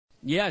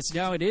Yes,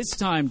 now it is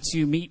time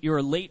to meet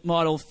your late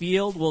model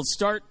field. We'll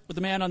start with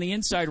the man on the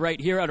inside right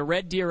here out of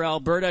Red Deer,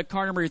 Alberta,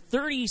 car number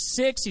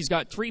 36. He's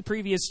got 3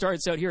 previous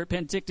starts out here at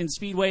Penticton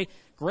Speedway.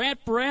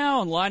 Grant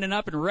Brown lining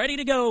up and ready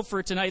to go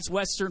for tonight's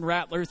Western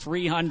Rattler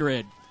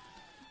 300.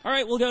 All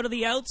right, we'll go to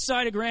the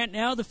outside of Grant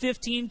now. The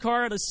 15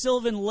 car out of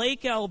Sylvan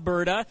Lake,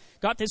 Alberta.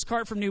 Got this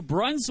car from New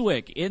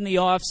Brunswick in the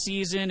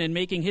off-season and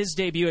making his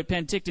debut at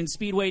Penticton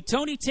Speedway.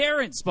 Tony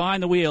Terrence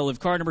behind the wheel of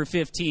car number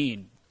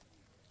 15.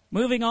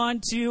 Moving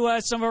on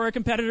to some of our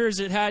competitors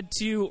that had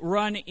to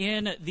run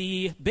in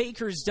the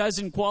Baker's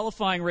Dozen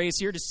qualifying race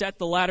here to set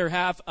the latter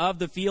half of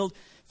the field.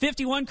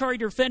 51 car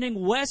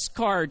defending West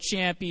Car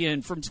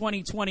champion from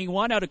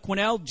 2021 out of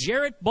Quesnel,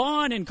 Jarrett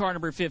Bond in car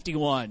number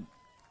 51.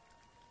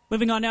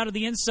 Moving on now to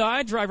the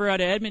inside, driver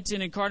out of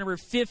Edmonton in car number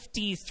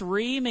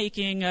 53,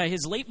 making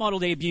his late model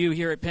debut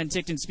here at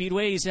Penticton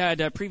Speedway. He's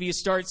had previous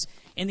starts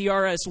in the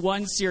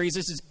RS1 series.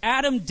 This is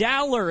Adam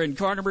Dowler in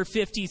car number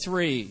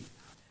 53.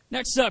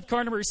 Next up,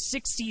 car number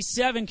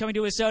 67 coming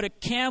to us out of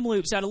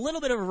Kamloops. Had a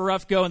little bit of a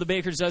rough go in the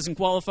Baker's Dozen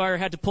qualifier.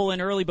 Had to pull in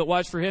early, but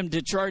watch for him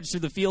to charge through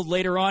the field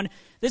later on.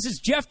 This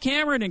is Jeff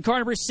Cameron in car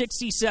number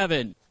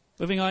 67.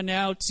 Moving on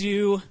now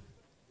to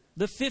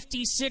the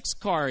 56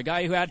 car, a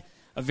guy who had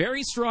a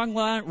very strong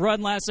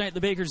run last night at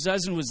the Baker's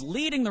Dozen, was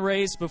leading the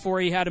race before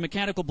he had a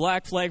mechanical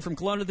black flag from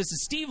Kelowna. This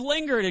is Steve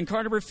Lingard in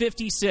car number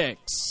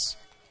 56.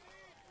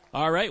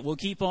 All right, we'll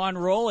keep on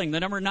rolling. The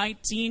number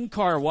 19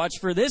 car, watch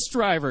for this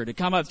driver to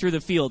come up through the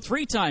field.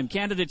 3-time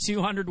Canada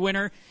 200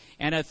 winner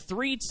and a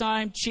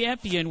 3-time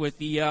champion with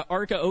the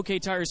ARCA OK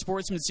Tire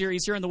Sportsman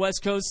Series here on the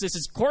West Coast. This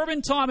is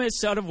Corbin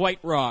Thomas out of White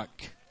Rock.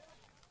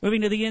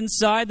 Moving to the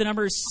inside, the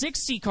number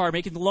 60 car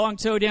making the long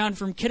tow down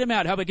from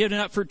Kitimat. How about giving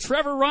it up for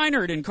Trevor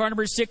Reinhardt in car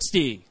number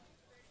 60?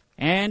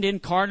 And in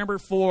car number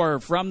 4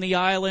 from the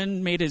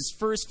island, made his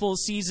first full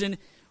season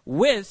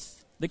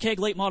with the Keg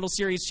Late Model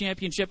Series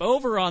Championship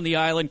over on the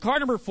island. Car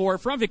number 4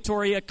 from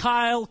Victoria,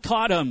 Kyle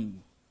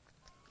Cottom.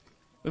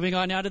 Moving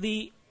on now to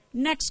the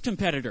next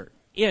competitor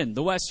in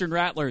the Western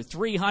Rattler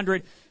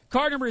 300.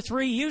 Car number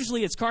 3,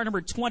 usually it's car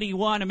number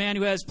 21, a man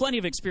who has plenty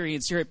of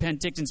experience here at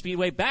Penticton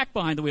Speedway, back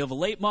behind the wheel of a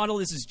late model.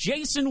 This is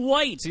Jason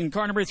White in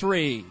car number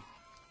 3.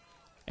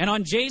 And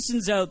on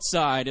Jason's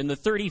outside, in the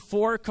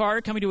 34 car,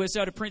 coming to us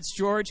out of Prince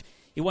George,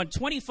 he won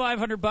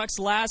 $2,500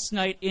 last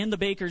night in the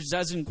Baker's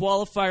Dozen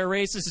qualifier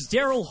race. This is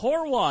Daryl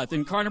Horwath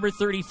in car number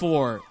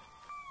 34.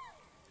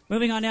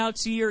 Moving on now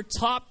to your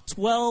top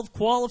 12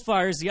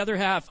 qualifiers, the other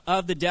half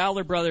of the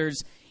Dowler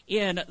brothers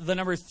in the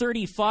number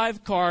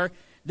 35 car.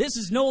 This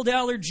is Noel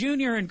Dowler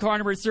Jr. in car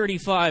number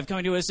 35,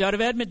 coming to us out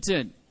of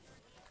Edmonton.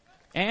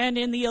 And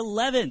in the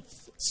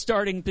 11th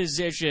starting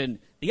position,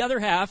 the other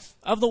half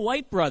of the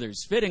White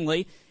brothers,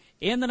 fittingly,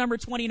 in the number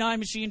 29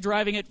 machine,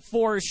 driving it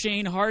for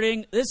Shane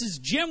Harding, this is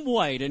Jim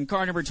White in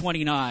car number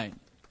 29.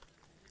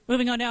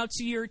 Moving on now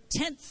to your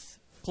 10th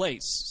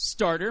place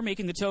starter,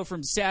 making the tow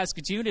from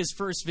Saskatoon, his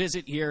first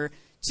visit here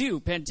to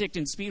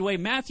Penticton Speedway,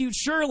 Matthew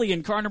Shirley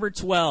in car number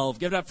 12.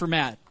 Give it up for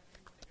Matt.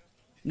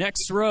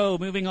 Next row,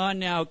 moving on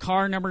now,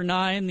 car number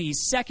 9, the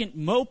second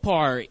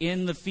Mopar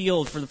in the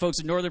field for the folks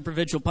at Northern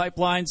Provincial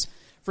Pipelines.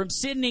 From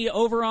Sydney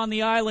over on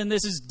the island,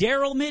 this is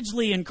Daryl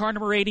Midgley in car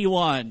number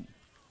 81.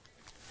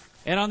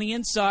 And on the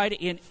inside,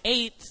 in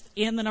 8th,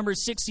 in the number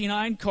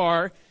 69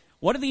 car,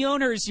 one of the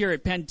owners here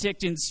at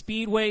Penticton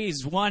Speedway.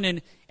 He's won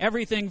in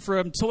everything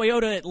from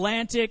Toyota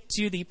Atlantic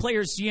to the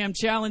Players GM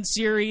Challenge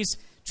Series,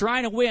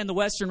 trying to win the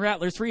Western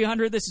Rattler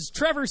 300. This is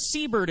Trevor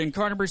Siebert in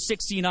car number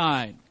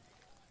 69.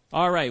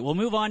 All right, we'll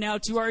move on now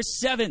to our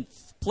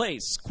 7th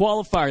place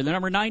qualifier, the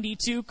number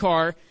 92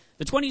 car,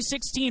 the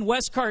 2016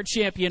 West Car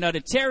champion out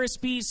of Terrace,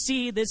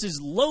 BC. This is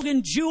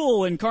Logan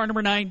Jewell in car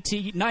number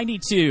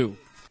 92.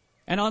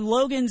 And on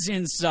Logan's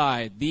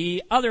inside,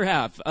 the other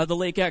half of the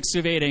Lake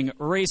Excavating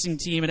racing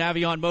team at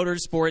Avion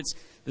Motorsports,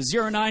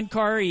 the 09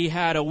 car, he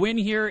had a win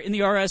here in the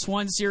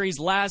RS1 series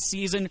last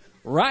season.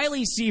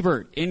 Riley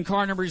Siebert in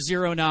car number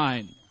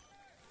 09.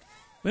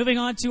 Moving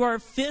on to our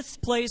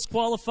 5th place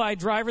qualified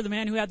driver, the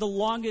man who had the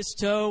longest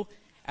tow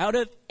out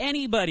of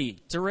anybody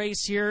to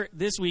race here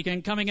this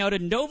weekend, coming out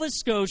of Nova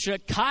Scotia,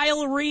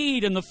 Kyle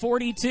Reed in the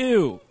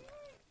 42.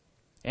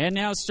 And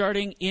now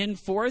starting in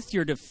 4th,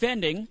 your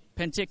defending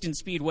Penticton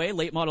Speedway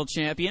late model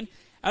champion,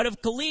 out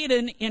of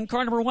Caledon in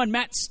car number 1,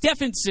 Matt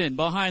Stephenson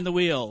behind the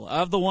wheel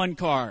of the 1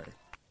 car.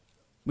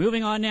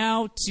 Moving on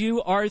now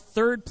to our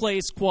 3rd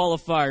place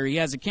qualifier. He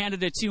has a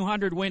Canada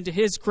 200 win to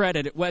his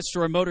credit at West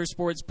Shore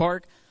Motorsports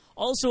Park.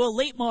 Also a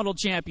late model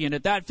champion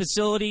at that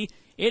facility.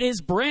 It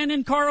is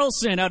Brandon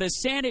Carlson out of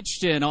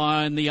Saanich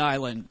on the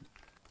island.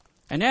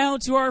 And now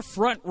to our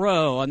front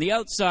row. On the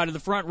outside of the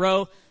front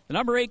row, the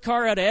number 8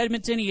 car out of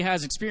Edmonton. He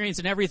has experience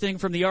in everything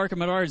from the ARCA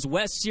Menards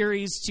West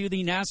Series to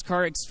the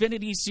NASCAR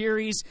Xfinity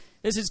Series.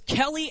 This is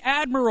Kelly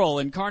Admiral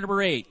in car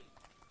number 8.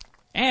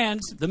 And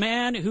the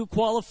man who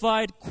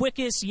qualified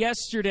quickest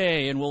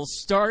yesterday and will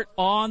start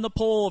on the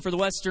pole for the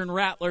Western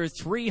Rattler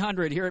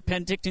 300 here at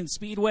Penticton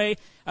Speedway.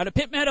 Out of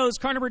Pitt Meadows,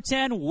 car number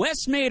 10,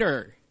 Wes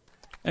Mader.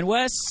 And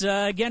Wes,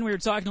 again, we were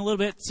talking a little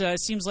bit.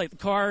 Seems like the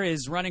car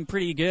is running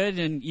pretty good,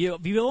 and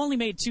you've only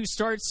made 2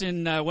 starts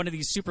in one of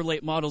these super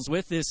late models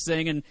with this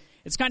thing, and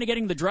it's kind of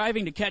getting the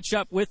driving to catch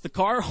up with the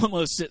car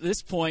almost at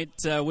this point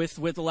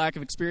with the lack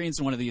of experience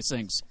in one of these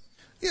things.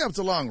 Yeah, it's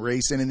a long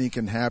race. Anything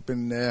can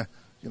happen. There's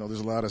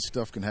a lot of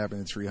stuff can happen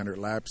in 300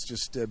 laps.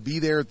 Just be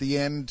there at the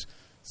end.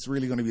 It's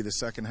really going to be the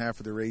second half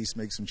of the race.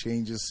 Make some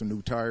changes, some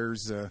new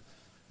tires,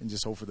 and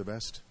just hope for the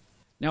best.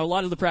 Now, a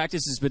lot of the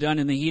practice has been done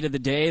in the heat of the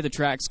day. The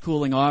track's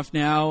cooling off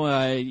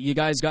now. You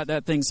guys got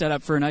that thing set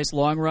up for a nice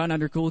long run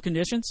under cool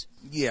conditions?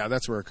 Yeah,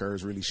 that's where our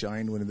cars really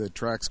shine. When the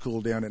track's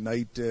cooled down at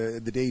night,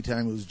 the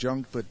daytime it was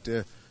junk,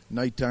 but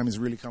nighttime has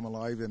really come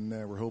alive, and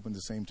we're hoping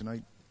the same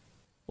tonight.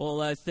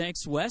 Well,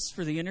 thanks, Wes,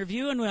 for the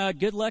interview, and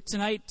good luck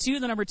tonight to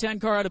the number 10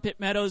 car out of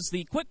Pitt Meadows.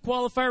 The quick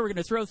qualifier, we're going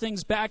to throw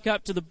things back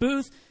up to the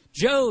booth.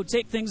 Joe,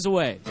 take things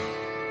away.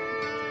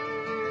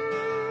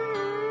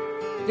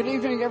 Good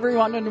evening,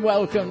 everyone, and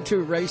welcome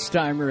to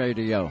Racetime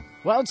Radio.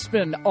 Well, it's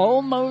been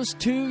almost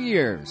 2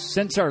 years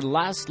since our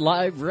last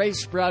live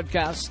race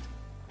broadcast,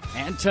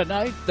 and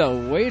tonight the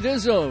wait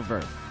is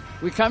over.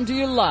 We come to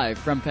you live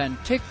from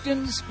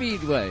Penticton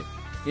Speedway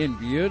in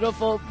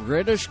beautiful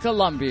British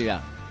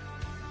Columbia.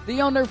 The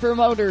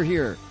owner-promoter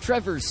here,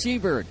 Trevor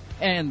Seabird,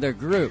 and the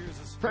group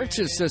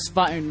purchased this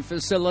fine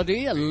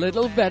facility a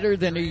little better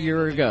than a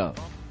year ago.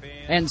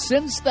 And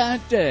since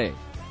that day,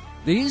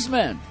 these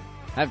men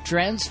have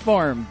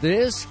transformed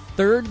this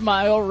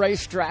third-mile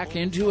racetrack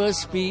into a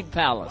speed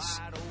palace.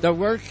 The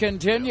work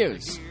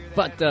continues,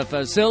 but the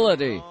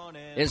facility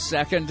is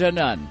second to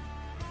none.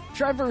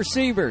 Trevor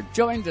Seabird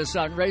joined us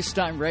on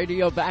Racetime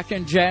Radio back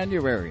in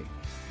January.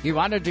 He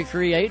wanted to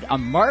create a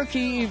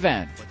marquee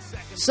event,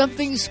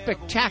 something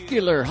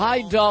spectacular,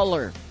 high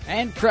dollar,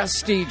 and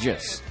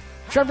prestigious.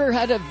 Trevor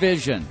had a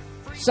vision,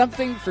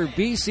 something for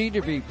BC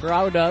to be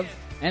proud of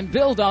and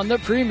build on the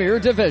premier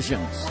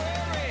divisions.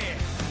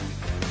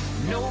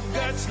 No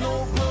guts,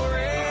 no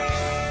glory.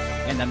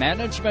 And the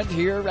management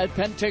here at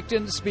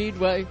Penticton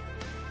Speedway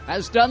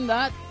has done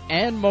that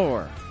and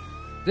more.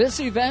 This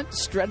event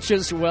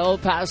stretches well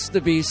past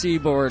the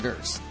BC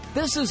borders.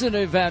 This is an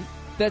event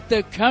that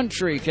the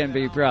country can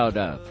be proud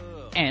of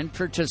and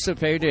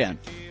participate in.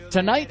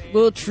 Tonight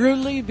will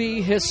truly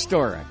be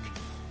historic.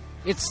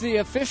 It's the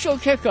official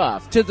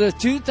kickoff to the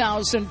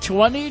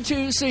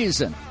 2022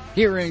 season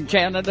here in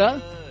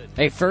Canada,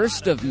 a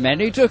first of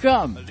many to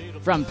come.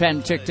 From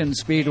Penticton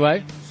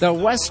Speedway, the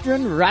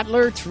Western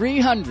Rattler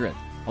 300,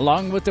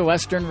 along with the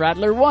Western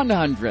Rattler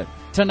 100.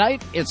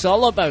 Tonight, it's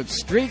all about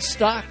street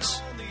stocks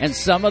and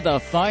some of the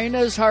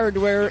finest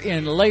hardware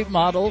in late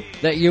model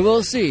that you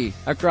will see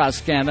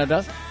across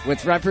Canada,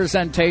 with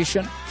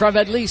representation from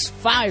at least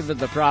 5 of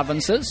the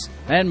provinces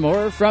and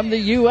more from the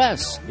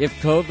U.S. if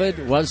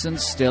COVID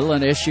wasn't still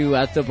an issue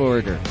at the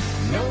border.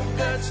 No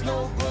guts,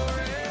 no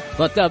glory.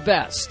 But the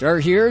best are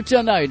here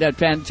tonight at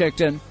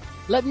Penticton.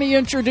 Let me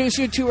introduce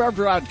you to our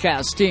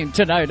broadcast team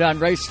tonight on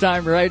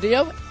Racetime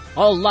Radio,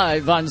 all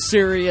live on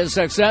Sirius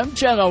XM,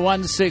 Channel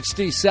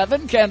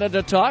 167,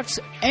 Canada Talks,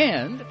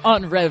 and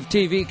on Rev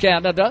TV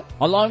Canada,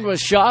 along with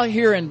Shaw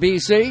here in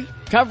BC.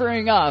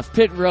 Covering off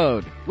Pit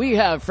Road, we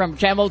have from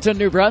Campbellton,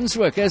 New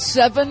Brunswick, a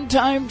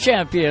 7-time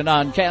champion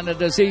on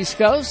Canada's East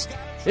Coast.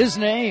 His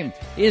name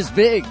is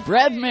Big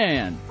Brad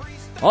Mann.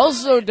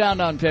 Also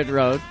down on Pit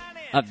Road,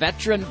 a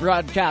veteran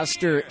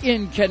broadcaster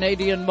in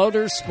Canadian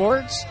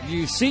motorsports.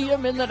 You see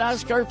him in the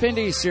NASCAR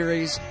Pinty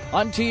Series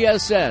on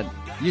TSN.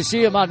 You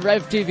see him on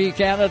Rev TV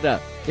Canada.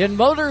 In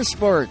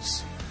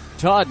motorsports,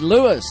 Todd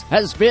Lewis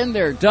has been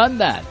there, done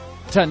that.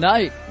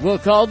 Tonight, we'll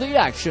call the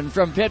action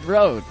from Pit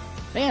Road.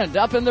 And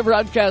up in the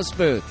broadcast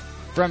booth,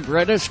 from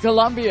British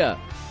Columbia,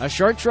 a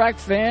short track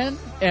fan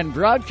and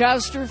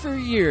broadcaster for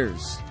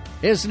years.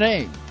 His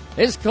name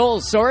is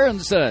Cole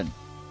Sorensen.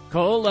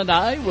 Cole and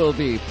I will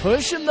be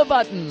pushing the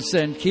buttons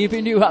and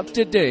keeping you up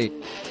to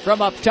date from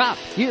up top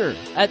here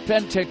at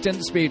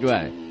Penticton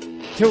Speedway.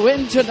 To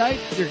win tonight,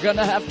 you're going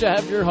to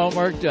have your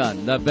homework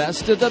done. The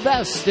best of the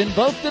best in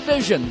both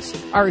divisions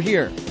are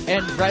here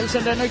and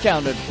present and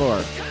accounted for.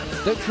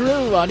 The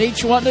crew on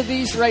each one of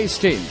these race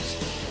teams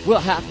will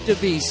have to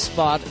be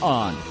spot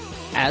on,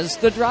 as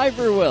the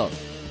driver will.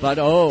 But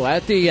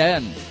at the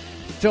end,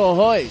 to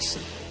hoist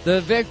the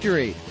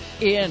victory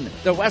in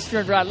the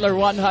Western Rattler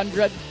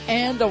 100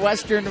 and the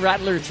Western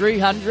Rattler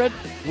 300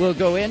 will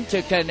go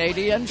into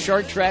Canadian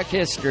short track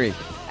history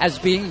as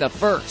being the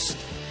first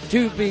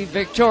to be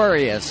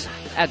victorious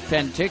at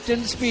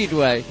Penticton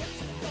Speedway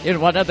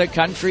in one of the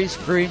country's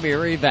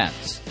premier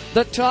events.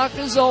 The talk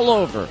is all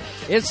over.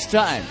 It's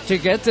time to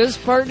get this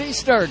party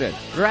started.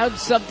 Grab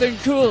something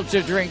cool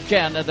to drink,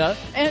 Canada,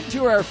 and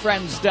to our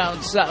friends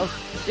down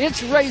south.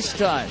 It's race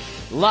time,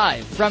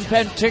 live from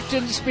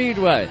Penticton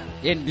Speedway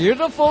in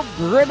beautiful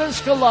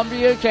British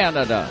Columbia,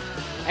 Canada.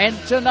 And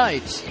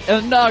tonight's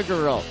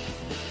inaugural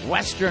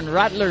Western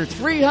Rattler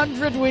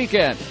 300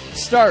 weekend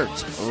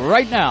starts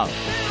right now.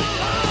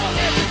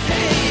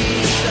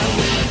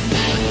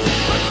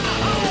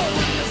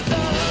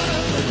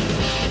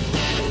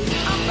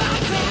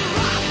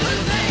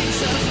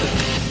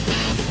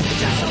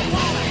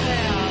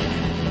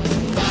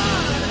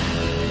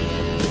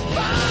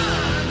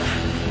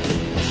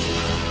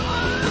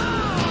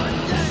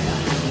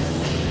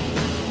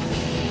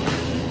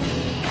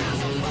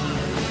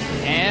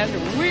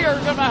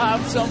 to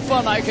have some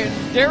fun. I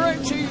can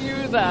guarantee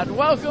you that.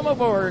 Welcome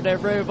aboard,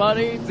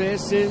 everybody.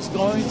 This is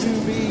going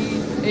to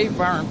be a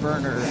barn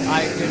burner.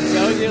 I can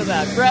tell you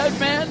that.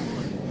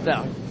 Bradman,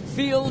 the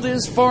field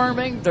is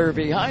forming. They're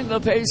behind the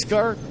pace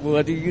car.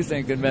 What are you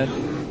thinking,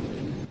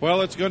 man?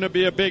 Well, it's going to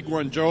be a big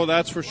one, Joe,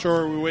 that's for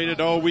sure. We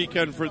waited all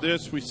weekend for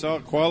this. We saw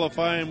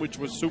qualifying, which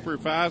was super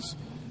fast.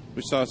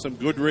 We saw some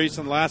good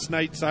racing last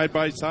night side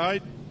by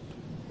side.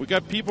 We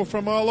got people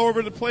from all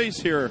over the place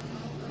here.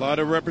 A lot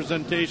of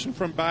representation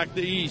from back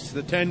to east.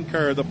 The 10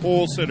 car, the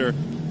pole sitter,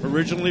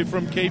 originally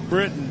from Cape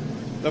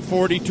Breton. The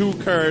 42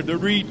 car, the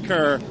Reed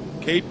car,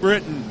 Cape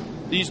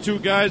Breton. These two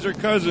guys are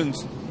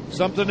cousins.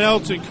 Something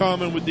else in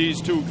common with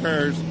these two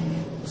cars.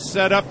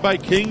 Set up by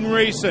King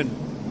Racing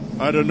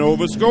out of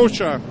Nova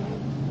Scotia.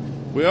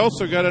 We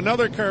also got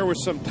another car with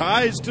some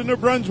ties to New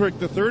Brunswick,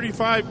 the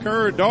 35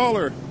 car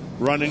 $1,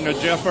 running a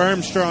Jeff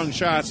Armstrong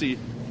chassis.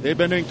 They've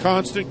been in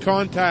constant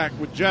contact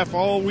with Jeff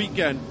all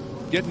weekend,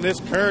 getting this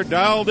car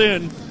dialed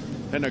in.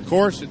 And of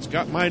course, it's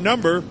got my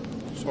number,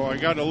 so I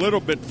got a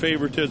little bit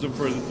favoritism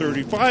for the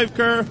 35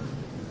 car.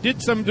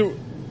 Did some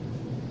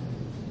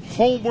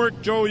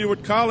homework, Joe, you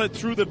would call it,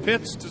 through the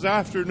pits this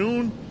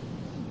afternoon.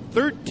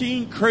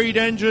 13 crate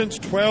engines,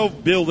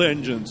 12 build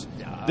engines.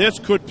 This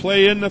could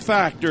play in the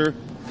factor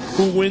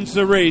who wins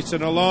the race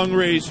in a long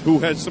race, who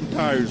has some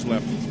tires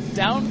left.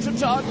 Down to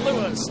Todd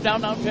Lewis,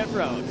 down on pit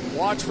road.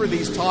 Watch for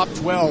these top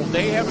 12.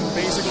 They haven't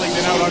basically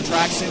been out on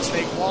track since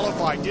they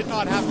qualified. Did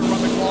not have to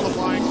run the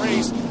qualifying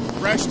race.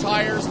 Fresh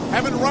tires.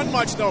 Haven't run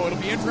much, though.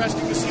 It'll be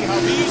interesting to see how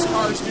these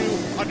cars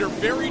do under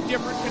very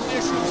different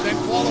conditions than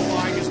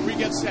qualifying as we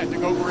get set to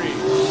go green.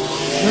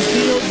 The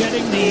field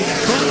getting the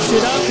bunch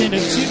it up in a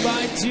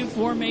 2x2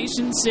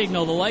 formation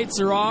signal. The lights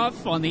are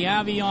off on the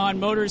Avion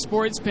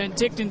Motorsports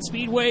Penticton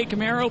Speedway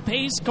Camaro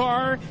pace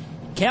car.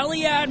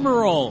 Kelly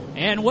Admiral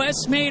and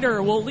Wes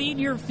Mader will lead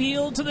your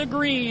field to the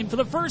green for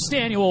the first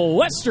annual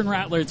Western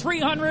Rattler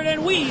 300,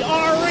 and we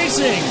are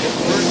racing.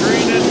 For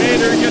green, and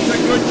Mader gets a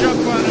good jump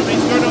on him.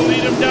 He's going to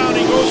lead him down.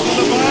 He goes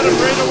to the bottom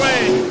right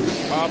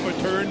away. Off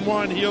of turn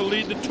one, he'll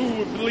lead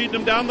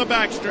them down the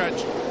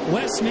backstretch.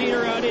 Wes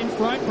Mader out in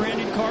front,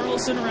 Brandon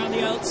Carlson around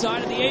the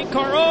outside of the 8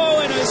 car.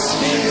 Oh, and a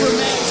spin for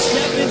Matt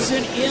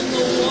Stephenson in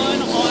the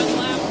one on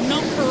lap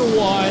number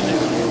 1.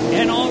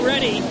 And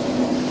already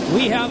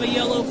we have a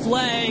yellow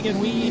flag,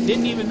 and we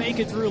didn't even make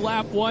it through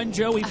lap 1.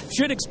 Joe, we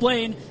should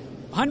explain,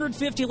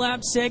 150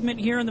 lap segment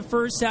here in the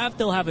first half.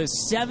 They'll have a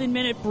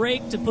 7-minute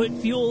break to put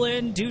fuel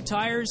in, do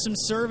tires, some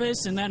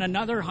service, and then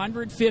another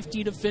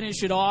 150 to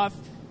finish it off.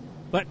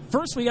 But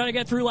first, we got to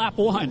get through lap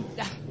 1.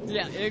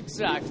 Yeah,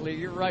 exactly.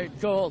 You're right,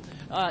 Cole.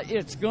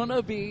 It's going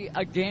to be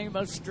a game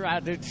of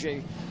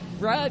strategy.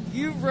 Brad,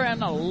 you've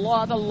ran a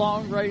lot of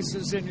long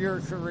races in your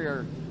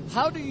career.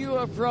 How do you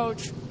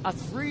approach a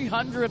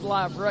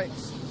 300-lap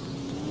race?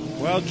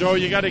 Well, Joe,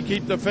 you got to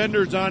keep the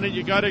fenders on it.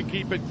 You got to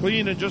keep it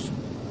clean and just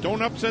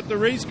don't upset the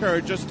race car.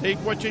 Just take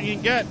what you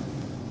can get.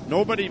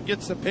 Nobody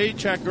gets the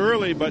paycheck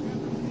early, but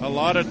a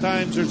lot of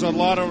times there's a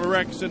lot of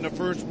wrecks in the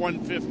first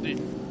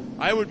 150.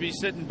 I would be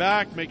sitting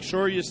back, make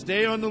sure you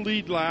stay on the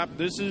lead lap.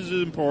 This is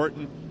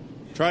important.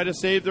 Try to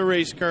save the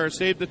race car,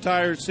 save the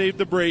tires, save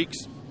the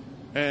brakes,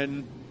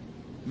 and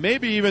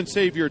maybe even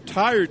save your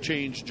tire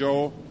change,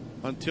 Joe,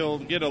 until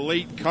get a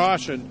late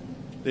caution.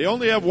 They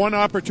only have one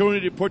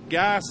opportunity to put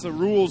gas. The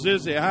rules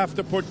is they have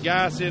to put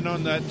gas in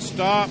on that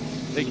stop.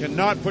 They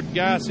cannot put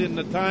gas in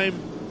the time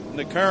in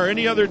the car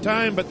any other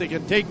time, but they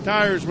can take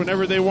tires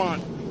whenever they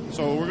want.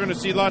 So we're going to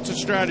see lots of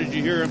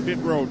strategy here on pit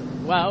road.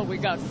 Well, we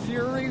got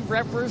Fury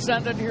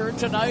represented here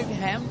tonight,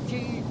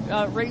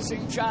 Hamke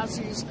Racing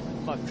Chassis,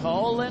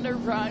 McCall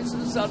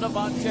Enterprises out of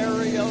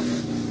Ontario.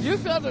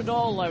 You've got it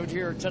all out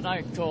here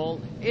tonight,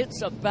 Cole.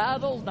 It's a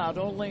battle not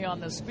only on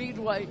the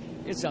Speedway,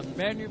 it's a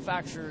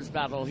manufacturer's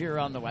battle here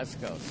on the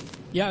West Coast.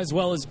 Yeah, as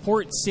well as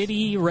Port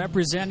City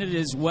represented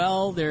as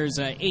well. There's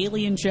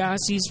Alien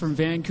Chassis from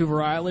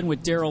Vancouver Island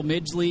with Daryl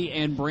Midgley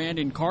and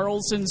Brandon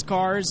Carlson's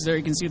cars. There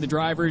you can see the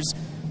drivers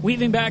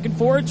weaving back and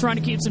forth, trying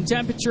to keep some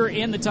temperature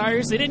in the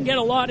tires. They didn't get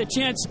a lot of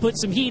chance to put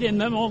some heat in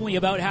them, only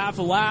about half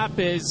a lap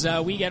as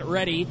we get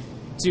ready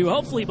to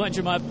hopefully bunch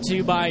them up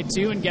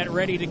 2x2 and get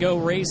ready to go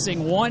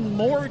racing one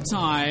more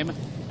time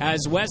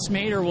as Wes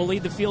Mader will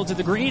lead the field to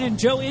the green. And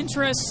Joe,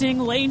 interesting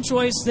lane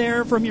choice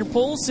there from your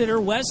pole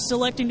sitter, Wes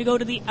selecting to go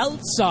to the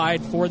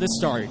outside for the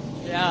start.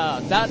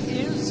 Yeah, that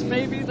is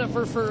maybe the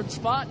preferred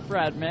spot,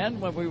 Brad, man,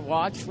 when we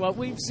watch what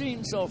we've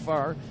seen so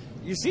far.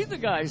 You see the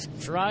guys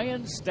try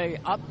and stay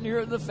up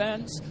near the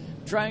fence,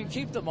 try and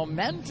keep the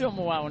momentum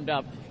wound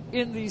up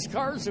in these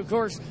cars. Of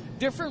course,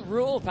 different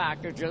rule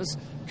packages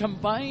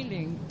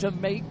combining to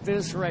make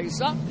this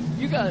race up.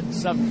 You got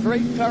some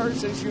great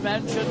cars, as you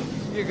mentioned.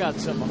 You got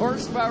some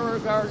horsepower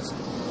cars.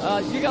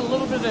 You got a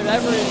little bit of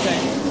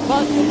everything.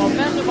 But the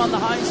momentum on the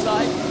high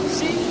side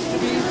seems to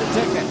be the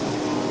ticket.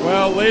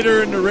 Well,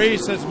 later in the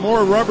race, as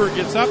more rubber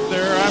gets up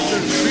there, after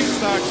the street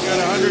stock's got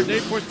 100,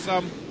 they put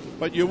some.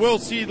 But you will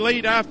see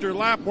late after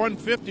lap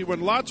 150, when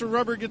lots of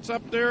rubber gets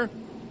up there,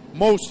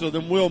 most of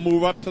them will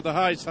move up to the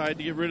high side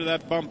to get rid of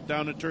that bump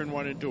down at turn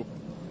 1 and 2.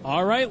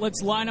 All right,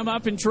 let's line them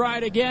up and try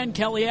it again.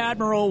 Kelly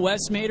Admiral,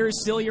 Wes Mader,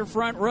 still your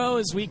front row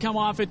as we come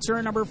off at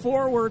turn number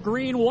 4. We're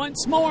green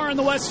once more in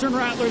the Western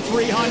Rattler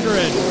 300.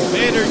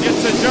 Mader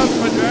gets a jump,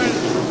 he's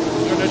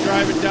going to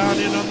drive it down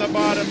in on the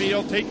bottom.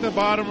 He'll take the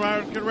bottom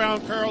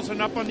around Carlson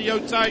up on the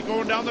outside,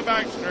 going down the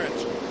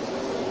backstretch.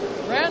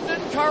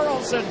 Brandon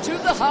Carlson to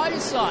the high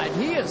side.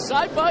 He is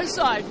side by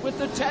side with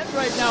the 10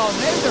 right now.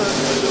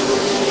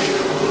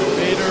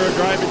 Mader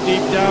driving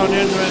deep down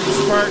in and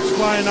sparks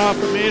flying off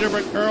of Mader,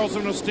 but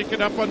Carlson will stick it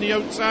up on the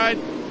outside.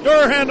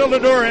 Door handle to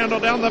door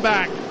handle down the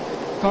back.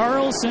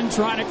 Carlson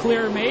trying to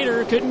clear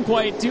Mader, couldn't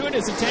quite do it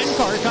as the 10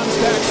 car comes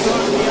back strong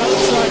on the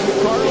outside.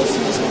 But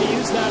Carlson is going to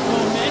use that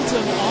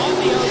momentum on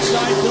the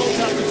outside, built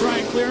up to try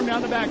and clear him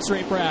down the back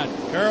straight, Brad.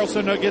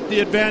 Carlson will get the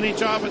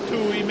advantage off it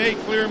too. He may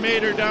clear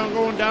Mader down,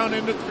 going down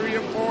into 3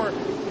 and 4.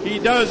 He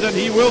does, and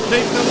he will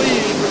take the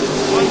lead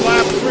on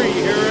lap 3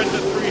 here at the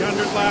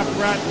 300 lap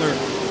Rattler.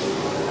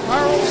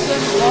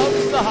 Carlson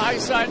loves the high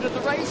side of the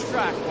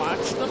racetrack.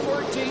 Watch the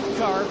 14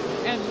 car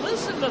and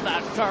listen to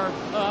that car.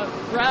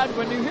 Brad,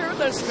 when you hear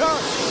this car,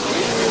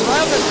 he's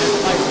revving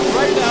it like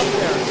right out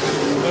there.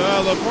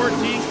 The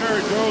 14 car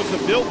goes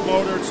a built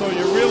motor, so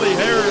you really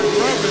hear it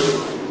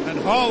rubbing and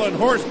hauling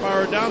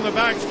horsepower down the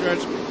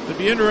backstretch. It'll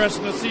be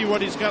interesting to see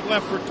what he's got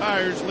left for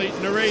tires late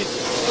in the race.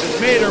 As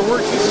Mader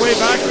works his way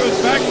back to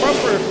his back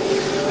bumper,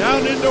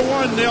 down into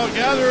 1, they'll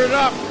gather it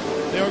up.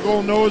 They'll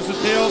go nose to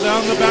tail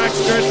down the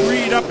backstretch.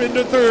 Reed up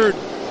into 3rd.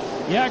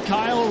 Yeah,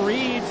 Kyle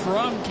Reed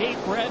from Cape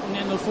Breton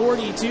in the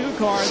 42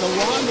 car, the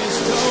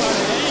longest tow out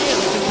of any of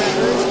the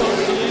competitors, going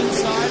to the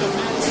inside of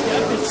Matt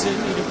Stephenson,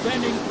 the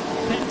defending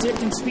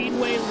Penticton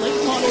Speedway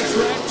late model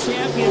track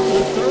champion for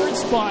the 3rd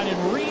spot.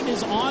 And Reed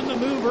is on the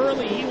move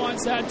early. He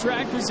wants that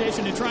track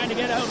position and trying to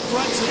get out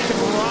front so he can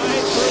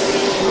ride for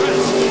the rest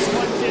of this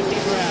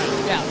 150, Brad.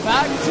 Yeah,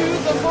 back to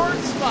the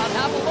 4th spot.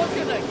 Have a look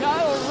at it.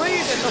 Kyle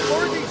Reed in the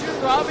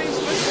 42 Robbie's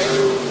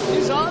machine.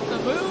 He's on the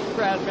move,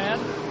 Brad, man.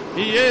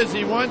 He is.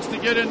 He wants to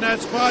get in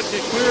that spot to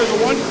clear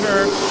the 1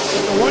 car.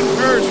 But the 1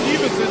 car,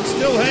 Stevenson,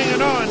 still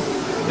hanging on.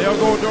 They'll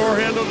go door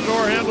handle to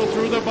door handle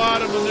through the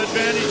bottom, and the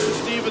advantage to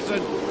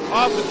Stevenson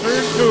off the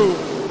turn 2.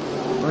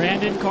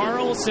 Brandon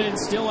Carlson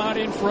still out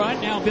in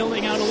front, now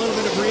building out a little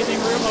bit of breathing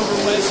room over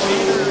Wes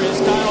Mader as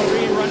Kyle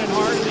Reed running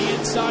hard to the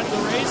inside of the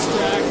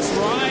racetrack,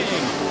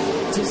 trying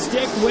to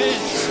stick with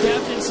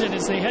Stephenson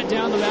as they head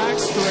down the back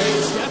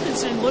straight.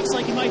 Stephenson looks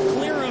like he might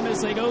clear him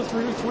as they go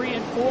through 3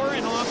 and 4,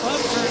 and off of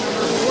turn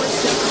number 4,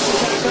 Stephenson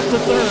back up to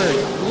 3rd.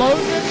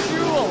 Logan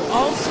Jewell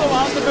also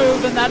on the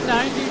move in that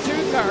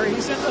 92 car.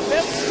 He's in the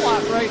 5th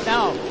slot right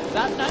now.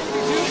 That 92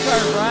 car,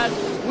 Brad,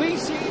 we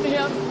seen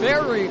him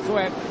very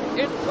quick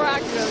in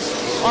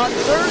practice on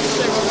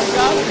Thursday when we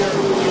got here.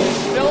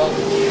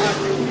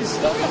 He's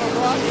still going to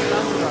rock it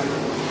up.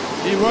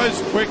 He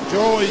was quick,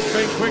 Joe. He's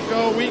been quick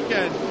all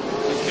weekend.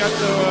 He's got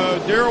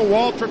the Darrell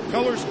Waltrip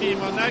color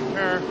scheme on that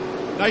car.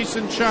 Nice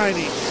and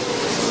shiny.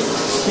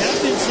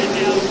 Stephenson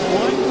now with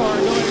 1 car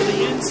going to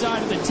the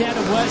inside of the 10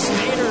 of Wes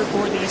Mader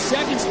for the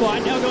 2nd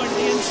spot. Now going to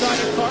the inside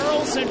of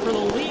Carlson for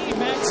the lead.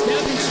 Matt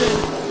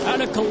Stephenson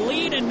out of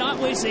Khalid and not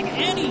wasting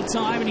any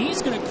time, and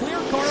he's going to clear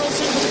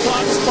Carlson to the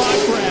top spot,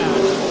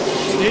 Brad.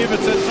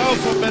 Stevenson's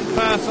also been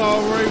fast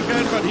all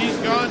weekend, but he's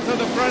gone to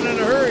the front in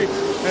a hurry.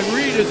 And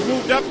Reed has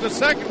moved up to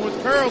 2nd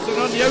with Carlson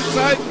on the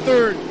outside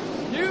 3rd.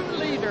 New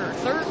leader,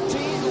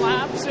 13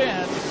 laps in,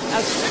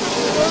 as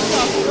 6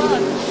 up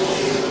front.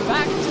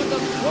 Back to the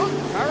book.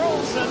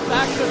 Carlson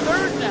back to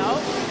 3rd now,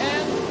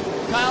 and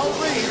Kyle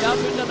Reed up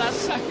into that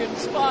 2nd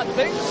spot.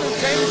 Things are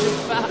changing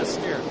fast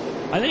here.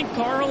 I think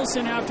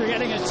Carlson, after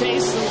getting a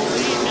taste of the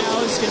lead now,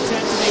 is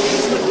content to make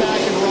his foot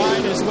back and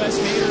ride as Wes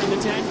Mader in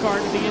the 10 car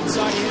to the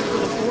inside in for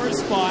the 4th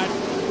spot.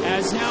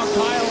 As now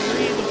Kyle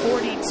Reed, the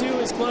 42,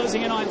 is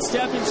closing in on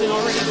Stephenson,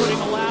 already putting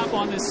a lap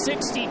on the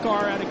 60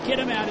 car out of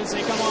Kitimat as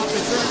they come off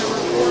the turn number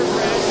 4,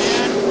 Brad.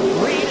 And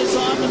Reed is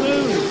on the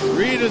move.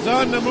 Reed is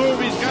on the move.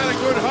 He's got a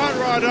good hot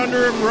rod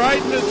under him,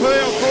 riding the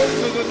tail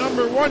coats of the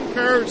number 1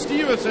 car,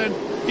 Stevenson.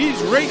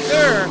 He's right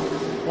there.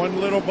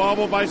 1 little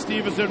bobble by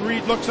Stevenson.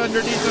 Reed looks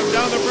underneath him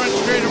down the front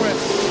straightaway.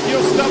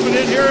 He'll stuff it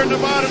in here in the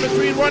bottom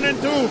between 1 and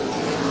 2.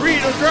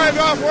 Reed will drive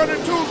off 1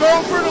 and 2,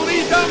 going for the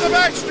lead down the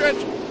backstretch.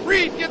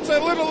 Reed gets a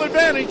little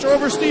advantage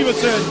over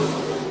Stevenson.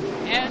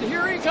 And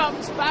here he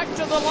comes back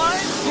to the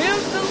line,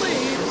 gives the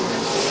lead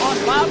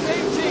on lap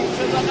 18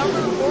 to the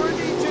number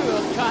 42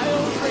 of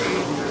Kyle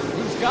Reed.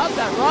 He's got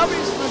that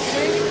Robbie's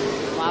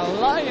machine, a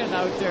lion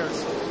out there.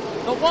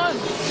 The 1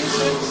 is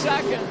in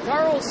 2nd.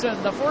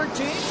 Carlson, the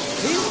 14,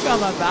 he's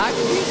coming back.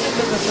 He's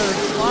into the 3rd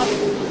slot.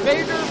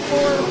 Vader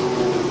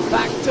 4,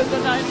 back to the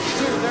 92.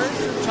 There's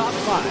your top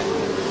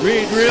 5.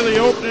 Reed really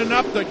opening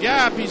up the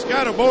gap. He's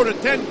got about a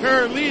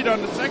 10-car lead on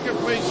the 2nd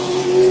place.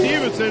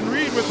 Stevenson,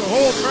 Reed with the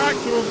whole track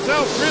to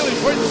himself, really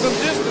putting some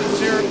distance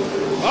here.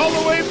 All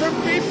the way from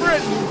Cape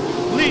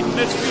Breton, leading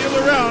this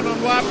field around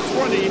on lap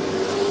 20.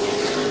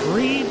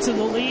 Reed to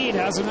the lead,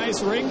 has a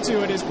nice ring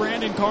to it, is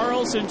Brandon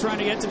Carlson trying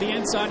to get to the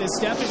inside of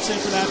Stephenson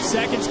for that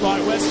second spot.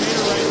 Wes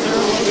Mader right there,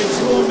 Logan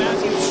Jewell,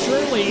 Matthew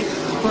Shirley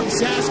from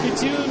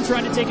Saskatoon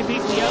trying to take a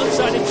peek to the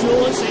outside of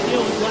Jewell as they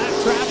deal with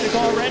lap traffic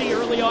already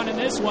early on in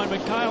this one,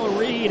 but Kyle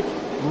Reed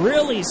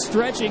really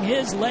stretching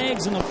his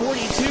legs in the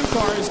 42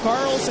 car as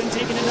Carlson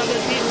taking another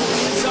peek to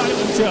the inside of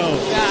him, Joe.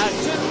 Yeah,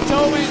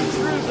 tiptoeing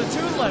through the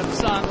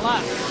tulips on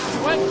lap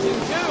 22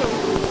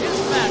 is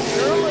Matt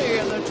Shirley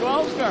in the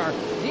 12 car.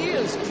 He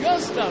is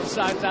just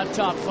outside that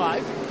top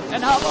 5.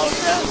 And how about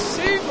this?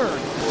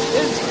 Seabird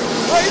is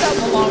right up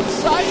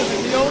alongside him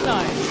in the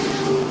 09.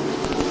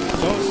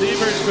 So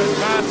Seabird's been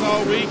fast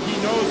all week.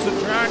 He knows the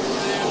track. The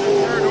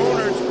third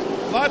owners,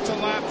 lots of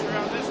laps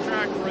around this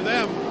track for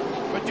them.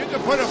 But you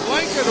can put a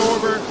blanket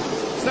over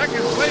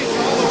second place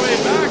all the way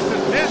back to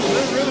 10th.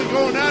 They're really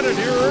going at it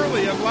here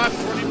early on lap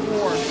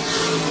 24.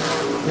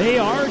 They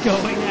are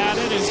going at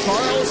it as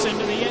Carlson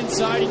to the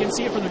inside. You can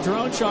see it from the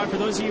drone shot. For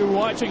those of you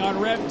watching on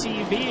Rev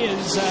TV,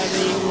 is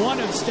the one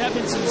of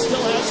Stephenson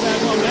still has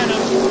that momentum.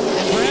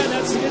 And Brad,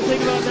 that's the good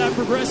thing about that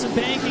progressive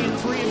banking in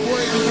 3 and 4.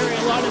 You can carry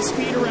a lot of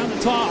speed around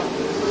the top.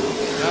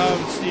 Now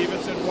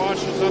Stevenson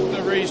washes up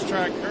the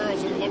racetrack.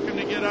 Carlson looking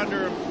to get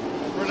under him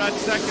for that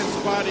second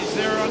spot. He's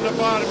there on the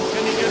bottom.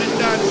 Can he get it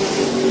done?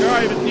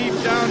 Driving deep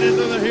down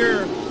into the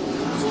here.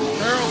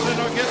 Carlson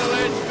will get a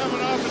ledge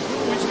coming off the two.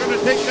 He's going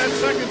to take that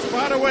second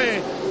spot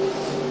away.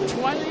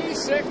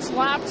 26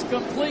 laps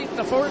complete.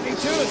 The 42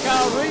 of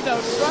Kyle Reed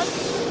out front,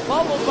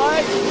 followed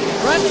by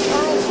Brandon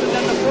Carlson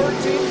and the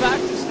 14 back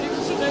to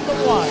Stevenson in the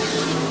 1.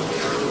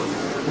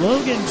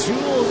 Logan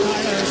Jewell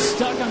kind of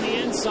stuck on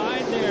the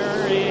inside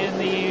there in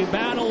the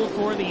battle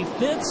for the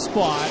 5th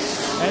spot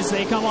as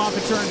they come off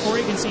of turn 4.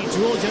 You can see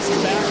Jewell just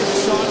in back of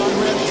the shot on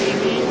Rev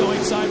TV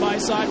going side by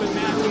side with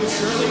Matthew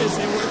Shirley as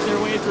they work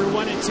their way through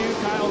 1 and 2.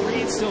 Kyle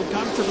Reed still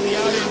comfortably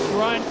out in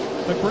front,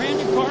 but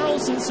Brandon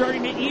Carlson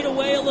starting to eat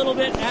away a little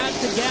bit at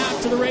the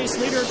gap to the race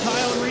leader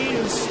Kyle Reed,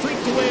 who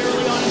streaked away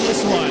early on in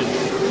this one.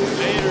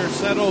 Mader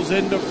settles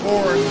into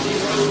 4th. He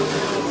runs the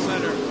middle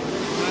center.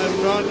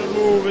 And on the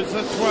move is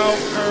the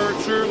 12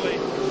 car Shirley.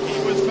 He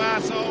was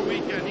fast all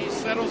weekend. He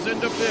settles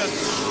into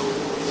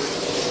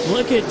 5th.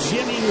 Look at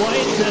Jimmy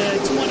White, the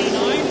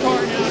 29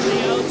 car now to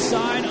the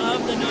outside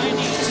of the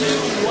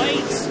 92.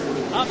 White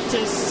up to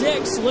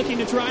 6th, looking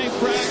to try and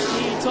crack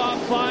the top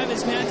 5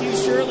 as Matthew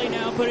Shirley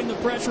now putting the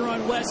pressure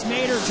on Wes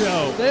Mader,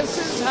 Joe. This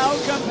is how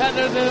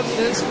competitive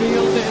this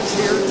field is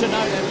here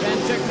tonight at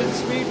Penticton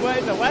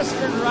Speedway. The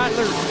Western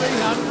Rattlers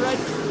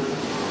 300.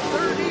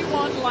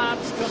 31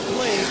 laps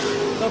complete.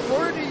 The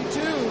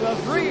 42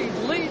 of Reed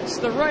leads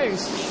the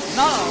race.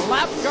 Not a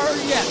lap car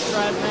yet,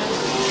 Bradman.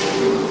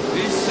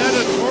 He set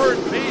a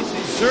torrid pace.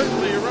 He's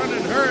certainly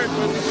running hard,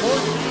 but the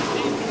 14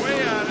 eating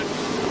away at it.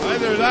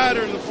 Either that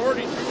or the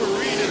 42 of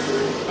Reed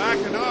is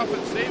backing off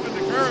and saving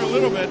the car a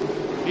little bit.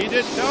 He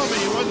did tell me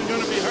he wasn't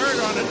going to be hard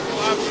on it until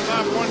after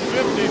lap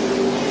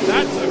 150.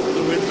 That's a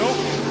fluid though.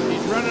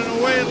 He's running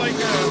away like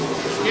a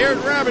scared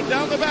rabbit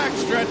down the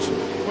backstretch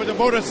with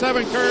about a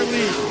 7-car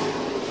lead.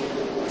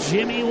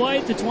 Jimmy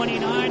White, the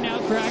 29, now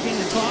cracking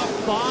the top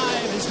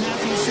 5 as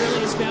Matthew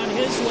Shirley has found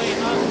his way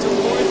up to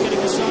 4th, getting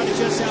a shot at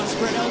just how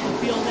spread out the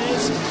field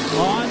is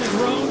on the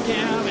drone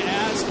cam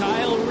as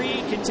Kyle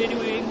Reed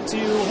continuing to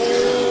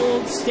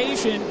hold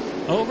station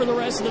over the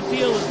rest of the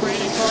field with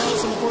Brandon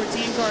Carlson, the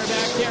 14 car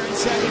back there in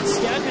second.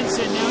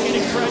 Stephenson now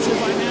getting pressured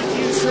by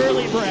Matthew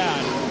Shirley,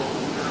 Brad.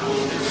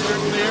 They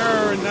certainly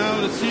are, and now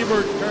the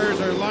Seabird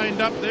cars are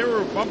lined up. They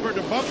were bumper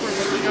to bumper,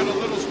 but they got a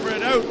little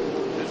spread out.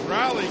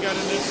 Rowley got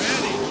an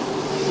advantage.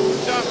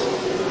 Moved up.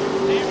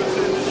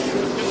 Stevenson is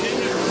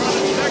continuing to run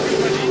in second,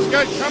 but he's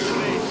got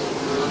company.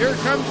 Here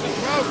comes the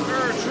 12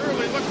 car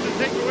Shirley looking to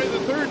take away the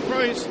 3rd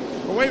prize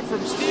away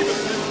from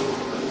Stevenson.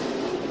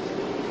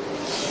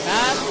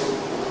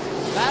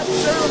 Matt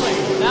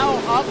Shirley now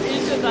up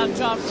into that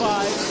top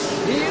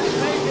 5. He is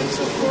making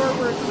some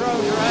forward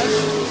progress.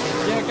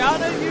 You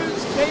gotta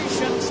use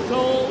patience,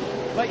 Cole,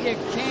 but you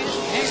can't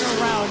hang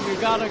around. You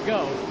gotta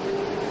go.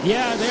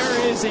 Yeah,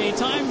 there is a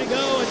time to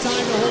go, a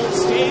time to hold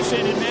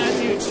station, and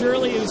Matthew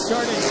Shirley, who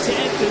started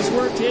 10th, has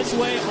worked his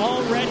way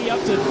already up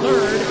to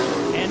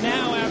 3rd, and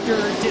now after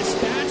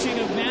dispatching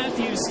of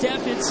Matthew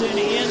Stephenson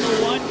in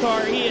the 1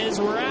 car, he is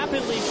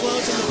rapidly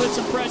closing to put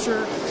some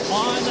pressure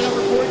on the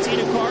number 14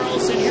 of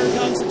Carlson. Here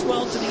comes the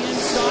 12 to the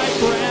inside,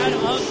 Brad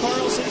of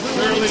Carlson.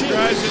 Shirley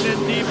drives it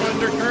in deep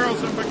under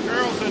Carlson, but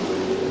Carlson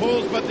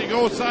pulls, but they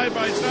go side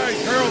by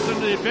side.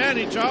 Carlson the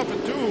advantage off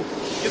of 2.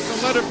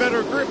 Gets a little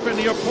better grip, and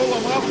he'll pull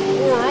him off the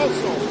 4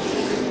 also.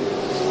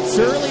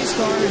 Shirley's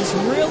car is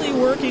really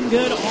working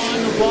good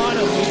on the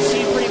bottom. You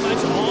see pretty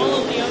much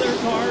all of the other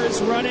cars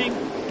running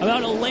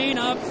about a lane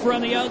up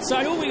from the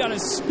outside. Oh, we got a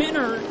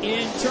spinner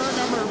in turn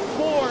number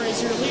 4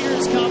 as your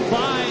leaders come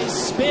by.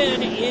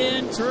 Spin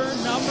in turn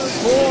number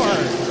 4.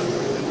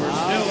 We're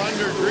still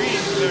under green.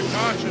 The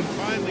caution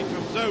finally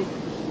comes out.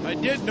 I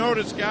did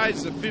notice,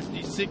 guys, the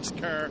 56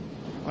 car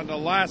on the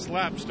last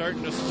lap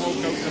starting to smoke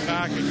out the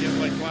back again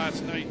like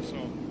last night, so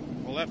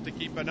we'll have to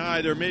keep an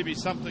eye. There may be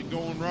something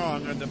going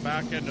wrong on the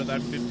back end of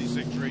that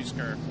 56 race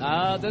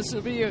car. This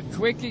will be a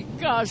quickie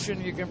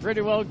caution. You can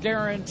pretty well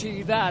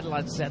guarantee that.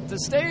 Let's set the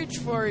stage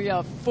for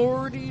you.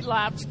 40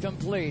 laps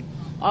complete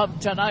of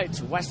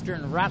tonight's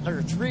Western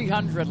Rattler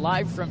 300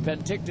 live from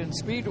Penticton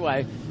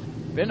Speedway.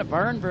 Been a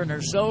barn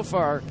burner so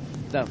far.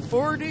 The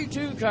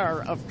 42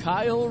 car of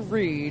Kyle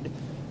Reed.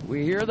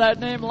 We hear that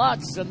name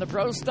lots in the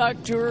Pro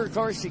Stock Tour. Of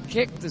course, he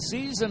kicked the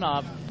season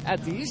off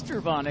at the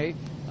Easter Bunny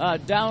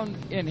down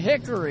in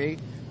Hickory.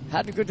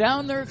 Had to go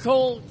down there,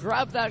 Cole,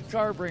 grab that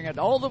car, bring it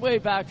all the way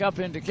back up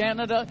into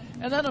Canada.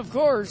 And then, of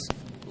course,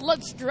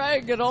 let's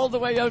drag it all the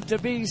way out to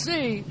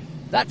BC.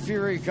 That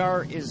Fury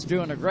car is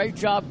doing a great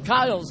job.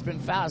 Kyle's been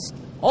fast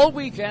all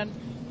weekend.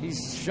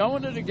 He's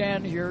showing it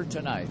again here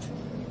tonight.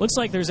 Looks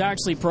like there's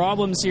actually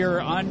problems here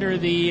under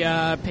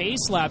the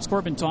pace laps.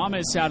 Corbin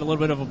Thomas had a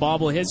little bit of a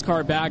bobble. His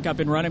car back up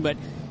and running, but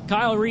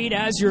Kyle Reed,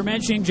 as you were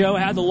mentioning, Joe,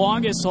 had the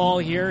longest haul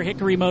here,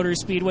 Hickory Motor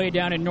Speedway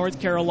down in North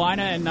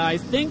Carolina, and I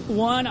think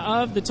one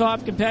of the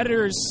top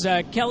competitors,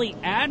 Kelly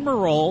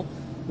Admiral,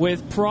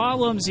 with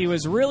problems. He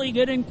was really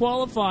good in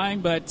qualifying,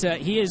 but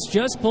he has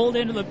just pulled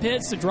into the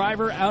pits, the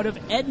driver out of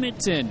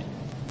Edmonton,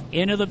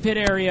 into the pit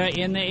area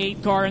in the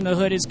 8 car, and the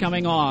hood is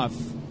coming off.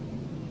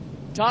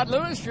 Todd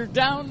Lewis, you're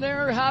down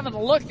there having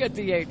a look at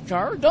the 8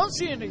 car. Don't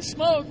see any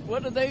smoke.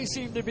 What do they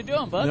seem to be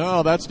doing, bud?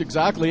 No, that's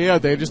exactly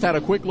it. They just had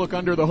a quick look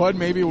under the hood.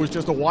 Maybe it was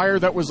just a wire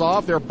that was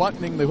off. They're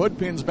buttoning the hood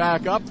pins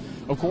back up.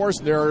 Of course,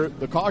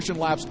 the caution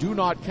laps do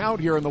not count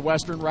here in the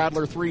Western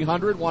Rattler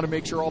 300. Want to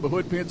make sure all the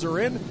hood pins are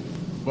in.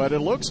 But it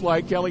looks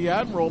like Kelly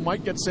Admiral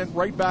might get sent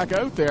right back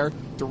out there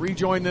to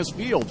rejoin this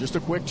field. Just a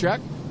quick check.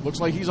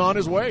 Looks like he's on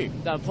his way.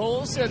 The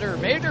pole sitter,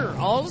 Mater,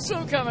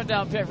 also coming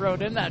down pit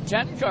road in that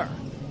 10 car.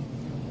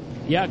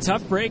 Yeah,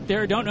 tough break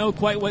there. Don't know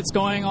quite what's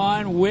going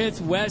on with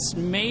Wes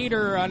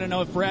Mater. I don't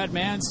know if Brad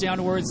Mann's down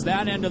towards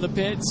that end of the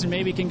pits and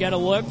maybe can get a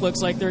look.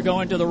 Looks like they're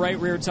going to the right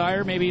rear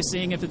tire, maybe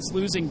seeing if it's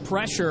losing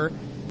pressure.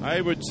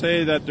 I would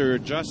say that they're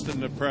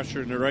adjusting the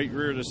pressure in the right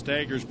rear. The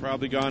stagger's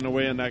probably gone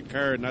away in that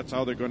car, and that's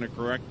how they're going to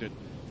correct it.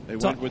 They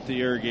went with the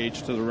air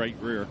gauge to the right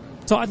rear.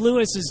 Todd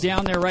Lewis is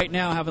down there right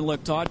now. Have a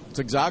look, Todd. It's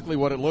exactly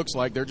what it looks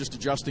like. They're just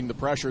adjusting the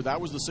pressure. That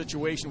was the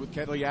situation with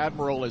Kelly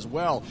Admiral as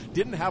well.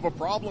 Didn't have a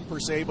problem per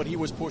se, but he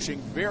was pushing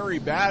very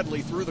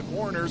badly through the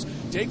corners.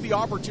 Take the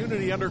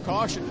opportunity under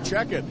caution to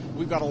check it.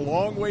 We've got a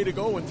long way to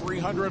go in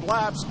 300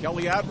 laps.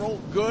 Kelly Admiral,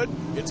 good.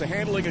 It's a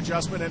handling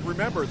adjustment. And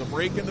remember, the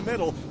break in the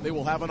middle, they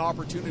will have an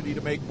opportunity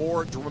to make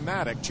more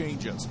dramatic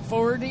changes.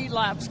 40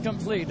 laps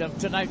complete of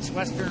tonight's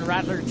Western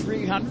Rattler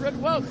 300.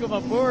 Welcome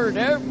aboard,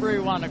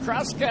 everyone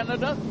across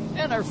Canada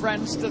and our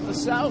friends to the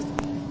south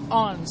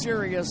on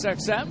Sirius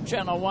XM,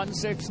 channel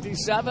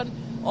 167.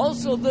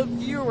 Also the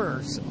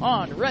viewers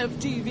on Rev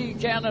TV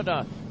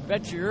Canada.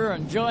 Bet you're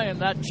enjoying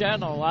that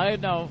channel. I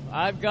know.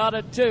 I've got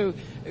it too.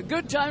 A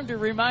good time to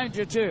remind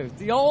you too,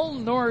 the All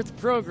North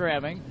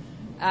programming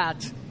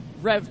at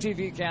Rev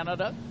TV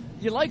Canada.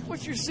 You like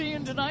what you're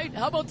seeing tonight?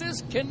 How about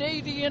this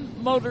Canadian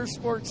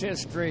motorsports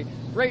history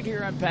right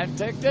here in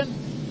Penticton?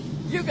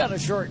 You got a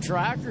short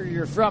track or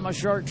you're from a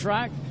short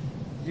track.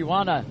 You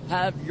want to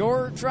have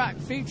your track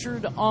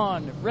featured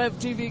on Rev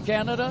TV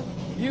Canada?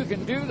 You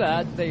can do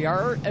that. They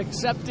are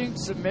accepting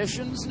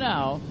submissions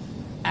now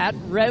at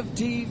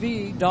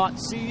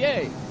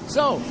revtv.ca.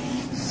 So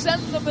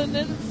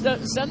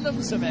send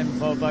them some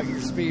info about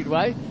your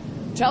speedway.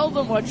 Tell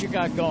them what you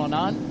got going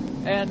on.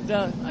 And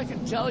I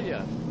can tell you,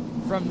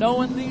 from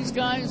knowing these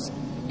guys,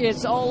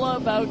 it's all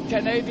about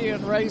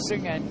Canadian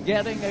racing and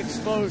getting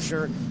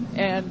exposure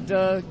and,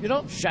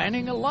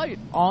 shining a light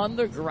on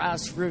the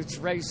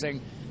grassroots racing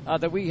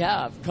that we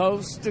have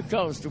coast to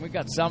coast. And we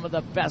got some of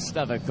the best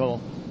of it, Cole.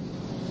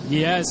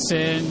 Yes,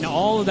 and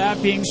all of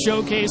that being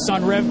showcased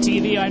on Rev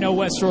TV. I know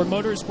West Shore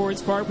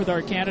Motorsports Park with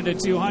our Canada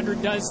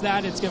 200 does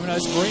that. It's given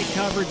us great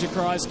coverage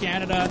across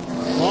Canada.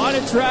 A lot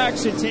of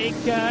tracks should take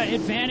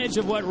advantage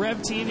of what Rev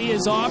TV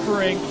is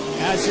offering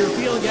as your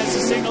field gets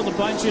the signal to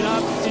bunch it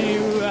up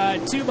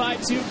to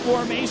 2x2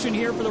 formation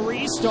here for the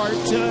restart.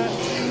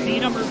 The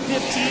number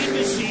 15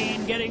 machine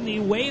getting the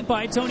wave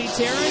by Tony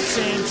Terrence.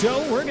 And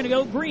Joe, we're going to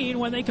go green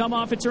when they come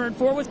off at turn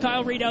 4 with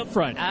Kyle Reed out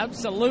front.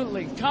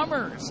 Absolutely.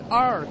 Comers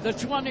are the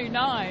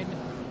 29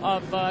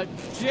 of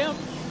Jim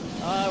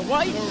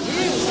White. He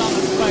is on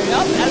his way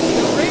up as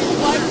the green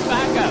flags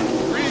back out.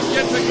 Reed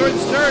gets a good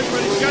start,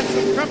 but he's got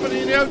some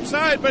company on the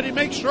outside, but he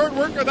makes short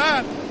work of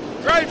that.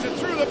 Drives it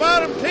through the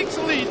bottom, takes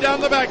the lead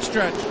down the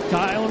backstretch.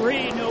 Kyle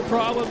Reed, no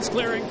problems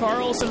clearing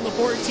Carlson, the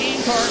 14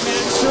 car.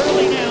 Matt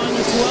Shirley now in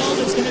the 12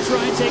 is going to try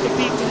and take a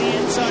peek to the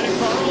inside of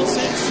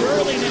Carlson.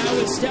 Shirley now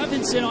with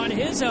Stephenson on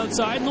his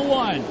outside in the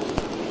 1.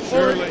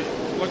 Shirley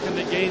looking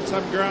to gain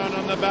some ground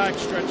on the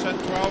backstretch. That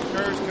 12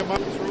 cars come up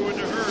through in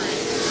a hurry.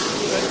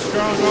 Been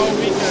strong all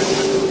weekend.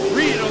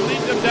 Reed will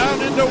lead them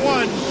down into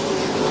 1.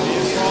 He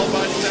is followed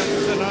by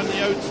Stephenson on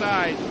the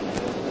outside.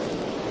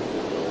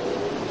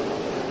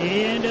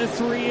 Into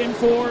 3 and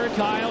 4,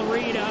 Kyle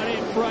Reed out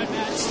in front.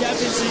 Matt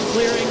Stephenson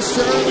clearing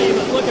Shirley,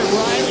 but look at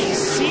Riley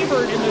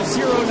Siebert in the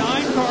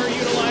 09 car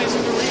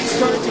utilizing the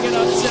restart to get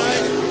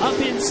up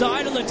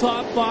inside of the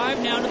top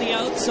 5, now to the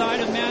outside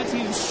of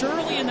Matthew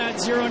Shirley in that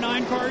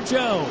 09 car,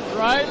 Joe.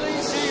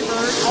 Riley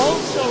Siebert,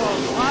 also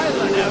a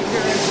pilot out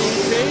here at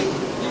BC.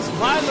 He's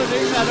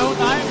piloting that 09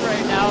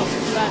 right now.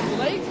 That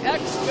lake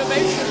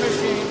excavation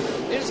machine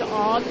is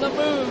on the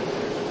move.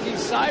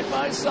 He's side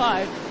by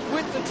side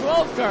with the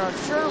 12 car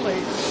of Shirley,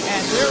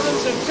 and there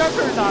is a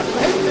juggernaut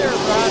right there,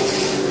 Brad.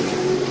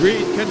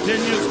 Reed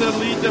continues to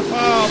lead the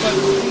foul,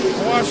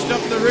 but washed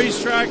up the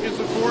racetrack is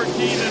the 14,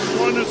 and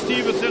one of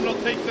Stevenson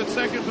will take the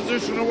second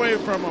position away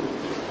from him.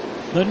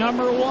 The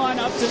number 1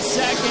 up to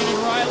second, and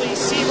Riley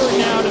Siebert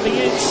now to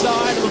the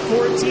inside of the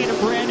 14 of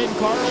Brandon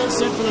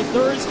Carlson for the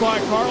third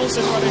spot.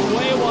 Carlson running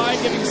way wide,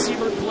 giving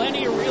Siebert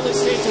plenty of real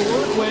estate to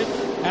work with,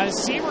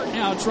 as Siebert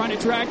now trying to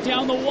track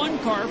down the 1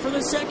 car for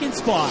the second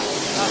spot.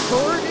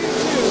 42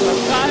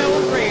 of Kyle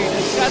Reed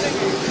is setting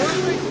a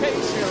perfect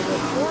pace here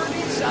with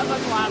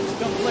 47 laps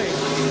complete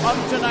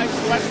of tonight's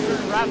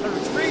Western Rattler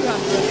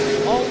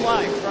 300, all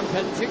live from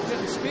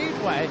Penticton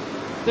Speedway.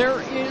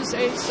 There is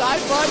a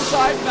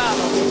side-by-side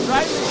battle with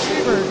Riley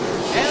Siebert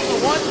and the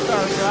 1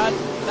 car, Brad.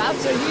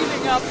 That's a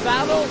heating up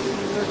battle.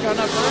 They're going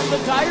to burn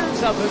the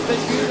tires up if they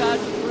do that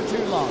for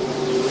too long.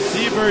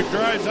 Siebert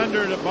drives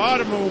under the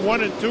bottom of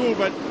 1 and 2,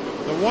 but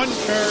the 1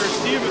 car,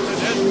 Stevenson,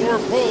 has more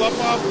pull up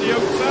off the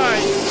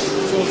outside,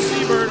 so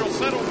Siebert will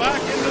settle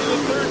back into the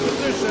third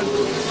position.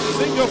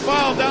 Single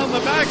file down the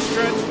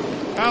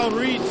backstretch. Kyle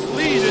Reed's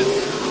lead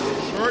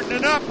is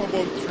shortening up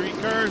about 3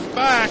 cars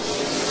back.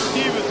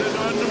 Stevenson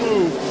on the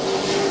move.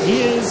 He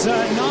is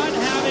not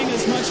having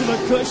as much of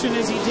a cushion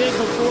as he did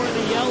before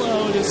the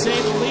yellow, to say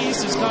the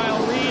least, as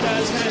Kyle Reed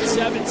has Matt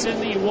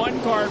Stephenson, the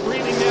 1 car,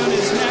 breathing down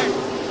his neck.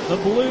 The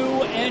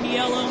blue and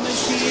yellow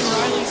machine.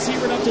 Riley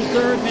Siebert up to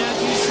third.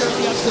 Matthew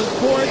Shirley up to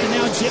fourth. And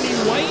now Jimmy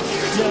White.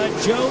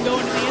 Joe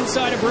going to the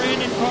inside of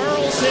Brandon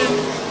Carlson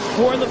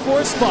for the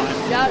 4th spot.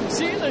 Yeah, I'm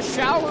seeing a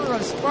shower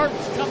of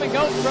sparks coming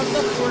out from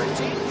the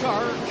 14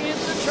 car in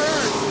the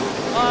turn.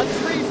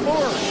 3-4.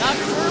 Not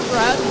sure,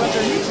 Brad,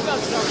 whether he's got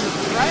something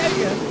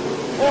dragging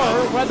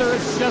or whether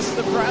it's just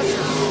the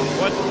pressure.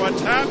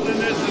 What's happening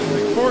is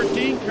the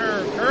 14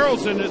 car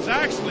Carlson is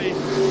actually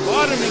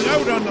bottoming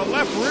out on the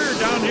left rear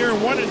down here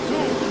in 1 and 2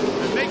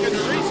 and making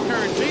the race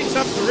car chase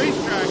up the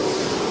racetrack.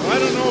 I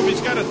don't know if he's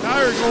got a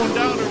tire going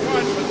down or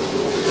what, but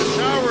the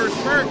shower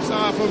sparks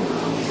off him.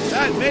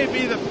 That may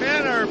be the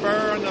Panhard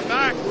bar on the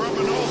back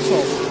rubbing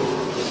also.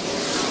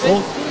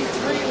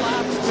 53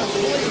 laps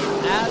complete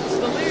as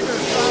the leader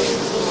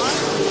crosses the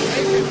line,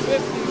 making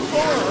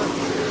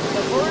 54. The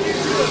 42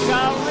 of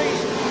Kyle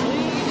Reed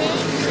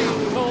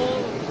leading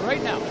Cole right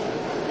now.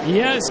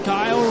 Yes,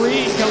 Kyle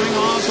Reed coming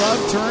off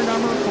of turn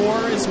number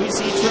 4 as we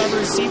see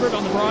Trevor Siebert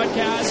on the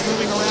broadcast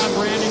moving around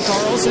Brandon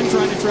Carlson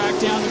trying to track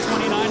down the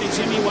 29 of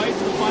Jimmy White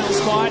for the final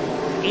spot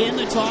in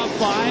the top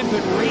 5,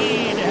 but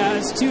Reed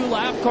has 2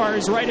 lap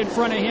cars right in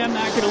front of him.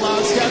 That could allow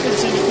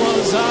Stephenson to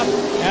close up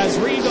as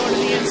Reed going to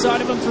the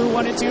inside of him through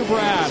 1 and 2,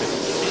 Brad.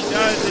 He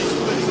does. He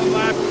splits the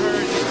lap car.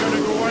 He's going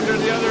to go under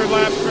the other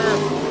lap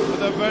car.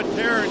 The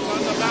Terrence on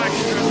the back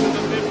stretch of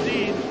the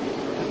 15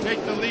 to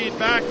take the lead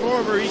back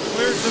over. He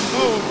clears them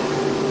both.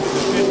 The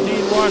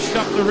 15 washed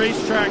up the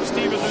racetrack.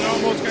 Stevenson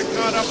almost got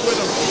caught up with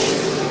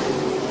him.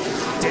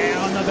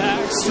 Down the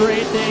back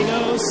straight they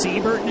go.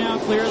 Siebert now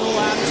clear the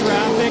lap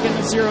traffic in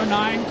the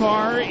 09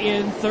 car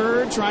in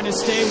third, trying to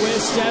stay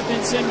with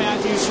Stephenson.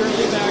 Matthew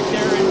Shirley back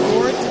there in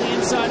fourth to the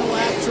inside of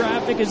lap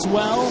traffic as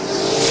well.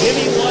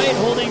 Jimmy White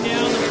holding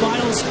down the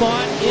final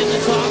spot in the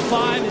top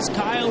 5 as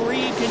Kyle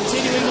Reed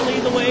continuing to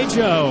lead the way,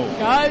 Joe.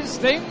 Guys,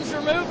 things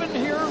are moving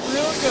here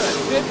real good.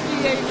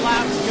 58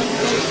 laps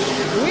complete.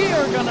 We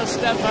are going to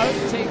step out,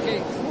 take a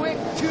quick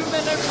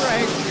 2-minute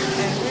break,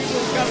 and we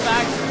will come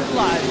back to you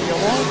live. You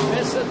won't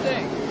miss a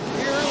thing.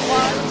 Here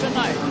live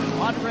tonight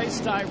on Race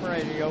Time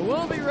Radio.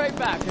 We'll be right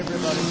back,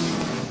 everybody.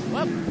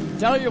 Well,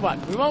 tell you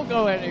what, we won't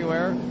go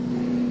anywhere.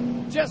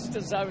 Just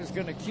as I was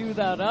going to cue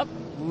that up,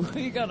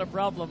 we got a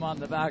problem on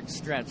the back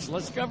stretch.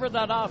 Let's cover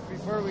that off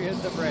before we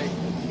hit the break.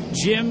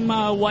 Jim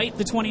White,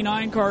 the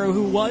 29 car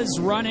who was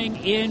running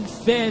in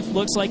 5th,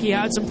 looks like he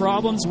had some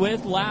problems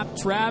with lap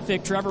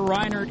traffic. Trevor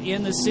Reinert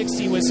in the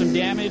 60 with some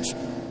damage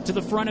to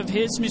the front of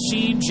his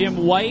machine.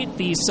 Jim White,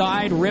 the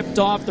side ripped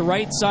off the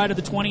right side of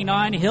the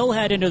 29. He'll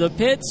head into the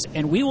pits,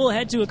 and we will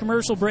head to a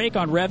commercial break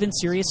on Rev and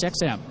Sirius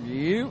XM.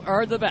 You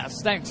are the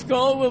best. Thanks,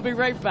 Cole. We'll be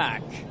right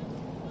back.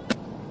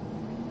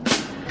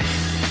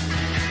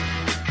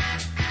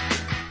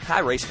 Hi,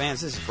 race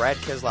fans. This is Brad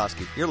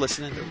Keselowski. You're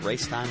listening to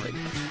Race Time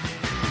Radio.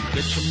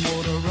 Get your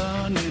motor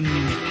running.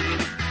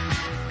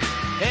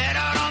 Head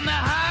out on the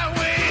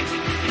highway.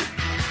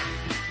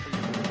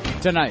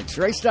 Tonight's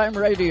Racetime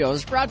Radio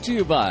is brought to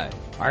you by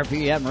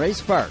RPM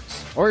Race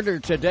Parts. Order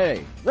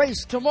today,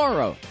 race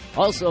tomorrow.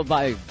 Also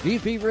by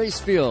VP Race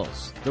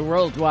Fuels, the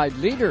worldwide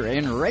leader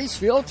in race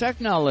fuel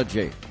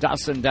technology.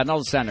 Dawson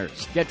Dental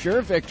Centers. Get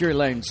your victory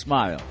lane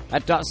smile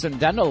at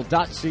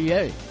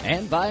dawsondental.ca.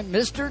 And by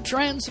Mr.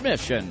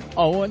 Transmission,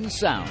 Owen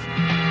Sound.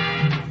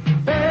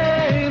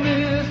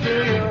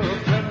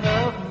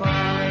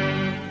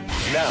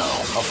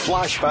 Now, a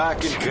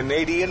flashback in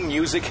Canadian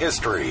music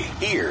history.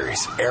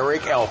 Here's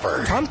Eric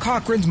Alper. Tom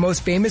Cochrane's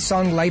most famous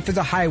song, Life is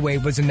a Highway,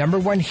 was a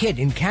 #1 hit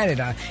in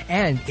Canada,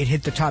 and it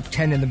hit the top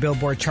 10 in the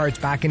Billboard charts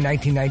back in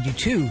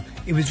 1992.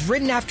 It was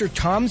written after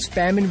Tom's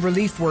famine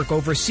relief work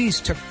overseas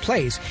took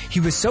place. He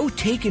was so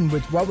taken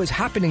with what was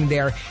happening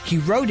there, he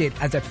wrote it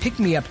as a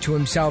pick-me-up to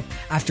himself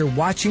after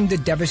watching the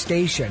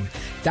devastation.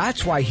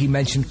 That's why he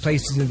mentioned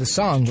places in the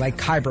song like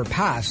Khyber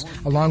Pass,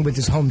 along with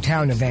his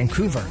hometown of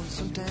Vancouver.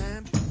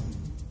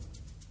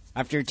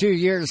 After 2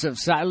 years of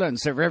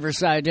silence at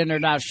Riverside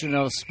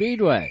International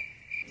Speedway,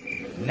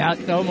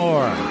 not no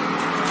more.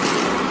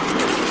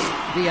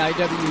 The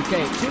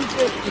IWK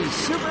 250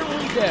 Super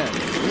Weekend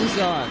is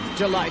on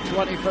July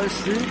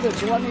 21st through the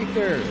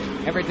 23rd.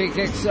 Everything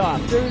kicks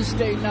off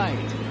Thursday night,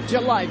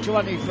 July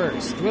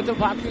 21st, with a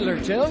popular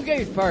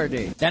tailgate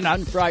party. Then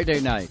on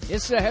Friday night,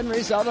 it's the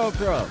Henry's Auto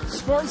Pro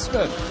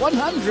Sportsman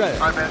 100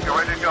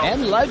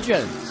 and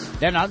Legends.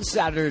 Then on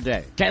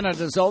Saturday,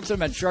 Canada's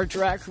ultimate short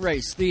track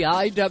race, the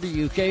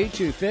IWK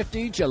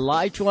 250,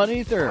 July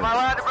 23rd.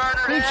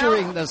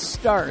 Featuring the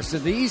stars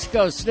of the East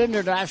Coast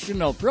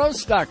International Pro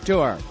Stock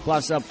Tour,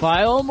 plus a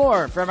pile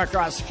more from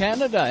across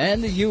Canada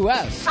and the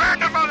U.S.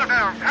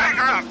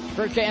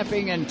 For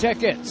camping and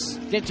tickets,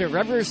 get to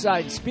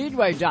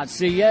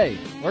riversidespeedway.ca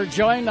or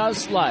join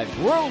us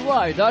live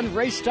worldwide on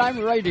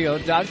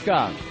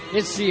racetimeradio.com.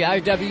 It's the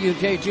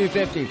IWK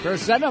 250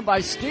 presented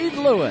by Steve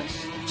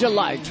Lewis.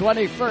 July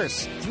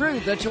 21st through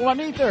the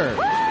 23rd.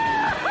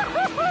 Yeah,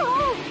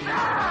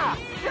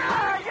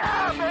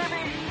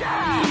 baby,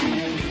 yeah!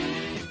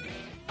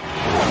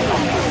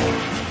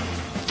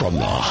 From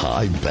the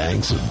high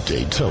banks of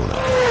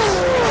Daytona,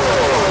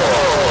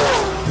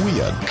 we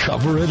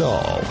uncover it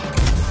all.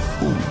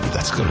 Ooh,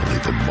 that's going to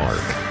leave a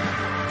mark.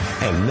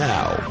 And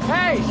now...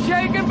 Hey,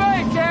 shake and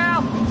bake,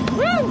 Cal!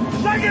 Woo!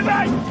 Shake and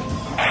bake!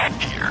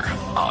 Here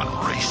on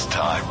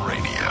Racetime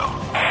Radio.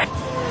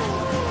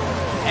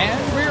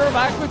 And we are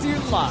back with you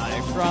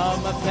live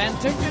from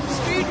Penticton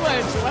Speedway.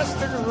 It's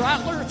Western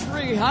Rattler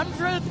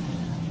 300.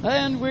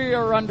 And we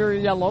are under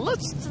yellow.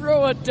 Let's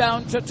throw it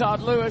down to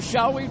Todd Lewis,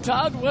 shall we,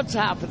 Todd? What's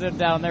happening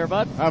down there,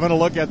 bud? Having a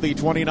look at the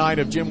 29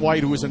 of Jim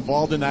White, who was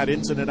involved in that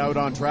incident out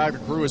on track. The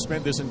crew has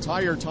spent this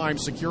entire time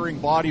securing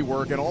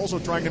bodywork and also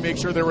trying to make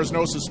sure there was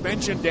no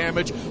suspension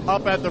damage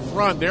up at the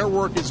front. Their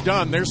work is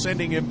done. They're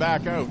sending him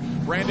back out.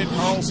 Brandon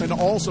Carlson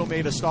also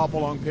made a stop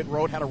along pit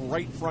road, had a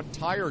right front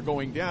tire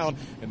going down,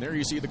 and there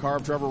you see the car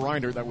of Trevor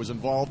Reiner that was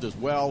involved as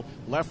well.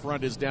 Left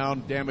front is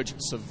down, damage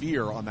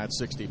severe on that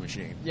 60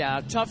 machine.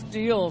 Yeah, tough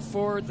deal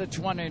for the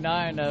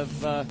 29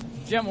 of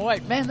Jim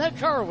White. Man, that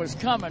car was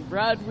coming,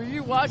 Brad. Were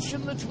you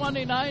watching the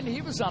 29?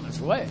 He was on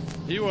his way.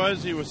 He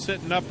was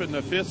sitting up in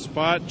the 5th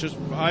spot, just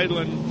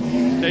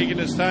idling, taking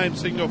his time,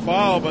 single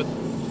file, but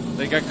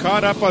they got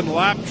caught up on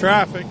lap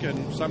traffic,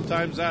 and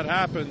sometimes that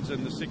happens,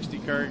 and the 60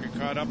 car got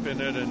caught up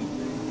in it, and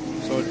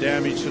so it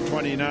damaged the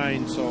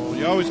 29. So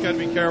you always got to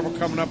be careful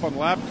coming up on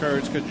lap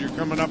cars, because you're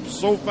coming up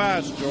so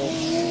fast, Joe,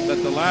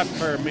 that the lap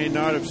car may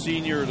not have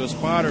seen you, or the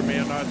spotter may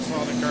not have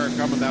saw the car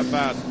coming that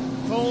fast.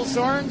 Cole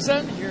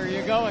Sorensen, here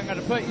you go. I'm going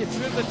to put you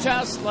through the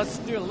test. Let's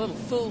do a little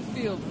full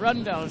field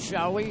rundown,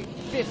 shall we?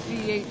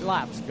 58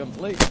 laps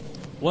complete.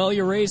 Well,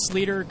 your race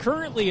leader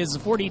currently is the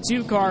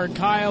 42 car,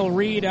 Kyle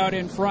Reed, out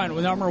in front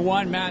with number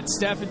 1, Matt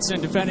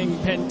Steffensen, defending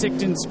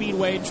Penticton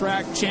Speedway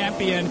track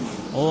champion,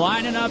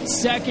 lining up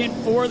second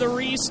for the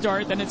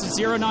restart. Then it's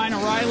a 09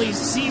 O'Reilly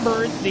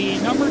Siebert, the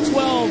number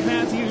 12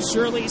 Matthew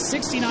Shirley,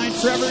 69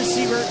 Trevor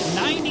Siebert,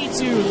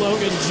 92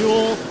 Logan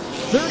Jewell,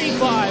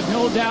 35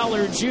 Noel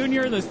Dowler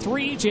Jr., the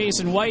 3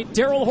 Jason White,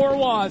 Daryl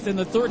Horwath in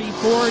the 34,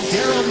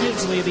 Daryl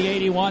Midgley, the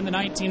 81, the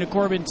 19 of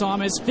Corbin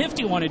Thomas,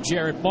 51 of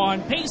Jarrett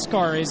Bond. Pace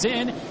car is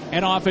in,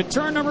 and off at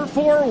turn number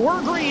 4,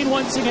 we're green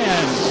once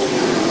again.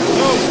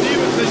 So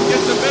Stevenson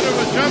gets a bit of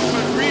a jump,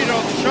 but Reed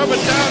will shove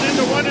it down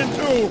into 1 and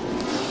 2.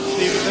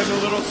 Stevenson a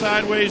little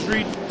sideways,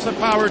 Reed some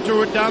power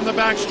to it down the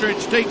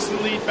backstretch, takes the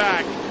lead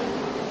back.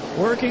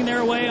 Working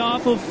their way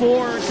off of 4,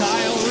 Kyle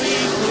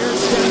Reed clears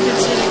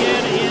Steffensen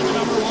again in the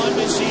number 1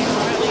 machine.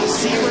 Riley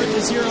Siebert,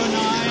 the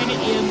 09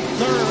 in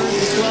third,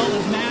 as well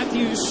as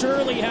Matthew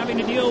Shirley having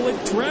to deal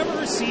with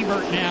Trevor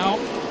Siebert now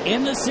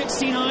in the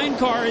 69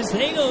 car as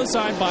they go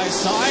side by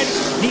side.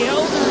 The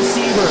elder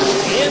Siebert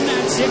in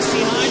that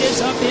 69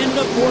 is up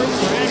into 4th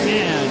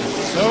dragman.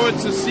 So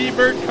it's a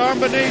Siebert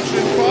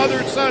combination,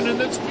 father-son in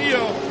this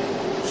field.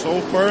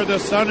 So far the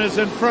son is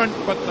in front,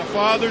 but the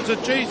father's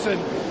adjacent.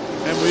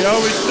 And we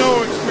always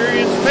know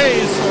experience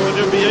pays, so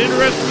it'll be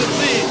interesting to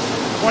see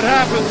what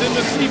happens in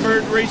the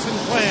Siebert racing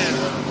plan.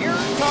 Here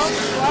comes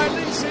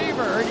Riley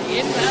Siebert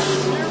in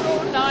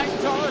that 09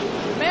 car.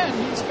 Man,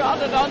 he's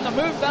got it on the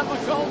move. That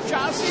McCall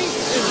chassis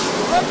is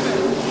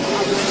ripping.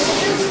 A little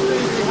history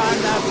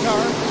behind that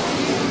car.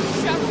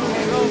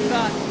 Chevrolet drove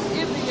that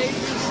in the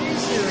ABC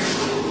series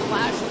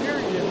last year.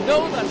 You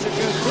know that's a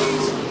good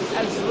piece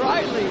as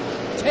Riley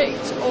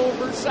takes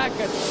over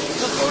second.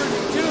 The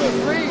 42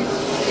 of Reed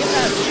in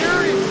that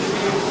series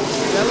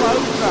still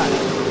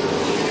outside.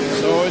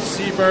 So as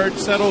Seabird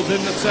settles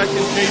into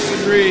second,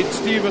 Jason Reed,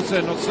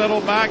 Stevenson will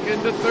settle back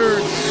into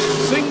third.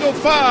 Single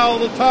file,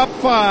 the top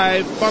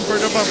 5, bumper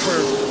to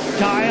bumper.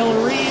 Kyle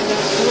Reed,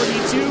 that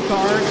 42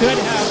 car, could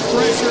have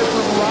pressure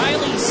from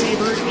Riley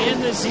Siebert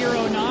in the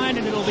 09,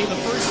 and it'll be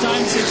the first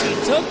time since he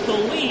took the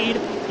lead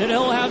that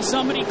he'll have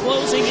somebody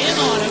closing in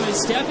on him,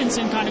 as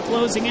Stephenson kind of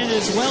closing in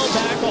as well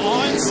back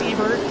on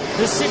Siebert.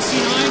 The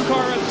 69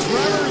 car of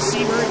Trevor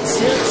Siebert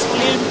sits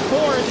in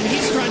fourth, and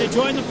he's trying to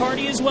join the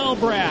party as well,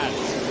 Brad.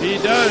 He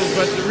does,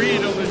 but the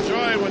Reed will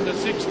enjoy when the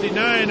 69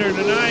 or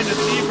the 9 of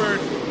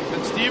Siebert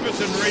and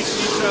Stevenson race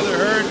each other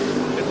hard.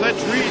 It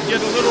lets Reed get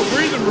a little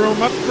breathing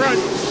room up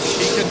front.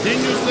 He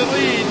continues to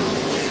lead,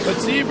 but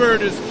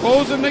Siebert is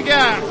closing the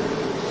gap.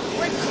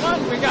 Which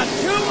one? We got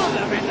 2 of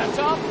them in the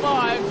top 5.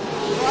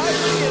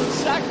 Riley in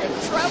second,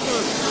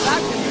 Trevor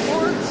back in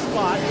fourth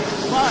spot.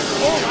 But,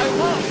 I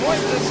want to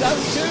point this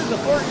out too, the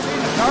 14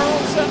 of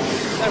Carlson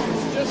that was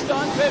just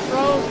on pit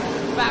road,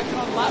 back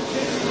on lap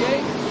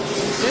 58.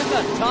 He's in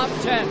the top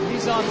 10.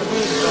 He's on the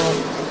move,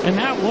 though. And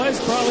that was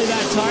probably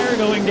that tire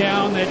going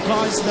down that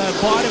caused the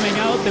bottoming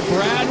out that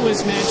Brad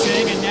was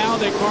mentioning. And now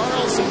that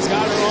Carlson's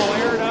got it all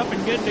aired up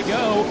and good to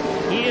go,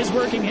 he is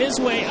working his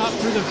way up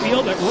through the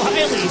field. But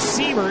Riley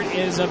Siebert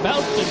is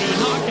about to be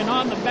knocking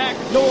on the back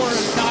door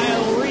of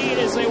Kyle Reed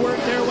as they work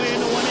their way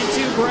into 1 and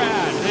 2,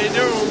 Brad. They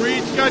do.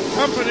 Reed's got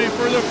company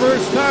for the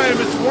first time.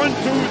 It's 1,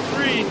 2,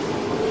 3.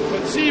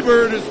 But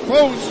Siebert is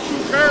close,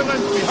 2 car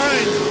lengths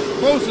behind.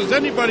 Close as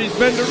anybody's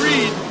been to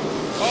Reed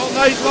all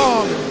night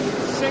long.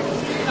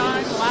 69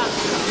 laps.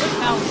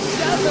 Now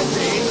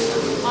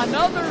 70.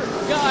 Another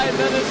guy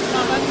that is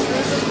coming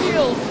through the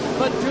field,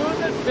 but doing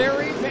it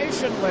very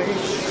patiently.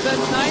 The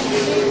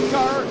 19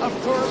 car of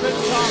Corbin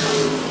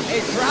Thomas.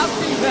 A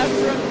crafty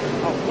veteran,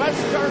 a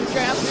West Car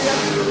champion.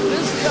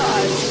 This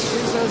guy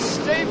is a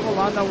staple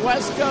on the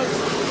West Coast,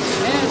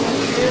 and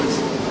he is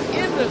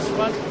in this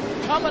one.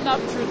 Coming up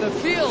through the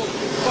field,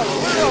 but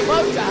we're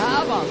about to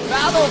have a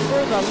battle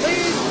for the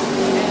lead,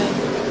 and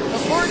the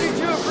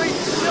 42 of Reed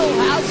still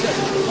has it,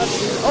 but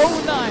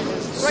the 09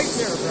 is right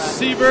there, Brad.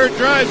 Siebert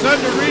drives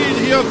under Reed.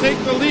 He'll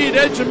take the lead,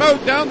 edge him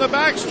out down the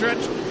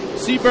backstretch.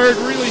 Siebert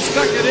really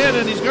stuck it in,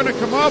 and he's going to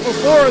come off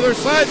before. They're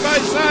side by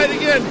side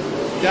again.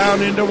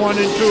 Down into 1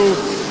 and 2.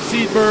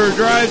 Siebert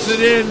drives it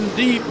in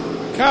deep.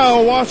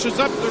 Kyle washes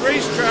up the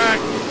racetrack,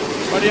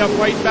 but he'll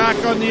fight back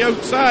on the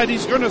outside.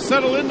 He's going to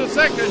settle into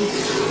second.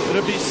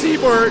 It'll be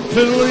Siebert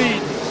to the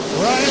lead.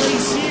 Riley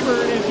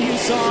Siebert, if you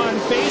saw on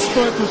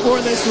Facebook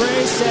before this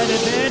race, said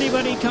if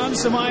anybody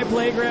comes to my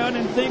playground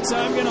and thinks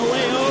I'm going to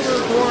lay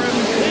over for him,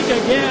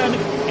 think again.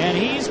 And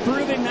he's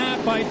proving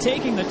that by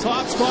taking the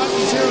top spot in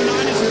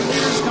 09 as their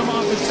leaders come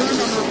off of turn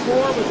number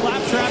 4 with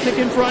lap traffic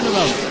in front of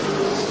them.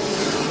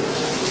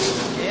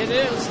 It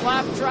is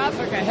lap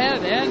traffic ahead,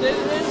 and it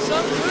is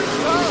some good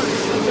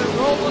cars that they're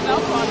rolling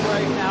up on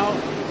right now.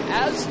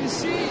 As you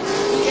see, the 8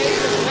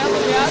 of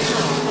Kelly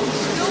Admiral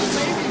still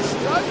maybe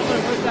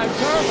struggling with that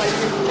car, like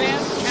you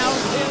can't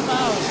count him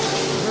out.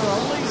 They're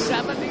only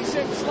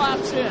 76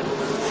 laps in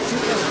to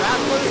the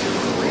Rattler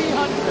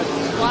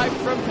 300 live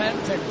from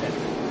Penticton.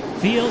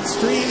 Field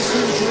streams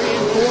through 3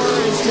 and 4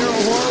 as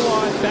Daryl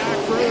Horwath back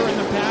further in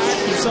the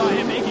pack. You saw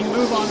him making a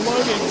move on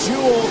Logan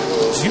Jewell.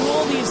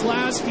 Jewell, these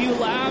last few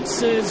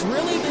laps, has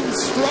really been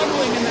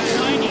struggling in that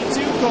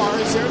 92 car.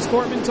 There's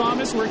Corbin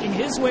Thomas working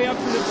his way up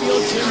through the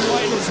field. Jim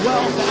White as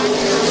well, back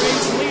to the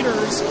race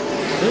leaders.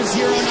 The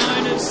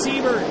 09 of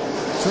Siebert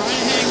trying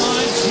to hang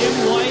on. Jim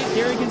White,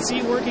 there you can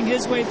see working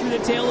his way through the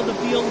tail of the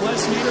field.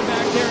 Wes Nader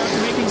back there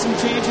after making some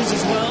changes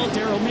as well.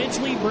 Daryl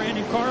Midgley,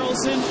 Brandon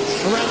Carlson,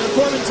 or rather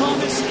Corbin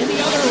Thomas in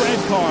the other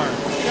red car.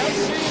 Just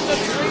seeing the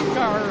 3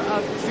 car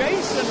of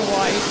Jason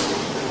White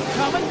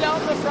coming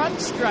down the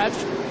front stretch,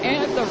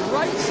 and the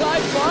right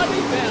side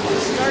body panel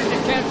is starting to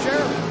catch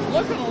air.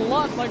 Looking a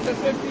lot like the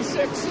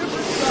 56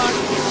 Superstock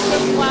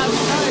just last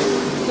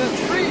night. The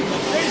 3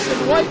 of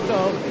Jason White,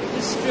 though,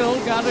 has still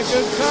got a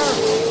good car.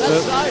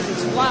 That side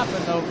is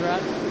flapping, though,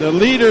 Brad. The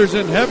leaders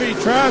in heavy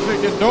traffic,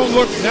 and don't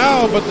look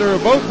now, but they're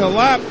about to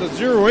lap the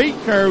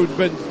 08 car who's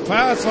been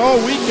fast all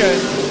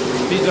weekend.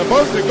 He's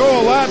about to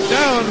go a lap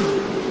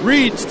down.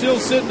 Reed still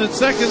sitting in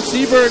second,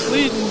 Siebert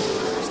leading.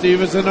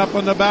 Stevenson up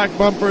on the back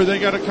bumper. They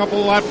got a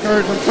couple lap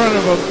cars in front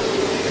of them.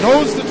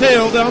 Nose to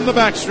tail down the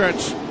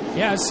backstretch.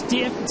 Yeah,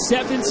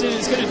 Stephenson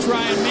is going to try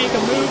and make a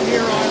move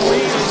here on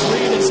Reed as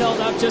Reed is held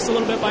up just a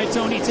little bit by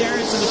Tony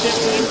Terrence in the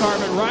 15 car,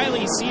 but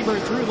Riley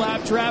Siebert through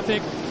lap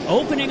traffic,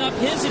 opening up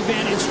his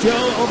advantage,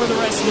 Joe, over the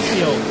rest of the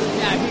field.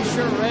 Yeah, he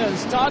sure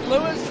is. Todd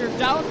Lewis, you're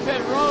down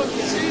pit road.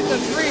 You see the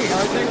 3.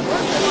 Are they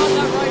working on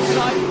that right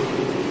side?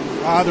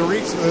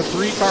 The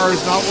three car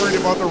is not worried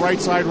about the right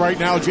side right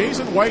now.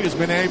 Jason White has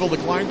been able to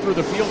climb through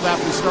the field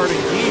after starting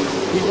heat.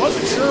 He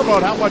wasn't sure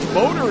about how much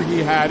motor he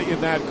had in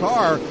that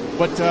car,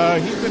 but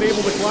he's been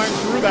able to climb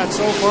through that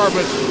so far.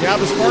 But yeah,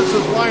 the sparks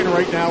are flying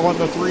right now on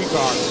the three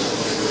car.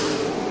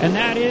 And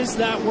that is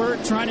that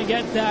work, trying to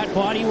get that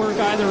bodywork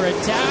either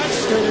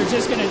attached or they're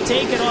just going to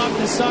take it off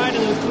the side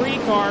of the three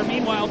car.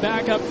 Meanwhile,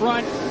 back up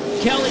front,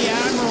 Kelly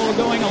Admiral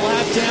going a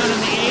lap down in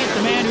the 8th,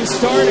 the man who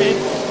started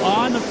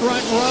on the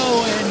front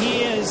row, and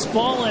he has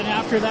fallen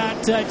after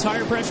that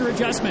tire pressure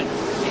adjustment.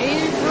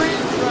 Avery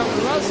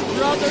from Rust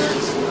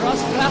Brothers,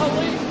 Rust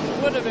Valley,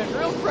 would have been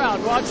real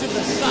proud watching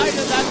the side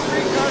of that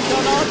three car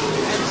come up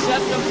and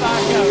set them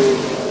back out.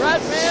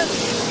 Brad Mann,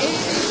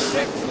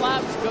 86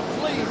 laps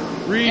complete.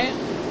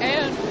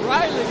 And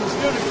Riley's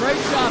doing a great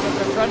job at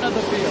the front of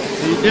the field.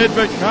 He did,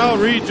 but Kyle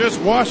Reed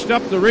just washed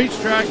up the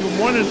racetrack in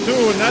 1 and 2,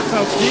 and that's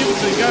how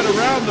Stevenson got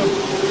around them.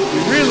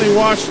 He really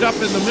washed up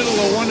in the middle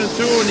of 1 and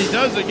 2, and he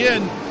does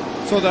again.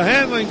 So the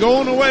handling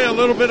going away a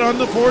little bit on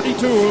the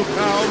 42,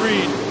 Kyle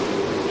Reed.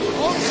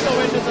 Also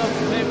into the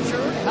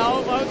picture,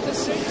 how about the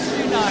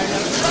 69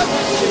 of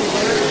Trevor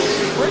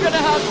Seabird? We're going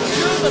to have to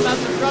shoot them at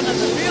the front of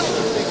the field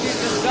if they keep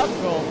this up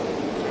goal.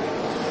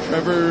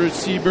 Trevor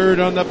Seabird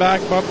on the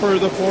back bumper of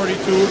the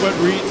 42, but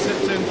Reed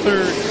sits in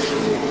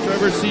 3rd.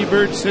 Trevor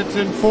Seabird sits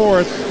in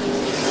 4th.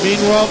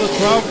 Meanwhile, the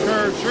 12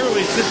 car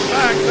Shirley sits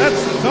back.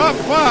 That's the top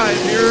 5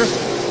 here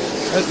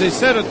as they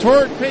set a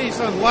torrid pace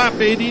on lap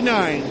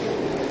 89.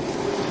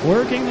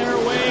 Working their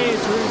way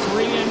through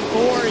 3 and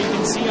 4. You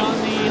can see on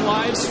the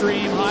live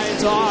stream high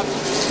atop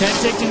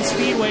Penticton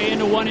Speedway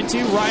into 1 and 2.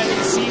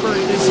 Riley Siebert,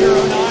 the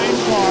 09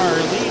 car,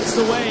 leads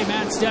the way.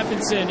 Matt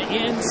Stephenson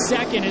in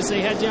 2nd as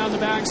they head down the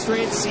back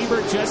straight.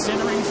 Siebert just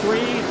entering 3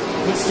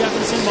 with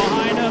Stephenson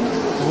behind him.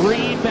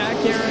 Reed back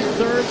there in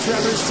 3rd.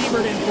 Trevor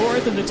Siebert in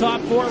 4th. And the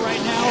top 4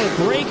 right now are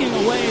breaking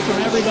away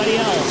from everybody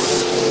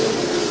else.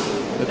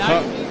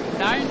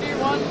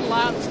 91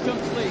 laps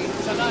complete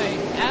tonight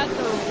at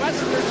the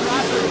Western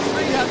Rattler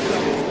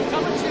 300.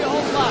 Coming to you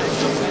all live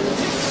from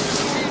Penticton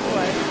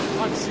Speedway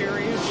on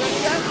Sirius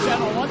XM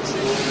Channel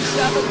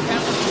 167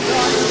 Canada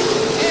Drive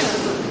and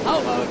how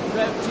about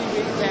Rev TV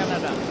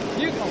Canada?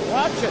 You can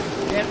watch it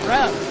in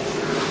Rev.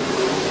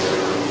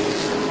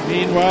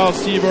 Meanwhile,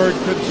 Seabird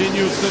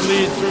continues to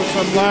lead through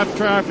some lap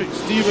traffic.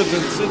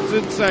 Stevenson sits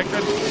in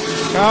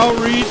 2nd. Kyle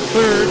Reed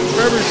 3rd.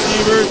 Trevor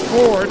Seabird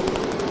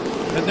 4th.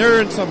 And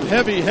they're in some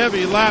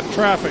heavy lap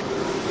traffic.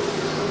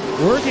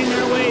 Working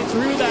their way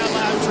through that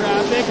lap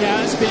traffic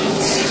has been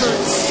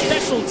Siebert's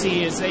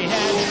specialty as they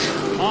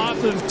head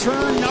off of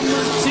turn number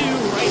 2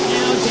 right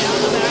now down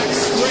the back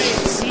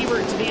straight.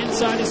 Siebert to the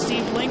inside of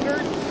Steve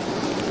Lingard.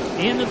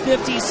 In the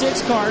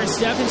 56 car,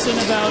 Stephenson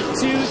about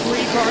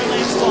 2-3 car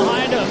lengths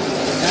behind him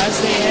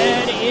as they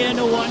head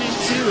into 1 and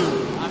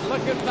 2. I'm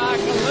looking back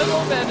a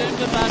little bit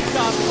into that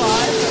top 5.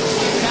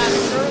 Cat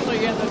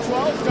Shirley in the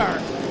 12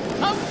 car.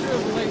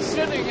 Comfortably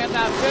sitting in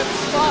that 5th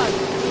spot.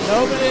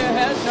 Nobody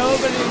ahead,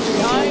 nobody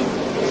behind.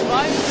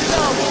 By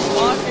himself,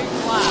 blocking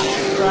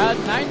laps. Brad,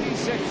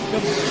 96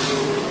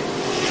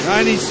 complete.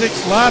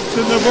 96 laps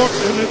in the book,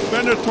 and it's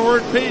been a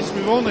torrid pace.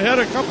 We've only had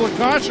a couple of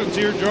cautions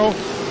here, Joe,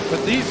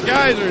 but these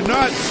guys are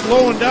not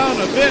slowing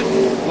down a bit.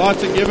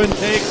 Lots of give and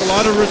take, a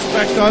lot of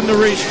respect on the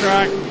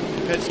racetrack.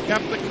 Has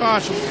kept the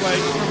caution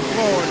flags from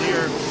flowing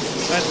here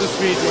at the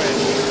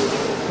Speedway.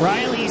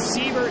 Riley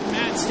Siebert and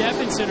Matt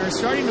Stephenson are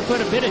starting to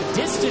put a bit of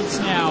distance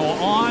now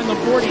on the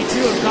 42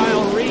 of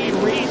Kyle Reed.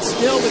 Reed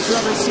still with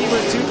Trevor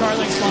Siebert 2 car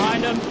lengths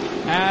behind him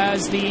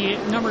as the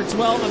number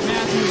 12 of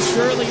Matthew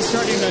Shirley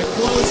starting to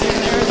close in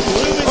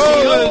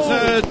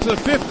there. The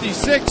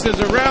 56 is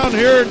around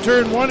here in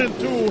turn 1 and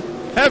 2,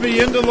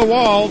 heavy into the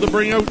wall to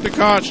bring out the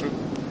caution.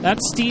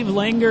 That's Steve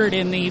Lingard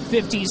in the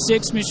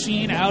 56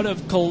 machine out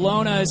of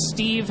Kelowna.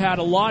 Steve had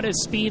a lot of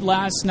speed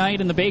last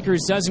night in the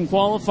Baker's Dozen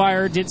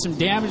qualifier, did some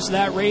damage to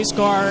that race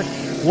car.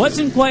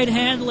 Wasn't quite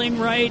handling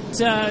right,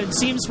 it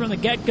seems, from the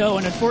get-go,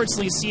 and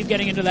unfortunately Steve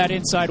getting into that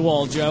inside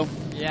wall, Joe.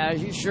 Yeah,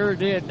 he sure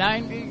did.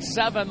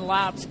 97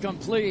 laps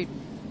complete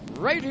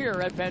right here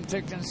at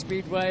Penticton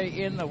Speedway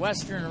in the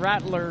Western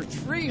Rattler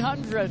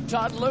 300.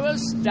 Todd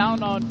Lewis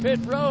down on pit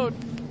road.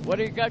 What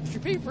do you got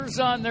your peepers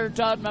on there,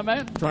 Todd, my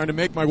man? Trying to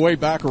make my way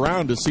back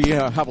around to see,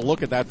 have a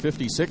look at that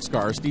 56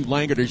 car. Steve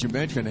Lingard, as you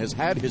mentioned, has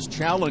had his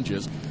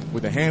challenges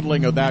with the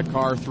handling of that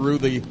car through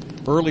the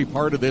early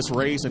part of this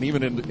race and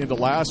even into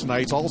last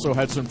night's. Also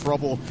had some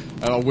trouble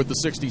with the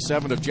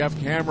 67 of Jeff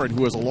Cameron,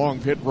 who was along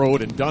pit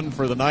road and done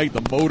for the night.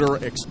 The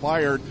motor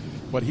expired,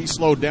 but he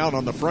slowed down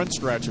on the front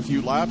stretch a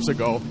few laps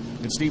ago,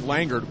 and Steve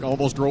Lingard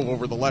almost drove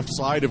over the left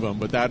side of him.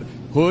 But that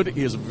hood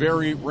is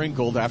very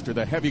wrinkled after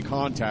the heavy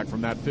contact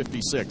from that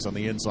 56 on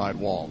the inside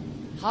wall.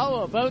 How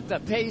about the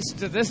pace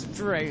to this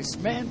race?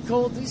 Man,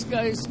 Cole, these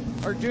guys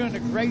are doing a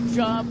great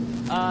job.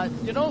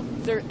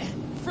 They're,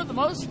 for the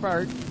most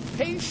part,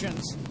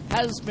 patience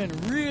has been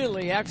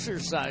really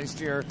exercised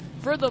here,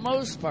 for the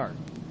most part.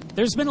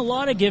 There's been a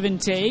lot of give and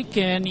take,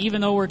 and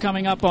even though we're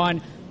coming up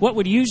on what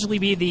would usually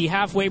be the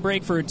halfway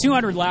break for a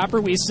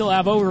 200-lapper. We still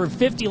have over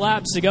 50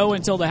 laps to go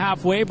until the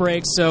halfway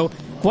break, so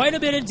quite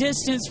a bit of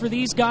distance for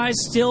these guys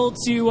still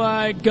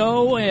to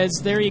go, as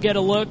there you get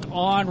a look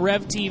on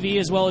Rev TV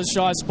as well as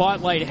Shaw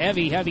Spotlight.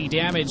 Heavy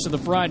damage to the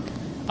front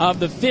of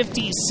the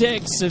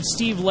 56 of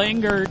Steve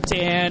Lengert,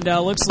 and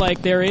looks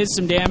like there is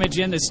some damage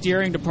in the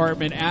steering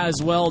department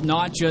as well,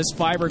 not just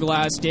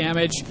fiberglass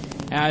damage,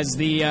 as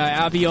the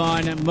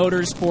Avion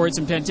Motorsports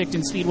and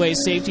Penticton Speedway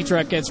safety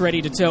truck gets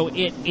ready to tow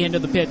it into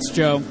the pits,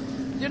 Joe.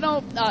 You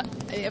know,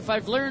 if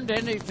I've learned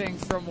anything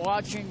from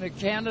watching the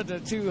Canada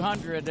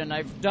 200, and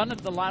I've done it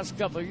the last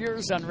couple of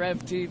years on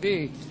Rev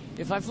TV,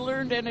 if I've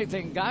learned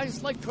anything,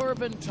 guys like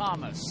Corbin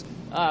Thomas,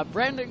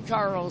 Brandon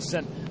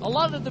Carlson, a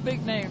lot of the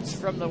big names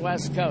from the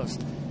West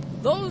Coast,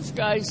 those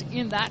guys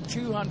in that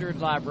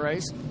 200-lap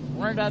race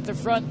weren't at the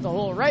front the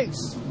whole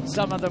race.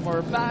 Some of them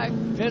were back,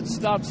 pit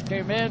stops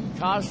came in,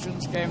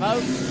 cautions came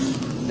out.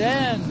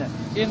 Then,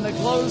 in the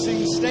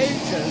closing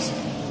stages,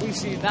 we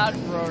see that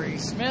Rory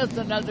Smith,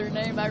 another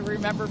name I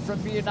remember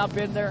from being up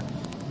in there.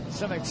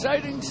 Some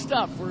exciting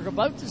stuff. We're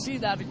about to see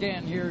that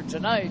again here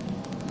tonight.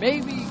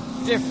 Maybe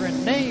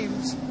different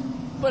names,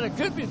 but it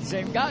could be the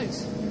same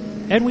guys.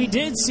 And we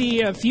did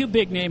see a few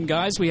big-name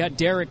guys. We had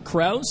Derek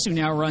Kraus, who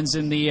now runs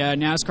in the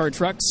NASCAR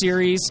Truck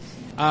Series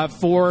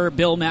for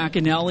Bill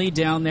McAnally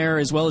down there,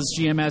 as well as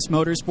GMS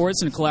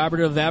Motorsports in a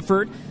collaborative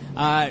effort.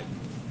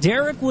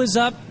 Derek was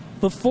up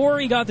before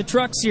he got the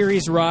Truck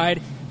Series ride.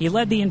 He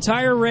led the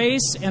entire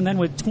race, and then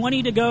with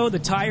 20 to go, the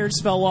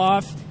tires fell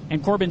off,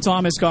 and Corbin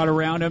Thomas got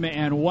around him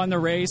and won the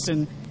race.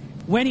 And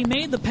when he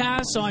made the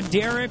pass on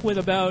Derek with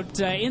about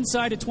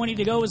inside of 20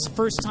 to go, it was the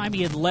first time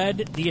he had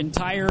led the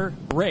entire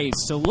race.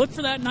 So look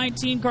for that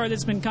 19 car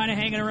that's been kind of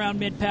hanging around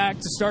mid-pack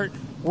to start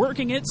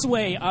working its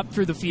way up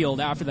through the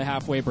field after the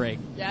halfway break.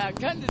 Yeah,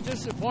 kind of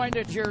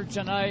disappointed here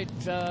tonight.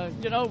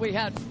 We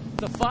had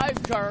the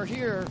 5 car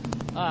here,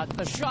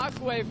 the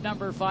Shockwave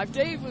number 5.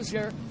 Dave was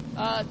here.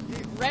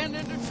 Ran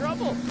into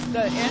trouble.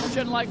 The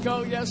engine let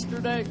go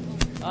yesterday.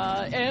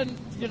 And,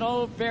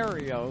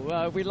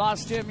 Barrio. We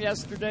lost him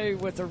yesterday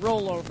with a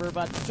rollover.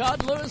 But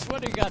Todd Lewis,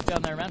 what do you got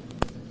down there, man?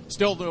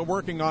 Still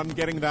working on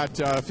getting that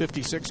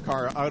 56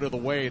 car out of the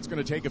way. It's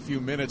going to take a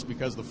few minutes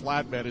because the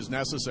flatbed is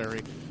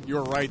necessary.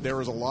 You're right, there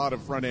was a lot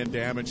of front-end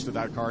damage to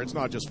that car. It's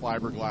not just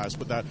fiberglass,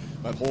 but that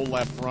whole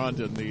left front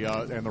and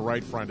the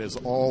right front has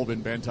all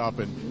been bent up,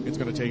 and it's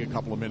going to take a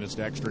couple of minutes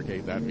to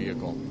extricate that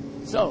vehicle.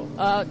 So,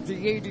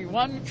 the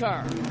 81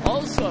 car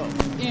also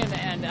in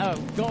and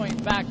out, going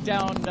back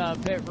down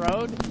pit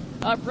road.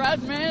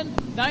 Brad Mann,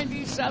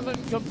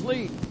 97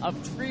 complete of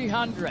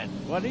 300.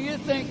 What are you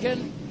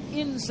thinking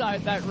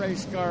inside that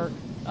race car?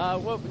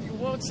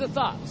 What's the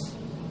thoughts?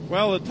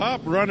 Well, the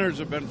top runners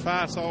have been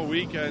fast all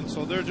weekend,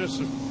 so they're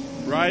just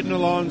riding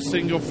along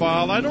single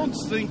file. I don't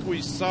think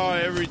we saw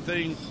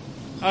everything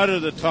out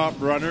of the top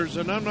runners,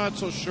 and I'm not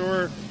so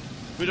sure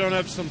we don't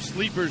have some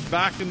sleepers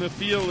back in the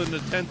field in the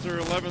 10th or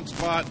 11th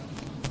spot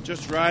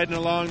just riding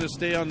along to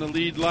stay on the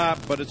lead lap.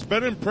 But it's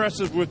been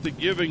impressive with the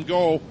give and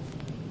go.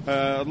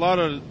 A lot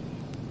of,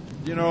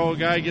 a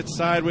guy gets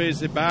sideways,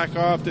 they back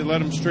off, they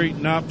let him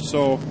straighten up.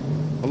 So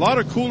a lot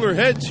of cooler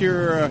heads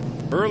here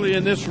early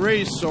in this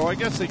race. So I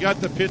guess they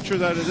got the picture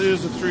that it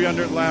is a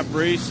 300-lap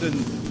race and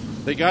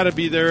they got to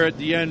be there at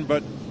the end.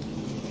 But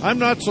I'm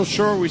not so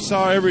sure we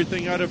saw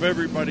everything out of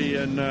everybody.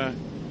 And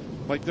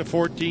like the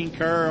 14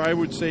 car, I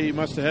would say he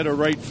must have had a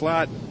right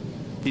flat.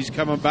 He's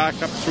coming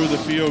back up through the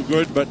field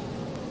good, but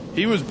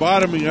he was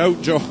bottoming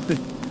out, Joe.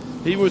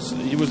 He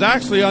was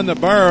actually on the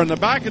bar. On the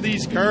back of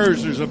these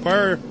cars, there's a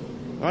bar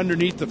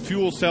underneath the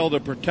fuel cell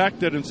to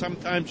protect it, and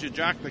sometimes you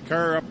jack the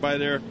car up by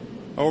there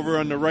over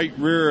on the right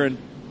rear, and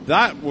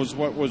that was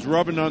what was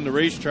rubbing on the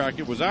racetrack.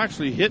 It was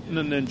actually hitting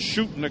and then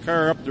shooting the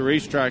car up the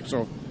racetrack,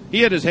 so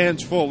he had his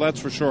hands full, that's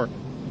for sure.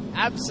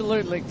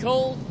 Absolutely.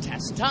 Cole,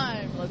 test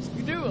time. Let's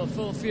do a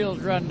full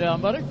field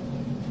rundown, buddy.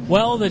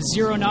 Well, the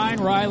 09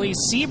 Riley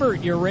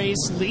Siebert, your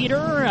race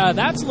leader.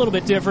 That's a little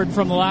bit different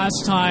from the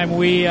last time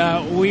we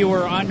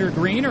were under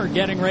green or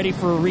getting ready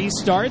for a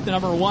restart. The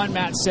number 1,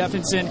 Matt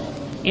Stephenson,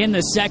 in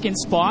the second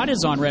spot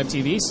is on Rev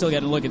TV. Still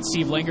getting a look at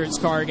Steve Lengert's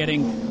car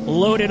getting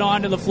loaded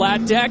onto the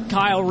flat deck.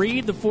 Kyle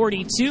Reed, the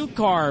 42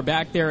 car,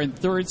 back there in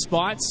third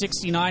spot.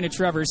 69 of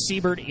Trevor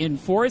Siebert in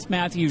fourth.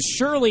 Matthew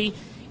Shirley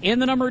in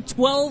the number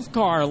 12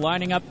 car,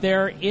 lining up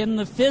there in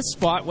the fifth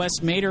spot. Wes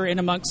Mader in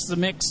amongst the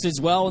mix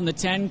as well in the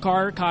 10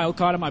 car. Kyle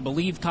caught him. I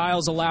believe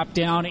Kyle's a lap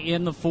down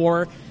in the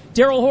 4.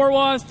 Daryl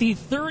Horwath, the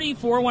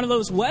 34, one of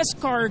those West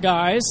car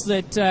guys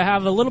that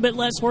have a little bit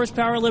less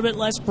horsepower, a little bit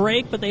less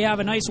brake, but they have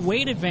a nice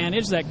weight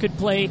advantage that could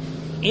play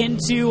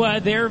into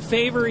their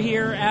favor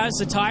here as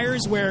the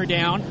tires wear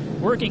down.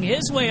 Working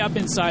his way up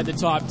inside the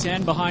top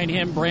 10. Behind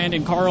him,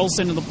 Brandon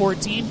Carlson in the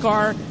 14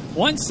 car.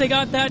 Once they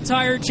got that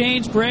tire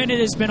changed, Brandon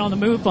has been on the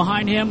move.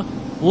 Behind him,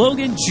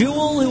 Logan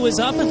Jewell, who was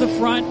up at the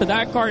front, but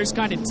that car is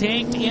kind of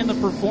tanked in the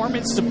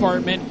performance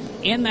department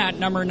in that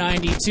number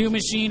 92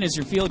 machine as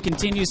your field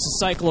continues to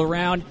cycle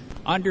around.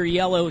 under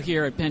yellow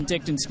here at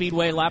Penticton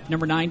Speedway. Lap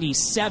number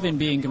 97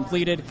 being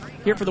completed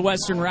here for the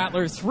Western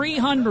Rattler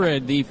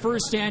 300, the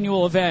first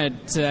annual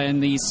event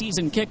and the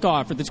season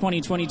kickoff for the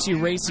 2022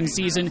 racing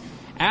season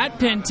at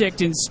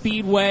Penticton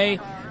Speedway,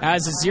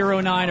 as a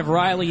 09 of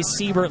Riley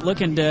Siebert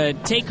looking to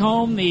take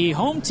home the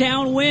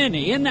hometown win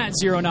in that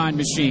 09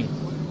 machine.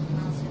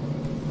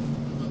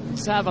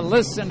 Let's have a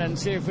listen and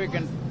see if we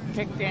can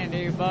pick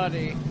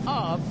anybody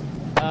up.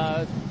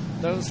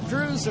 Those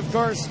crews, of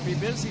course, be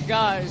busy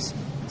guys.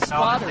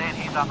 Spotter. No,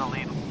 he's on the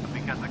lead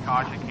because the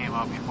caution came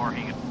out before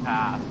he could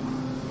pass.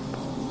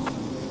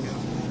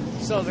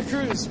 So the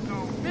crew's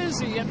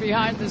busy in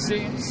behind the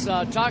scenes,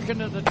 talking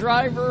to the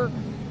driver,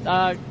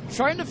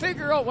 trying to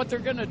figure out what they're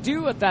going to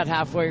do at that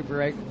halfway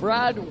break.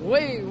 Brad,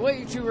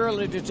 way too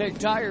early to take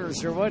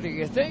tires, or what do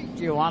you think?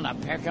 Do you want to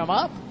pick them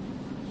up?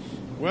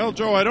 Well,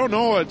 Joe, I don't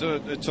know.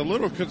 It's a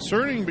little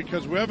concerning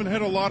because we haven't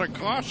had a lot of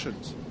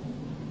cautions.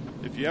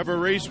 If you ever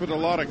race with a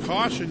lot of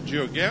cautions,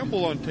 you'll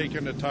gamble on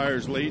taking the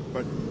tires late,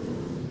 but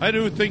I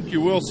do think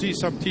you will see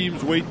some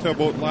teams wait till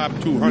about lap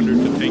 200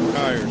 to take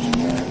tires.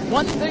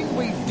 One thing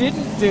we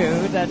didn't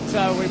do that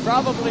we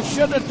probably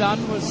should have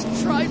done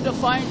was tried to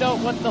find out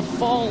what the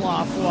fall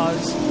off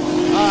was.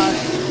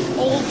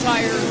 Old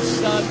tires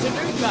to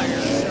new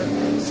tires,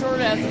 or sort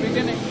of at the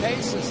beginning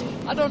paces.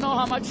 I don't know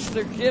how much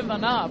they're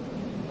giving up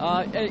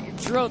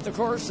throughout the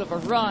course of a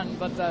run,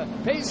 but the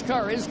pace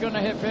car is going to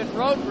hit pit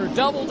road. We're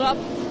doubled up,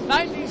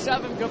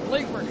 97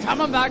 complete. We're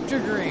coming back to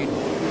green.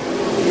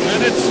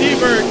 And it's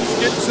Siebert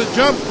gets the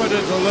jump, but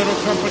it's a little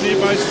accompanied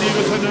by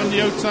Stevenson on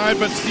the outside,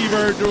 but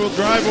Siebert will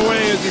drive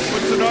away as he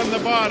puts it on the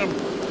bottom.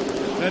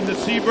 And the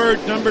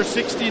Siebert, number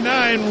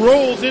 69,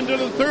 rolls into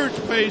the third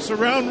space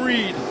around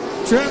Reed.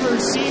 Trevor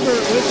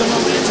Siebert with the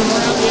momentum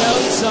around the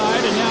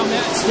outside, and now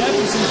Matt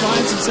Stephenson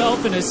finds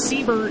himself in a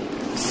Siebert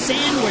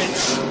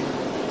sandwich.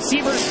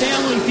 Siebert's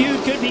family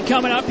feud could be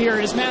coming up here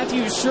as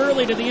Matthew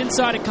Shirley to the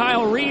inside of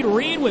Kyle Reed.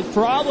 Reed with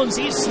problems.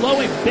 He's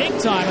slowing big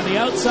time on the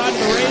outside of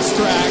the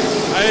racetrack.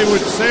 I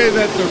would say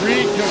that the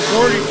Reed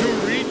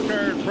 42 Reed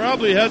car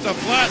probably has a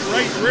flat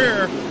right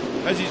rear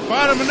as he's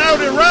bottoming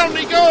out, and round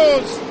he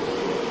goes.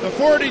 The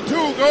 42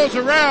 goes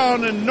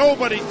around and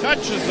nobody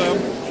touches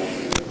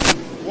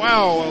him.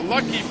 Wow, a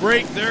lucky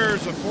break there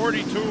as a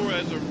 42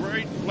 has a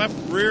left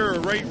rear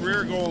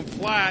going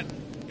flat.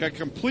 Got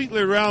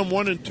completely around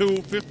 1 and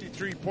 2,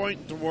 53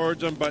 points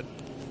towards them, but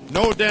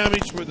no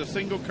damage with a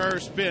single car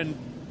spin.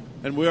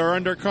 And we are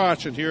under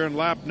caution here in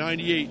lap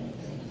 98.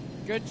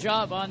 Good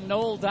job on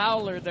Noel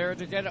Dowler there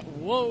to get it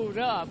wound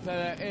up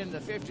in the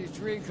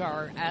 53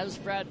 car. As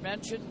Brad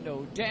mentioned,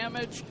 no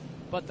damage,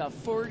 but the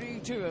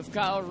 42 of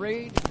Kyle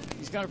Reed,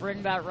 he's going to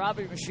bring that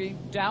Robbie machine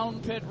down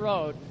pit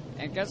road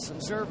and get some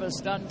service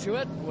done to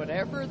it,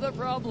 whatever the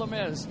problem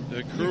is.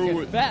 The crew,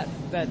 you can bet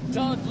that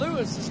Todd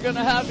Lewis is going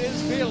to have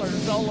his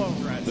feelers all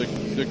over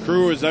it. The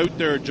crew is out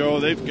there,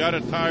 Joe. They've got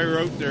a tire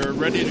out there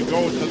ready to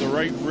go to the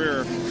right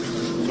rear.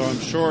 So I'm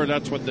sure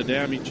that's what the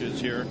damage is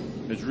here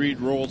as Reed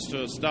rolls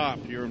to a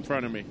stop here in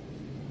front of me.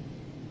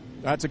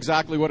 That's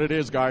exactly what it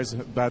is, guys.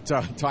 That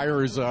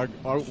tire is out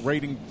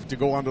waiting to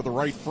go onto the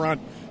right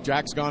front.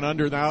 Jack's gone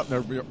under that,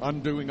 and they're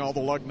undoing all the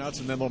lug nuts,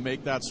 and then they'll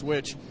make that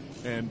switch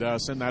and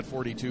send that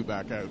 42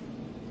 back out.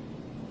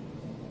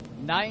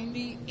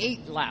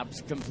 98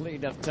 laps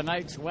complete of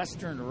tonight's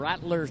Western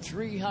Rattler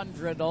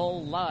 300,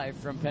 all live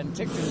from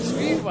Penticton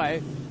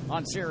Speedway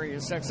on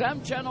Sirius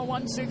XM, Channel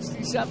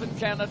 167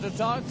 Canada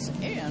Talks,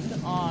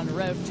 and on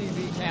Rev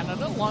TV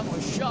Canada, along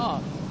with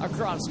Shaw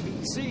across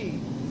BC.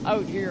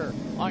 Out here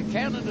on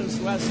Canada's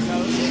West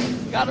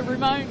Coast. Got to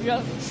remind you,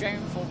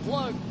 shameful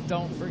plug,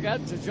 don't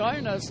forget to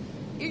join us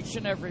each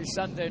and every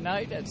Sunday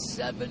night at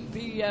 7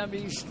 p.m.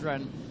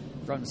 Eastern.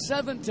 From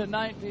 7 to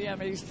 9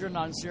 p.m. Eastern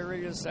on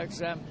Sirius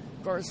XM.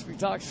 Of course, we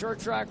talk short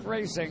track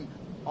racing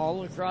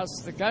all across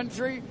the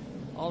country,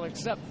 all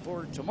except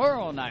for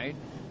tomorrow night.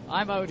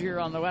 I'm out here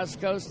on the West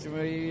Coast, and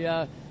we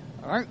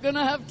aren't going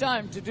to have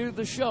time to do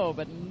the show,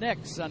 but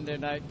next Sunday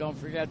night, don't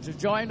forget to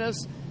join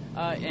us.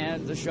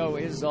 And the show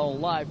is all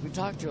live. We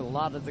talked to a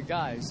lot of the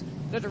guys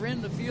that are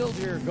in the field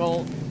here,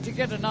 Gold, to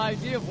get an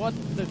idea of what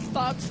the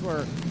thoughts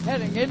were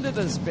heading into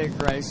this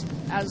big race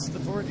as the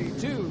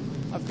 42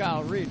 of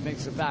Kyle Reed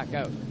makes it back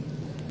out.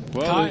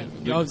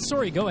 Well,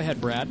 sorry, go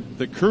ahead, Brad.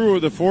 The crew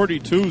of the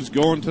 42's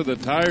going to the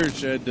tire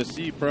shed to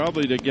see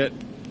probably to get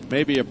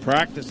maybe a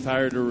practice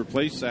tire to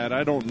replace that.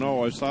 I don't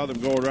know. I saw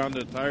them go around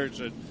the tire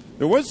shed.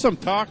 There was some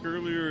talk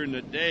earlier in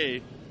the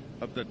day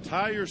of the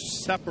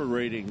tires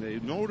separating. They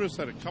noticed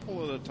that a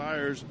couple of the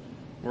tires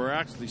were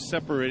actually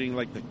separating,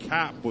 like the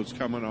cap was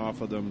coming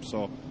off of them.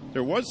 So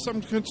there was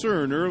some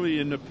concern early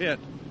in the pit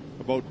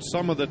about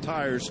some of the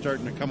tires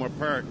starting to come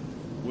apart.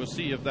 We'll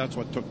see if that's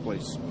what took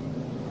place.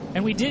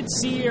 And we did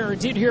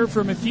hear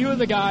from a few of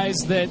the guys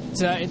that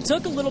it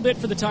took a little bit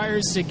for the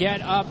tires to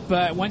get up.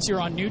 Once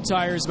you're on new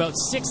tires, about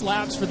 6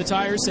 laps for the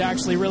tires to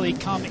actually really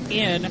come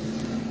in.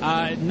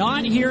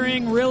 Not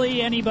hearing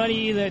really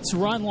anybody that's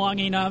run long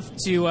enough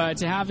to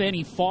have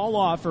any fall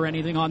off or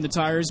anything on the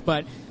tires,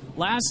 but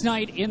Last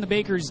night in the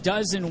Baker's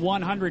Dozen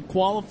 100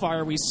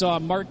 qualifier, we saw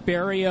Mark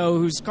Barrio,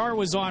 whose car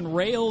was on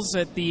rails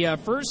at the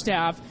first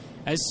half.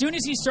 As soon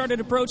as he started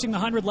approaching the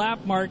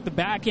 100-lap mark, the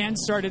back end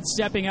started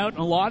stepping out,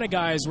 and a lot of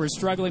guys were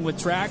struggling with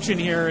traction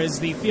here as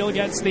the field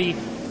gets the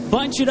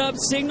bunch it up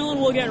signal, and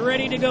we'll get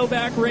ready to go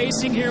back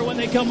racing here when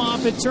they come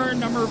off at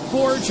turn number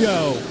 4,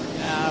 Joe.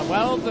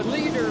 Well, the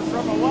leader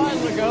from a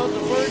while ago,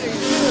 the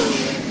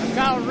 42,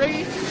 Kyle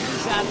Reed,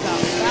 is at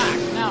the back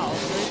now,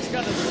 so he's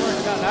got his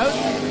work cut out.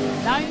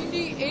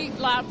 98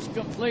 laps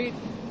complete.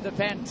 The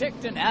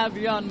Penticton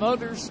Avion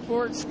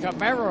Motorsports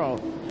Camaro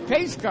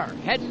pace car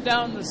heading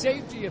down the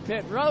safety of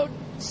pit road,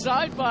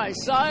 side by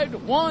side,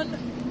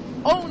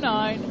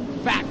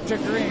 1:09 back to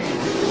green.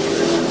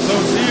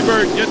 So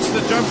Seabird gets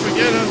the jump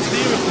again on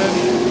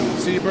Stevenson.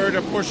 Seabird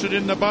will push it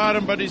in the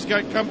bottom, but he's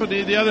got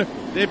company. The other,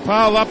 they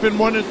pile up in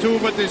 1 and 2,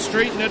 but they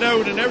straighten it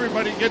out, and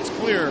everybody gets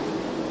clear.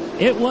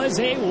 It was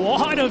a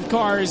wad of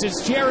cars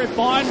as Jared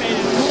Bond made it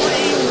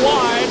 3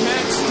 wide.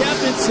 Matt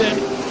Stephenson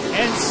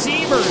and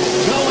Siebert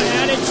going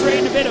at it,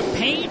 trading a bit of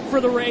paint for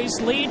the race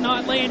lead,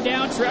 not laying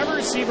down.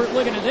 Trevor Siebert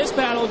looking at this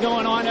battle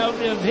going on out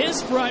of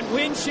his front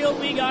windshield.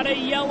 We got a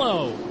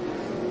yellow.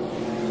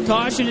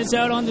 Caution is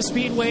out on the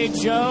speedway,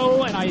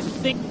 Joe, and I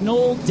think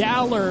Noel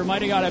Dowler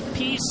might have got a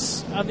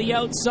piece of the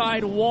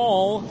outside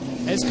wall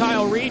as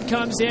Kyle Reed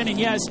comes in, and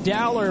yes,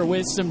 Dowler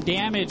with some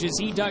damage as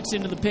he ducks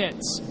into the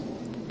pits.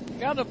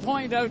 Got to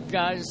point out,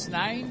 guys,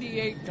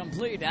 98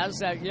 complete as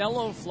that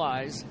yellow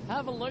flies.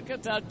 Have a look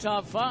at that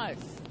top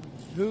 5.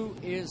 Who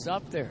is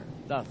up there?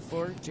 The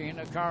 14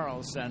 of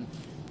Carlson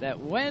that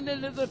went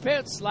into the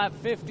pits, lap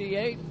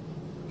 58.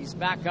 He's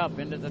back up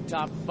into the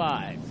top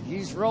 5.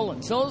 He's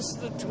rolling. So's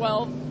the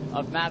 12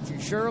 of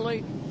Matthew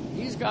Shirley.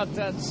 He's got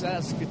that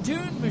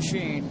Saskatoon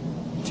machine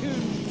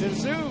tuned to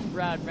zoom,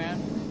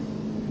 Bradman.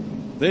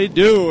 They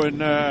do,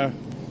 and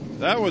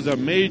that was a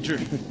major...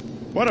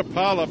 What a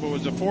pileup. It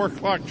was a 4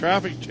 o'clock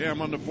traffic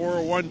jam on the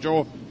 401,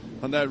 Joe,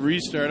 on that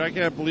restart. I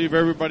can't believe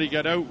everybody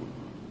got out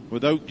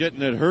without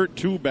getting it hurt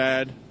too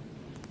bad.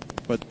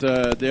 But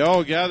they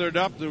all gathered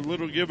up, the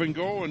little give and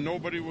go, and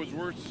nobody was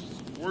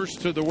worse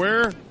to the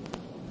wear.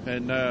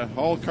 And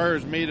all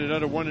cars made it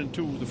out of 1 and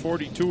 2. The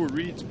 42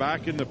 Reed's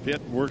back in the pit,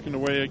 working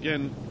away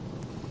again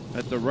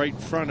at the right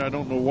front. I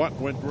don't know what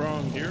went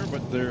wrong here,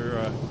 but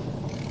they're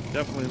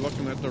definitely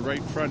looking at the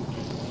right front.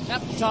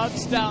 Yep,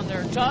 Todd's down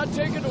there. Todd,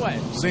 take it away.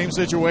 Same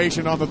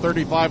situation on the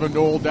 35 of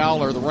Noel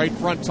Dowler. The right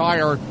front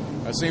tire,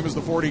 same as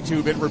the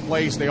 42, been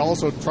replaced. They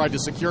also tried to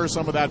secure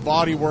some of that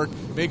bodywork,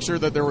 make sure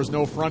that there was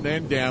no front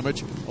end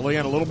damage. Lay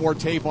on a little more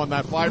tape on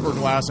that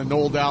fiberglass, and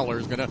Noel Dowler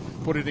is going to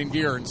put it in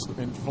gear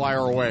and fly her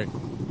away.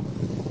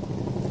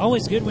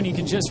 Always good when you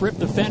can just rip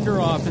the fender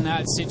off in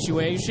that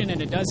situation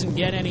and it doesn't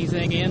get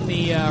anything in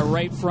the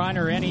right front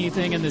or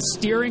anything in the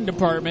steering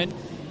department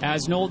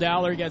as Noel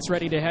Dowler gets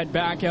ready to head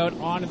back out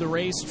onto the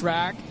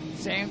racetrack.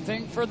 Same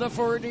thing for the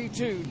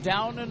 42.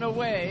 Down and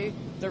away,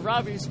 the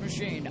Robbie's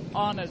machine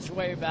on its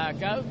way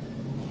back out.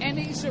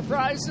 Any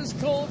surprises,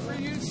 Cole, for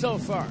you so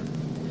far?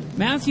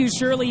 Matthew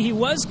Shirley, he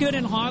was good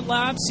in hot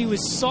laps. He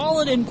was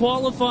solid in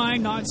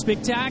qualifying, not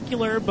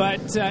spectacular,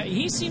 but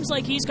he seems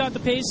like he's got the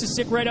pace to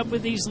stick right up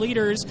with these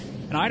leaders.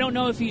 And I don't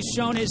know if he's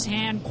shown his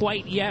hand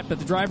quite yet, but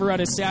the driver out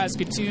of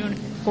Saskatoon,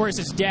 of course,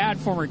 his dad,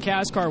 former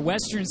CASCAR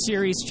Western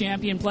Series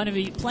champion,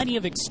 plenty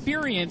of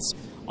experience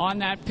on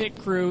that pit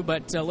crew,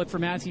 but look for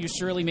Matthew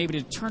Shirley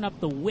maybe to turn up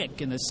the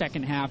wick in the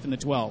second half in the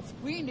 12.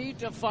 We need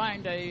to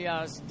find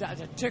a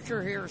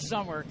ticker here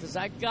somewhere, because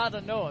I got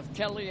to know if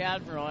Kelly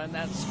Admiral and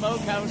that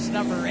Smokehouse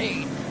number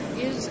 8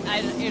 is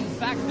in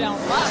fact down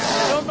last.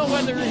 I don't know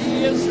whether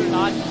he is or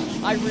not.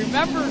 I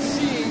remember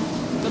seeing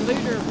the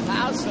leader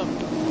pass him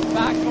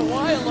back a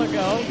while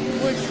ago,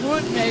 which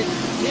would make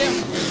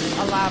him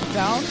a lap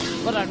down,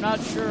 but I'm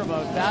not sure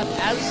about that.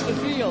 As the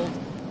field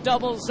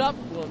doubles up,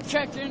 we'll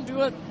check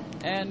into it,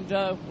 and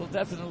we'll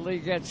definitely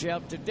get you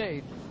up to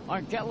date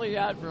on Kelly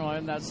Admiral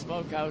and that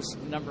Smokehouse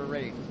number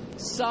 8.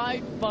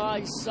 Side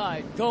by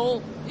side.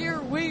 Cole, here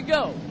we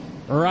go.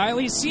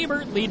 Riley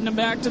Siebert leading them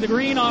back to the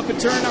green off of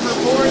turn number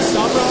 4.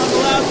 Stopper on the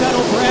lap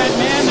pedal. Brad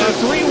Mann, they're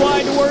 3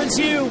 wide towards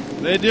you.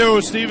 They do.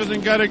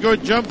 Stevenson got a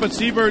good jump, but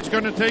Siebert's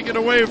going to take it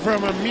away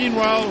from him.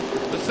 Meanwhile,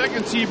 the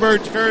second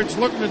Siebert car is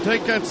looking to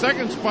take that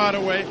second spot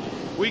away.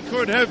 We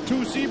could have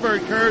 2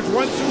 Siebert cars,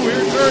 1-2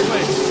 here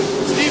thirdly.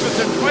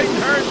 Stevenson fighting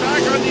hard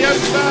back on the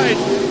outside.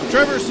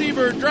 Trevor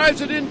Siebert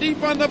drives it in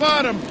deep on the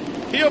bottom.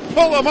 He'll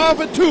pull him off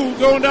at 2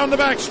 going down the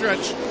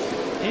backstretch.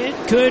 It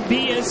could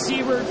be a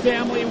Siebert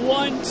family.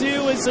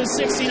 1-2 is the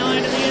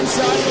 69 to the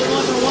inside of the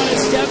number 1 is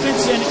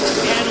Stephenson.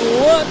 And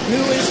look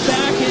who is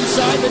back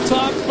inside the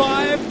top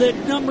 5. The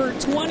number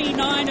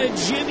 29 of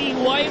Jimmy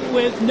White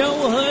with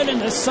no hood and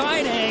the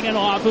side hanging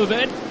off of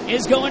it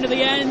is going to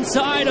the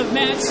inside of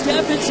Matt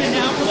Stephenson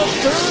now for the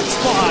 3rd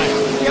spot.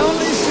 The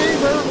only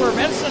Siebert we're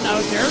missing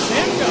out there,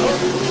 Dingo,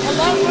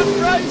 along with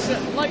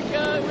Bryson. Like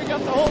we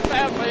got the whole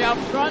family up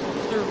front.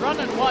 They're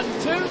running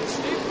 1-2.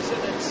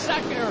 Stevenson in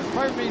second, or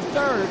pardon me,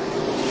 3rd.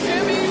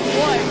 Jimmy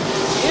White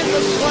in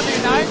the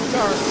 29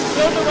 car.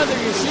 don't know whether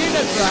you've seen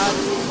it, Brad,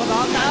 but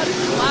on that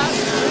last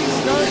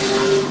restart,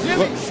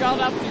 Jimmy shot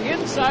up the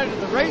inside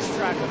of the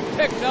racetrack and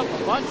picked up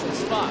a bunch of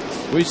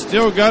spots. We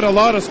still got a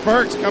lot of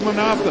sparks coming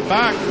off the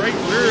back, right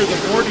rear of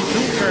the 42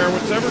 car.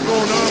 Whatever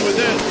going on with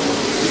it,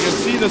 you can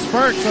see the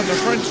sparks on the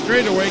front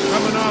straightaway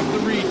coming off the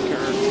Reed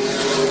car.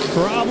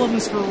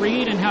 Problems for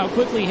Reed and how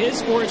quickly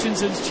his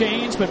fortunes has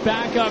changed, but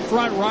back up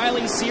front,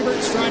 Riley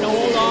Siebert's trying to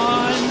hold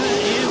on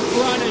in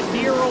front of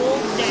dear old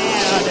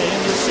Dad.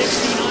 And the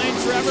 69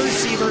 Trevor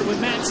Siebert with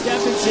Matt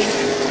Stephenson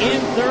in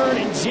third,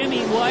 and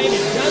Jimmy White.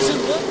 It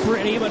doesn't look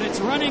pretty, but it's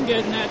running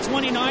good in that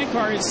 29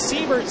 car. Is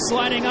Siebert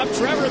sliding up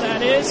Trevor,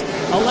 that is,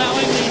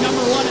 allowing the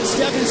number one and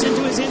Stephenson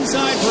to his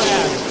inside,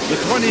 Brad. The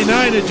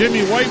 29 of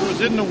Jimmy White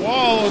was in the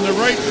wall on the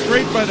right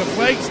straight by the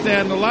flag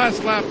stand the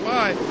last lap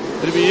by.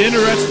 It'll be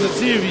interesting to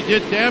see if he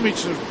did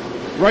damage the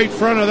right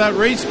front of that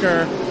race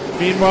car.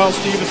 Meanwhile,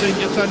 Stevenson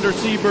gets under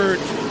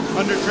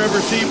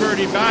Trevor Siebert.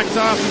 He backs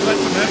off and lets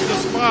him have the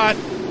spot.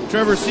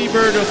 Trevor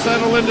Siebert will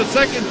settle into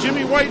second.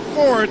 Jimmy White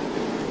fourth,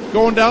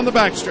 going down the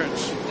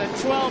backstretch. The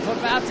 12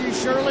 of Matthew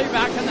Shirley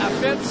back in that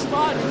fifth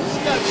spot. Who's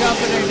got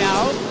company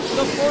now?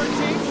 The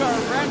 14 car,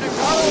 Brandon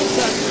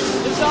Carlson,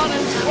 is on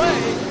his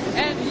way,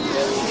 and he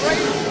is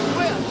racing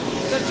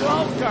with the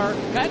 12 car.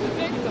 Had to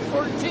think the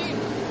 14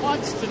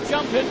 wants to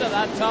jump into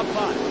that top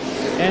five.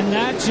 And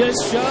that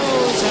just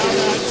shows how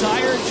that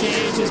tire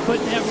change is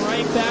putting them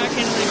right back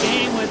into the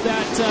game with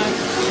that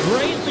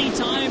greatly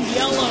timed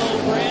yellow.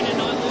 Brandon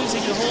not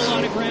losing a whole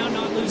lot of ground,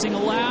 not losing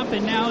a lap,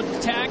 and now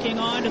tacking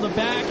on to the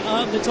back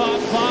of the top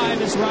five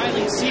as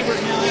Riley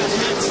Siebert now has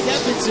Matt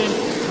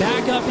Stephenson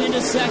back up into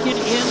second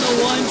in the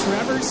one.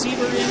 Trevor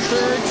Siebert in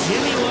third,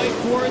 Jimmy White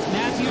fourth,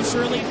 Matthew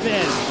Shirley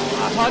fifth.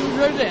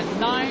 109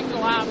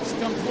 laps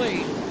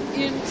complete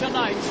in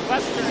tonight's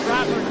Western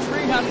Rattler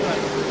 300,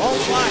 all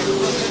live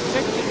from the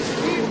Penticton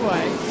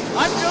Speedway.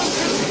 I'm Joe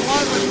Simpson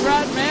along with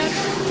Brad Mann,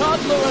 Todd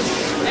Lewis,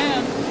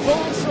 and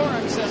Bo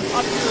Sorensen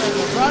up here in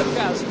the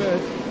broadcast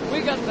booth.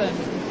 We got the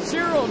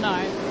 09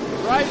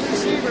 Riley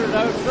Siebert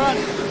out front,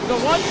 the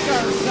one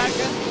car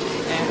second,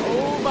 and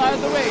oh, by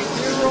the way,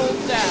 dear old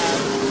Dad,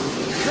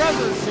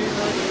 Trevor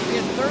Siebert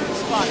in third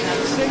spot at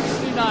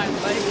 69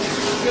 Lake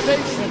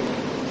Excavation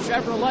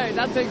Chevrolet.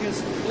 That thing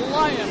is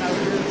flying out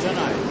here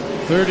tonight.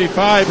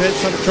 35 had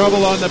some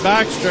trouble on the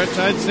backstretch.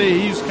 I'd say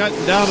he's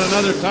cutting down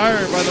another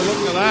tire by the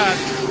look of that.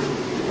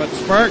 But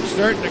Sparks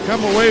starting to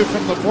come away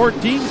from the 14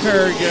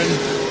 car again.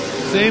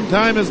 Same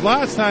time as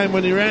last time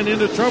when he ran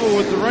into trouble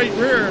with the right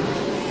rear.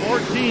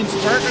 14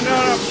 sparking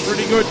out up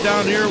pretty good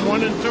down here,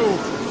 1 and 2.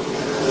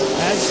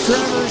 As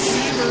Trevor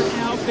Siebert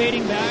now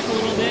fading back a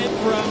little bit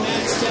from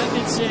Matt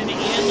Stephenson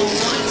in the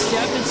one.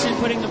 Stephenson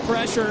putting the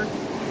pressure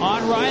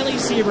on Riley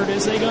Siebert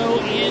as they go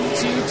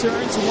into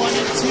turns 1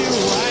 and 2.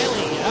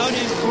 Riley out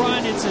in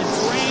front. It's a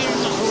train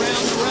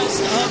around the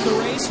rest of the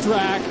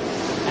racetrack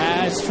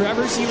as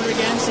Trevor Siebert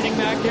again sitting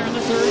back there in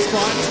the third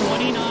spot.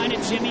 29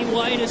 and Jimmy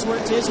White has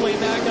worked his way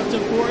back up to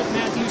fourth.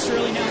 Matthew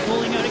Shirley now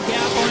pulling out a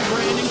gap on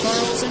Brandon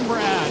Carlson.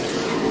 Brad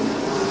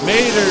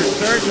Mader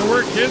starting to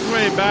work his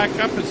way back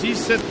up as he's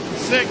sitting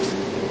sixth,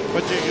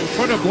 but you can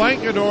put a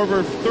blanket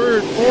over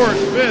third, fourth,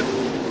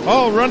 fifth,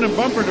 all running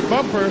bumper to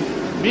bumper.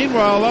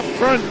 Meanwhile, up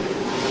front,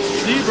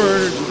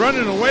 Siebert is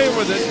running away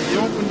with it. He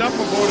opened up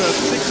about a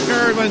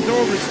 6-car length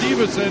over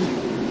Stevenson,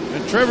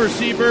 and Trevor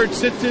Siebert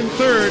sits in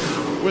third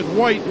with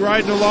White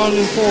riding along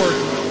in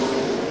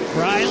fourth.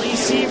 Riley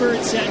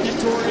Siebert setting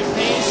a torrid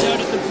pace out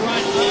at the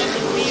front of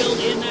the field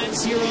in that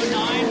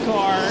 09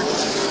 car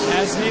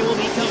as they will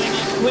be coming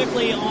up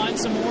quickly on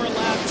some more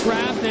lap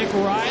traffic.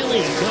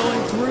 Riley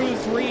going through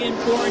 3 and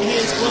 4, and he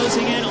is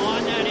closing in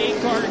on that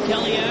 8 car.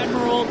 Kelly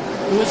Admiral,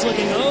 who was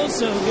looking oh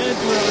so good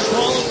for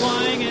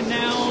qualifying and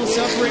now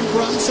suffering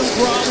from some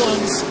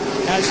problems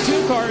as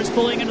 2 cars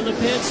pulling into the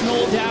pits.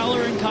 Noel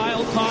Dowler and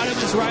Kyle Cottom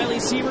as Riley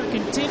Siebert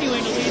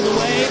continuing to lead the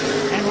way,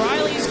 and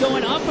Riley's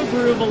going up a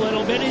groove a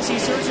little bit as he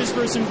searches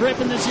for some grip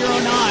in the 09.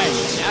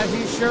 Yeah,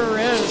 he sure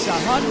is.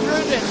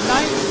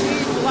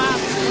 119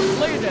 laps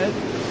completed,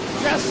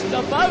 just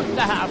about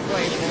the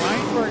halfway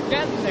point. We're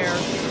getting there,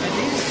 and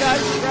these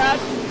guys, Brad,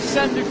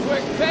 send a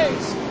quick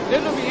pace.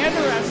 It'll be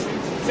interesting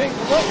to take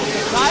a look at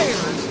the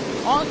tires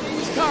on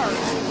these cars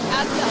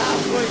at the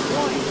halfway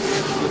point.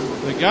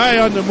 The guy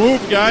on the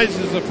move, guys,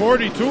 is the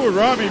 42 of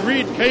Robbie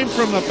Reed. Came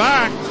from the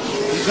back.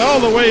 He's all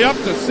the way up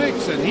to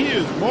 6, and he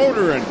is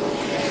motoring.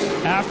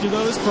 After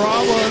those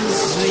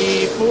problems,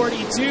 the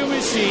 42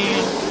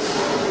 machine,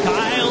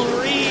 Kyle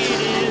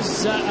Reed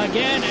is,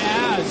 again,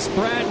 as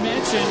Brad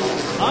mentioned,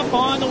 up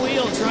on the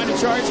wheel, trying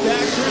to charge back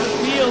through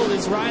the field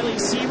as Riley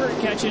Siebert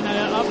catching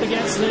up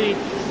against the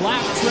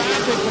lap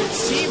traffic, but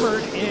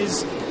Siebert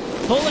is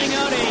pulling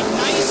out a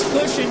nice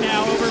cushion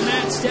now over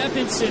Matt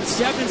Stephenson.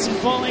 Stephenson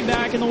falling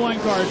back in the 1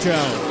 car,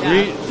 Joe.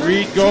 Yeah.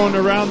 Reed going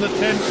around the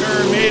 10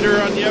 car,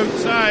 Mader on the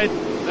outside.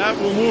 That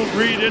will move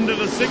Reed into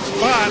the 6th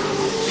spot.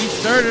 He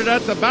started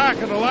at the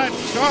back of the lap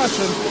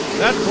caution.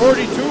 That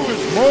 42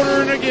 is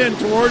motoring again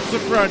towards the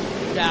front.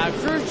 Yeah,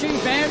 crew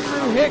chief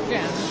Andrew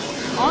Hicken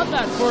on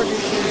that 42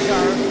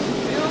 car.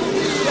 He'll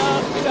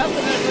be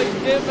definitely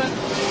given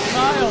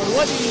Niall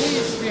what he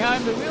needs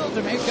behind the wheel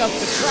to make up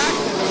the track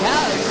that he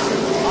has.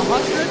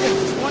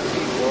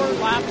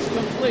 124 laps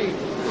complete.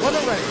 What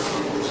a race.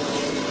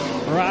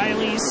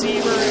 Riley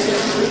Siebert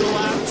getting through the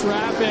lap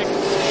traffic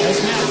as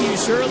Matthew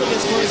Shirley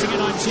is closing in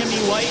on Jimmy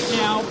White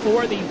now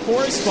for the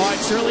 4th spot.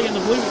 Shirley in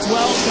the blue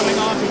 12 coming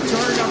off of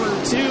turn number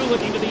 2,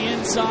 looking to the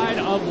inside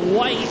of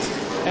White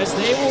as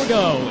they will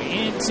go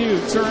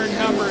into turn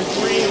number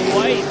 3.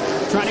 White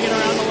trying to get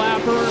around the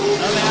lapper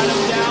of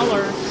Adam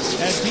Dowler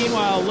as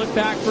meanwhile look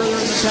back further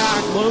in the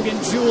pack. Logan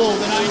Jewell,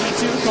 the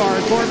 92 car,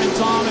 Corbin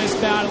Thomas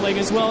battling,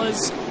 as well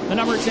as the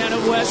number 10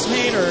 of Wes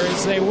Mader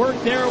as they work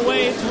their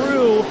way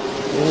through 1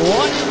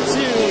 and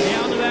 2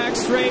 down the back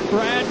straight.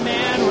 Brad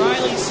Mann,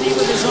 Riley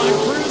Siebert is on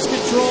cruise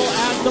control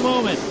at the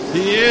moment.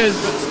 He is,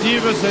 but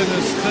Stevenson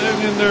is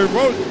standing in there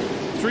both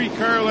 3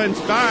 car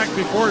lengths back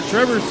before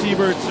Trevor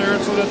Siebert's there.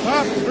 So the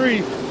top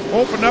 3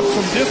 open up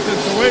some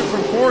distance away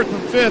from 4th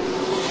and 5th.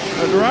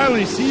 But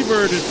Riley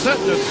Siebert is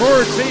setting the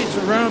forward pace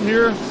around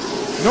here.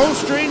 No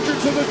stranger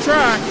to the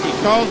track. He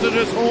calls it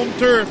his home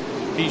turf.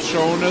 He's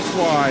showing us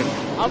why.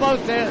 How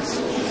about this?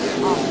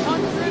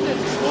 128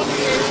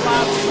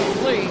 laps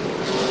complete.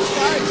 These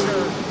guys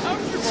are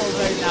comfortable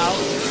right now.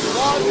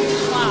 Logging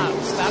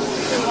laps. That's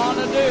what they want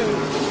to do.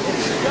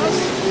 It's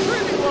just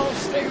pretty well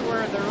stay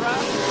where they're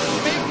at.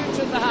 Make it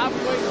to the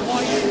halfway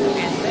point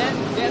and then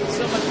get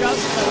some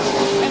adjustments.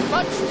 And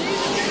much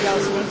needed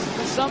adjustments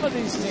for some of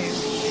these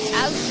teams.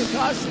 As the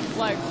caution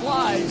flag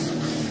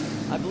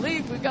flies, I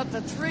believe we got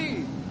the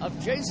 3 of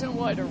Jason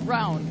White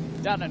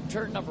around down in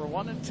turn number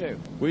 1 and 2.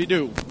 We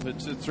do.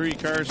 It's a 3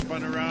 car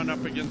spun around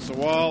up against the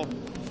wall.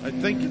 I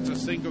think it's a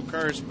single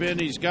car spin.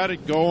 He's got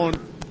it going.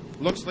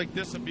 Looks like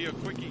this would be a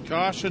quickie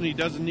caution. He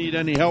doesn't need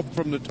any help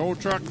from the tow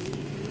truck.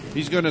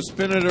 He's going to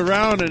spin it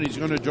around and he's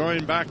going to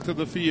join back to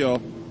the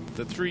field.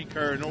 The 3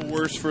 car, no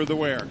worse for the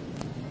wear.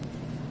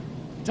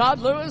 Todd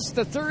Lewis,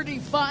 the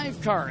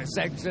 35 car, has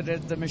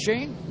exited the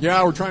machine.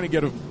 Yeah, we're trying to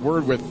get a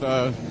word with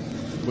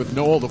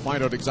Noel to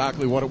find out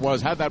exactly what it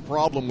was. Had that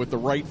problem with the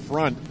right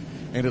front,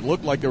 and it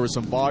looked like there was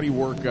some body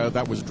work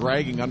that was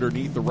dragging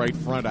underneath the right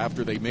front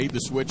after they made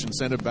the switch and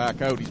sent it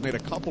back out. He's made a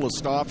couple of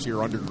stops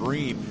here under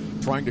green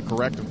trying to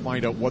correct and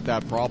find out what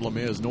that problem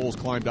is. Noel's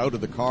climbed out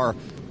of the car.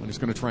 I'm just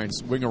going to try and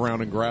swing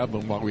around and grab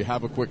him while we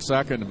have a quick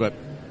second, but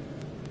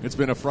it's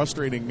been a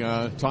frustrating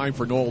time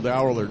for Noel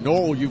Dowler.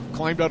 Noel, you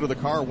climbed out of the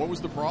car. What was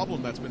the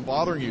problem that's been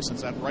bothering you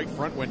since that right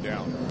front went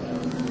down?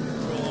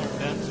 Roll arm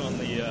bent on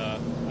the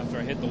after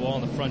I hit the wall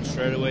in the front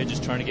straightaway,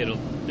 just trying to get a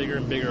bigger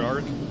and bigger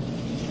arc.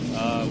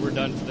 We're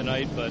done for the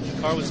night, but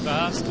the car was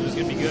fast. It was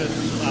going to be good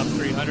at lap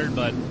 300,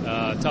 but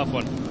tough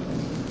one.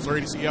 Sorry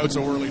to see you out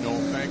so early,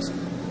 Noel. Thanks.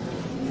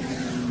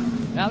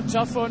 Now,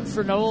 tough one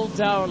for Noel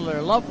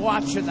Dowler. Love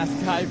watching that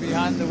guy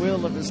behind the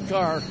wheel of his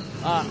car.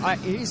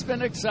 He's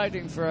been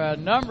exciting for a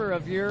number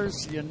of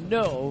years. You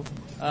know,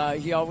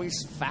 he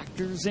always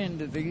factors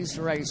into these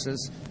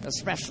races,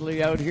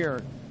 especially out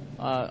here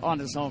on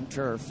his home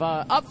turf.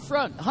 Up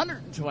front,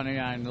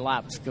 129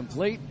 laps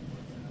complete.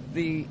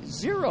 The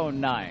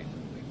 09,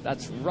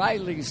 that's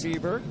Riley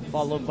Siebert,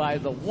 followed by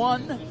the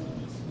 1.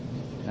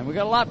 And we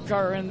got a lap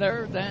car in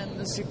there. Then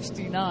the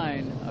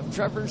 69 of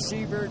Trevor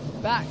Siebert,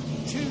 back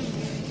to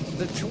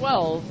the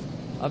 12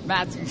 of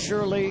Matthew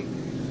Shirley.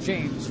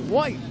 James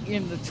White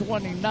in the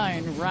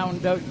 29,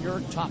 round out your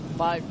top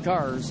 5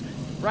 cars.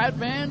 Brad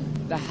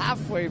Mann, the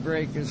halfway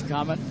break is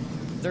coming.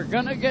 They're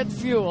going to get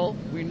fuel.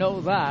 We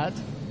know that.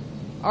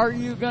 Are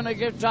you going to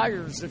get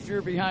tires if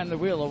you're behind the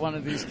wheel of one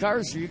of these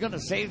cars? Or are you going to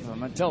save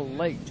them until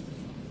late?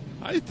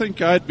 I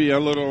think I'd be a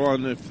little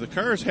on, if the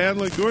car's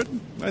handling good,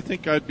 I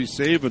think I'd be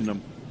saving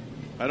them.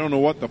 I don't know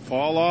what the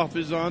fall off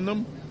is on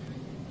them.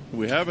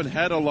 We haven't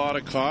had a lot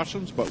of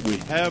cautions, but we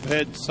have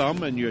had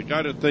some, and you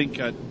got to think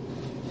at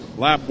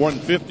lap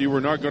 150, we're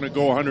not going to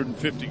go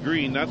 150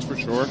 green, that's for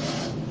sure.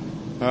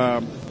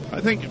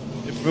 I think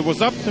if it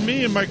was up to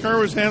me and my car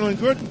was handling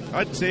good,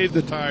 I'd save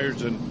the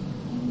tires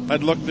and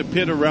I'd look to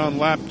pit around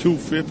lap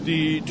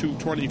 250,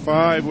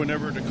 225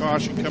 whenever the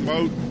caution come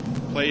out.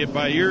 Play it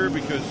by ear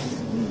because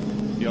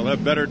you'll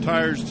have better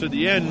tires to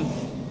the end.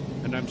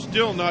 And I'm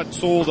still not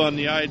sold on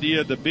the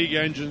idea of the big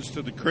engines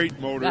to the crate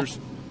motors.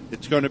 Yeah.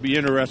 It's going to be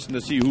interesting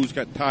to see who's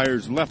got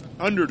tires left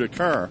under the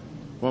car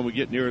when we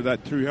get near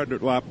that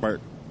 300 lap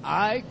mark.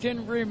 I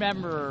can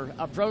remember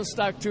a Pro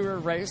Stock Tour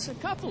race, a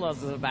couple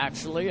of them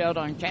actually, out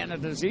on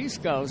Canada's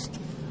East Coast,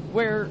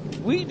 where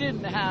we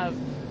didn't have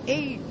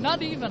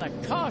not even a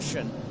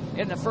caution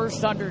in the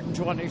first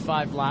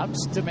 125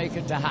 laps to make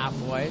it to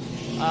halfway.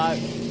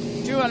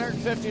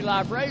 250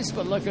 lap race,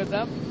 but look at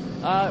them.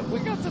 We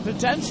got the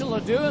potential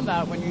of doing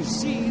that when you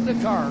see the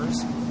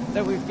cars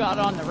that we've got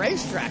on the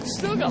racetrack.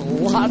 Still got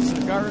lots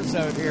of cars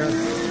out here.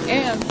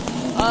 And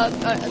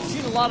I've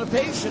seen a lot of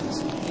patience,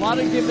 a lot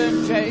of give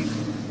and take.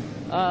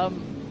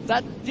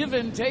 That give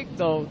and take,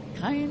 though,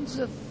 kind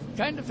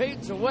of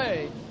fades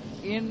away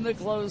in the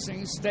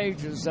closing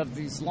stages of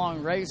these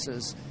long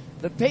races.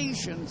 The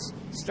patience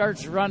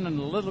starts running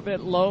a little bit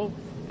low,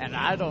 and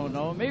I don't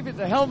know, maybe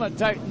the helmet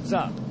tightens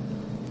up.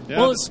 Yeah.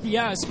 Well,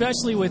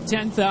 especially with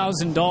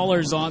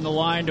 $10,000 on the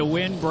line to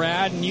win,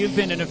 Brad, and you've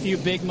been in a few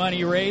big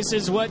money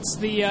races. What's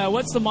the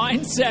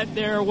mindset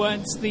there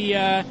once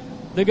the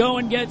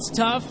going gets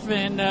tough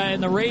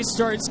and the race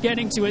starts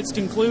getting to its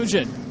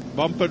conclusion?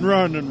 Bump and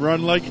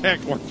run like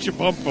heck once you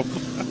bump them.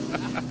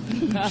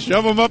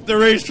 Shove them up the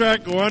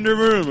racetrack, go under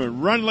them,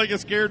 and run like a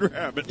scared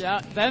rabbit.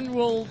 Yeah, then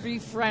we'll be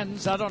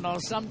friends, I don't know,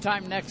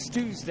 sometime next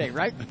Tuesday,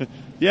 right?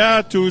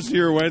 Yeah, Tuesday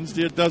or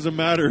Wednesday. It doesn't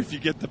matter if you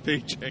get the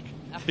paycheck.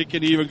 It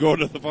can even go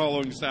to the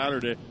following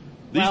Saturday.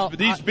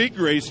 These big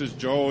races,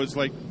 Joe, is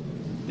like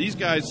these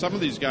guys, some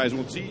of these guys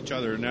won't see each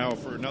other now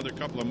for another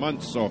couple of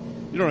months, so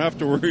you don't have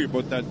to worry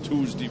about that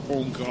Tuesday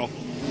phone call.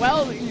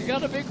 Well, you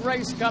got a big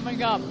race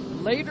coming up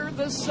later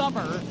this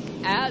summer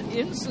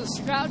in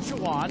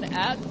Saskatchewan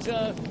at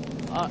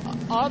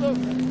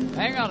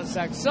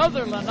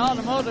Sutherland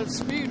Automotive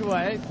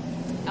Speedway.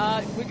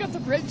 We got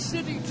the Bridge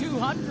City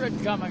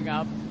 200 coming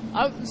up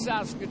out in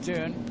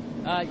Saskatoon.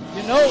 The guys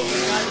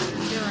are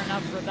gearing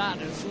up for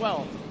that as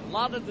well. A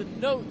lot of the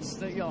notes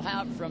that you'll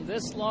have from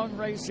this long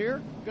race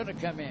here going to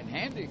come in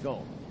handy,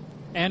 Cole.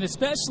 And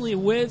especially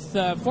with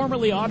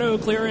formerly Auto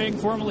Clearing,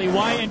 formerly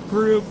Wyant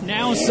Group,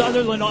 now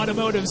Sutherland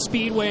Automotive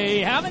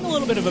Speedway, having a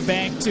little bit of a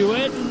bank to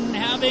it and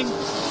having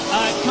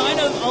kind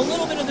of a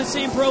little bit of the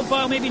same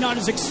profile, maybe not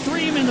as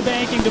extreme in the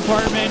banking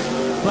department,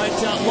 but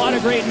a lot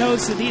of great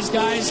notes that these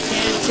guys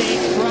can take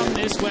from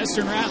this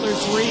Western Rattler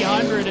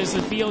 300 as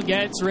the field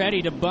gets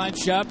ready to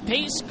bunch up.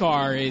 Pace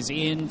car is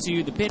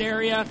into the pit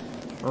area.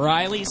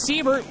 Riley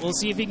Siebert, we'll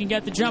see if he can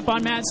get the jump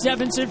on Matt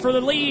Stephenson for the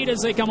lead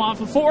as they come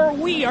off of 4.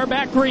 We are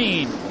back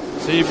green.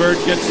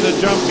 Siebert gets the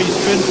jump. He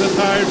spins the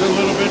tires a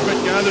little bit,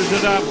 but gathers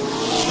it up.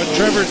 But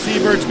Trevor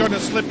Siebert's going to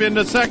slip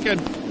into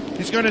second.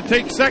 He's going to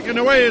take second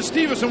away as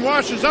Stevenson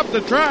washes up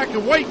the track,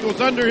 and White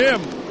goes under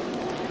him.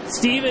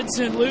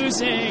 Stevenson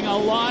losing a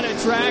lot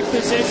of track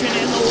position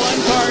in the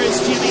one car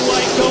as Jimmy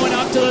White going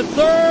up to the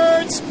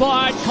third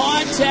spot.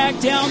 Contact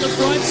down the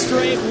front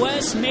straight.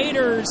 Wes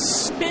Mader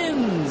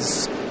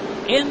spins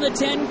in the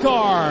 10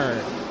 car.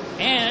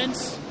 And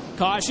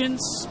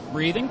cautions,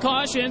 breathing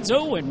cautions.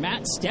 Oh, and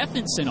Matt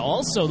Stephenson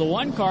also, the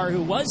one car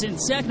who was in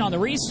second on the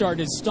restart,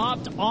 is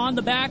stopped on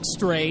the back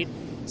straight.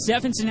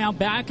 Stephenson now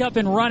back up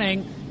and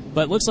running,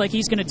 but looks like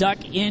he's going to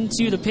duck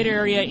into the pit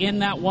area in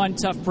that one.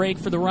 Tough break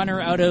for the runner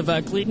out of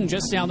Cleveland,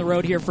 just down the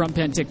road here from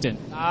Penticton.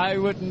 I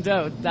wouldn't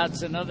doubt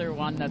that's another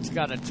one that's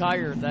got a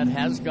tire that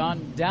has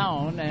gone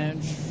down,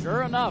 and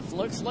sure enough,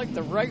 looks like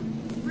the right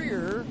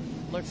rear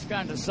looks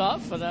kind of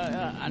soft, but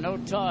I know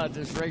Todd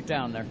is right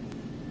down there.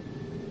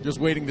 Just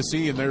waiting to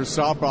see, and there's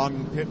Sop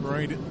on pit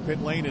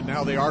lane, and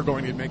now they are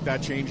going to make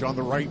that change on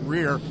the right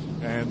rear,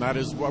 and that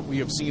is what we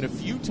have seen a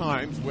few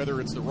times,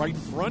 whether it's the right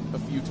front a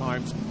few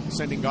times,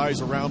 sending guys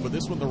around, but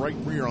this one the right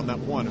rear on that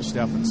one of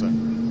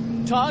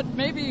Stephenson. Todd,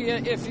 maybe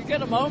if you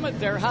get a moment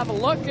there, have a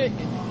look.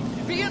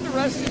 It'd be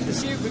interesting to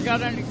see if we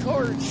got any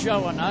cords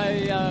showing.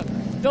 I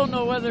don't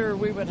know whether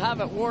we would have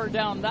it wore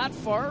down that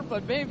far,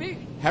 but maybe.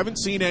 Haven't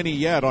seen any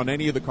yet on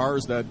any of the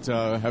cars that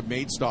have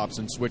made stops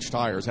and switched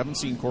tires. Haven't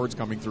seen cords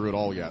coming through at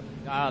all yet.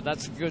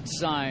 That's a good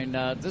sign.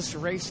 This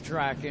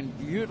racetrack in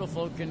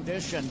beautiful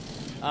condition.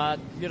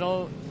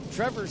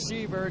 Trevor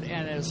Siebert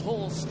and his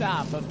whole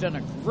staff have done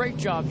a great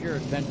job here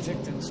at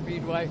Penticton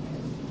Speedway.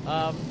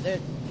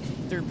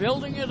 They're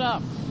building it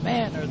up.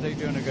 Man, are they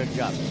doing a good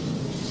job.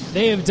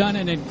 They have done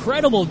an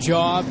incredible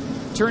job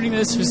turning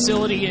this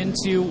facility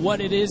into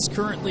what it is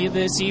currently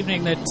this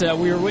evening that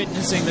we are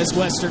witnessing this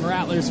Western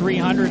Rattler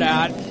 300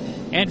 at.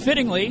 And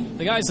fittingly,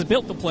 the guys that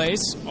built the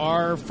place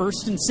are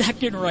first and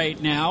second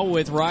right now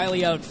with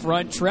Riley out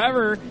front.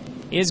 Trevor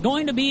is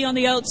going to be on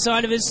the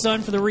outside of his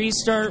son for the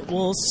restart.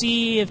 We'll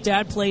see if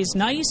Dad plays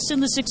nice in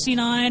the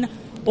 69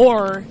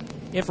 or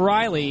if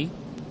Riley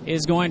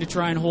is going to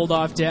try and hold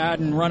off Dad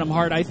and run him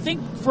hard. I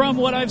think from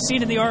what I've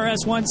seen in the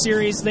RS1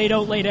 series, they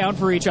don't lay down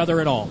for each other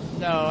at all.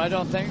 No, I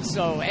don't think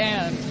so.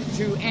 And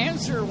to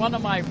answer one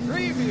of my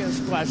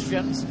previous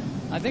questions,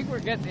 I think we're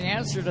getting the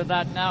answer to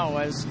that now,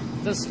 as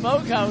the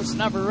Smokehouse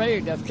number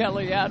 8 of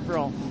Kelly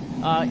Admiral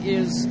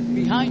is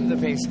behind the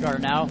pace car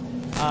now.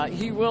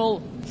 He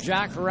will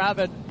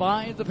jackrabbit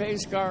by the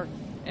pace car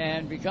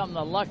and become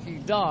the lucky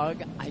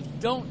dog. I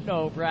don't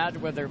know,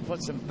 Brad, whether it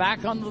puts him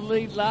back on the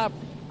lead lap.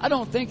 I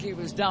don't think he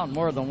was down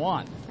more than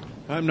one.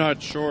 I'm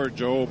not sure,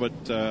 Joe, but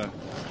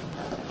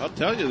I'll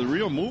tell you, the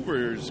real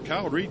mover is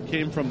Kyle Reed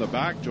came from the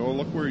back, Joe.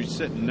 Look where he's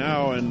sitting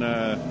now, and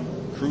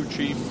crew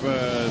chief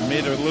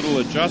made a little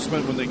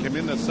adjustment when they came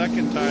in the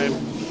second time.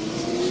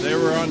 They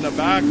were on the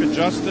back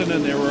adjusting,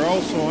 and they were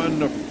also on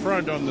the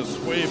front on the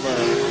sway bar.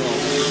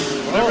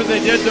 So whatever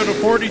they did to the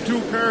 42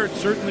 car, it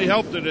certainly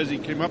helped it as he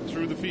came up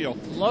through the field.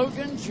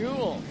 Logan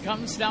Jewell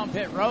comes down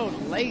pit road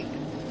late.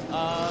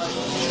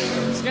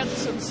 He's getting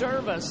some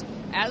service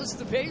as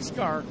the pace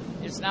car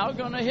is now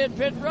going to hit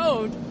pit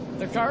road.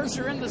 The cars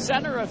are in the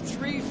center of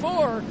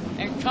 3-4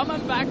 and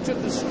coming back to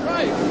the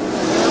stripe.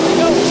 There we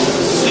go.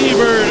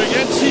 Siebert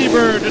against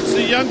Siebert. It's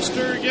the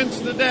youngster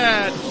against the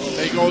dad.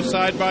 They go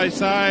side by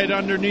side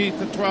underneath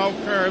the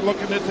 12 car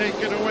looking to take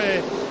it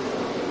away.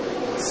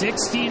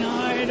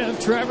 69 of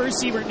Trevor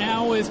Siebert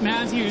now with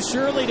Matthew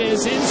Shirley to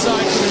his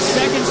inside for the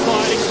second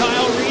spot, and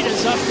Kyle Reed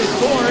is up to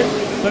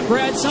fourth. But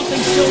Brad,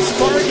 something's still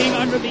sparking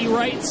under the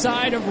right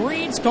side of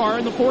Reed's car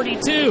in the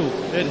 42.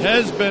 It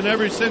has been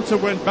ever since it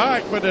went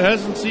back, but it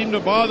hasn't seemed to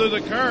bother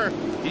the car.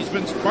 He's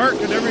been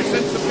sparking ever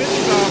since the pit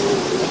stop.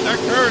 But that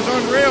car is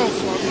on rails,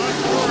 so I'm not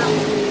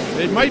sure.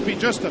 It might be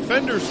just a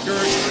fender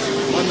skirt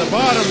on the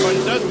bottom, but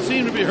it doesn't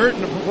seem to be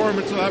hurting the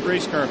performance of that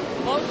race car.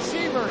 Both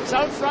Siebert's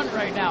out front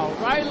right now.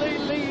 Riley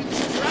leads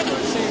Trevor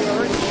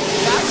Siebert.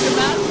 Back to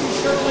Matthew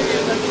Shirley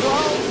in the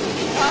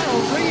 12.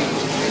 Kyle Reed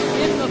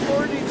in the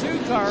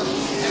 42 car.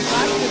 And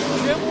back to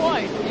Jim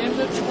White in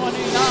the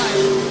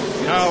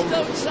 29. Just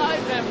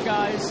outside them,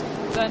 guys,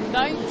 the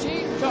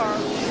 19 car.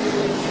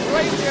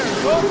 Right there,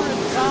 Corbin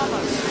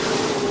Thomas.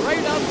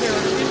 Right up there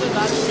into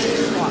that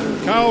 6th spot.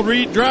 Kyle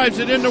Reed drives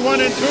it into 1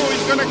 and 2.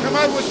 He's going to come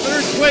out with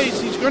 3rd place.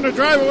 He's going to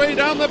drive away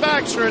down the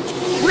backstretch.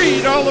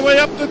 Reed all the way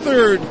up to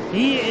 3rd.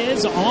 He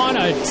is on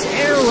a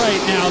tear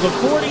right now. The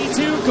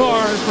 42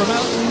 car from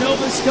out in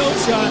Nova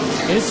Scotia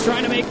is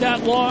trying to make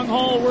that long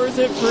haul worth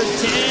it for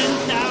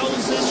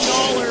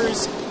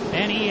 $10,000.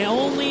 And he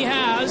only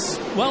has,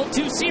 well,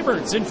 2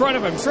 Sieberts in front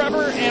of him,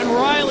 Trevor and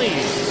Riley.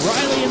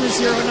 Riley in the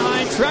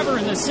 09, Trevor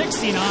in the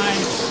 69,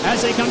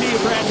 as they come to you,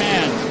 Brad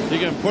Mann. You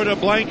can put a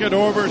blanket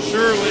over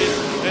Shirley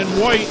and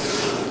White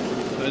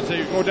as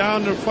they go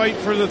down to fight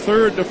for the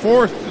 3rd, the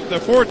 4th,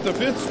 the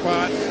 5th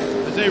spot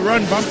as they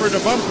run bumper to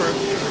bumper.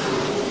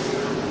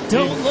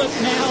 Don't look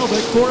now,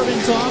 but Corbin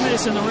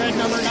Thomas in the red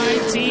number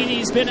 19.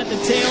 He's been at the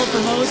tail for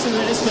most of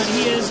this, but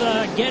he is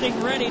getting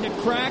ready to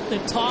crack the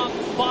top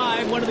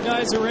 5. One of the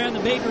guys who ran the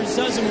Baker's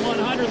Dozen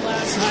 100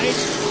 last night,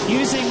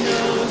 using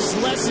those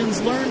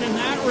lessons learned in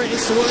that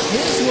race to work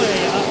his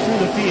way up through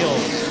the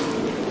field.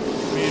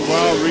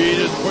 Meanwhile, Reed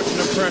is putting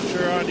the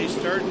pressure on. He's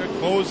starting to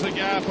close the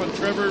gap on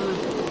Trevor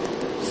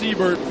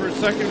Siebert for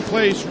 2nd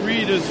place.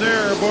 Reed is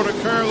there, about a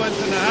car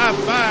length and a half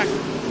back.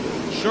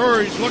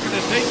 Sure, he's looking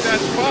to take that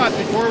spot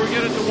before we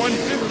get into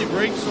 150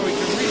 break so he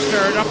can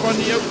restart up on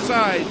the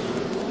outside.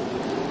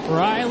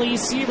 Riley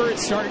Siebert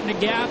starting to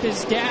gap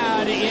his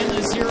dad in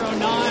the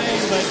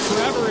 09, but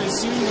Trevor is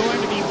soon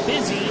going to be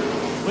busy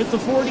with the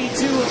 42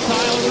 of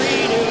Kyle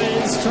Reed,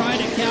 who is trying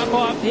to cap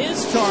off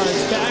his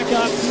charge back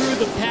up through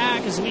the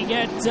pack as we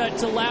get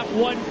to lap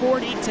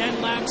 140,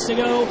 10 laps to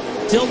go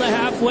till the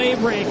halfway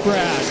break,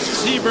 Brad.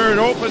 Siebert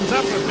opens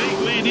up a big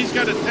lead. He's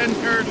got a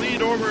 10-car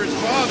lead over his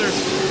father.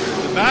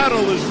 The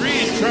battle is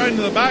Reed trying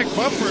to the back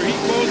bumper. He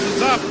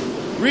closes up.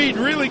 Reed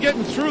really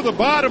getting through the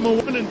bottom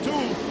of 1 and 2.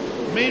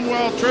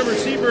 Meanwhile, Trevor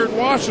Siebert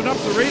washing up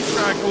the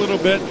racetrack a little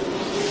bit.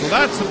 So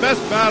that's the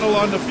best battle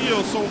on the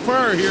field so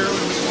far here in the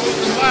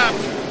closing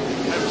laps.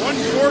 At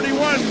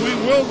 141, we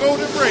will go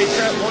to break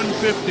at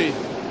 150.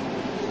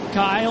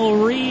 Kyle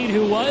Reed,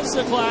 who was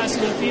the class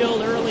of the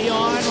field early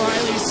on.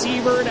 Riley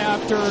Siebert,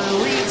 after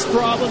Reed's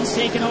problems,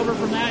 taking over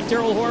from that.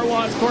 Daryl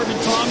Horwath, Corbin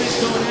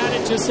Thomas going at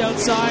it just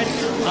outside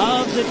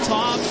of the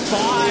top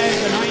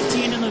 5. The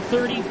 19 and the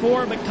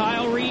 34, but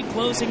Kyle Reed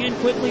closing in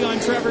quickly on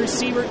Trevor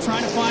Siebert,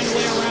 trying to find a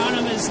way around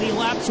him as the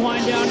laps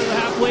wind down to the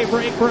halfway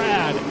break,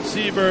 Brad.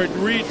 Siebert,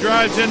 Reed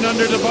drives in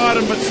under the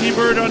bottom, but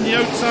Siebert on the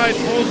outside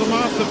pulls him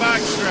off the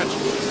backstretch.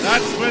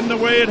 That's been the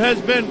way it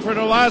has been for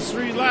the last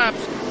 3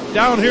 laps.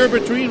 Down here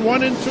between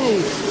 1 and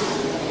 2.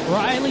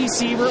 Riley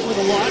Siebert with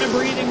a lot of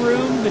breathing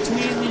room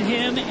between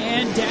him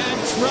and Dad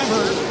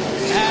Trevor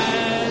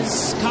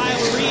as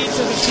Kyle Reed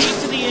took a peek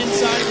to the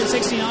inside of the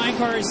 69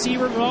 car.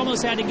 Siebert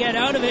almost had to get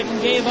out of it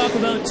and gave up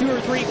about 2 or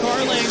 3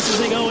 car lengths as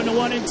they go into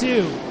 1 and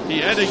 2.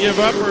 He had to give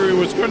up or he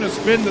was going to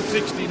spin the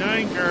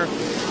 69 car,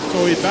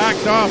 so he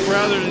backed off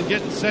rather than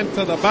getting sent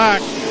to the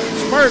back.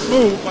 Smart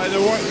move by the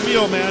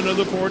wheelman of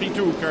the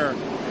 42 car.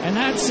 And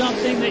that's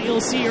something that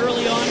you'll see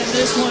early on in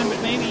this one,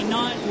 but maybe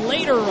not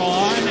later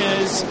on,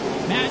 as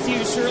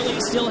Matthew Shirley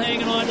still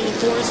hanging on to the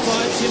 4th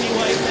spot. Jimmy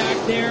White back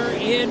there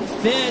in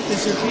 5th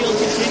as their field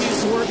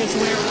continues to work its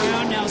way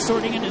around, now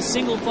sorting into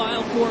single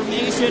file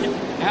formation.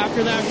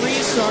 After that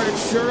restart,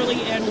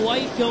 Shirley and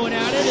White going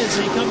at it as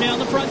they come down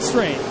the front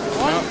straight.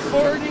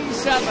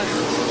 147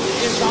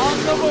 is on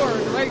the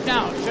board right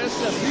now. Just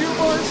a few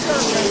more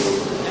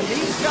circuits, and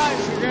these guys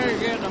are going to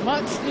get a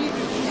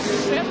much-needed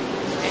sip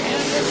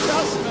and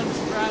adjustments,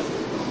 Brad.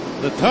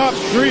 The top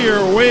 3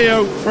 are way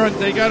out front.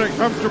 They got a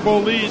comfortable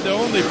lead. The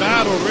only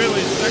battle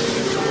really is 2nd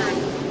and 3rd.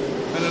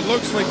 And it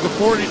looks like the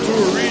 42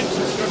 of Reed's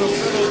is going to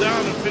settle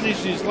down and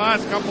finish these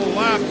last couple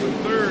laps in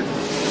 3rd.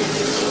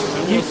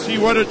 And we'll see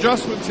what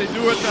adjustments they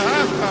do at the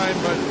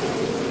halftime. But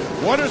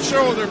what a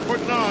show they're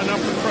putting on up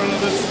in front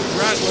of this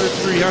Rattler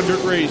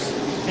 300 race.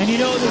 And you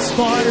know the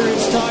spotter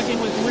is talking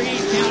with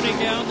Reed, counting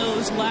down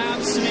those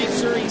laps to make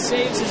sure he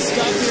saves his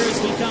stuff here as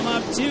we come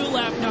up to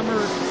lap number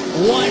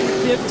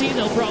 150.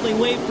 They'll probably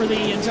wait for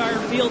the entire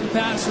field to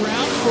pass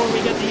around before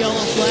we get the yellow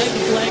flag. The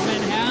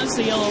flagman has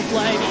the yellow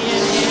flag in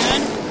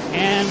hand.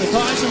 And the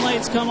caution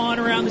lights come on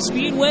around the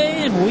speedway,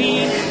 and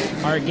we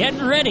are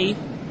getting ready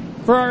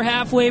for our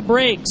halfway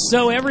break.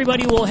 So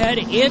everybody will head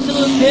into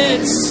the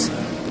pits.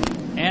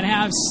 and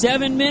have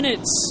 7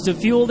 minutes to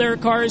fuel their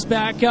cars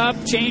back up,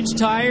 change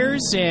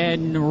tires,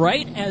 and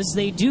right as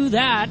they do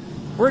that,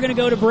 we're going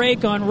to go to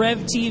break on Rev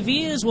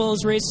TV as well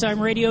as Racetime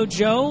Radio,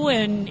 Joe.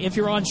 And if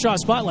you're on Shaw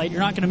Spotlight,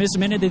 you're not going to miss a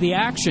minute of the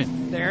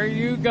action. There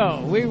you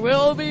go. We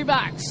will be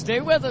back.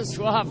 Stay with us.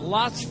 We'll have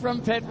lots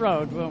from Pit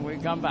Road when we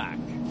come back.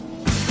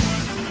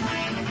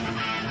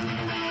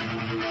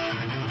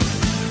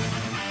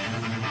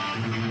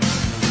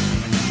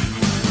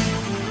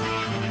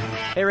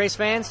 Hey, race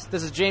fans.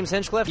 This is James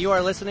Hinchcliffe. You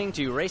are listening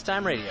to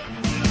Racetime Radio.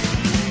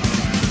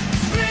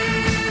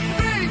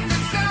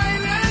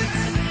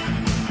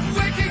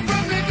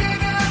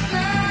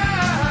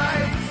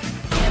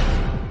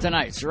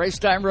 Tonight's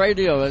Racetime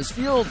Radio is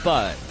fueled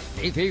by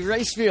BP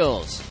Race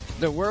Fuels,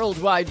 the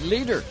worldwide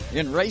leader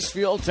in race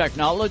fuel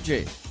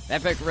technology.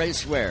 Epic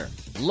Racewear.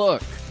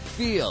 Look,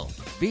 feel,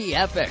 be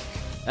epic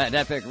at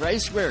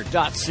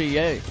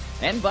epicracewear.ca.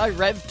 And by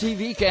Rev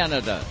TV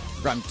Canada.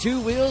 From 2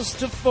 wheels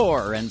to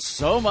 4 and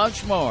so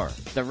much more.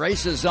 The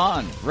race is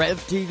on Rev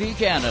TV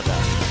Canada.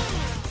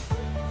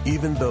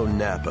 Even though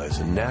Napa is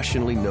a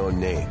nationally known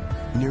name,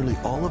 nearly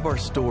all of our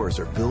stores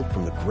are built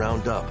from the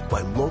ground up by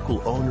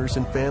local owners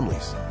and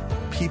families.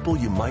 People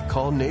you might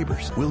call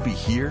neighbors will be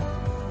here,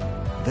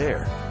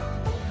 there,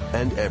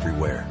 and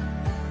everywhere.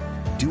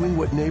 Doing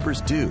what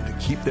neighbors do to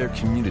keep their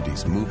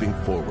communities moving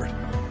forward.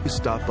 You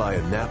stop by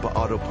a Napa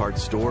Auto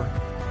Parts store,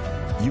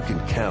 you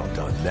can count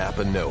on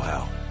Napa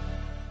know-how.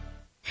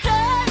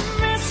 Hey,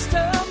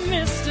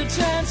 Mr.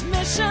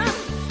 Transmission.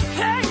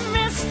 Hey,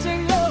 Mr.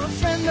 You're a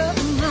friend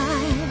of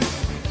mine.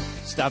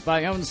 Stop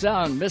by Own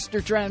Sound,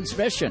 Mr.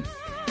 Transmission,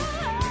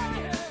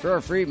 for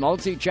a free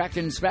multi-check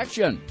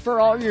inspection for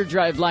all your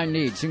driveline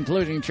needs,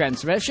 including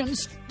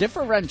transmissions,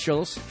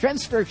 differentials,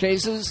 transfer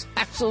cases,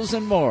 axles,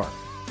 and more.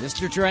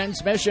 Mr.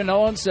 Transmission,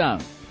 Owen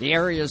Sound, the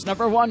area's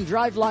 #1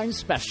 driveline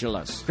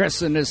specialist.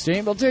 Chris and his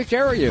team will take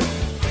care of you.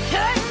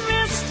 Hey,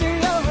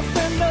 Mr. You're a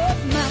friend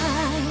of mine.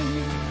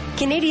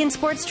 Canadian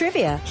Sports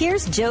Trivia.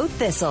 Here's Joe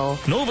Thistle.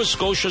 Nova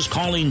Scotia's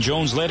Colleen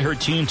Jones led her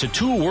team to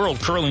 2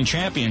 World Curling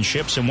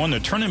Championships and won the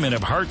Tournament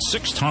of Hearts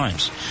 6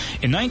 times.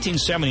 In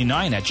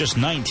 1979, at just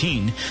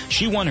 19,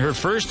 she won her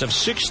first of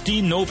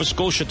 16 Nova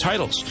Scotia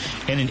titles.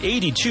 And in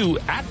 82,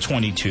 at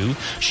 22,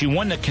 she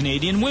won the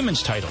Canadian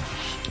Women's title.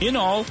 In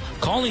all,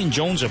 Colleen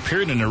Jones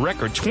appeared in a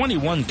record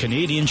 21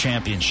 Canadian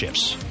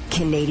championships.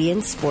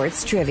 Canadian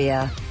Sports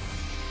Trivia.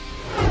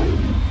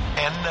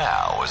 And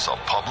now, as a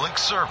public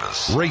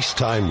service,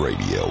 Racetime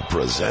Radio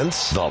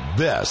presents the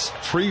best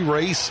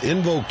pre-race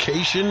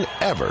invocation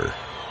ever.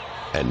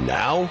 And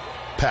now,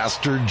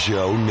 Pastor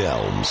Joe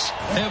Nelms.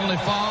 Heavenly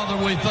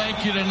Father, we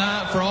thank you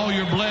tonight for all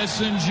your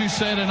blessings. You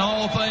said in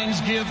all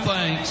things give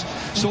thanks.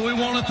 So we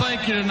want to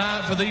thank you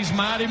tonight for these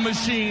mighty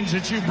machines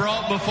that you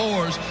brought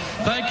before us.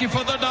 Thank you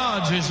for the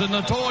Dodges and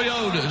the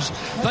Toyotas.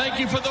 Thank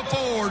you for the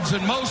Fords.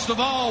 And most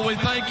of all, we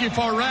thank you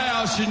for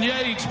Roush and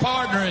Yates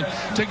partnering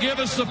to give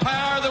us the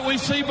power that we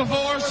see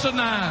before us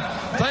tonight.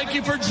 Thank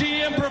you for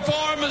GM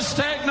Performance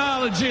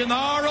Technology and the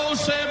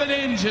RO7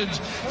 engines.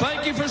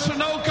 Thank you for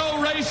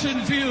Sunoco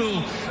Racing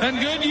Fuel and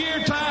Goodyear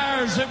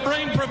tires that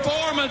bring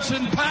performance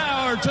and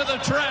power to the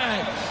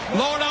track.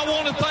 Lord, I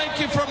want to thank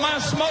you for my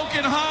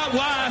smoking hot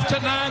wife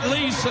tonight,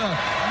 Lisa.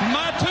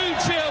 My 2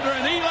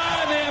 children, Eli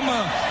and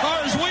Emma, or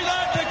as we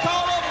like to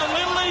call them, the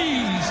Little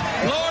E's.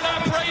 Lord,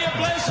 I pray you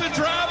bless the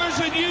drivers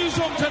and use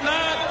them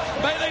tonight.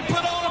 May they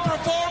put on a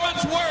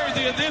performance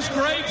worthy of this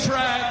great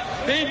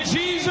track. In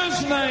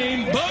Jesus'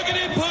 name,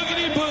 boogity,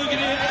 boogity,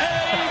 boogity,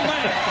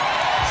 amen.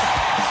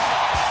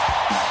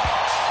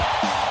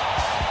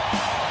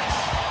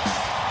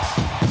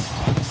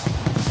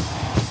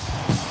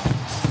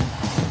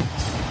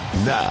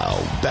 Now,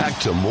 back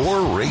to more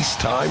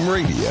Racetime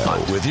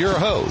Radio with your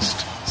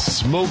host,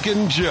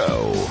 Smokin'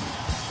 Joe.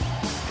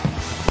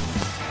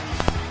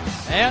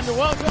 And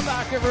welcome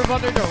back,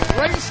 everybody, to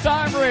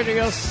Racetime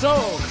Radio.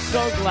 So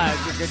glad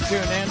you could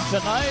tune in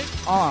tonight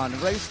on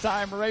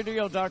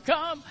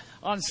racetimeradio.com,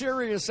 on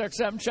Sirius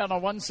XM Channel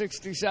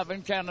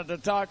 167, Canada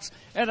Talks,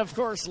 and, of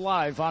course,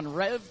 live on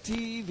Rev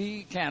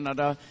TV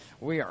Canada.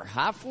 We are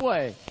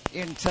halfway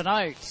in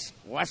tonight's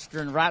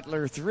Western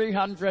Rattler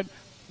 300,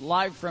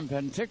 live from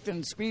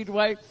Penticton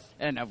Speedway.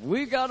 And have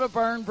we got a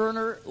barn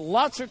burner?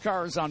 Lots of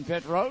cars on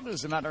pit road,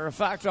 as a matter of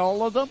fact,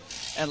 all of them.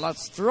 And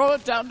let's throw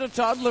it down to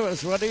Todd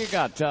Lewis. What do you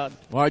got, Todd?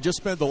 Well, I just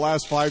spent the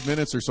last 5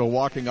 minutes or so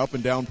walking up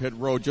and down pit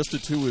road just to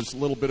do a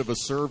little bit of a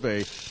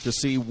survey to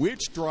see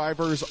which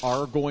drivers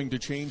are going to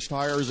change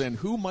tires and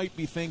who might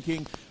be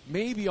thinking,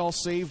 maybe I'll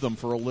save them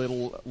for a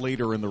little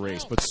later in the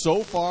race. But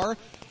so far,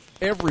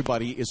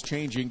 everybody is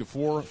changing to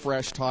 4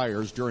 fresh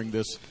tires during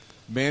this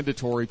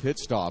mandatory pit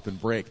stop and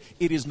break.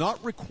 It is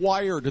not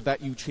required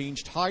that you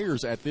change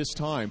tires at this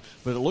time,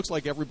 but it looks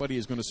like everybody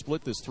is going to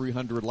split this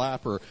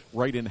 300-lapper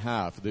right in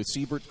half. The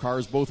Siebert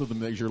cars, both of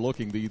them as you're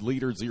looking, the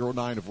leader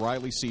 09 of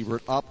Riley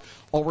Siebert up,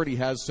 already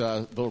has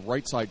the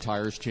right side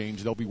tires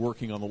changed. They'll be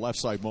working on the left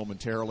side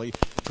momentarily.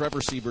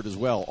 Trevor Siebert as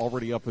well,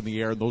 already up in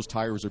the air, and those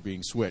tires are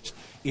being switched.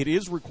 It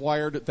is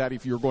required that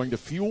if you're going to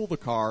fuel the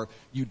car,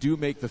 you do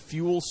make the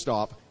fuel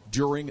stop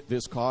during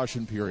this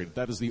caution period.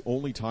 That is the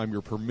only time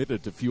you're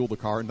permitted to fuel the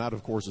car, and that,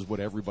 of course, is what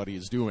everybody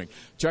is doing.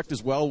 Checked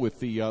as well with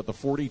the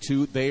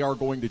 42. They are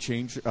going to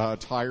change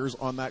tires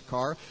on that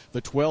car.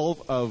 The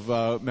 12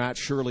 of Matt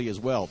Shirley as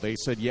well. They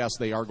said, yes,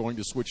 they are going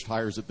to switch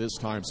tires at this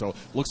time. So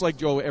looks like,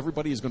 Joe,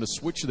 everybody is going to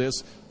switch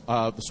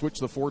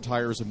the 4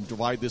 tires and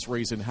divide this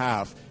race in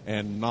half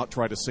and not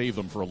try to save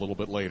them for a little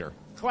bit later.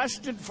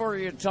 Question for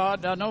you,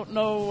 Todd. I don't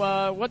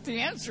know what the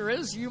answer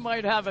is. You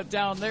might have it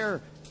down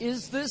there.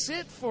 Is this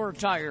it for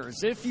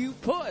tires? If you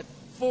put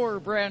 4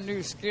 brand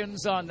new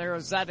skins on there,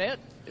 is that it?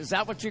 Is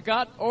that what you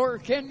got? Or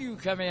can you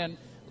come in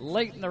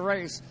late in the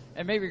race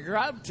and maybe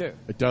grab 2?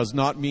 It does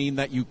not mean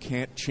that you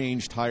can't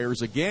change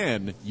tires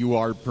again. You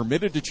are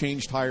permitted to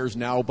change tires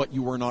now, but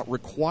you are not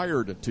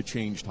required to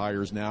change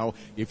tires now.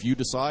 If you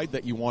decide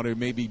that you want to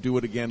maybe do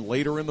it again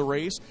later in the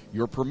race,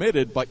 you're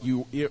permitted, but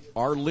you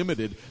are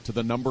limited to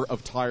the number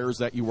of tires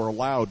that you are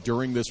allowed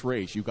during this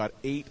race. You've got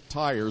 8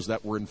 tires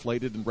that were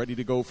inflated and ready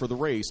to go for the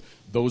race.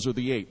 Those are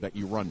the 8 that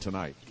you run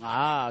tonight.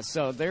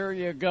 So there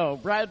you go.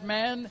 Brad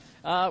Mann,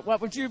 what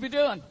would you be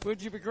doing?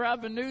 Would you be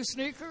grabbing new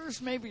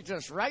sneakers, maybe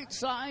just right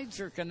sides,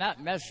 or can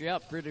that mess you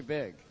up pretty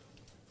big?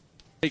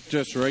 Take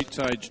just right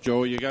sides,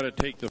 Joe. You got to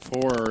take the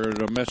 4 or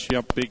it'll mess you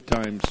up big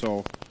time.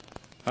 So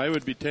I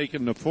would be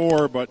taking the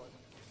 4, but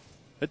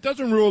it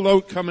doesn't rule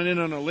out coming in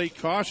on a late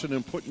caution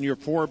and putting your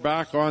 4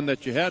 back on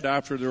that you had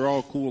after they're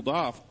all cooled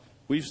off.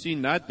 We've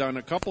seen that done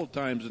a couple of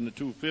times in the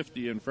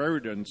 250 in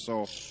Fredericton.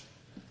 So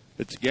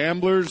it's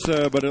gamblers,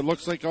 but it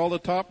looks like all the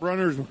top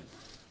runners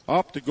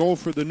opt to go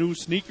for the new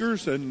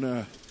sneakers,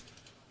 and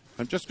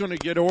I'm just going to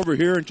get over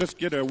here and just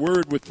get a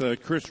word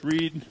with Chris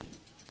Reed.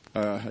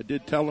 I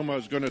did tell him I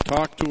was going to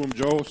talk to him,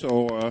 Joe.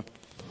 So,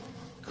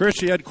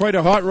 Chris, you had quite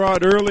a hot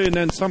rod early, and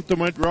then something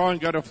went wrong,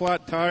 got a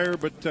flat tire,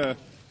 but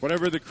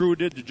whatever the crew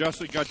did to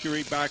adjust it, got you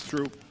right back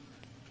through.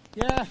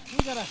 Yeah,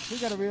 we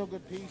got a real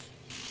good piece.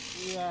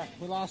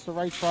 We lost the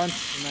right front,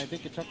 and I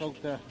think it took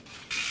out the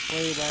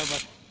way bar,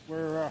 but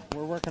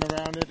we're working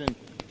around it, and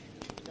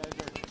these guys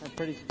are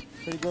pretty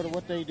good at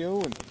what they do,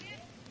 and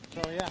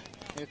so yeah,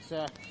 it's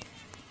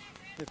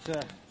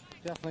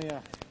definitely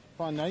a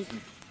fun night, and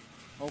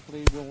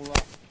hopefully we'll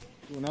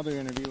do another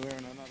interview here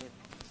in another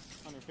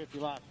 150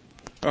 laps.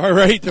 All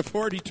right, the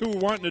 42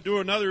 wanting to do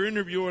another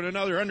interview in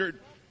another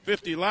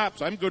 150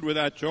 laps. I'm good with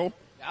that, Joe.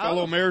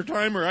 Fellow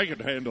Maritimer, I could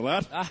handle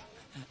that.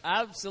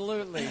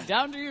 Absolutely.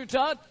 Down to you,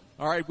 Todd.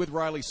 All right, with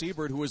Riley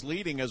Siebert, who is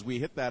leading as we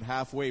hit that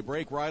halfway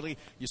break. Riley,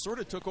 you sort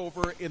of took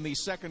over in the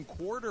second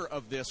quarter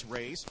of this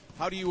race.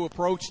 How do you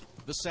approach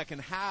the second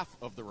half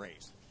of the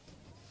race?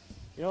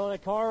 You know, the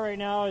car right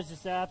now is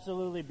just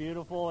absolutely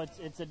beautiful.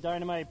 It's a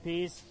dynamite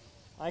piece.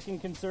 I can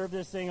conserve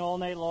this thing all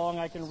night long.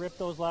 I can rip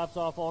those laps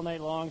off all night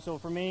long. So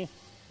for me,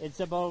 it's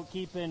about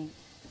keeping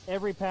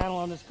every panel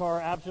on this car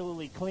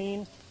absolutely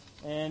clean.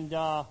 And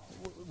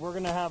we're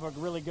going to have a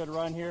really good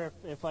run here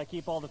if I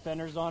keep all the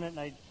fenders on it.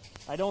 And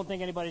I don't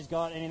think anybody's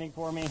got anything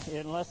for me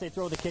unless they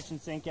throw the kitchen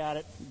sink at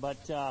it.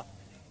 But,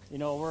 you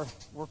know,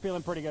 we're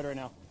feeling pretty good right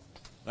now.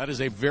 That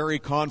is a very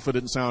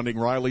confident-sounding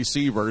Riley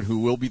Siebert, who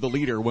will be the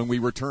leader when we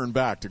return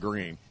back to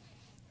green.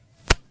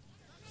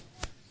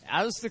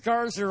 As the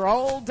cars are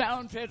all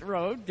down pit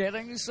road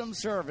getting some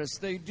service,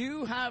 they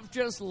do have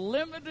just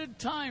limited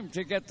time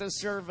to get the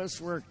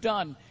service work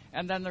done,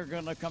 and then they're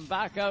going to come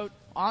back out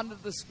onto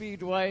the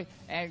speedway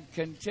and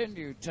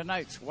continue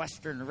tonight's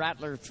Western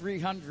Rattler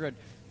 300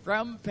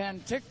 from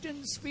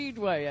Penticton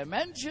Speedway. I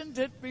mentioned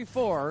it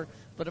before,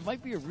 but it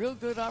might be a real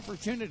good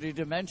opportunity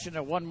to mention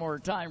it one more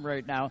time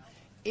right now.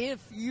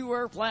 If you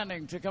are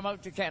planning to come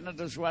out to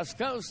Canada's West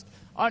Coast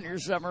on your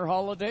summer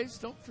holidays,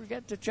 don't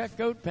forget to check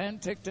out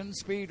Penticton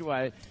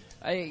Speedway.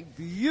 A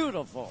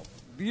beautiful,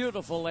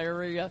 beautiful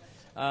area.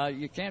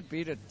 You can't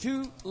beat it.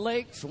 2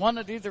 lakes, one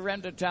at either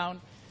end of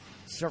town,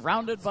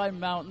 surrounded by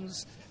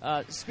mountains.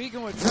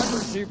 Speaking with Trevor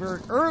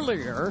Siebert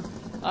earlier,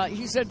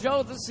 he said,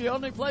 Joe, this is the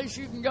only place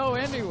you can go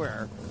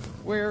anywhere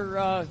where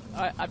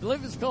I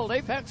believe it's called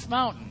Apex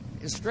Mountain.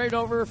 It's straight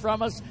over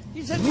from us.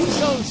 He said you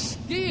go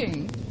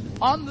skiing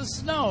on the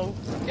snow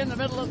in the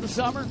middle of the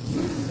summer,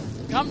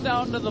 come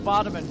down to the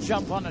bottom and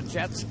jump on a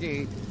jet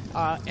ski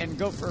and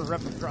go for a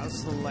rip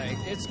across the lake.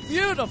 It's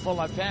beautiful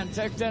at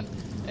Penticton,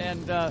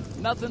 and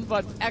nothing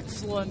but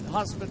excellent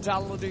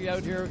hospitality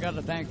out here. Got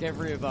to thank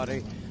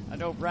everybody. I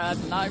know Brad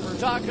and I were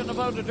talking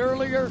about it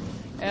earlier,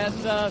 and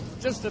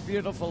just a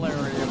beautiful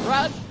area.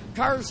 Brad,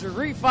 cars are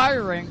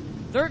refiring.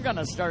 They're going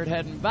to start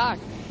heading back.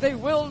 They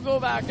will go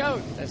back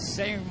out the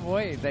same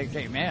way they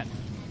came in.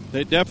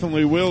 They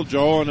definitely will,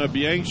 Joe, and I'd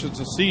be anxious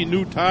to see.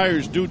 New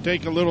tires do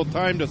take a little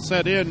time to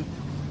set in,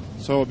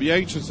 so I'd be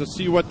anxious to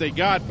see what they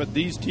got. But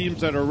these teams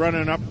that are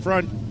running up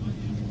front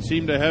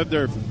seem to have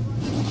their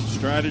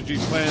strategy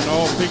plan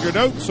all figured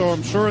out, so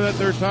I'm sure that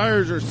their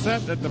tires are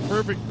set at the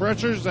perfect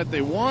pressures that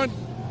they want.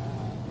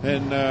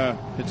 And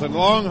it's a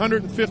long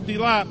 150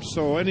 laps,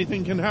 so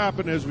anything can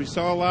happen, as we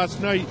saw last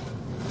night.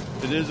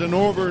 It isn't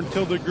over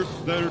until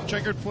the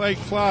checkered flag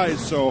flies,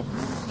 so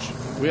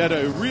we had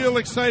a real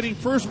exciting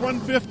first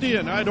 150,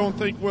 and I don't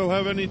think we'll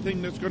have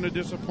anything that's going to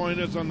disappoint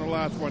us on the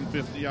last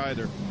 150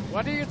 either.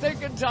 What are you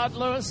thinking, Todd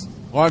Lewis?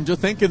 Well, I'm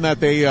just thinking that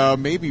they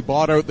maybe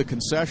bought out the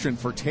concession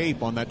for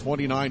tape on that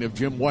 29 of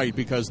Jim White,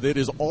 because it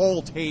is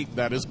all tape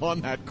that is on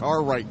that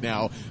car right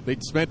now. They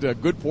spent a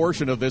good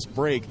portion of this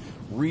break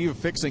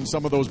refixing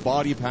some of those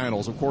body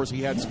panels. Of course,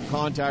 he had some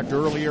contact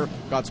earlier,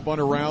 got spun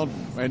around,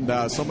 and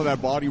some of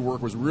that body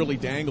work was really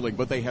dangling,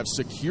 but they have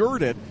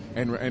secured it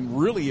and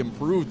really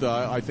improved,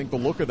 I think, the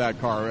look of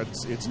that car.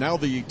 It's now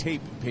the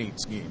tape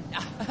paint scheme.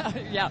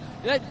 Yeah,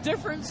 the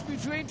difference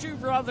between two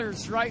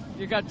brothers, right?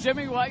 You got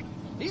Jimmy White.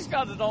 He's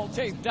got it all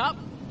taped up.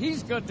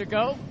 He's good to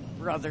go.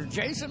 Brother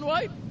Jason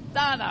White?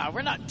 Nah,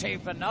 we're not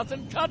taping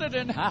nothing. Cut it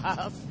in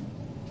half.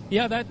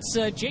 Yeah, that's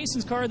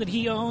Jason's car that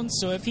he owns,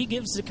 so if he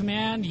gives the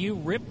command, you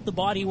rip the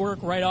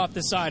bodywork right off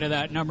the side of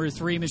that number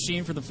 3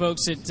 machine for the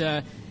folks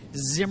at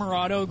Zimmer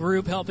Auto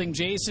Group helping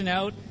Jason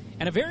out.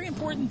 And a very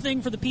important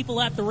thing for the people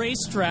at the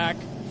racetrack,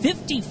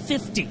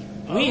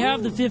 50-50. We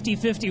have the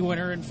 50-50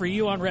 winner, and for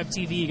you on Rev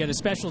TV, you get a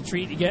special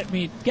treat. You get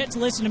to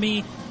listen to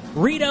me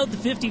read out the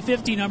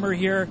 50-50 number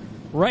here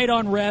right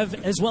on Rev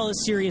as well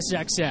as Sirius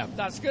XM.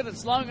 That's good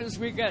as long as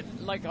we get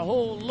like a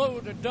whole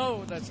load of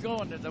dough that's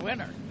going to the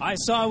winner. I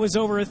saw it was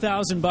over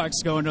 $1,000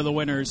 going to the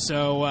winner,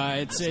 so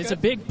it's a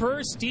big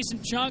purse,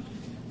 decent chunk.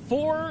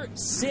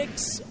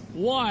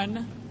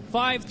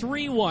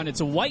 461-531.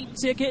 It's a white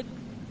ticket.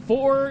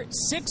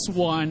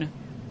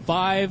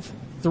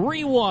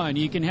 461-531.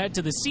 You can head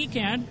to the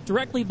C-Can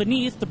directly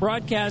beneath the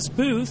broadcast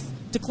booth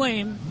to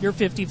claim your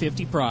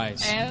 50-50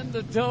 prize. And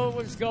the dough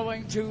was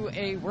going to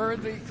a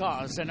worthy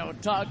cause. I know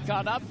Todd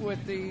caught up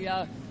with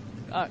the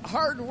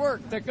hard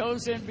work that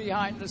goes in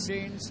behind the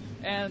scenes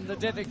and the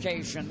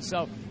dedication.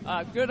 So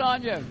good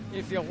on you.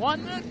 If you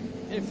won the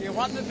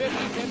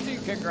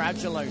 50-50,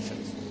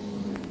 congratulations.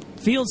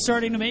 Field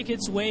starting to make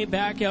its way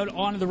back out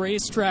onto the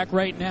racetrack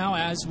right now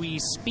as we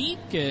speak,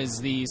 as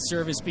the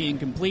service being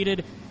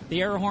completed.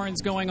 The air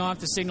horn's going off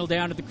to signal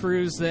down to the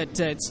crews that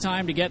it's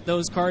time to get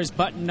those cars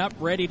buttoned up,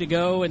 ready to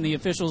go, and the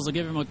officials will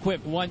give them a quick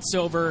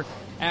once-over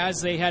as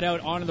they head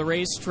out onto the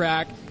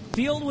racetrack.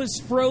 Field was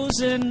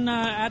frozen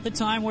at the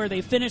time where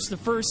they finished the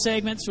first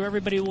segment, so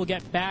everybody will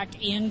get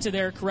back into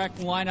their correct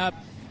lineup.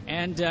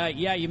 And,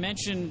 you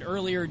mentioned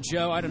earlier,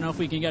 Joe, I don't know if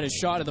we can get a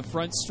shot of the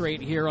front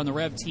straight here on the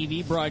Rev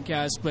TV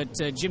broadcast, but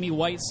Jimmy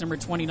White's number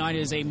 29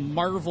 is a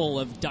marvel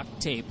of duct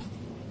tape.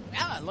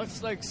 Yeah, it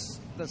looks like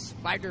the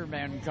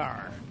Spider-Man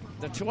car.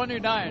 The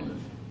 29,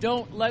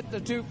 don't let the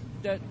tape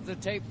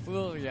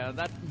fool you.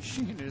 That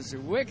machine is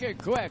wicked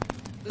quick.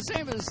 The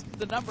same as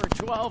the number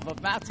 12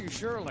 of Matthew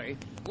Shirley.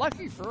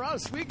 Lucky for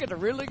us, we get a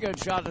really good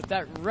shot at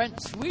that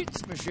Rent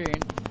Sweets machine.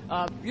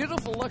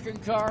 Beautiful looking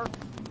car,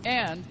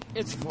 and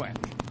it's quick.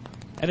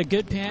 And a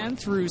good pan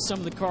through some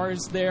of the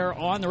cars there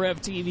on the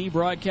Rev TV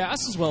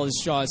broadcast, as well as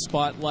Shaw's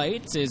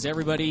Spotlight, as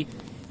everybody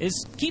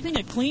is keeping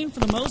it clean for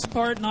the most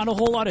part. Not a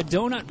whole lot of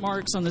donut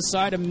marks on the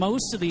side of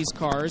most of these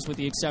cars, with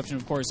the exception,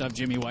 of course, of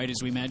Jimmy White, as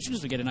we mentioned,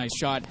 as we get a nice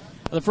shot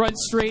of the front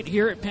straight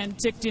here at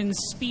Penticton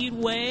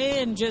Speedway,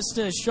 and just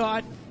a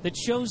shot that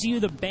shows you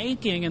the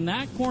banking. And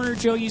that corner,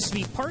 Joe, used to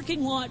be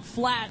parking lot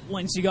flat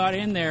once you got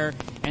in there,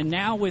 and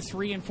now with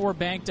 3 and 4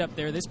 banked up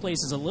there, this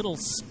place is a little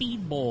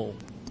speed bowl.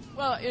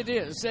 Well, it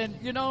is. And,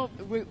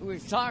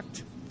 we've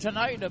talked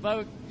tonight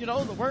about,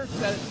 the work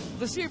that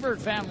the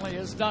Seabird family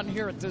has done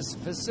here at this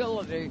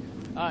facility.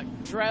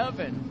 Trev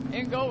and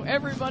Ingo,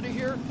 everybody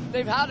here,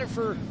 they've had it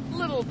for a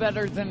little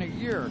better than a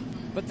year.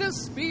 But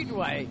this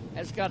speedway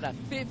has got a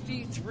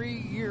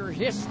 53-year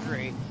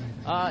history.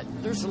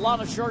 There's a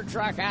lot of short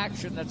track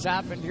action that's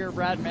happened here,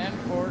 Bradman,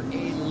 for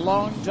a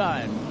long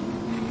time.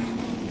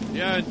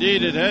 Yeah,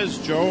 indeed it has,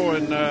 Joe,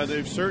 and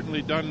they've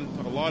certainly done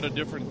a lot of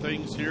different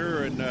things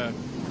here and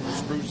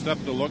spruced up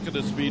the look of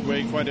the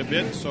speedway quite a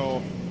bit,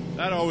 so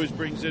that always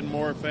brings in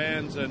more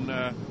fans, and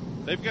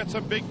they've got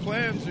some big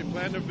plans. They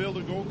plan to build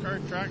a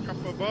go-kart track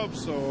up above,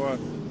 so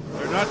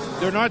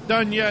they're not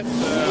done yet.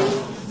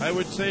 I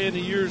would say in a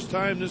year's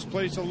time this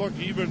place will look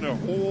even a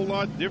whole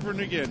lot different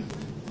again.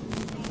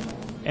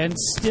 And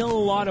still a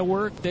lot of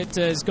work that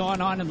has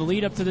gone on in the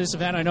lead up to this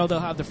event. I know they'll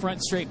have the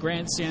front straight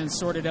grandstand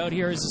sorted out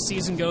here as the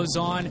season goes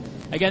on.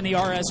 Again, the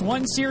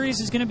RS1 series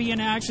is going to be in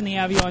action. The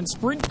Avion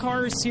Sprint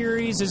Car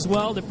series as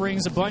well, that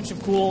brings a bunch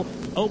of cool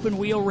open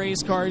wheel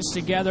race cars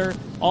together.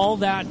 All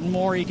that and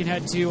more. You can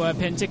head to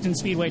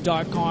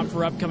PentictonSpeedway.com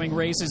for upcoming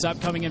races,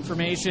 upcoming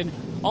information.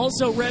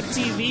 Also, Rev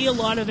TV, a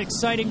lot of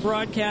exciting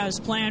broadcasts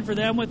planned for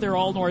them with their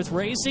All North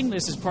Racing.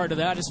 This is part of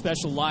that, a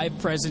special live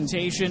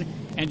presentation.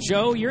 And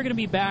Joe, you're going to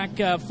be back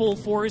full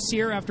force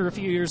here after a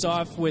few years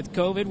off with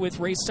COVID, with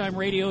Racetime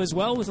Radio as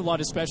well, with a lot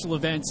of special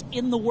events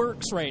in the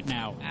works right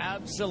now.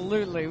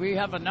 Absolutely. We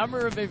have a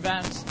number of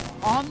events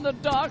on the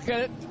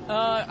docket.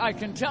 I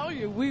can tell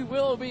you we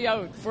will be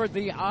out for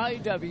the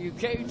IWK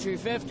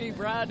 250,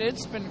 Brad.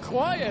 It's been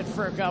quiet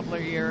for a couple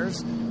of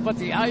years, but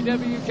the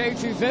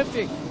IWK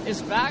 250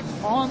 is back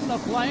on the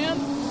plan.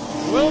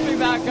 we'll be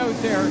back out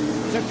there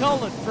to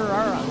call it for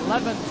our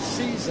 11th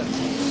season.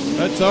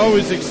 That's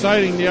always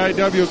exciting, the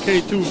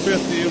IWK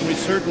 250, and we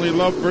certainly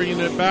love bringing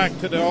it back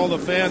to all the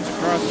fans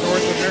across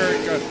North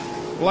America.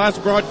 The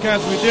last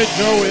broadcast we did,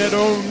 Joe, we had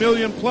over 1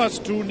 million plus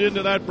tuned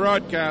into that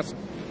broadcast.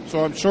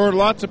 So I'm sure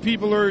lots of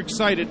people are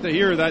excited to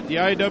hear that the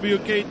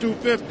IWK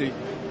 250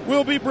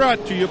 will be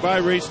brought to you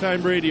by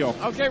Racetime Radio.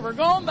 Okay, we're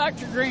going back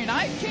to green.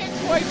 I can't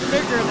quite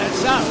figure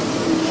this out.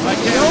 I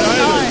The can't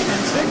 09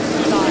 and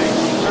 69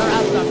 are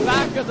at the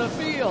back of the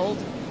field,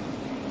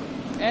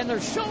 and they're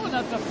showing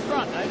at the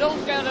front. I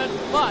don't get it,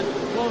 but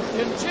we'll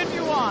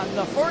continue on.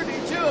 The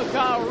 42 of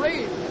Kyle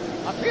Reed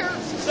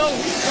appears as though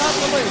he's got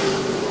the lead.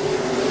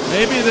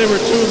 Maybe they were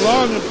too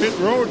long in pit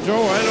road,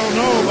 Joe. I don't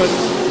know,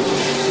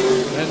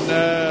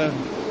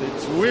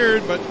 it's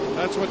weird, but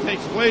that's what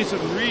takes place,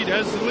 and Reed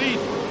has the lead.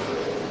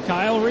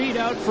 Kyle Reed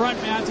out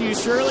front, Matthew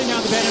Shirley now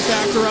the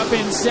benefactor up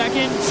in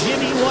second.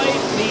 Jimmy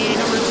White, the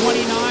number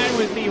 29,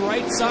 with the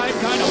right side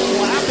kind of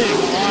flapping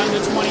on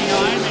the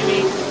 29.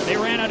 Maybe they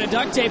ran out of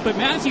duct tape, but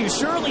Matthew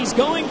Shirley's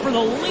going for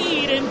the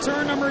lead in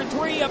turn number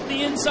 3 up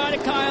the inside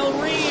of Kyle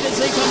Reed as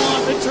they come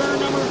off at turn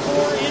number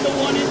 4 into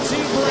 1 and 2,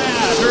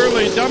 Brad.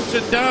 Shirley dumps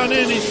it down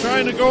in. He's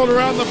trying to go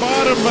around the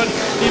bottom, but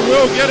he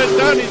will get it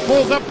done. He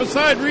pulls up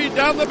beside Reed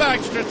down the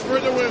backstretch for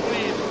the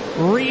lead.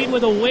 Reed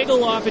with a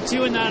wiggle off at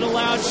 2, and that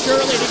allowed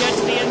Shirley to get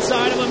to the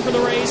inside of him for the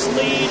race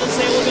lead as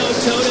they will go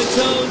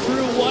toe-to-toe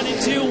through 1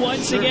 and 2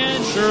 once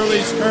again.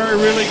 Shirley's car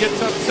really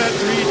gets upset.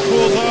 Reed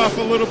pulls off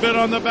a little bit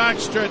on the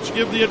backstretch.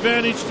 Give the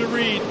advantage to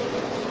Reed.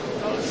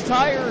 Those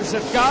tires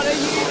have got to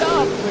heat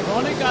up. We've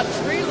only got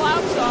 3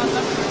 laps on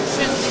them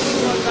since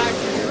we went back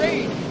to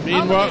green.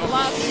 Meanwhile, how many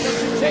laps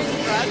does it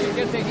take, Brad, to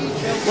get the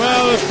heat built?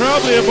 Well, it's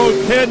probably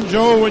about 10,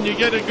 Joe, when you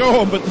get it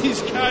going, but these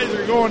guys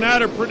are going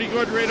at it pretty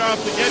good right off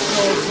the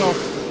get-go, so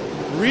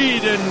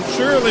Reed and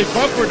Shirley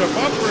bumper to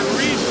bumper, and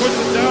Reed puts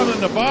it down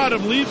in the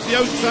bottom, leaves the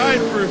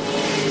outside for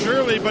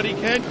Shirley, but he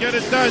can't get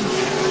it done.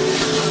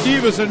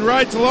 Stevenson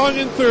rides along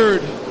in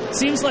third.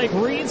 Seems like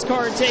Reed's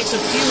car takes a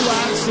few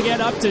laps to get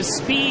up to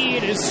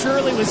speed as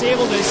Shirley was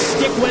able to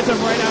stick with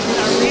him right after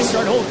that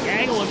restart. A whole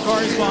gaggle of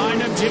cars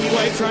behind him. Jimmy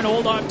White trying to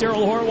hold off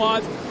Daryl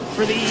Horwath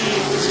for the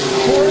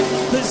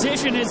 4th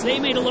position as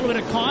they made a little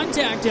bit of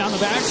contact down the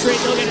back straight.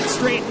 They'll get it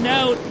straightened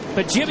out.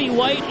 But Jimmy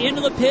White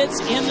into the pits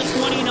in the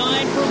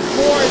 29 from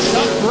 4th.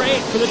 Tough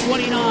break for the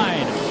 29.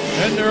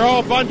 And they're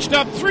all bunched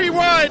up 3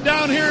 wide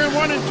down here in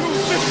 1 and 2.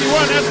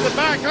 51 has the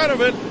back out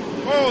of it.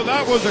 Oh,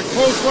 that was a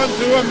close one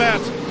to him,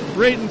 Matt.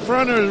 Right in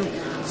front of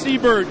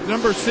Seabird,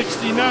 number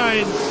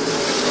 69.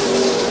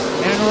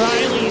 And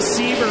Riley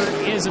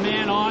Siebert is a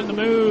man on the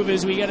move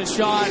as we get a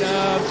shot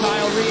of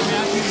Kyle Reed,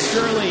 Matthew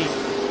Shirley.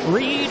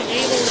 Reed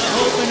able to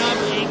open up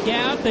a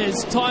gap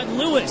as Todd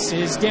Lewis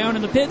is down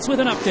in the pits with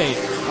an update.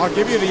 I'll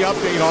give you the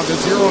update on the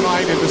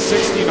 09 and the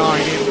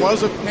 69. It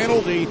was a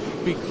penalty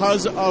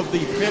because of the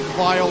pit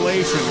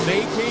violation.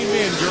 They came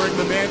in during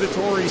the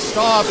mandatory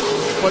stop,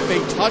 but they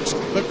touched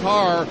the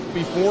car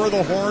before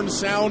the horn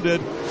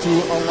sounded to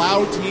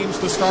allow teams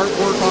to start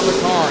work on the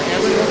car.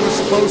 Everyone was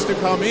supposed to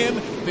come in.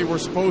 They were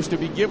supposed to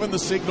be given the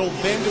signal,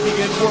 then to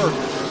begin work.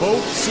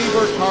 Both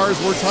Siebert cars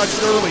were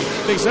touched early.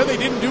 They said they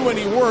didn't do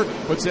any work,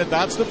 but said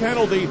that's the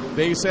penalty.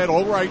 They said,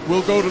 all right,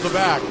 we'll go to the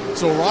back.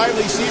 So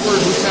Riley Siebert,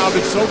 who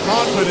sounded so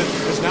confident,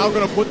 is now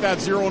going to put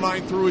that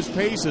 09 through his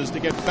paces to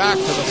get back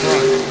to the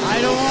front.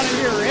 I don't want to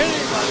hear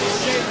anybody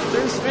say that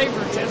there's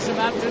favoritism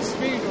at this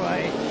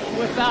speedway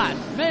with that.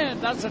 Man,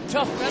 that's a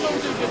tough penalty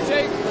to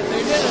take, but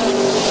they did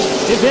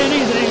it. If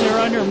anything, they're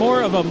under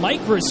more of a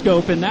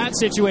microscope in that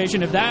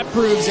situation, if that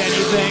proves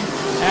anything.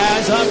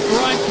 As up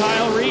front,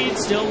 Kyle Reed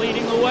still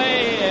leading the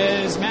way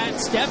as Matt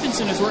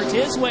Stephenson has worked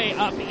his way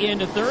up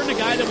into third. A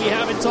guy that we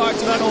haven't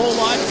talked about a whole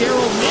lot,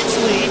 Daryl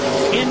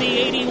Mitchley, in the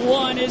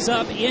 81 is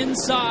up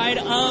inside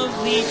of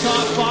the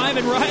top 5.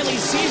 And Riley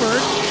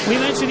Siebert, we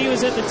mentioned he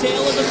was at the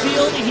tail of the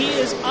field. He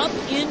is up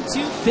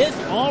into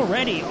 5th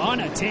already on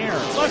a tear.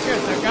 Look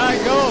at the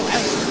guy go.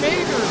 As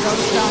Spader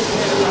goes down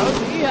pit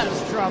road, he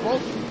has trouble.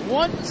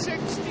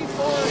 164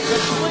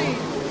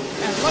 complete.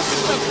 And look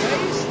at the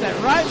pace that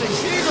Riley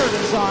Siebert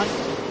is on,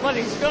 but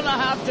he's going to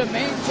have to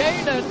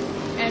maintain it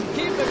and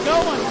keep it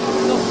going.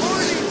 The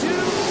 42,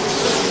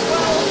 the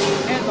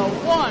 12, and the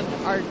 1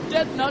 are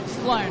dead nuts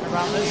flying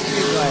around this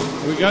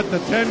speedway. We got the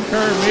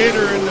 10-car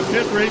Mater in the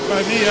pit right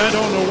by me. I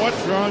don't know what's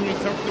wrong. He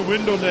took the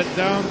window net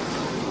down,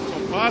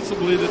 so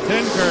possibly the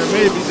 10-car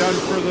may be done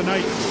for the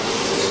night.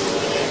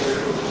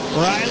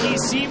 Riley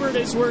Siebert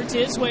has worked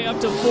his way up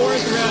to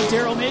 4th around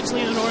Daryl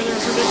Mitchley in the Northern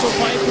Provincial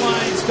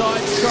Pipelines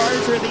Dodge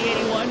Charger, the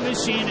 81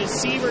 machine, as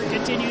Siebert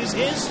continues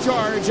his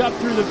charge up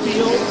through the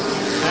field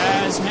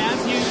as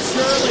Matthew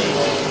Shirley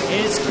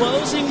is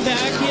closing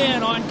back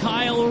in on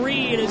Kyle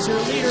Reed as your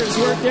leaders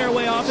work their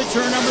way off at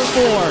turn number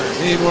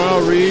 4.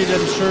 Meanwhile, Reed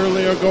and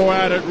Shirley will go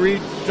at it.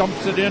 Reed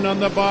jumps it in on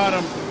the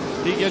bottom.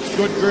 He gets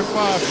good grip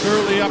off.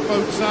 Shirley up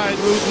outside,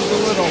 loses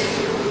a little.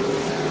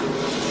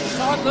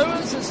 Sean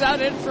Lewis, is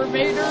that it for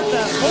Maynard?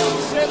 The whole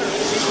sitter,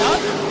 is he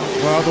done?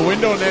 Well, the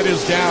window net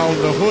is down.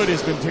 The hood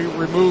has been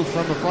removed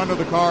from the front of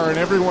the car, and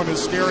everyone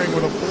is staring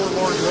with a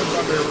forlorn look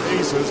on their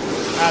faces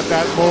at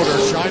that motor,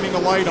 shining a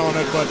light on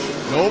it, but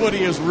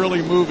nobody is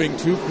really moving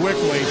too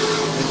quickly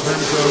in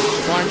terms of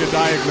trying to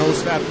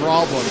diagnose that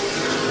problem.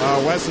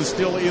 Wes is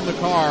still in the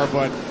car,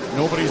 but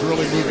nobody's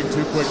really moving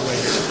too quickly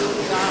here.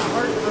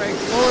 Heartbreak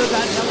for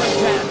that number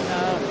 10.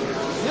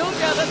 He'll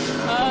get it.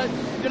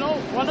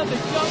 One of the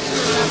younger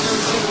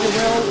members, if you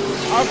will,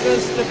 of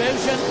this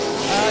division.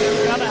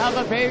 You've got to have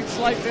a page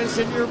like this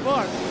in your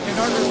book in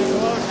order to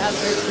go out and have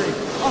victory.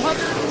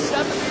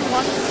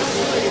 171 to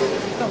lead.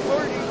 The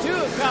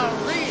 42, Kyle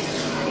Reed,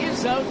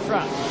 is out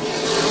front.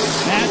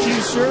 Matthew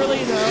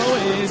Shirley, though,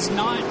 is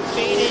not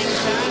fading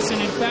fast,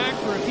 and in fact,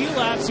 for a few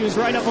laps, he was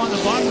right up on the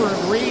bumper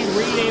of Reed.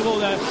 Reed able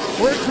to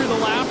work through the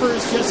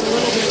lappers just a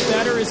little bit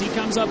better as he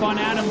comes up on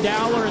Adam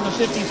Dowler in the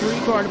 53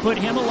 car to put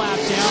him a lap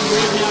down.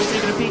 Reed now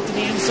taking a peek to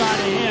the inside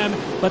of him,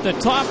 but the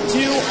top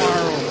two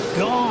are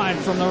gone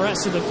from the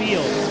rest of the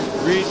field.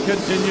 Reed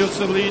continues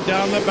to lead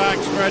down the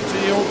backstretch.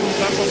 He opens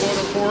up about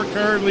a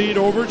 4-car lead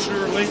over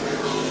Shirley.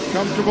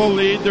 Comfortable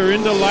lead. They're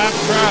into lap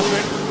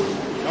traffic.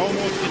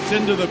 Almost gets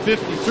into the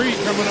 53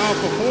 coming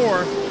off a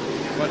 4,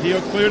 but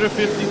he'll clear the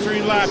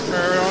 53 lap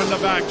car on the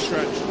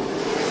backstretch.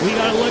 We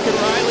got to look at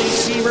Riley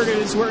Siebert,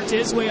 who's worked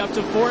his way up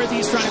to 4th.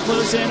 He's trying to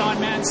close in on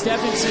Matt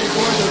Stephenson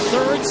for the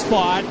 3rd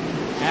spot,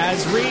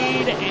 as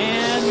Reed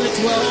and the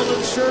 12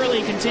 of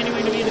Shirley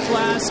continuing to be the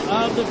class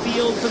of the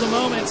field for the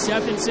moment.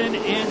 Stephenson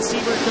and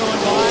Siebert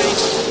going by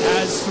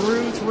as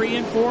through 3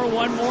 and 4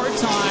 one more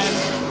time.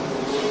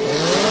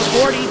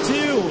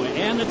 42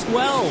 and the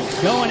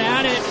 12 going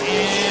at it,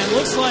 and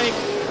looks like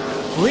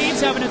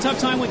Reed's having a tough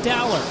time with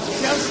Dowler.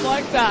 Just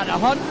like that,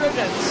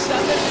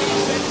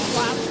 176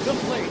 laps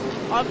complete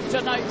of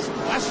tonight's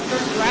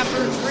Western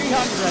Raptor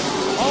 300.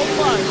 All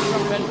live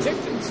from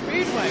Penticton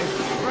Speedway,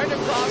 right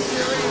across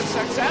Sirius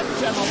XM,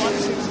 Channel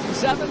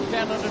 167,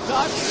 Canada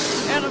Talk.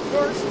 And of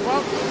course,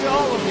 welcome to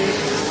all of you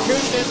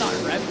tuned in on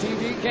Red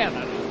TV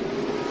Canada.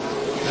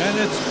 And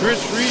it's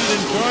Chris Reed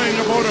enjoying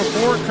about a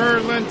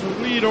 4-car length of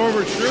lead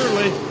over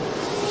Shirley.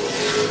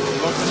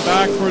 Looking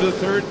back for the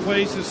 3rd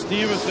place is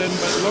Stevenson,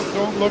 but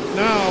don't look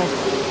now.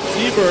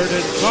 Siebert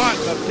has caught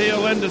the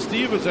tail end of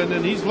Stevenson,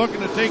 and he's looking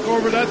to take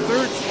over that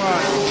 3rd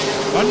spot.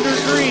 Under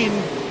green,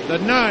 the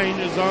 9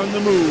 is on the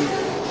move.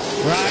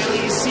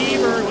 Riley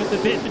Siebert with the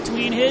bit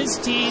between his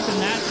teeth, and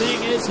that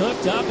thing is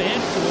hooked up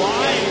and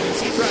flying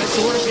as he tries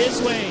to work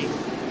his way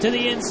to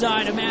the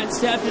inside of Matt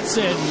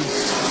Stephenson.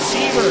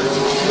 Siebert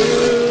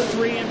through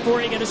 3 and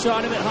 4. You get a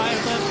shot of it high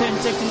above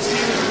Penticton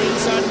Speedway to the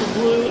inside of the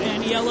blue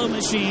and yellow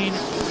machine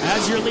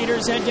as your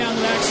leaders head down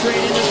the back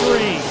straight into 3.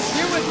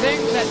 You would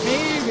think that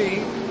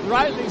maybe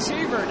Riley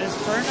Siebert is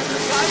burning the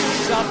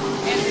tires up,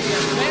 and the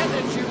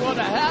advantage you would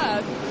have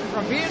had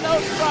from being out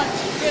front,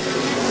 getting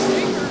these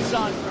sneakers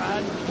on,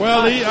 Brad.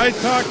 Well, I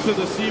talked to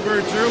the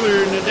Sieberts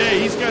earlier in the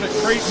day. He's got a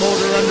crate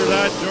motor under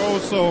that, Joe,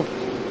 so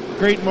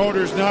crate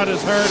motor's not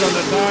as hard on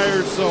the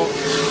tires, so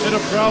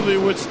it'll probably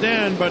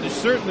withstand, but it's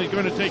certainly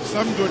going to take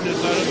some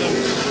goodness out of them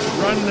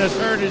running as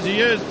hard as he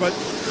is. But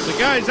the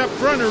guys up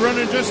front are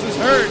running just as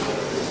hard.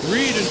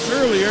 Reed and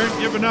Shirley aren't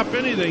giving up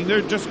anything.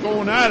 They're just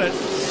going at it.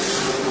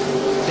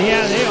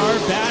 Yeah, they are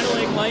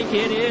battling like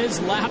it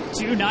is lap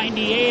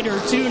 298 or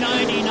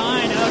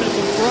 299 out of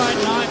the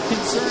front, not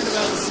concerned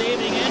about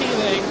saving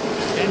anything.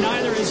 And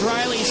neither is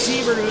Riley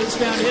Siebert, who has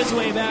found his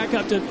way back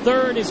up to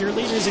 3rd as your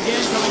leaders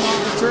again coming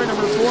off the turn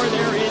number 4.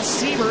 There is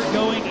Siebert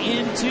going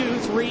into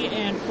 3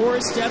 and 4.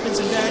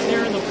 Stephenson back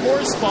there in the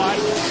 4th spot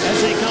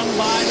as they come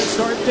by the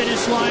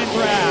start-finish line,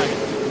 Brad.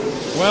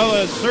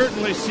 Well,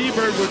 certainly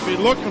Siebert would be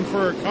looking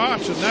for a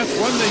caution. That's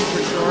one thing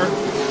for sure.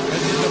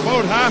 And he's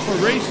about half a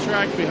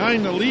racetrack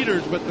behind the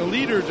leaders, but the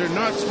leaders are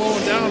not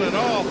slowing down at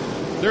all.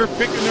 They're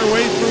picking their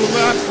way through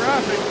lap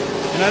traffic.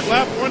 And at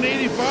lap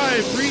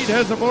 185, Reed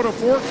has about a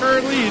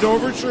 4-car lead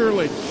over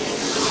Shirley.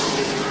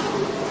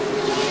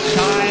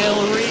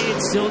 Kyle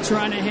Reed still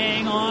trying to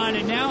hang on,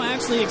 and now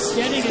actually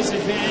extending his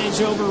advantage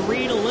over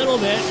Reed a little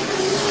bit.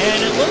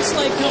 And it looks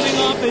like coming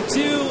off at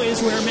 2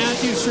 is where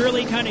Matthew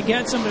Shirley kind of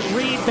gets him, but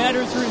Reed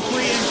better through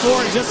 3 and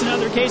 4. Just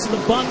another case of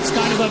the bumps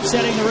kind of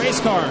upsetting the race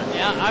car.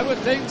 Yeah, I would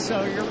think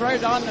so. You're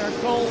right on there,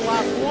 Cole.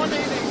 Lap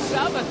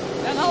 187.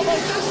 And how about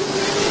this?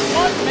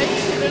 51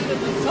 makes it into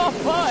the top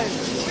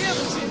 5. We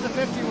haven't seen the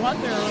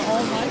 51 there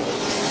all night.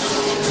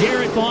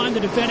 Jared Bond,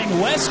 the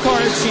defending West Car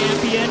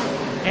champion,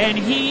 and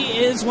he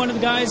is one of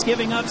the guys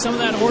giving up some of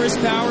that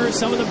horsepower,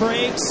 some of the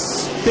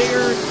brakes,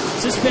 bigger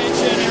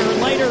suspension, or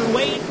lighter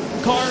weight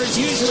cars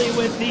usually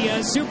with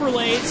the super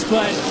lates,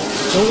 but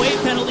the weight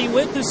penalty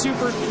with the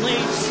super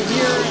lates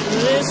here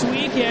this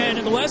weekend,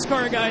 and the West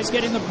Car guys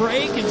getting the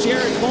break, and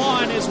Jared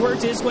Vaughn has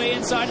worked his way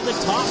inside of the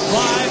top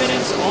 5, and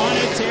it's on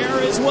a tear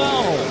as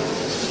well.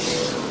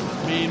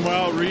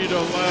 Meanwhile, Reed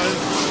will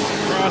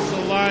cross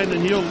the line,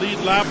 and he'll lead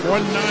lap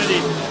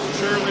 190.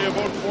 Shirley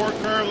about 4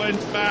 car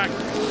lengths back.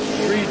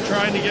 Reed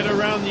trying to get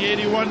around the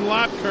 81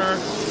 lap car.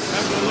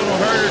 having a little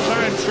harder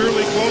time.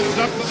 Shirley closes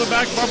up to the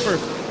back bumper.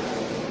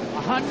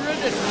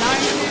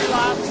 190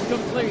 laps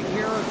complete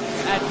here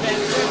at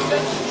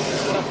Penticton.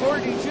 The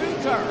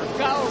 42 car,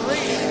 Kyle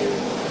Reed,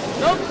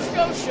 Nova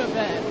Scotia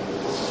man.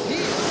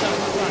 He's up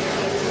front.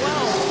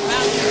 12,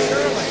 Matthew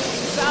Shirley,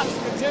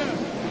 Saskatoon.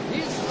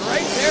 He's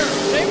right there.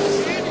 Same as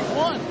the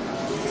 81.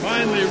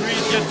 Finally,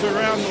 Reed gets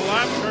around the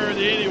lap car of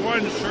the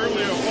 81.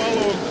 Shirley will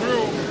follow him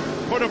through.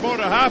 Put about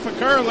a half a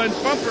car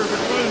length bumper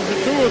between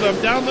the two of them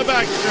down the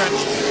back stretch.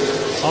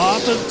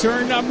 Off of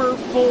turn number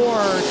 4,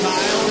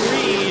 Kyle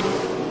Reed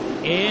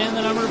in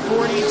the number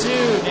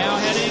 42. Now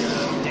heading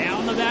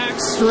down the back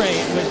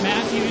straight with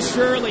Matthew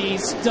Shirley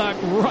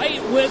stuck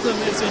right with him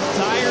this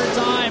entire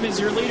time as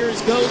your leaders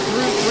go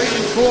through 3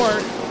 and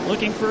 4.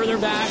 Looking further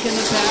back in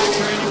the pack,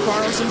 Brandon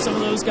Carlson, some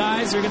of those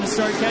guys are going to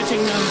start catching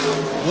them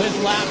with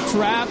lap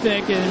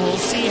traffic, and we'll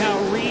see how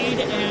Reed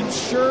and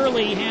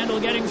Shirley handle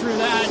getting through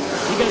that,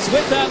 because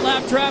with that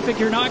lap traffic,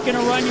 you're not going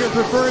to run your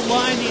preferred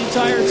line the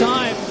entire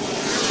time.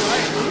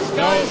 These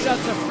guys at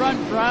the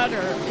front, Brad,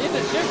 are in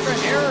a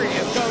different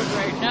area of code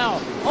right now.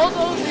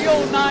 Although the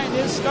 09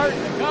 is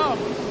starting to come,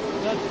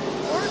 the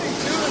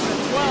 42 and the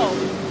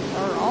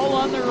 12 are all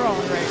on their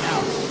own right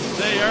now.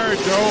 They are,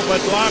 Joe,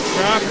 but lap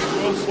traffic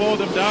will slow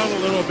them down a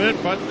little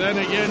bit. But then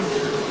again,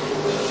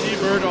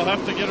 Seabird will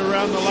have to get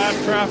around the lap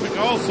traffic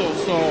also.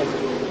 So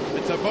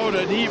it's about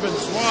an even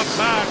swap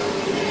back.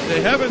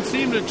 They haven't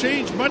seemed to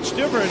change much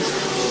difference.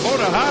 About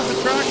a half a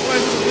track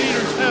length the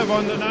leaders have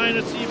on the 9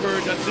 at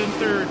Seabird. That's in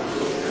third.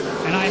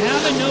 And I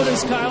haven't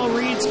noticed Kyle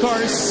Reed's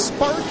car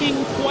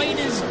sparking quite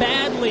as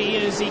badly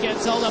as he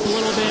gets held up a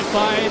little bit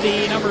by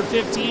the number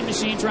 15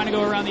 machine trying to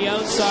go around the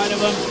outside of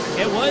him.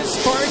 It was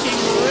sparking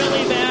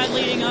really bad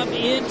leading up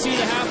into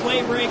the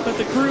halfway break, but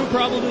the crew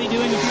probably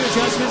doing a few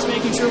adjustments,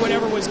 making sure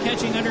whatever was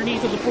catching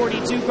underneath of the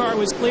 42 car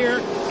was clear,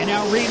 and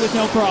now Reed with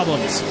no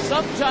problems.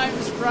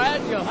 Sometimes,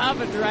 Brad, you'll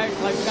have a drag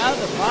like that,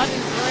 the body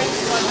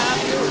breaks, what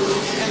have you,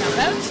 and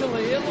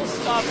eventually it'll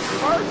stop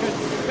sparking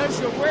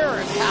because you wear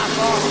it half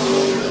off.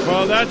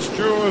 Well, that's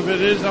true if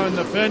it is on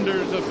the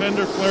fenders. The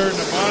fender flare in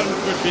the bottom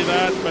could be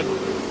that, but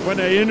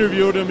when I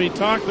interviewed him, he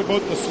talked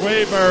about the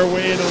sway bar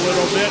weighing a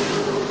little bit,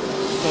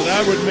 so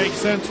that would make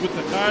sense with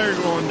the tire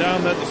going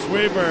down that the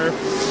sway bar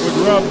would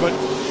rub, but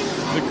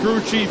the crew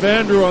chief,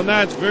 Andrew, on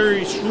that's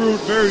very shrewd,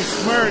 very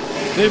smart.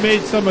 They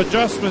made some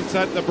adjustments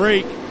at the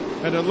brake,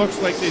 and it looks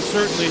like they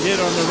certainly hit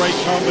on the right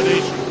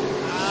combination.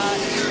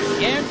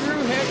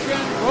 Andrew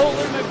Hickman,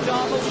 Roland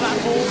McDonald, that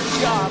whole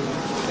shop,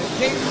 the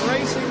Cape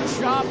Racing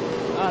shop,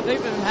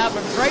 they've been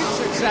having great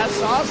success.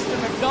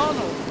 Austin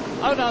McDonald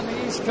out on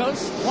the East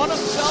Coast won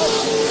himself a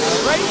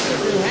race in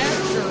New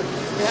Hampshire.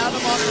 We had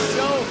him on the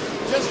show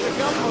just a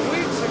couple of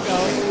weeks ago.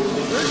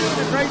 They're doing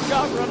a great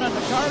job running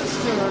the Cars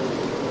Tour.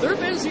 They're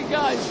busy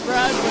guys,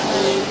 Brad.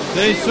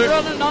 They see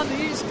running on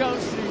the East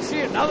Coast, and you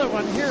see another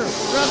one here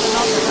running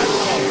on the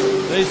West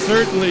Coast. They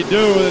certainly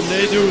do, and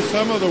they do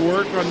some of the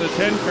work on the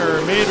 10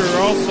 car. Mater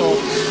also.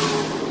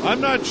 I'm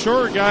not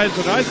sure, guys,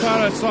 but I thought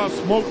I saw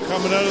smoke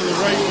coming out of the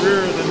right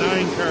rear of the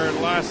 9 car at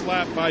last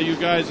lap by you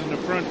guys in the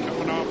front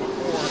coming off of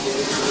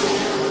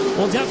 4.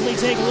 We'll definitely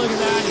take a look at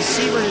that as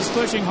Seabird is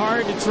pushing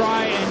hard to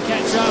try and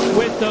catch up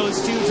with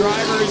those two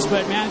drivers,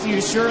 but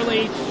Matthew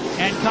Shirley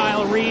and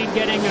Kyle Reed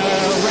getting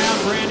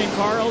around Brandon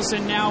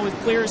Carlson now with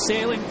clear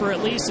sailing for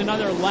at least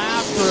another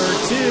lap or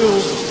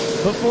two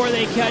before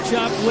they catch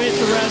up with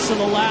the rest of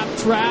the lap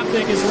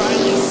traffic as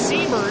Riley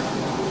Seabird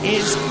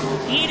is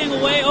eating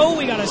away. Oh,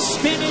 we got a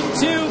spin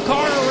into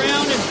car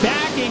around and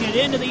backing it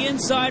into the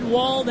inside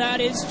wall. That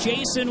is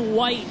Jason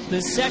White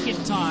the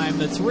second time.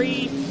 The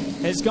 3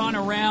 has gone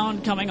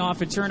around coming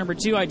off of turn number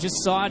 2. I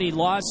just saw it. He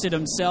lost it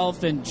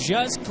himself and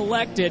just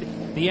collected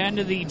the end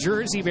of the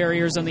Jersey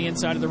barriers on the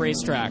inside of the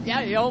racetrack.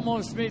 Yeah, he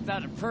almost made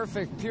that a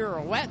perfect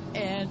pirouette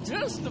and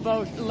just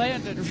about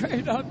landed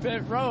right on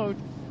pit road.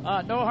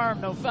 No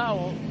harm, no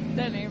foul.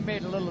 Then he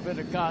made a little bit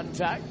of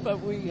contact, but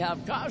we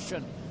have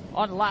caution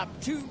on lap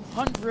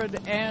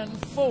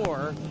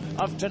 204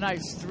 of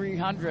tonight's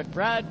 300.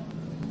 Brad,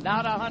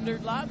 not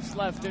 100 laps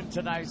left in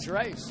tonight's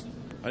race.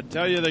 I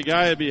tell you, the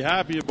guy would be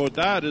happy about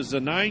that is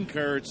the 9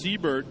 car at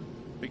Seabird,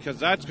 because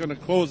that's going to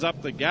close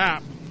up the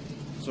gap.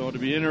 So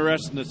it'll be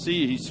interesting to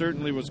see. He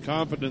certainly was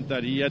confident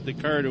that he had the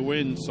car to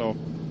win, so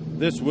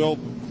this will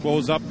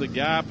close up the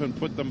gap and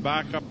put them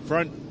back up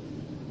front.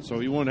 So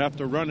he won't have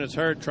to run as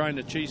hard trying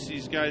to chase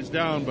these guys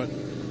down, but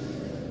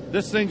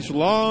this thing's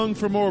long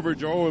from over,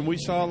 Joe, and we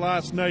saw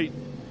last night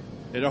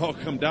it all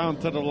come down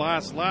to the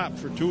last lap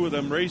for 2 of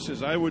them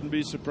races. I wouldn't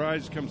be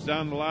surprised it comes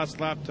down the last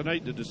lap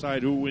tonight to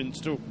decide who wins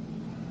too.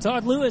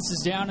 Todd Lewis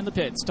is down in the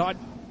pits. Todd?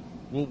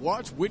 We'll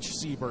watch which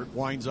Seabird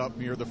winds up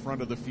near the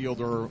front of the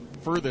field or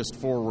furthest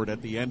forward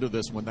at the end of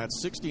this one. That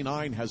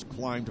 69 has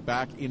climbed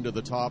back into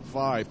the top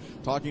 5.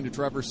 Talking to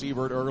Trevor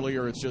Seabird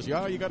earlier, it's just, you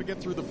got to get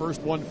through the first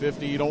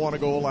 150. You don't want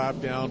to go a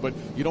lap down, but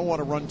you don't want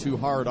to run too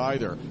hard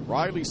either.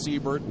 Riley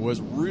Seabird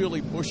was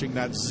really pushing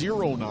that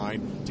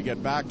 09 to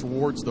get back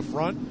towards the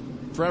front.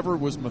 Trevor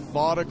was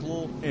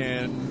methodical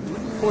and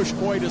didn't push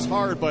quite as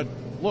hard, but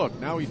look,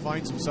 now he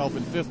finds himself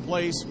in 5th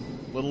place,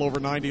 a little over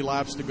 90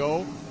 laps to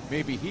go.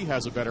 Maybe he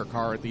has a better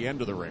car at the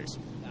end of the race.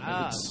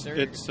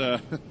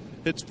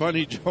 It's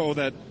funny, Joe,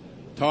 that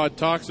Todd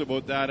talks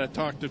about that. I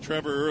talked to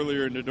Trevor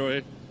earlier in the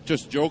day,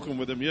 just joking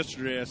with him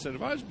yesterday. I said,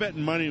 if I was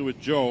betting money with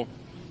Joe,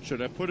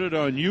 should I put it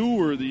on you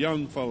or the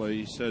young fella?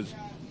 He says,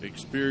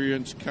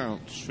 experience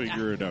counts.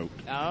 Figure it out.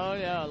 Oh,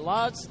 yeah.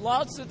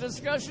 Lots of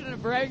discussion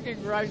and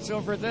bragging rights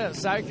over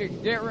this. I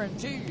can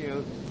guarantee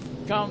you,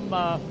 come,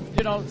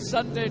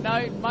 Sunday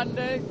night,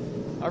 Monday,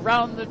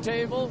 around the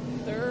table,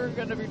 they're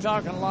going to be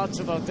talking lots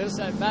about this.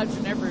 I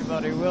imagine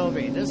everybody will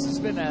be. This has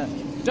been a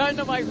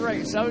dynamite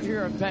race out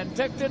here in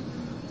Penticton,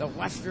 the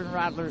Western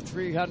Rattler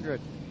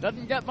 300.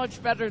 Doesn't get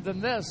much better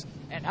than this.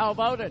 And how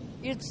about it?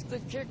 It's the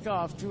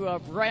kickoff to a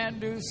brand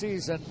new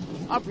season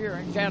up here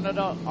in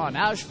Canada on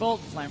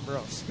asphalt.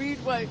 Flamborough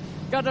Speedway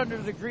got under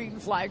the green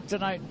flag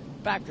tonight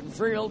back in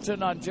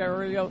Freelton,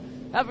 Ontario.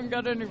 Haven't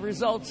got any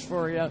results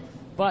for you,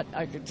 but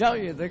I can tell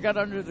you they got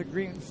under the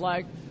green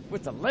flag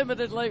with the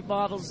limited late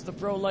models, the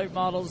pro late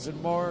models,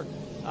 and more.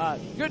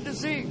 Good to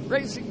see.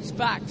 Racing's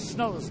back.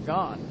 Snow's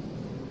gone.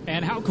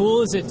 And how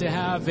cool is it to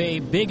have a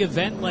big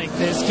event like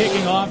this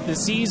kicking off the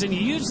season?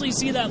 You usually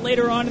see that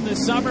later on in the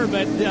summer,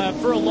 but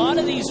for a lot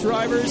of these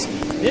drivers,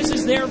 this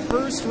is their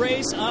first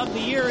race of the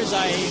year, as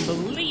I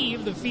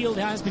believe the field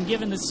has been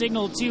given the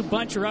signal to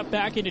bunch her up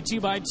back into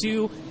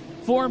 2x2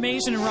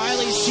 formation. And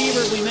Riley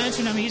Siebert, we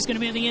mentioned him, he's going to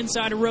be on the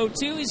inside of row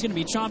 2. He's going to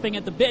be chomping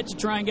at the bit to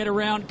try and get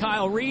around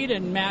Kyle Reed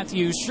and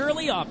Matthew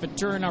Shirley off at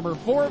turn number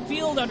 4.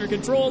 Field under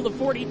control of the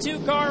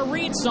 42 car.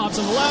 Reed stops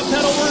on the left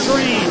pedal. We're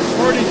green.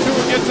 42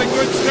 gets a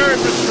good start,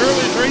 but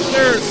Shirley's right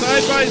there,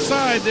 side by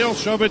side. They'll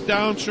shove it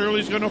down.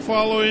 Shirley's going to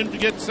follow in to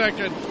get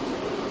second.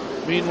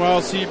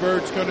 Meanwhile,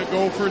 Siebert's going to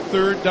go for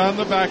third down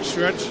the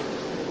backstretch.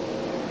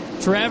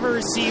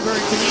 Trevor Siebert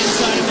to the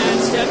inside of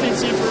Matt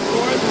Stephenson for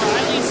fourth.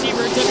 Riley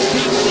Siebert took a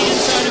peek to the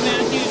inside of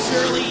Matthew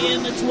Shirley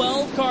in the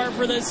 12 car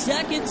for the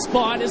second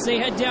spot as they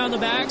head down the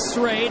back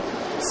straight.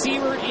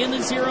 Siebert in the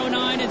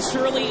 09 and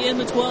Shirley in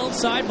the 12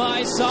 side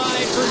by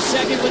side for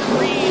second with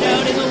Reed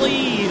out in the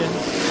lead.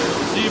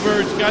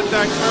 Siebert's got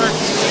that car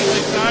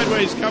completely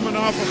sideways coming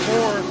off a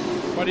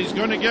 4, but he's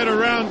going to get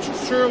around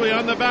Shirley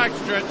on the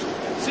backstretch.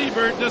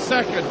 Siebert to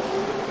second.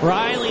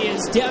 Riley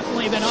has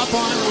definitely been up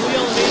on the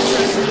wheel. It's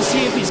interesting to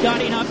see if he's got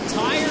enough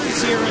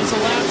tires here as the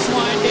laps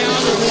wind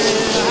down with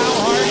how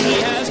hard he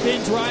has been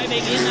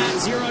driving in that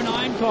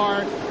 09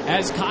 car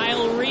as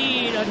Kyle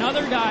Reed,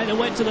 another guy that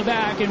went to the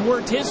back and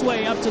worked his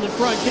way up to the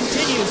front,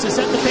 continues to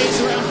set the pace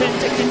around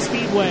Penticton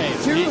Speedway.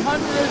 208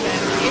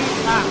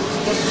 laps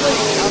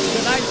complete of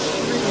tonight's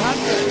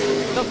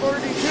 300. The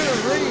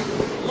 42 Reed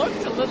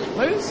looked a little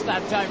loose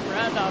that time,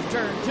 Brad, off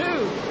turn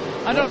 2.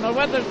 I don't know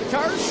whether the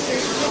car's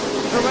changing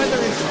or whether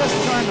he's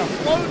just trying to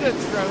float it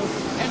through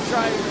and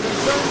try to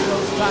conserve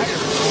those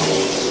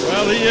tires.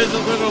 Well, he is a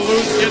little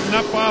loose getting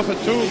up off of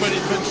 2, but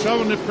he's been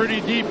shoving it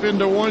pretty deep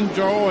into 1,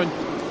 Joe, and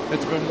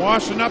it's been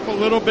washing up a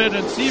little bit,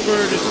 and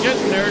Siebert is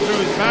getting there to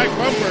his back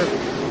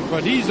bumper,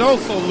 but he's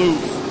also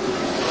loose.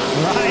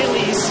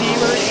 Riley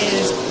Siebert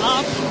is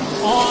up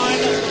on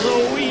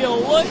the wheel.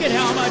 Look at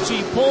how much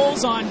he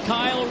pulls on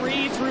Kyle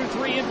Reed through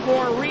 3 and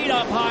 4. Reed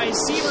up high,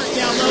 Siebert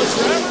down low.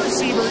 Trevor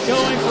Siebert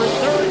going for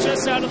third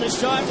just out of the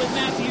shot with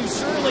Matthew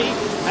Shirley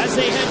as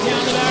they head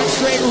down the back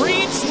straight.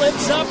 Reed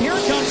slips up. Here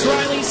comes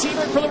Riley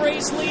Siebert for the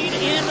race lead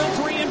into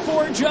 3 and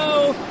 4.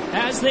 Joe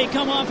as they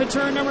come off at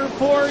turn number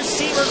 4.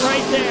 Siebert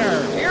right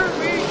there. Here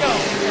we go,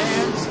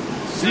 fans.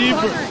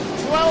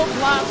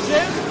 212 laps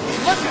in.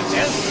 Look at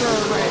this for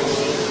a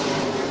race.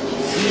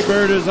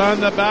 Siebert is on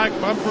the back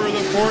bumper of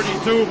the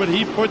 42, but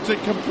he puts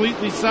it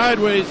completely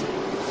sideways,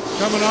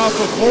 coming off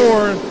of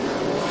 4.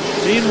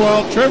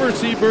 Meanwhile, Trevor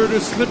Siebert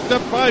has slipped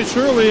up by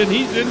Shirley, and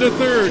he's into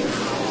third.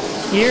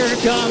 Here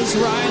comes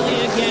Riley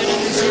again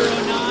in the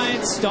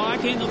 09,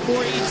 stalking the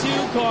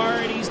 42 car,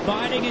 and he's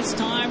biding his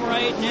time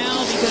right now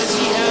because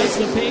he has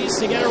the pace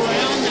to get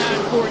around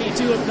that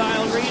 42 of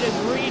Kyle Reed as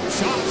Reed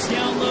chops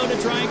down low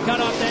to try and cut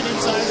off that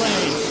inside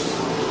lane.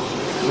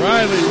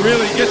 Riley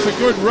really gets a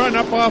good run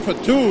up off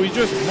of 2. He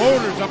just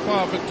motors up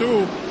off of 2.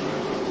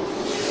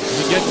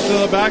 He gets to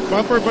the back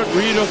bumper, but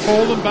Reed will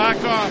pull them back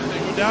off. They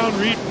go down.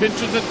 Reed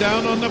pinches it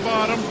down on the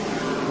bottom.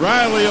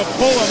 Riley will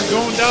pull him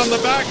going down the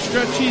back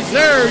stretch. He's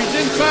there.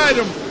 He's inside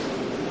him.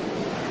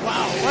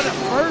 Wow, what a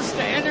burst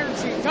of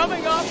energy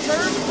coming off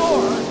turn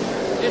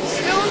 4. It's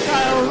still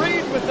Kyle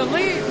Reed with the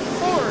lead.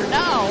 4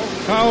 now.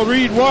 Kyle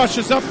Reed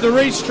washes up the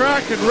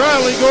racetrack, and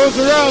Riley goes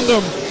around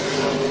him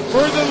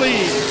for the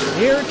lead.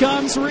 Here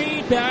comes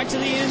Reed back to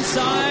the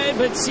inside,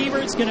 but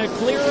Siebert's going to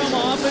clear him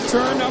off at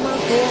turn number 4.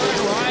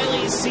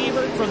 Riley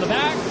Siebert from the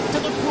back to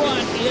the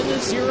front in the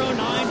 09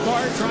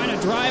 car trying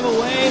to drive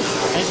away.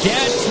 And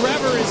Dad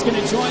Trevor is going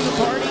to join the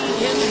party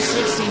in the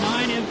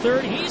 69 in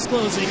third. He's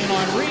closing in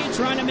on Reed,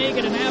 trying to make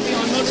it an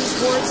Avion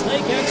Motorsports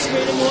Lake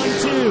Excavating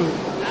 1-2.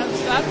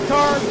 That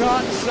car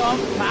got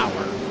some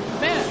power.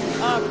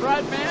 Man,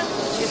 Brad, man,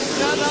 it's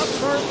set up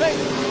perfect.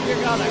 You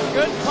got a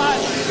good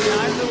pilot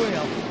behind the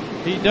wheel.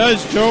 He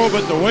does, Joe,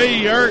 but the way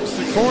he arcs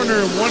the corner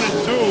of 1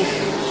 and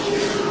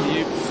 2,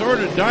 he sort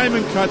of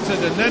diamond cuts it,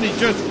 and then he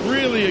just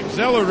really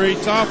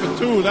accelerates off of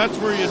 2. That's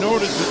where you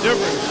notice the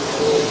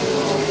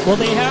difference. Well,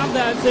 they have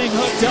that thing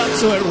hooked up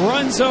so it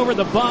runs over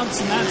the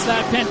bumps, and that's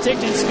that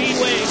Penticton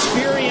Speedway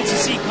experience. You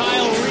see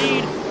Kyle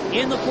Reed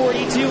in the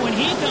 42. When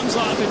he comes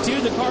off at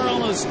 2, the car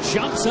almost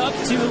jumps up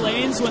 2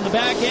 lanes when the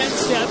back end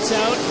steps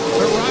out.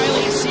 But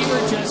Riley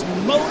Siebert just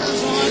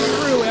motors on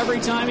through every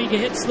time he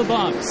hits the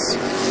bumps.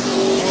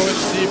 Oh,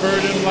 it's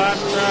Siebert in lap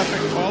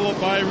traffic,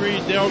 followed by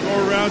Reed. They'll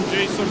go around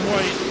Jason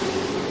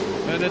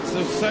White. And it's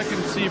the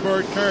second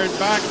Siebert car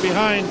back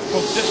behind,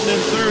 sitting in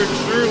third,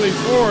 Shirley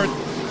Ford.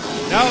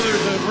 Now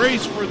there's a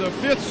race for the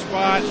 5th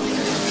spot.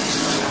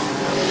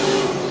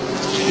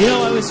 You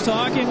know, I was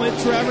talking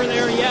with Trevor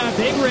there. Yeah,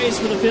 big race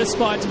for the 5th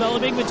spot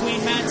developing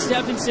between Matt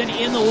Stephenson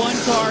in the 1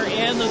 car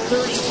and the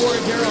 34,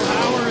 Daryl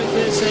Howard.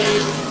 As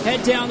they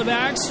head down the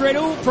back straight.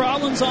 Oh,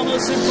 problems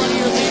almost in front of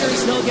your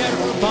leaders. They'll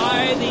get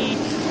by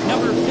the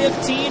number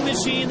 15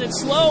 machine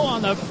that's slow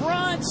on the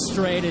front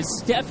straight as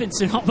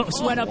Stephenson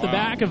almost went up the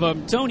back of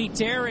him. Tony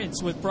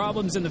Terrence with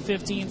problems in the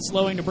 15,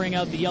 slowing to bring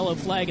out the yellow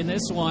flag in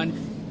this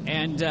one.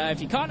 And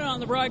if you caught it on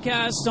the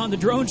broadcast, on the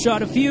drone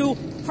shot, a few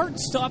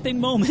heart-stopping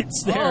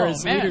moments there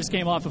as leaders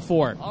came off of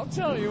 4. I'll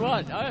tell you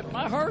what,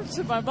 my heart's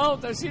in my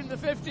mouth. I seen the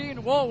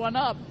 15 went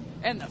up,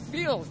 and the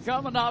field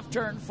coming off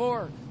turn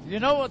 4. You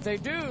know what they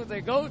do?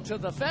 They go to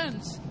the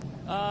fence,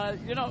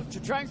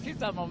 to try and keep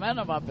that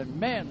momentum up. And,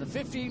 man, the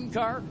 15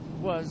 car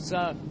was,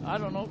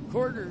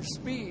 quarter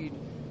speed.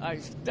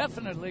 I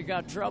definitely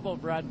got trouble,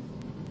 Brad.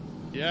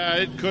 Yeah,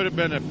 it could have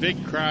been a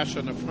big crash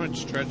on the front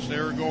stretch. They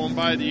were going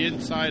by the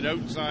inside,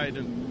 outside.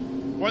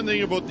 And one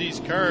thing about these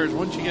cars,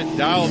 once you get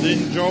dialed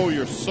in, Joe,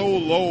 you're so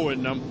low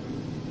in them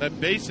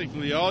that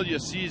basically all you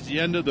see is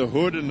the end of the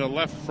hood and the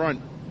left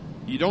front.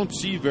 You don't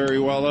see very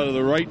well out of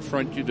the right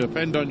front. You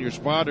depend on your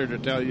spotter to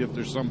tell you if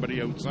there's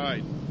somebody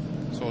outside.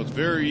 So it's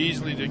very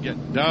easily to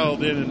get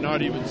dialed in and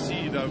not even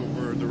see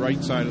over the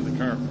right side of the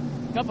car.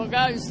 Couple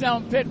guys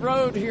down pit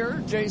road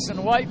here.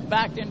 Jason White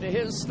back into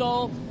his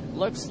stall.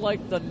 Looks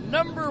like the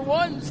number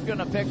 1's going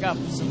to pick up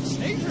some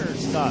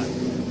sneakers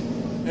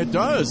time. It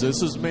does.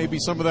 This is maybe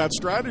some of that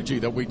strategy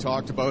that we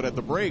talked about at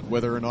the break,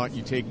 whether or not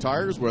you take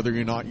tires, whether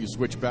or not you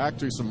switch back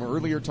to some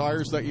earlier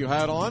tires that you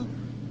had on.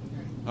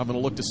 I'm going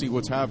to look to see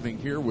what's happening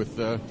here with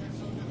the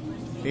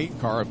 8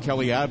 car of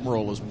Kelly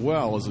Admiral as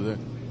well, as the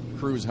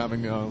crew's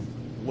having a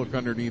look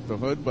underneath the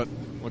hood, but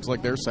looks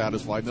like they're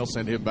satisfied. They'll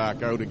send him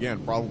back out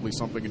again. Probably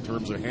something in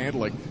terms of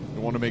handling.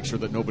 They want to make sure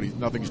that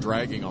nothing's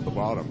dragging on the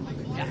bottom.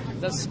 Yeah,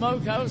 the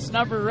Smokehouse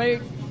number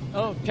 8.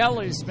 Oh,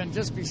 Kelly's been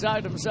just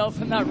beside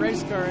himself in that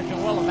race car. I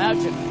can well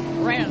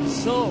imagine. Ran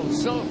so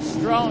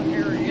strong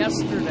here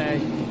yesterday.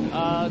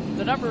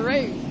 The number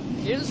 8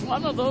 is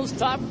one of those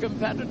top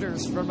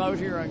competitors from out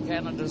here on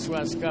Canada's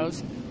West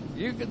Coast.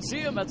 You can see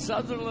him at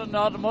Sutherland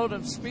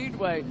Automotive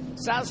Speedway,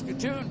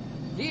 Saskatoon.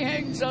 He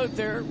hangs out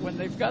there when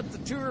they've got the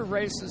tour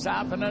races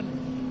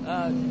happening.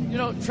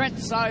 Trent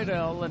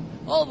Seidel and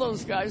all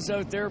those guys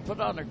out there put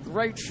on a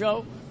great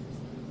show.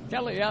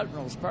 Kelly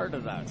Admiral's part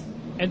of that.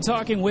 And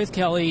talking with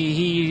Kelly,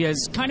 he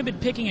has kind of been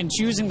picking and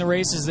choosing the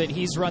races that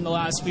he's run the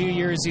last few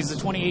years. He's the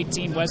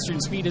 2018 Western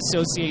Speed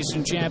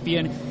Association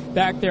champion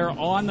back there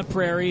on the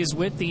prairies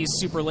with these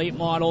super late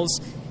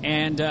models.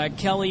 And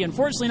Kelly,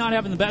 unfortunately, not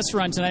having the best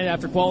run tonight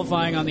after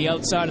qualifying on the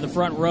outside of the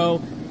front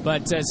row,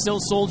 but still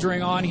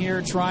soldiering on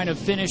here, trying to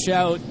finish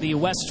out the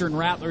Western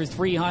Rattler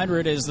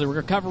 300 as the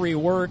recovery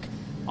work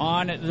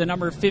on the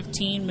number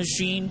 15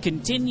 machine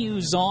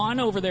continues on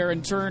over there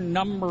in turn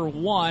number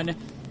 1.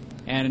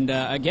 And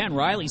again,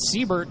 Riley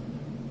Siebert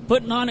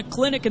putting on a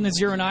clinic in the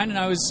 09. And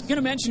I was going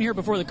to mention here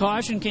before the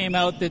caution came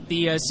out that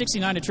the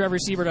 69 to Trevor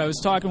Siebert, I was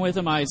talking with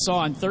him, I saw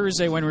on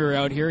Thursday when we were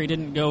out here. He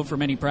didn't go for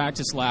many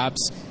practice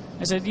laps.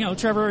 I said,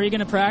 Trevor, are you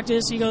going to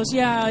practice? He goes,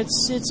 yeah,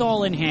 it's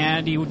all in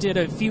hand. He did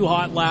a few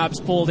hot laps,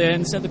 pulled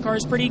in, said the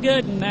car's pretty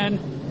good. And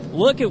then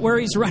look at where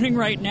he's running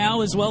right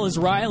now, as well as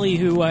Riley,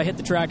 who hit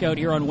the track out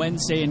here on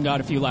Wednesday and got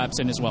a few laps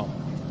in as well.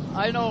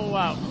 I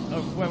know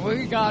when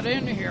we got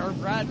in here,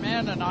 Brad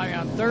Mann and I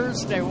on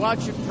Thursday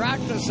watching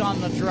practice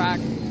on the track,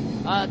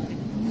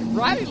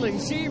 Riley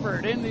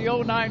Siebert in the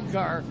 09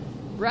 car,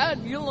 Brad,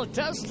 you'll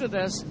attest to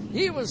this,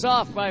 he was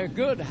off by a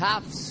good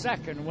half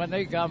second when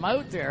they come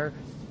out there.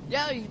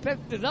 Yeah, he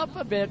picked it up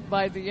a bit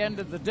by the end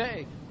of the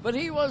day, but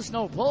he was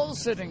no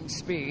pole-sitting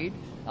speed.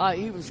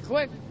 He was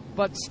quick,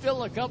 but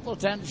still a couple of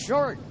tenths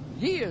short.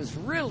 He is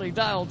really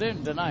dialed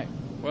in tonight.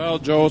 Well,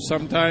 Joe,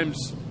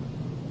 sometimes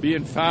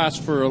being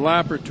fast for a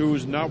lap or two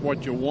is not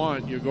what you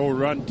want. You go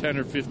run 10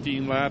 or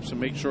 15 laps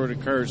and make sure the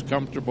car is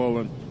comfortable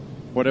and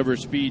whatever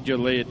speed you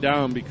lay it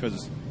down,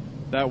 because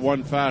that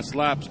one fast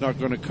lap's not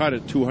going to cut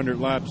it 200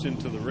 laps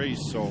into the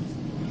race. So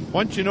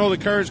once you know the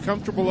car is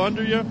comfortable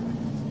under you,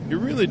 you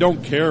really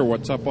don't care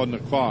what's up on the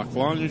clock. As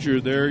long as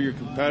you're there, you're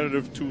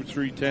competitive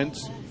 2-3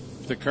 tenths.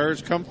 If the car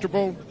is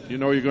comfortable, you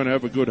know you're going to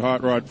have a good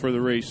hot rod for the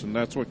race, and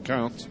that's what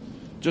counts.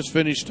 Just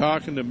finished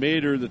talking to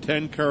Mader, the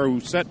 10 car who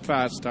set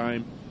fast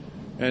time,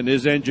 and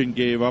his engine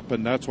gave up,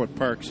 and that's what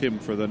parks him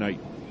for the night.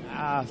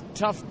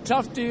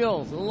 Tough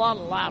deal. A lot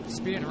of laps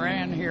being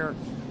ran here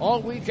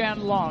all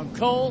weekend long.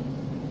 Cole,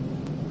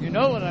 you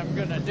know what I'm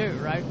going to do,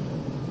 right?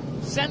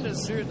 Send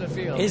us through the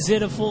field.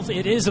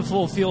 It is a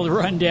full field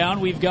rundown.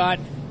 We've got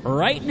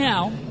right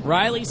now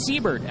Riley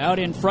Siebert out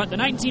in front. The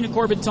 19 of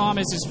Corbin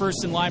Thomas is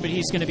first in line, but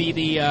he's going to be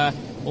the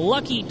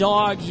lucky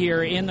dog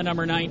here in the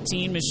number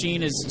 19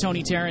 machine as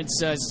Tony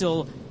Terrence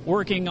still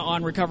working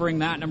on recovering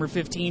that number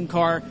 15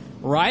 car.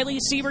 Riley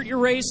Siebert, your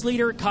race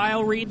leader.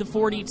 Kyle Reed, the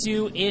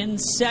 42, in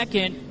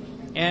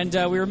second. And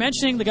we were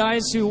mentioning the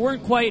guys who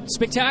weren't quite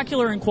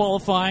spectacular in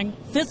qualifying.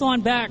 Fifth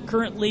on back,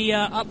 currently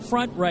up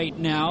front right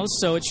now.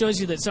 So it shows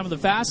you that some of the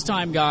fast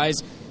time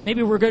guys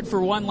maybe were good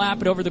for one lap,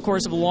 but over the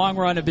course of a long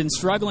run have been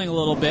struggling a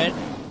little bit.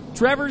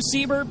 Trevor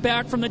Siebert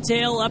back from the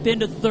tail up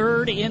into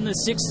third in the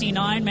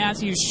 69.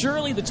 Matthew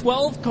Shirley, the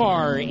 12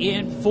 car,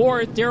 in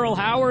fourth. Daryl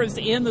Howarth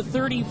in the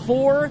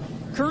 34.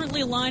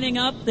 Currently lining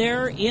up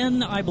there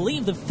in, I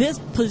believe, the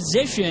fifth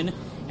position.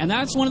 And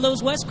that's one of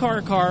those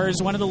Westcar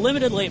cars, one of the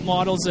limited late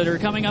models that are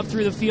coming up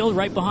through the field.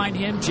 Right behind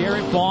him,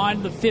 Jarrett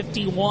Bond, the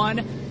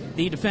 51,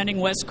 the defending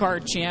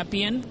Westcar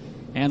champion.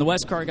 And the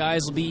Westcar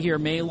guys will be here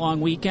May long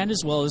weekend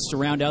as well as to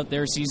round out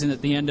their season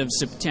at the end of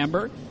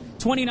September.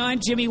 29,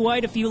 Jimmy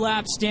White, a few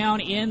laps down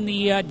in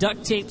the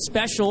duct tape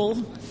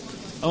special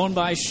owned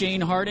by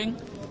Shane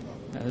Harding.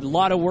 A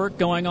lot of work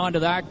going on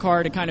to that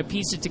car to kind of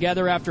piece it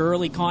together after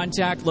early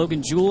contact.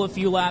 Logan Jewell a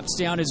few laps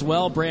down as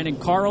well. Brandon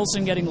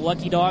Carlson getting the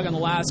lucky dog on the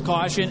last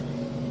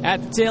caution.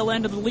 At the tail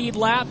end of the lead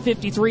lap,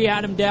 53,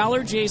 Adam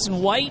Dowler,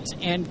 Jason White,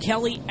 and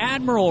Kelly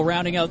Admiral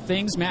rounding out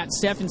things. Matt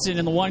Stephenson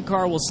in the one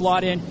car will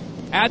slot in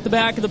at the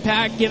back of the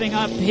pack, giving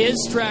up his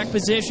track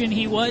position.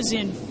 He was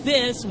in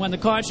fifth when the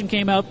caution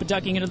came out, but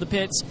ducking into the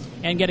pits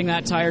and getting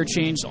that tire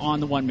changed on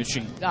the one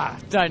machine.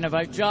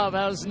 Dynamite job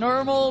as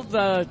normal.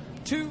 The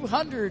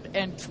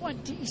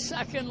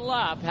 222nd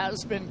lap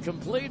has been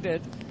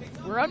completed.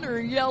 We're under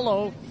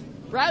yellow.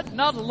 Brad,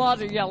 not a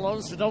lot of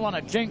yellows. I don't want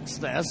to jinx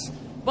this,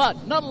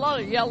 but not a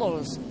lot of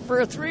yellows.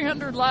 For a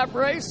 300-lap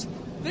race,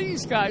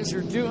 these guys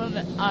are doing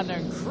an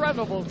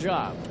incredible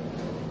job.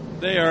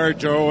 They are,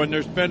 Joe, and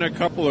there's been a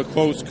couple of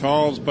close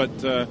calls, but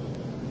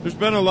there's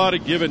been a lot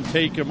of give and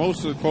take, and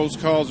most of the close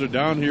calls are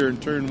down here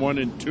in turn 1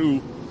 and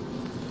 2.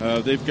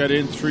 They've got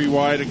in 3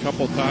 wide a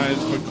couple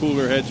times, but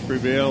cooler heads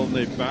prevail, and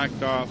they've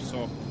backed off.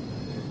 So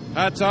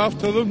hats off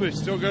to them. They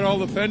still got all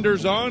the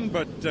fenders on,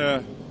 but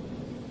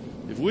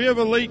if we have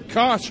a late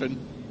caution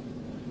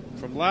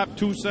from lap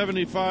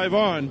 275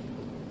 on,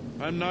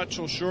 I'm not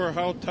so sure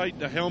how tight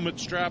the helmet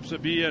straps will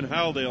be and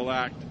how they'll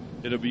act.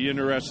 It'll be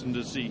interesting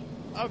to see.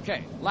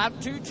 Okay, lap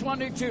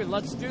 222.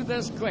 Let's do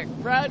this quick.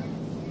 Brad,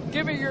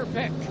 give me your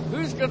pick.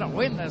 Who's going to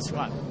win this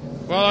one?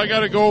 Well, I got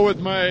to go with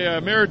my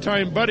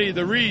maritime buddy,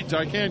 the Reeds.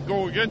 I can't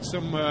go against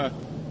them.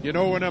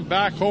 When I'm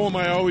back home,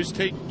 I always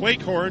take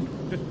Blakehorn.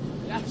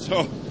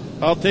 So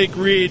I'll take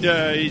Reed.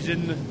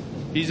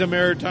 He's a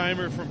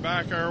maritimer from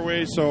back our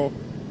way, so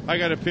I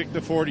got to pick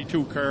the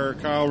 42 car,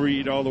 Kyle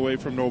Reed, all the way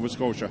from Nova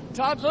Scotia.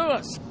 Todd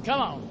Lewis,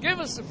 come on, give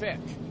us a pick.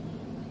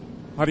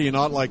 How do you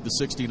not like the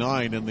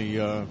 69 and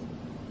the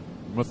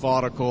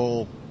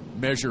methodical,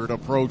 measured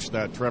approach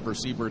that Trevor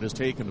Siebert has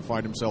taken to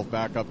find himself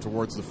back up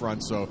towards the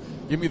front? So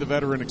give me the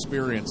veteran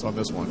experience on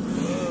this one.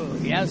 Ooh,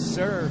 yes,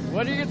 sir.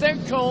 What do you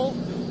think, Cole?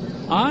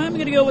 I'm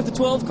going to go with the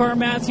 12 car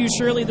Matthew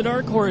Shirley, the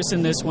dark horse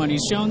in this one.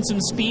 He's shown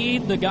some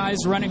speed. The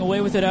guy's running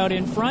away with it out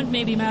in front.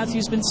 Maybe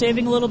Matthew's been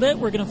saving a little bit.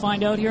 We're going to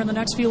find out here in the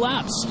next few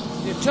laps.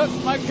 You took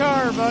my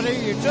car, buddy.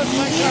 You took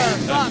my car.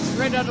 Thoughts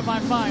right out of my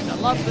mind. I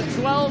love the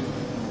 12.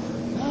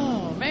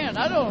 Oh, man,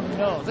 I don't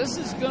know. This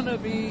is going to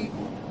be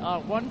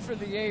one for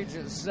the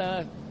ages.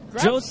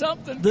 Joe,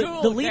 something the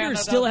cool, leader Canada.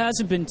 still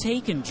hasn't been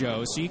taken,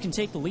 Joe, so you can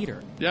take the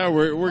leader. Yeah,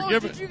 we're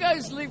giving. Did you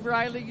guys leave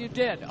Riley? You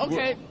did.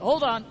 Okay,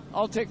 hold on.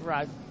 I'll take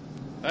Riley.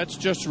 That's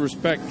just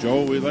respect,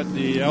 Joe. We let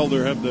the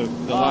elder have the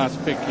last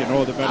pick, the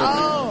better pick.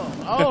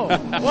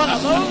 One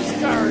of those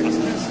cards,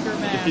 Mr.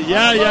 Man.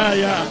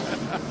 Yeah.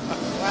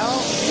 Well,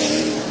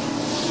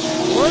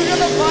 we're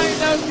going to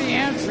find out the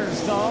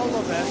answers to all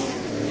of it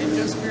in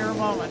just mere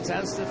moments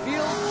as the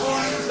field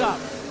forms up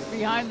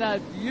behind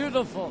that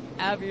beautiful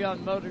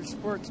Avion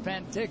Motorsports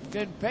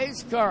Penticton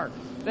pace car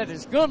that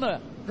is going to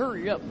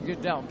hurry up and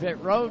get down pit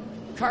road.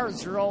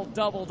 Cars are all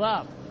doubled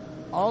up,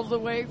 all the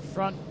way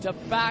front to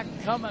back,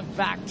 coming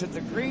back to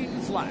the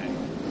green flag.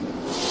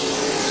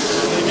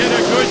 They get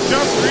a good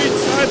jump, Reed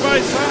side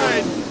by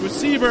side with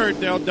Siebert.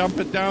 They'll dump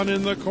it down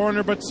in the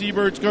corner, but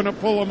Siebert's going to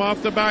pull him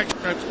off the back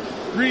stretch.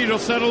 Reed will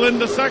settle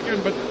into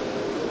second, but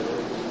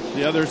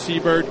the other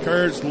Siebert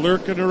car's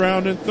lurking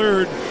around in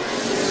third.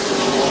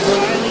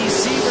 Riley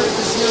Siebert,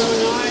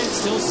 the 09,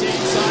 still sitting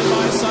side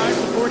by side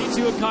with the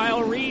 42 of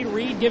Kyle Reed.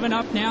 Reed giving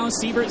up now.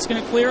 Siebert's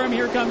going to clear him.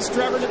 Here comes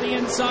Trevor to the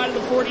inside of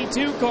the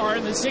 42 car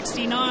in the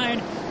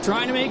 69,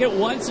 trying to make it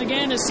once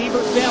again a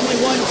Siebert family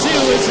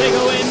 1-2 as they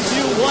go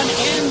into 1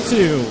 and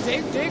 2.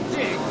 Dig.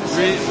 The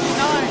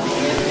 69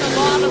 in the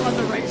bottom of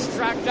the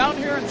racetrack down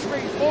here in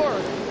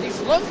 3-4. He's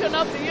looking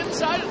up the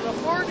inside of the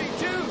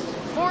 42.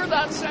 for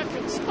that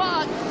second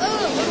spot.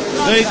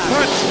 They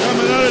touch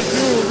coming out of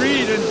Jewel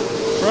Reed and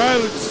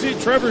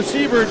Trevor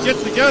Seabird get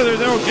together.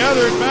 They'll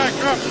gather it back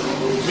up.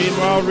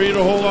 Meanwhile, Reed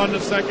will hold on to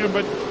second,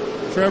 but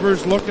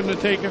Trevor's looking to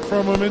take it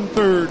from him in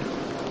third.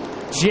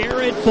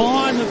 Jared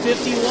Bond, the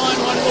 51,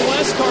 one of the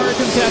Westcar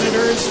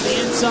competitors, to the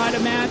inside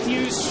of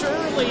Matthews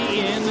Shirley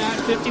in that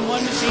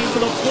 51 machine for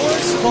the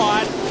fourth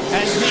spot,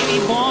 as maybe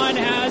Bond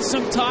has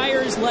some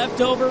tires left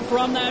over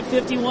from that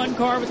 51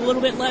 car with a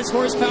little bit less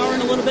horsepower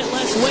and a little bit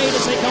less weight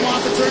as they come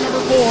off of turn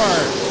number 4.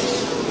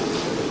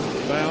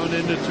 Bound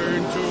into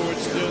turn 2,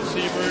 it's still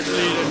Seabird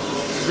leading.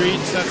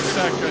 Reed set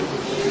second.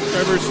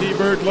 Trevor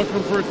Seabird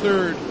looking for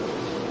third.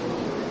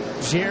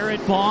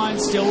 Jared Bond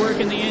still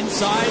working the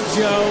inside,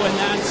 Joe, and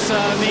that's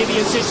maybe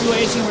a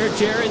situation where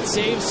Jared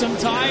saves some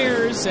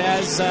tires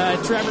as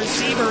Trevor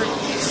Seabird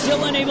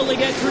still unable to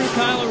get through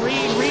Kyle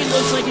Reed. Reed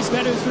looks like he's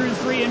better through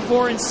 3 and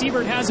 4, and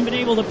Seabird hasn't been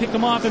able to pick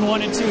him off in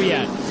 1 and 2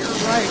 yet.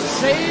 Right,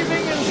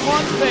 saving is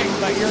one thing,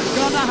 but you're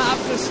going to have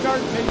to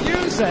start to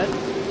use it,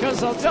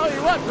 because I'll tell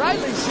you what,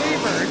 Riley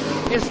Seabird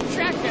is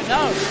checking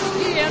out.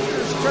 He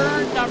enters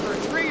turn number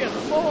 3 and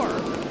 4.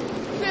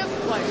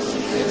 5th place.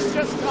 It's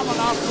just coming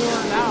off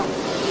 4 now.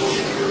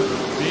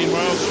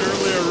 Meanwhile,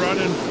 Shirley are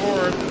running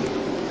 4th.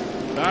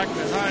 Back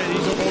behind.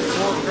 He's about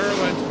 4 car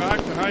lengths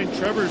back behind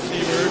Trevor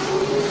Seabird.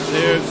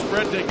 They've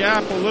spread the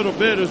gap a little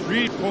bit as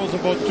Reed pulls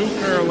about 2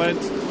 car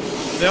lengths.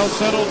 They'll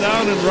settle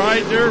down and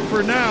ride there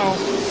for now,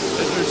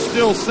 as there's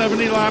still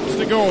 70 laps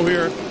to go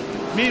here.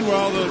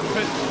 Meanwhile,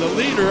 the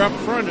leader up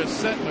front is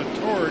setting a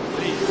torrid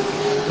pace.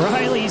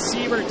 Riley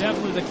Seabird,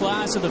 definitely the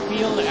class of the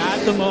field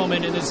at the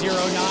moment in the 09.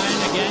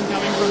 Again,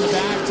 coming from the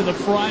back to the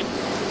front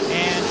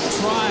and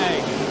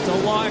trying to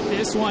lock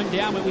this one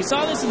down. But we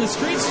saw this in the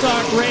street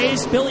stock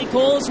race. Billy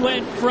Coles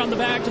went from the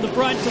back to the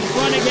front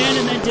again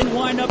and then didn't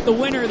wind up the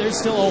winner. There's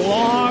still a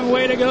long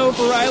way to go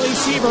for Riley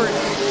Seabird.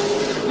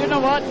 You know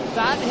what?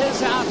 That has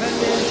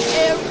happened in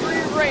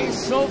every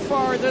race so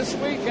far this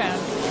weekend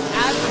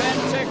at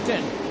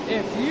Penticton.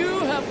 If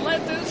you have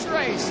led this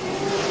race,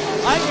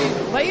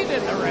 late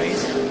in the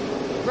race,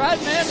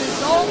 Bradman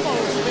has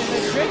almost been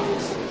a jinx.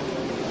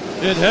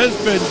 It has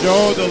been,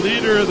 Joe. The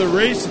leader of the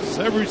races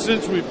ever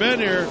since we've been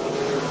here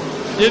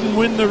didn't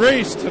win the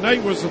race.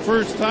 Tonight was the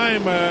first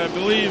time, I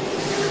believe,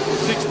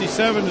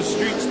 67, the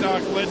street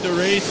stock led the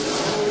race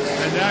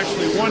and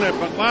actually won it.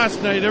 But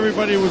last night,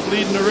 everybody was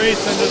leading the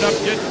race, ended up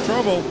getting in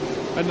trouble,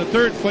 and the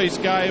third place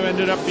guy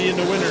ended up being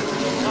the winner.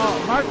 Oh,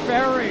 Mark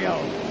Barrio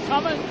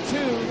coming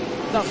to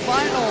the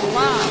final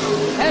lap,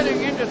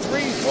 heading into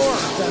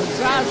 3-4.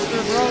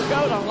 Disaster broke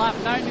out on lap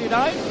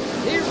 99.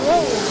 He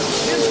rolled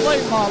his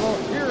late model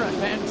here at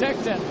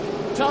Penticton.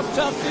 Tough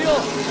deal.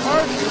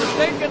 Mark, we're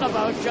thinking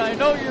about you. I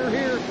know you're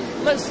here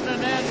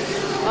listening in.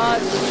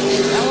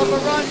 Hell of a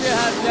run you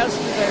had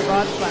yesterday,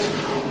 Rod. But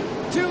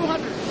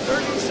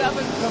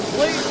 237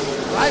 complete.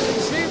 Riley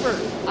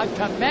Seabird, a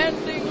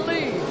commanding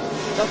lead.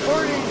 The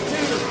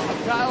 42 of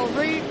Kyle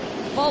Reed,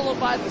 followed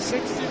by the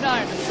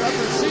 69 of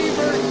Trevor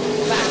Seabird,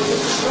 back to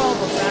the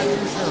 12 of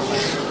Matthew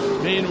Shirley.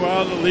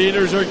 Meanwhile, the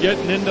leaders are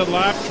getting into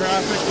lap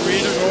traffic.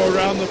 Reed will go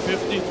around the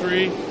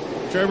 53.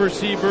 Trevor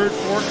Seabird,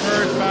 4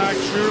 cars back.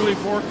 Shirley,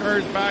 4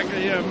 cars back of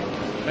him.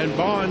 And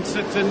Bond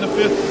sits in the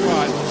 5th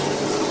spot.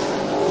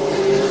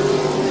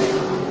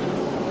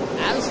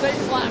 As they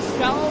flash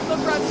down the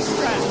front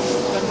stretch,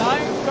 the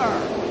 9 car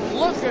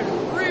looking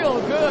real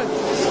good,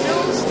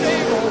 still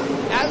stable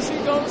as he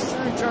goes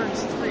through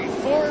turns 3,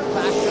 4,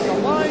 back to the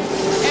line,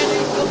 and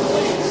he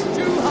completes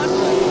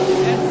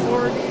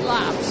 240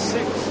 laps,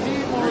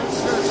 60 more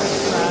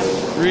circuits, Brad.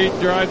 Reed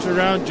drives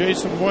around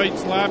Jason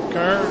White's lap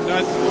car.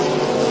 That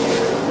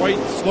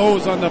White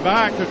slows on the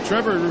back of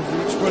Trevor,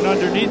 which went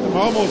underneath him,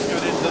 almost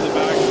got into the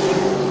back.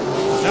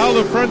 Now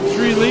the front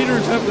 3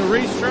 leaders have the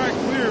racetrack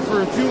clear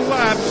for a few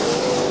laps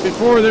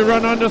before they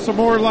run onto some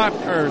more lap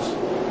cars.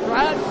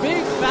 Brad,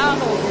 big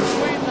battle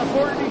between the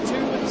 42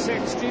 and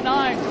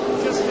 69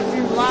 just a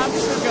few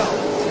laps ago.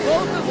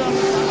 Both of them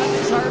running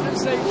as hard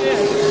as they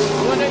did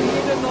when they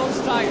heated those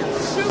tires.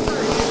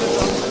 Superheated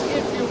them,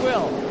 if you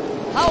will.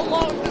 How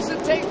long does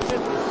it take to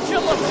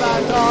chill them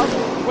back off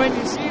when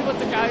you see what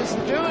the guys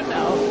are doing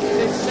now?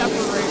 They've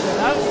separated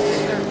out,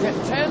 they're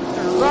content,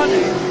 they're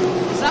running.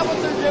 Is that what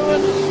they're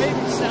doing?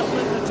 Maybe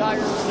settling the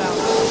tires down.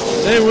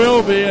 They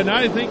will be, and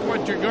I think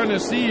what you're going to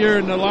see here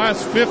in the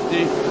last 50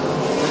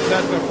 is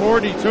that the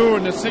 42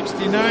 and the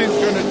 69 is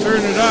going to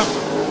turn it up.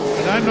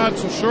 And I'm not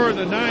so sure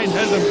the 9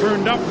 hasn't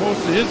burned up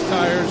most of his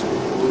tires,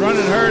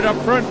 running hard up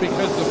front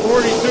because the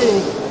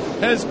 42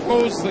 has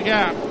closed the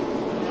gap.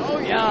 Oh,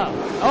 yeah.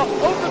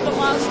 Over the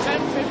last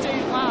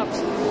 10-15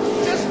 laps,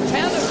 just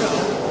 10 ago,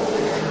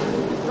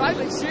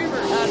 Riley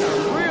Seabird had a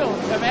real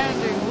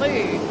commanding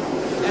lead.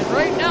 And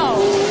right now,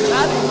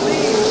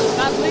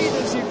 that lead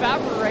has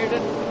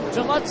evaporated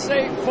to, let's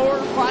say, 4 or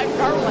 5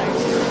 car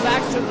lengths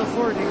back to the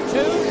 42.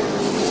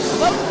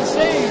 About the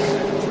same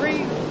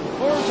 3,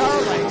 4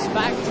 car lengths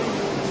back to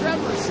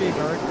Trevor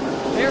Seabird.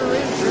 There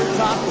is your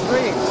top 3.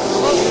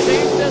 About the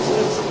same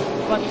distance,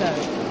 but the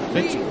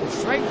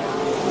straight.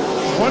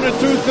 One of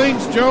two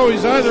things, Joe.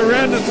 He's either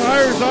ran the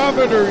tires off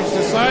it or he's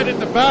decided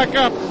to back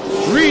up.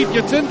 Reed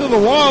gets into the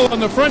wall on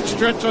the front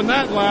stretch on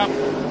that lap.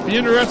 Be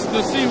interested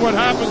to see what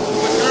happens to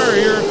the car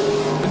here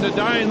in the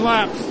dying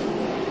laps.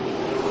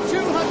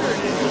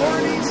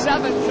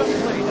 247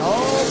 complete.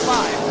 Oh,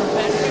 5 from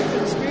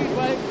Penticton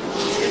Speedway.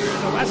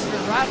 It's the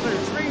Western Rattler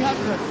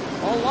 300.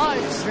 All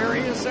live,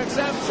 Sirius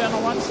XM,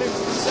 Channel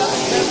 167,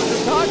 Canada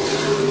Talk,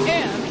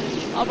 and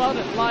about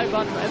it live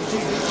on Red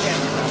TV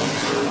Canada.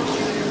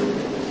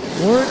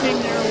 Working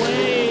their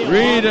way.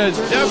 Reed has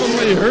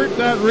definitely hurt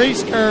that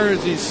race car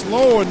as he's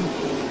slowing.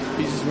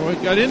 He's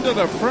got into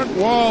the front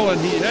wall and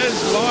he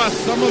has lost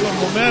some of the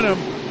momentum.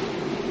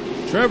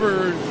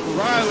 Trevor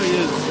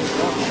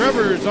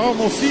is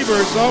almost,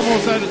 Siebert's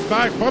almost at his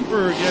back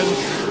bumper again,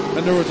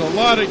 and there was a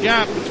lot of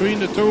gap between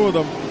the two of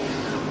them.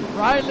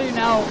 Riley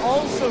now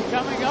also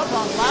coming up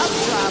on lap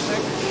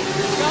traffic.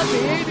 He's got the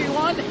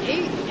 81,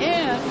 8,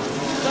 and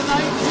the 19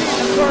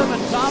 of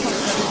Corbin Thomas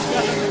that he's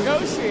got to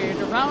negotiate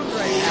around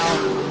right now.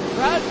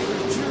 Brad,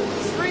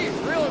 3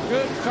 real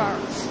good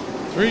cars.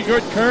 3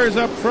 good cars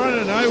up front,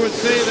 and I would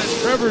say that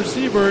Trevor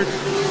Siebert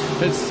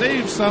has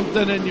saved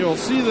something, and you'll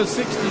see the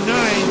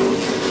 69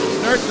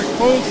 start to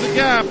close the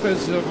gap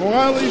as a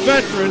wily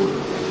veteran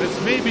that's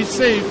maybe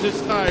saved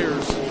his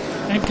tires.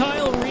 And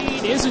Kyle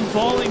Reed isn't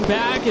falling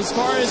back as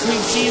far as we've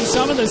seen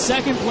some of the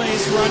second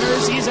place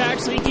runners. He's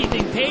actually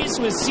keeping pace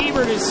with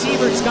Siebert as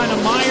Siebert's kind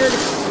of mired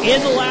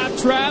in the lap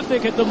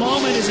traffic at the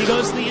moment as he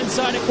goes to the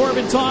inside of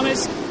Corbin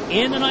Thomas.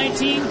 In the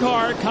 19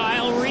 car,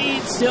 Kyle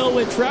Reed still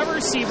with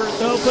Trevor Siebert,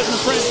 though, putting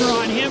the pressure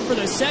on him for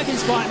the second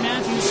spot.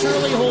 Matthew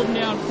Shirley holding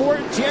down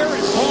 4th. Jared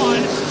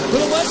Vaughn for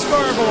the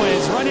Westcar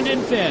boys running in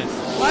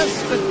 5th.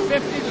 Less than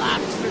 50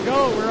 laps to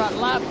go. We're at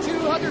lap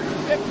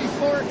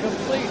 254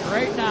 complete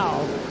right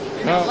now.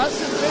 We got less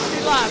than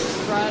 50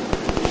 laps, Brad.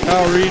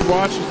 Kyle Reed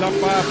washes up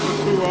after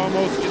 2,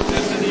 almost gets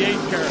into the 8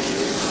 car.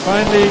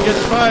 Finally, he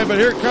gets 5, but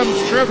here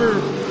comes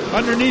Trevor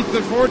underneath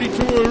the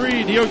 42 of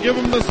Reed. He'll give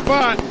him the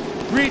spot.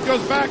 Reed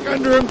goes back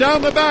under him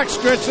down the back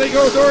stretch. They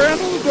go door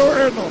handle to door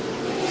handle.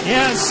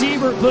 Yeah,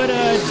 Siebert put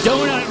a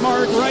donut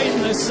mark right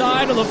in the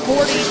side of the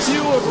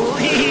 42 of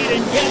Reed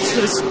and gets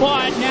the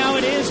spot. Now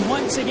it is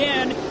once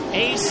again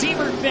a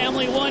Siebert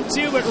family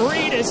 1-2, but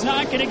Reed is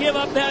not going to give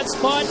up that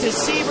spot to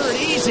Siebert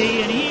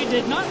easy, and he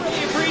did not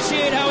really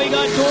appreciate how he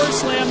got door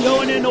slam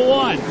going into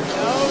 1.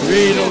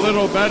 Reed a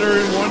little better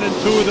in 1 and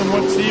 2 than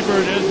what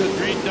Siebert is, and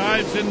Reed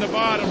dives in the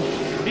bottom.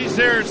 He's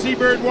there.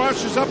 Siebert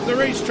washes up the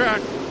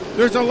racetrack.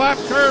 There's a lap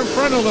car in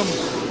front of them.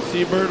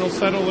 Siebert will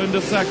settle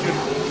into second.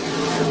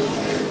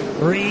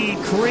 Reed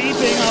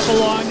creeping up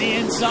along the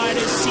inside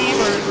of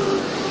Siebert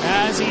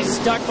as he's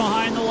stuck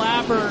behind the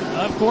lapper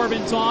of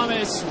Corbin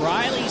Thomas.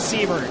 Riley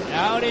Siebert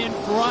out in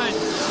front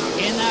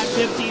in that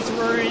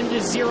 53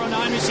 into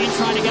 09 machine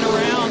trying to get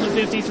around the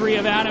 53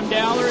 of Adam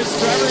Dowler as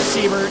Trevor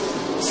Siebert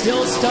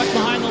still stuck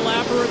behind the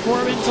lapper of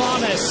Corbin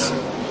Thomas.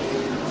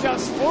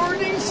 Just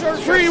 40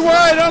 circles. 3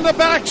 wide on the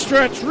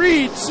backstretch.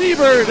 Reed,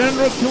 Siebert, and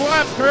with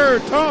lap car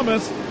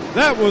Thomas.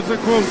 That was a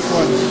close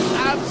one.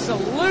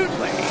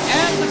 Absolutely.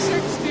 And the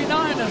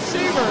 69 of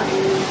Siebert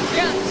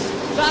gets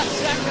that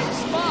second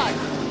spot.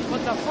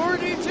 But the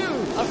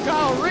 42 of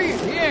Kyle Reed,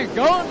 he ain't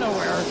going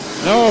nowhere.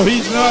 No,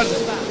 he's not.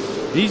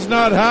 He's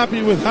not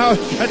happy with how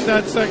he got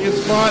that second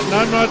spot, and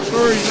I'm not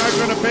sure he's not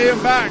going to pay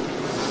him back.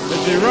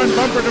 As they run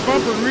bumper to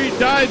bumper, Reed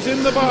dives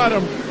in the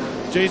bottom.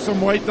 Jason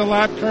White, the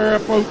lap car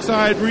up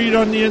outside. Reed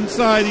on the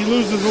inside. He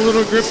loses a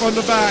little grip on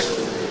the back.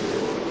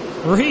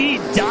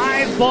 Reed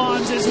dive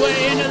bombs his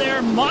way into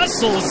their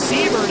muscle.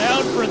 Siebert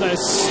out for the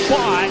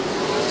spot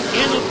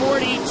in the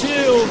 42.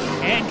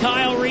 And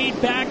Kyle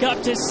Reed back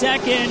up to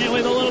second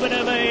with a little bit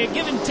of a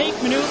give and take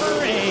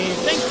maneuver. A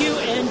thank you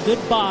and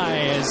goodbye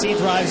as he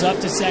drives up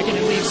to second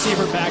and leaves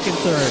Siebert back in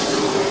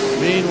third.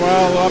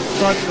 Meanwhile, up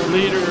front, the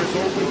leader has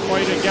opened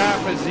quite a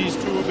gap as these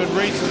two have been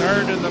racing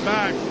hard in the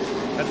back.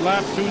 At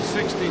lap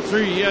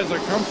 263, he has a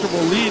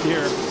comfortable lead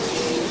here.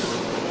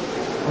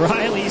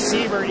 Riley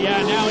Siebert,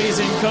 now he's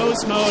in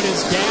coast mode.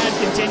 His dad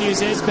continues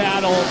his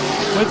battle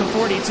with the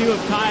 42 of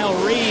Kyle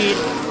Reed.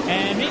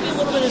 And maybe a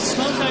little bit of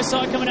smoke I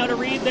saw coming out of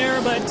Reed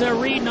there, but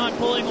Reed not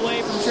pulling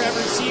away from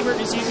Trevor Siebert.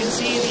 As you can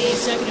see, the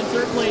second and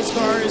third place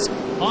cars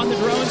on the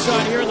drone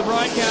shot here of the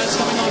broadcast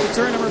coming off of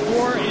turn number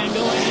 4 and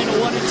going into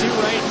 1 and 2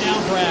 right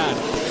now, Brad.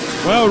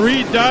 Well,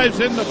 Reed dives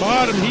in the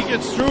bottom. He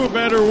gets through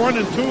better 1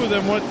 and 2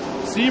 than what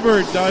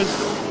Siebert does.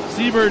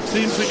 Siebert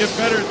seems to get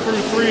better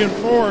through 3 and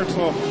 4,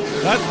 so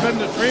that's been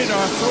the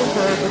trade-off so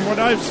far from what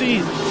I've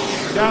seen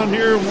down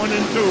here in 1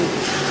 and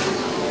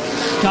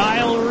 2.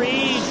 Kyle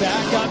Reed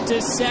back up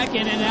to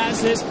second, and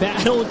as this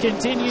battle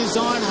continues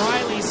on,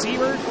 Riley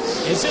Siebert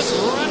is just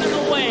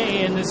running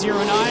away in the 09,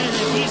 and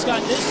if he's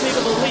got this big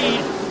of a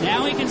lead,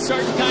 now he can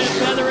start to kind of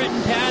feather it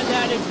and pad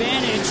that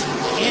advantage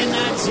in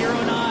that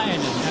 09.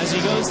 As he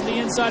goes to the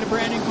inside of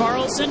Brandon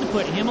Carlson to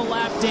put him a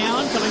lap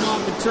down, coming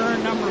off the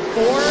turn number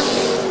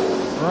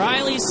 4.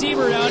 Riley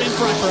Siebert out in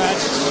front, Brad.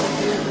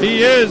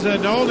 He is,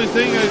 and the only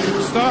thing that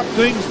can stop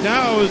things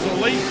now is a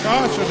late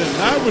caution, and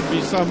that would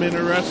be some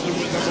interesting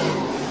with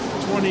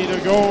about 20 to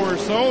go or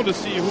so to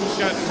see who's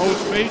got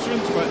most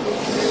patience. But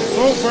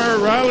so far,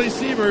 Riley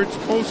Siebert's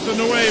coasting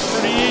away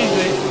pretty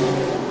easy.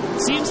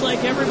 Seems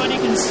like everybody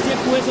can stick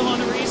with him on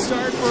the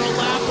restart for a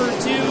lap or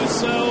two,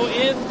 so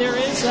if there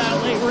is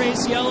that late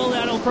race yellow,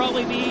 that'll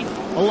probably be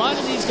a lot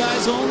of these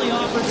guys' only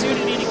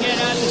opportunity to get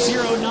at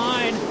the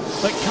 09.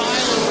 But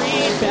Kyle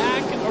Reed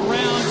back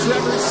around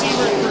Trevor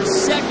Siebert for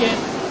second,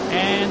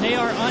 and they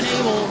are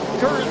unable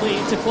currently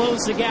to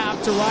close the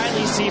gap to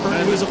Riley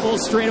Siebert, who's a full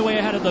straightaway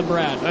ahead of them,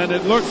 Brad. And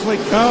it looks like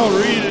Kyle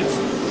Reed is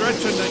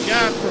stretching the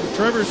gap from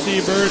Trevor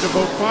Siebert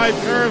about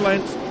 5 car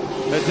lengths,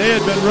 as they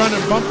had been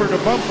running bumper to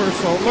bumper,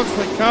 so it looks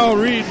like Kyle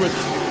Reed with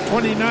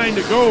 29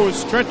 to go is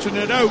stretching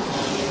it out,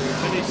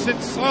 and he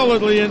sits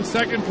solidly in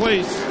second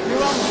place. You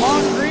want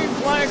long green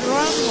flag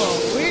run? Well,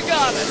 we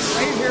got it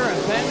right here at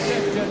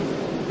Penticton.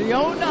 The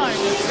 09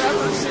 is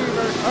Trevor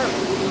Siebert, or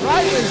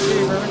Riley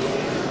Siebert,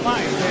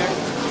 my pick,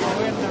 to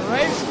win the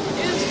race,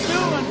 is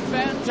doing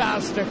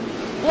fantastic.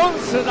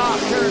 Close it off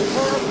turn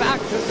 4, back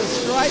to the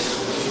stripe,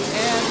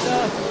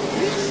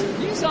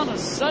 and he's on a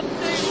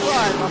Sunday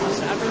drive on a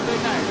Saturday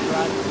night,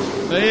 Brad.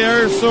 They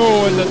are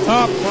so, and the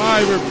top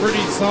 5 are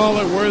pretty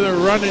solid where they're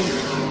running,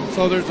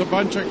 so there's a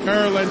bunch of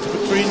car lengths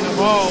between them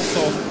all,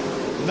 so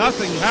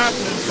nothing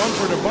happening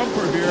bumper to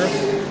bumper here.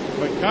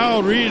 But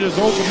Kyle Reed has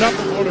opened up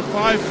about a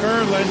 5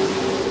 car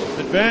length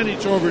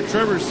advantage over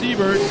Trevor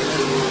Siebert.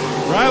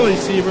 Riley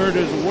Siebert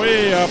is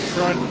way up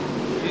front.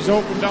 He's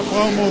opened up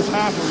almost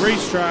half a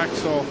racetrack,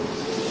 so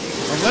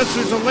unless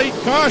there's a late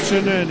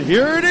caution, and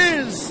here it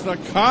is, the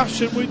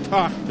caution we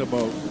talked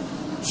about.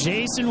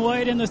 Jason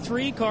White in the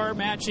 3 car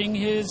matching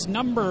his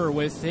number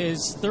with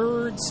his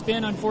 3rd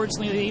spin.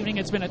 Unfortunately, of the evening,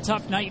 it's been a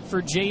tough night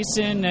for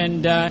Jason,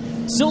 and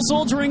still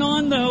soldiering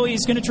on, though.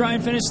 He's going to try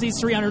and finish these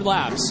 300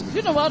 laps.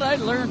 You know what? I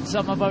learned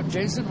something about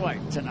Jason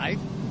White tonight.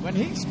 When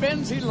he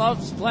spins, he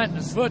loves planting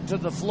his foot to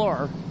the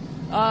floor.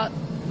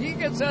 He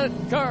gets that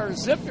car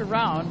zipped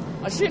around.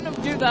 I seen him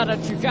do that at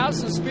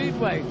Jukasa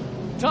Speedway.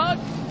 Todd,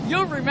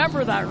 you'll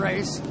remember that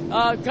race.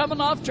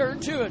 Coming off turn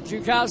 2 at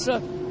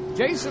Jukasa,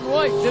 Jason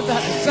White did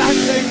that exact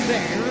same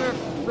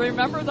thing.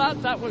 Remember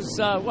that? That was,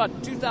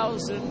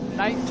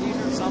 2019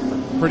 or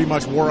something? Pretty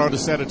much wore out a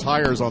set of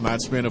tires on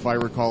that spin, if I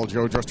recall,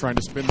 Joe, just trying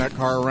to spin that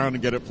car around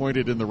and get it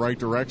pointed in the right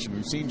direction.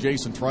 We've seen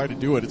Jason try to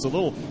do it. It's a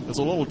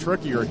little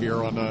trickier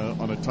here on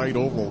a tight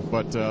oval,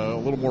 but a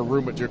little more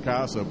room at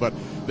Jukasa. But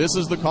this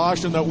is the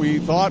caution that we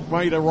thought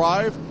might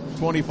arrive.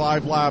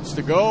 25 laps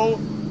to go.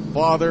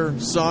 Father,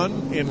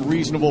 son in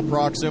reasonable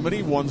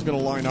proximity. One's going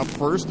to line up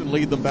first and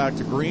lead them back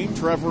to green.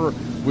 Trevor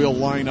will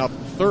line up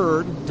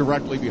third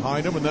directly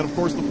behind him. And then, of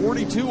course, the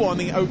 42 on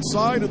the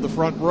outside of the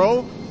front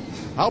row.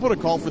 How about a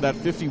call for that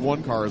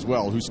 51 car as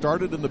well, who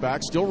started in the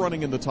back, still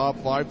running in the top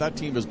 5. That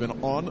team has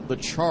been on the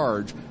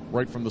charge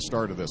right from the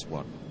start of this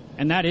one.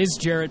 And that is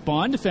Jarrett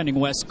Bond, defending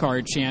West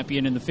Card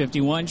champion in the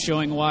 51,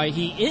 showing why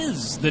he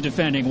is the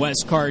defending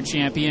West Card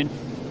champion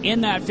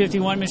in that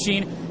 51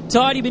 machine.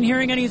 Todd, you been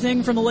hearing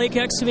anything from the Lake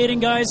Excavating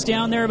guys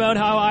down there about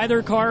how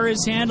either car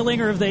is handling,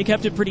 or have they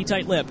kept it pretty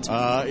tight-lipped?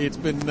 It's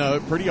been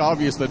pretty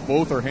obvious that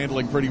both are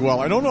handling pretty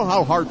well. I don't know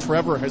how hard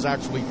Trevor has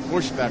actually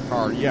pushed that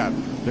car yet.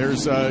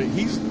 There's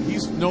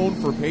he's known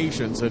for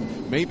patience,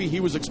 and maybe he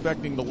was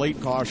expecting the late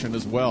caution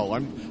as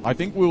well. I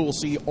think we will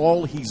see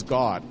all he's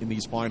got in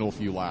these final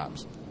few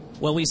laps.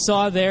 Well, we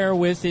saw there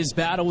with his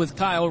battle with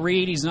Kyle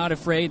Reed, he's not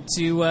afraid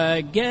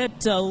to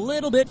get a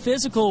little bit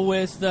physical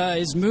with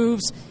his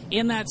moves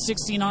in that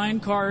 69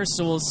 car,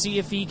 so we'll see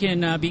if he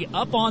can be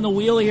up on the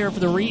wheel here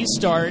for the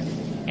restart.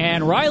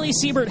 And Riley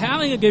Siebert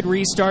having a good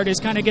restart is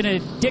kind of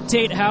going to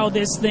dictate how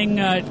this thing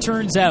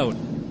turns out.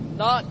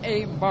 Not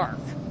a mark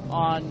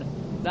on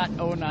that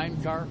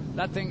 09 car.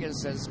 That thing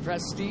is as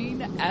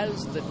pristine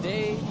as the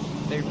day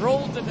they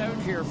rolled it out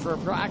here for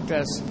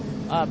practice.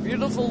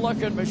 Beautiful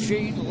looking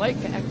machine, Lake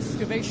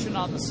Excavation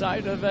on the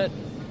side of it,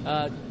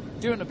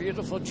 doing a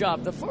beautiful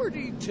job. The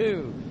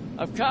 42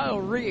 of Kyle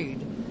Reed,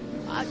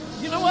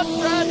 you know what,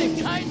 Brad?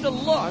 It kind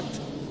of looked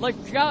like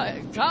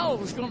Kyle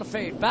was going to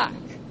fade back.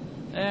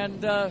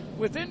 And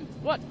within,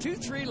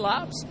 2-3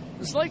 laps,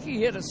 it's like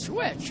he hit a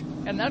switch,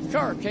 and that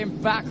car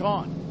came back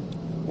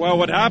on. Well,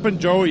 what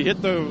happened, Joe, he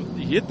hit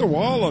the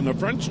wall on the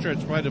front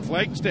stretch by the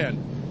flag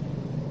stand.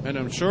 And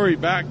I'm sure he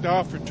backed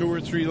off for 2 or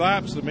 3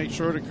 laps to make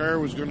sure the car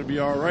was going to be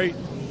all right.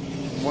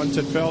 Once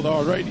it felt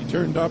all right, he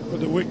turned up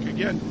with the wick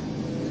again.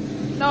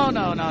 No.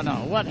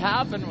 What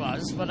happened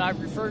was, what I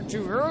referred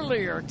to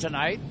earlier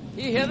tonight,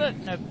 he hit it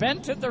and it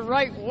bent it the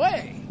right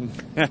way.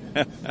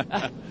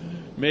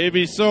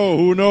 Maybe so,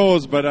 who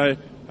knows? But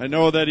I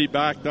know that he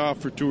backed off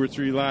for 2 or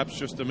 3 laps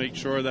just to make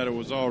sure that it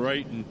was all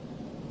right. And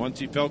once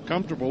he felt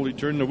comfortable, he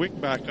turned the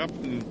wick back up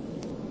and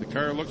the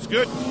car looks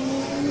good.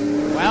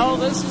 Well,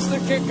 this is the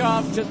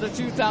kickoff to the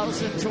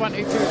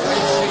 2022 race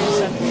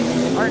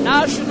season. Our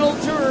national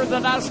tour, the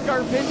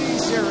NASCAR Pinty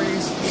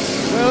Series,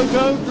 will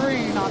go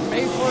green on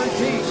May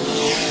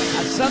 14th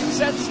at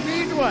Sunset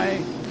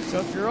Speedway. So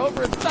if you're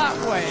over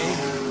that way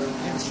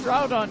in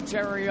Stroud,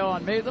 Ontario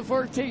on May the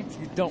 14th,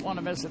 you don't want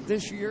to miss it.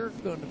 This year is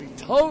going to be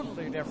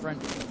totally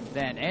different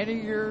than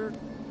any year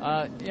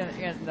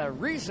in the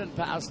recent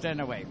past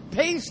anyway.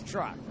 Pace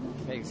truck,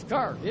 pace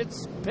car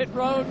hits pit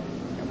road,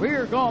 and we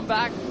are going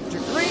back to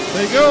green.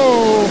 They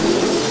go.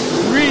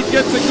 Reed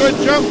gets a good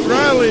jump.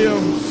 Riley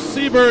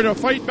Seabird will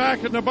fight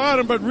back in the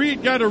bottom, but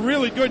Reed got a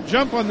really good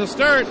jump on the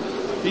start.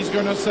 He's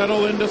going to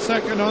settle into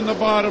second on the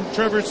bottom.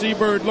 Trevor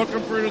Seabird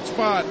looking for the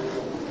spot.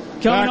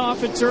 Coming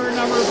off at turn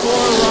number 4,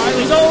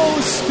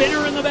 Riley.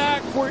 Spinner in the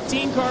back.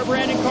 14 car.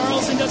 Brandon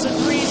Carlson does a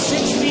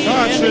 360.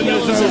 Caution and the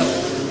yellow's is out.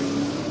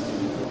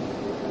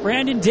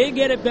 Brandon did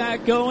get it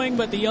back going,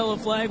 but the yellow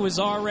flag was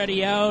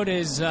already out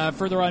as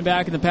further on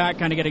back in the pack,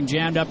 kind of getting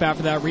jammed up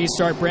after that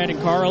restart.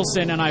 Brandon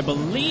Carlson and I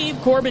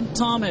believe Corbin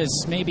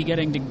Thomas may be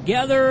getting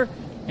together.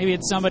 Maybe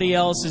it's somebody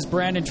else as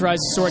Brandon tries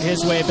to sort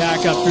his way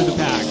back up through the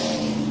pack.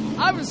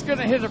 I was going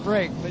to hit a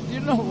break, but you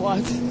know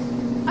what?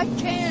 I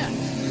can't.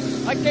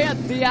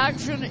 The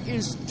action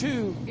is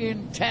too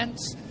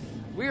intense.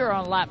 We are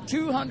on lap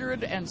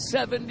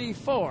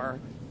 274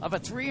 of a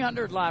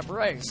 300-lap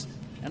race.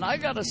 And I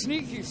got a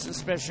sneaky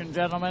suspicion,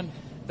 gentlemen,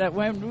 that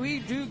when we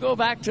do go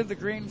back to the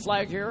green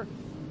flag here,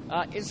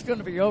 it's going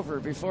to be over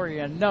before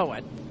you know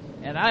it.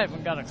 And I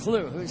haven't got a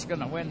clue who's going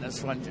to win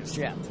this one just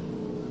yet.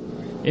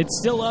 It's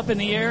still up in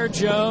the air,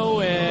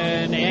 Joe,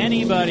 and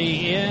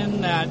anybody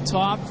in that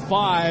top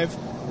 5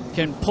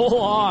 can pull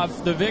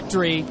off the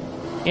victory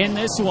in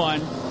this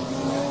one.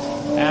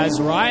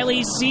 As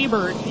Riley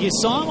Seabird, you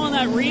saw him on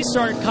that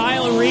restart.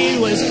 Kyle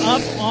Reed was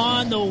up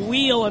on the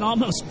wheel and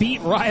almost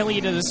beat Riley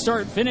to the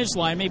start-finish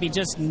line. Maybe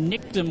just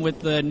nicked him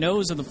with the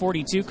nose of the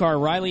 42 car.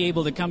 Riley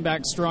able to come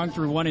back strong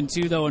through 1 and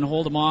 2, though, and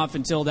hold him off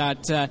until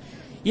that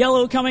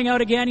yellow coming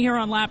out again here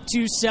on lap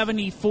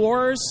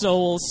 274. So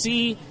we'll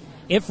see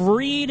if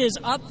Reed is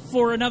up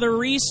for another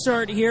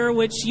restart here,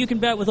 which you can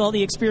bet with all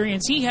the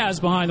experience he has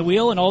behind the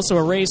wheel and also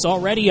a race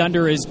already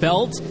under his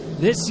belt,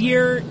 this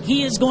year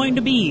he is going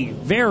to be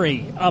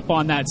very up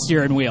on that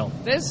steering wheel.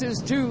 This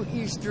is 2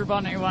 Easter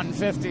Bunny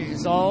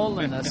 150s all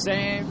in the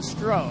same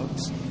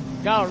strokes.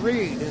 Kyle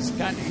Reed is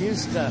kind of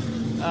used to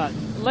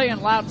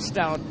laying laps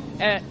down.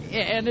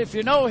 And if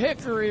you know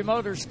Hickory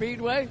Motor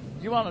Speedway,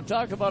 you want to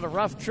talk about a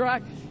rough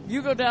track,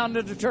 you go down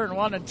to the turn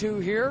 1 and 2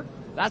 here.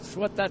 That's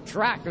what that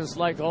track is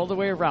like all the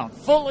way around.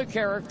 Full of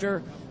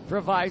character,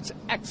 provides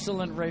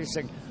excellent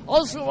racing.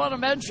 Also want to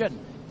mention,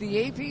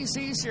 the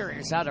APC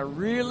Series had a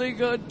really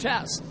good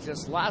test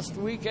just last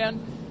weekend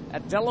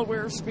at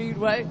Delaware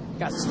Speedway.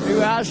 Got some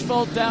new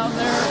asphalt down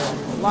there,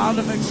 a lot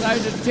of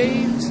excited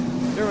teams.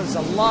 There was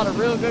a lot of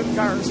real good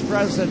cars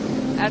present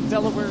at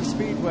Delaware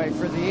Speedway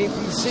for the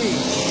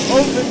APC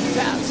Open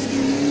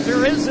Test.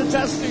 There is a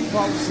testing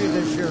policy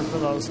this year for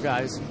those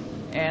guys.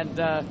 And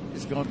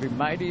it's going to be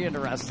mighty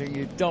interesting.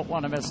 You don't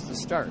want to miss the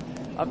start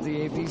of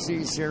the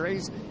APC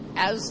Series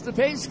as the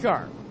pace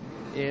car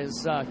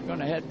is going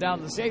to head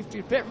down the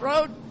safety pit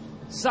road.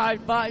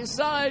 Side by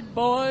side,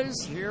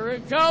 boys. Here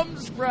it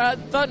comes.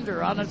 Brad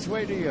Thunder on its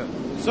way to you.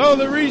 So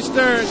the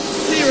restart.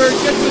 Seabird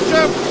gets a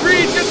jump.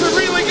 Reed gets a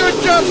really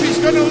good jump. He's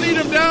going to lead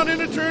him down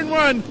into turn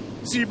 1.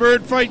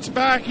 Seabird fights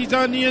back. He's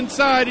on the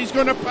inside. He's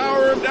going to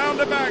power him down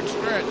the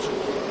backstretch.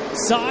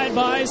 Side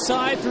by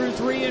side through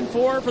 3 and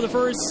 4 for the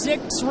first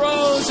 6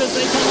 rows as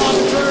they come off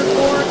turn 4.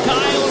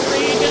 Kyle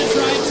Reed going to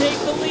try and take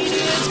the lead.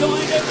 He is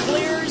going to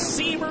clear.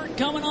 Siebert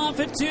coming off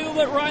at 2,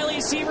 but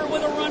Riley Siebert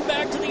with a run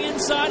back to the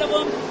inside of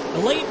him.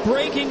 A late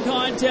braking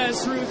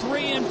contest through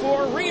 3 and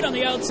 4. Reed on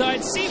the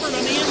outside, Siebert on the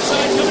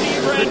inside. Coming to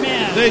you, Brad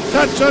Mann. They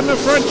touch on the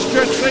front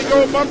stretch. They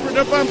go bumper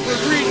to bumper.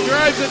 Reed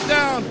drives it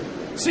down.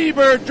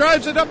 Seabird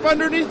drives it up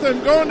underneath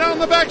him, going down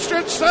the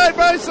backstretch side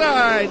by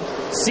side.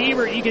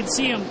 Siebert, you can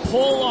see him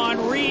pull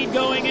on Reed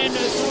going into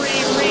 3.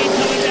 Reed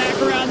coming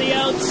back around the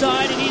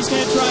outside, and he's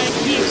going to try and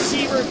keep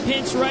Siebert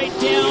pinched right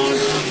down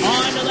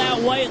onto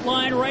that white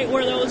line, right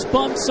where those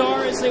bumps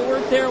are as they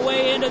work their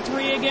way into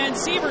 3 again.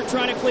 Siebert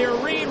trying to clear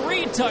Reed.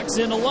 Reed tucks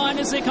in the line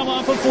as they come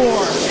off of 4.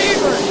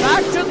 Siebert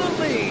back to the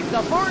lead,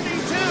 the 42.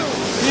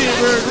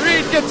 Siebert,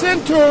 Reed gets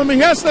into him. He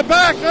has to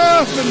back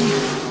off, and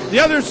the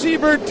other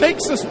Seabird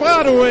takes the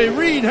spot away.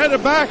 Reed had to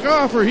back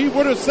off or he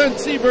would have sent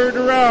Seabird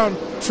around.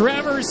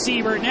 Trevor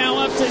Seabird now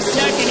up to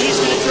second. He's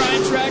going to try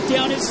and track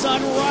down his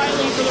son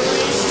Riley for the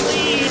race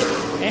lead.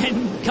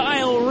 And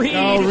Kyle Reed.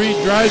 Kyle Reed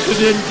drives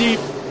it in deep.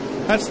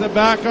 Has to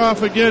back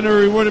off again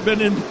or he would have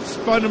been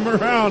spun him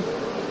around.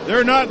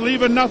 They're not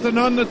leaving nothing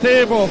on the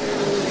table.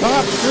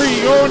 Top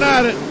 3 going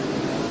at it.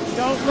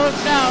 Don't look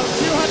now.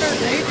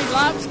 280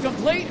 laps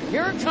complete.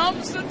 Here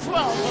comes the 12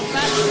 of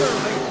Matt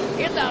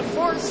Shirley in that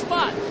 4th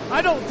spot.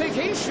 I don't think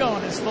he's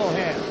showing his full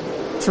hand.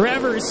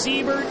 Trevor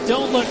Siebert,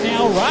 don't look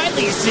now.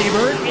 Riley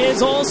Siebert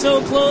is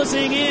also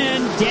closing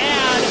in.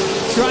 Dad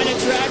trying to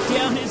track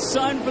down his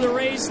son for the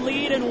race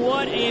lead, and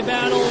what a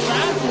battle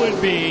that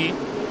would be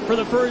for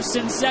the 1st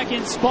and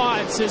 2nd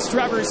spots as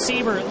Trevor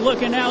Siebert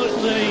looking out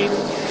the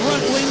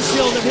front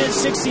windshield of his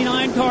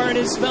 69 car at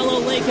his fellow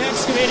Lake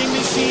Excavating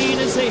machine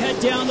as they head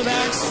down the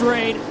back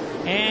straight.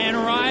 And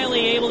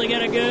Riley able to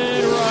get a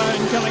good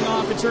run coming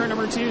off of turn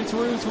number 2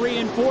 through 3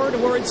 and 4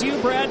 towards you,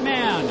 Brad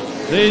Mann.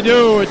 They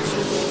do.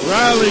 It's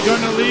Riley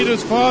going to lead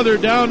his father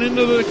down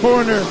into the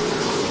corner.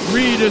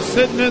 Reed is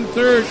sitting in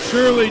third.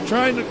 Shirley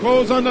trying to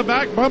close on the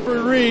back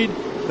bumper. Reed.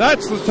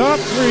 That's the top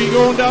 3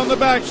 going down the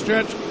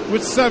backstretch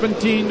with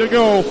 17 to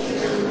go.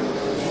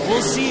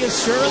 We'll see if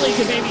Shirley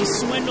can maybe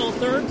swindle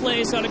third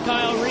place out of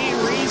Kyle Reed.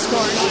 Reed's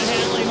car not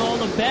handling all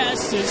the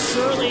best as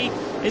Shirley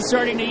is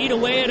starting to eat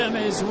away at him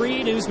as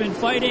Reed, who's been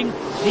fighting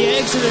the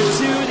exit of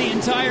 2 the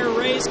entire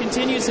race,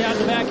 continues to have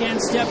the back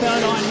end step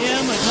out on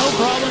him with no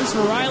problems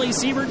for Riley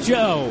Siebert.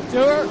 Joe.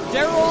 Daryl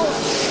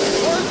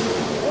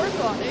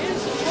Orthon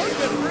is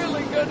looking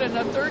really good in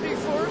the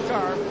 34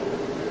 car.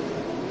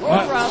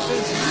 Orthon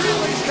is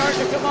really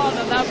starting to come on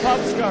in that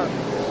Pubs car.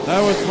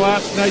 That was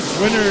last night's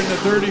winner in the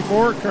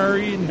 34 car.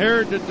 He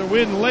inherited the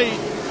win late.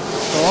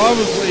 So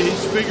obviously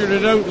he's figured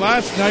it out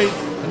last night,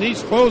 and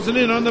he's closing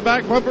in on the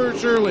back bumper of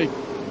Shirley.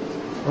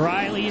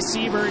 Riley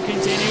Siebert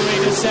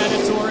continuing to set a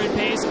torrid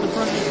pace at the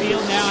front of the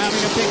field now,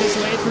 having to pick his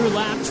way through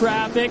lap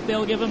traffic.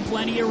 They'll give him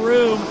plenty of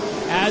room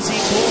as he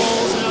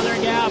pulls another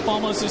gap,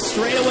 almost a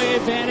straightaway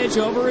advantage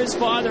over his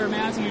father.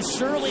 Matthew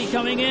Shirley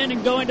coming in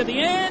and going to the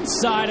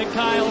inside of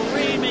Kyle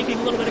Reed, making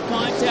a little bit of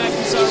contact.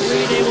 We saw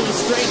Reed able to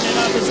straighten it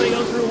up as they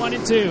go through 1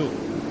 and 2.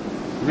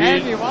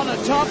 And you want a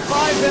top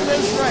 5 in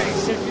this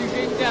race if you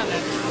can get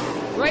it.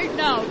 Right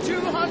now,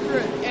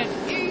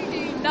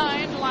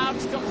 289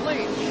 laps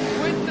complete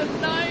with the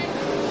 9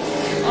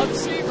 of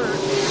Siebert.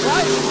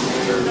 Riley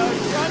Siebert out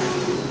front.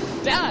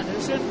 Dad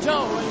is in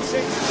tow in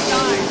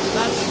 69.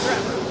 That's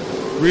Trevor.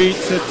 Reed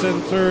sits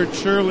in third.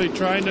 Shirley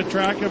trying to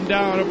track him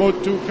down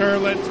about 2 car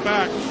lengths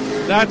back.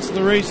 That's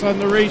the race on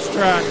the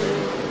racetrack.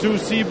 2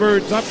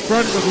 Seabirds up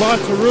front with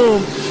lots of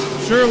room.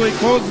 Shirley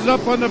closes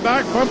up on the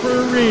back bumper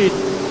of Reed.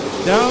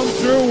 Down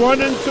through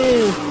 1 and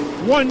 2.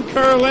 1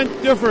 car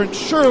length difference.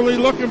 Shirley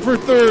looking for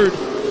third.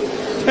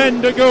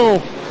 10 to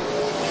go.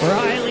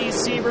 Riley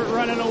Siebert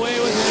running away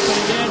with it. But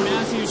again,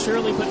 Matthew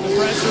Shirley putting the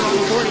pressure on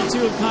the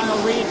 42 of Kyle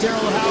Reed. Daryl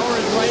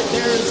Howard right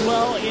there as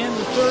well in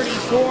the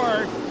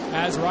 34.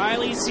 As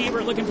Riley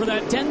Siebert looking for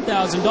that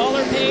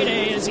 $10,000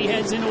 payday as he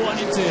heads into 1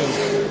 and 2.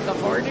 The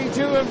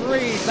 42 of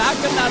Reed back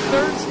in that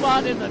third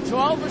spot in the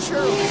 12 of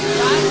Shirley.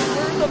 That's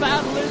where the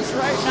battle is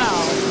right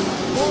now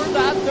for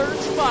that third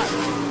spot.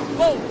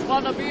 Both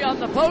want to be on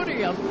the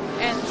podium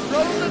and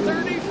throw the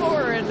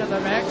 34 into the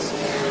mix.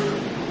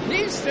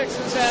 He sticks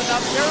his hand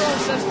up. Daryl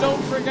says,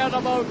 don't forget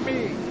about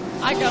me.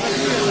 I got to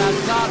be in that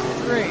top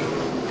 3.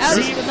 As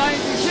the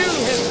 92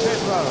 hits pit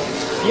road.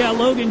 Yeah,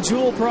 Logan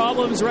Jewell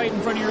problems right in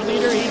front of your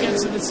leader. He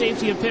gets to the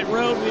safety of pit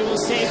road. We will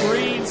stay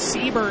green.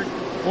 Siebert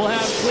will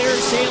have clear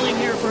sailing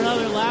here for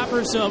another lap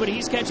or so, but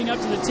he's catching up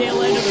to the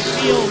tail end of the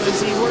field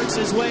as he works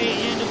his way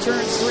into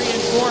turns 3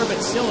 and 4,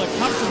 but still a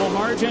comfortable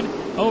margin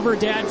over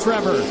Dad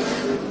Trevor.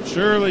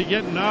 Shirley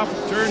getting off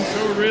turn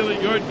 2 really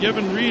good,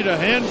 giving Reed a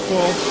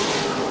handful.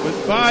 With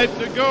 5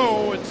 to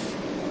go, it's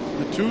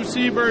the 2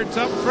 Seabirds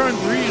up front.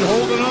 Reed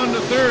holding on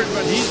to third,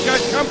 but he's got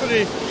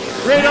company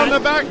right on the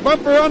back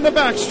bumper on the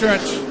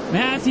backstretch.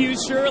 Matthew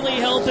Shirley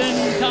helping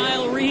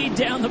Kyle Reed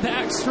down the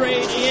back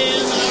straight in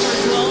the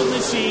number 12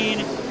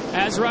 machine.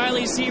 As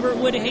Riley Siebert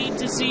would hate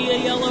to see a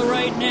yellow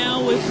right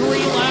now with 3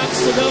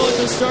 laps to go at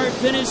the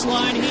start-finish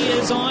line. He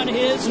is on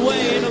his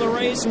way into the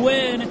race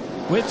win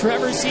with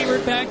Trevor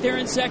Siebert back there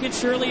in second.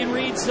 Shirley and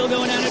Reed still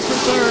going at it for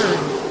third.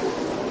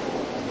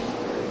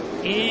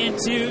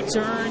 Into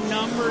turn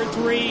number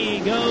 3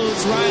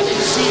 goes Riley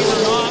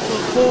Siebert off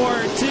of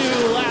 4. 2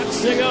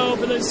 laps to go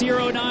for the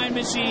 09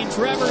 machine.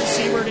 Trevor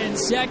Siebert in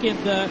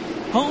second. The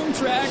home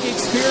track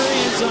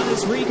experience on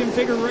this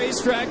reconfigured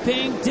racetrack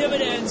paying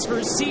dividends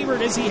for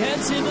Siebert as he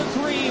heads into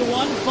 3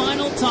 one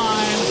final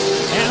time.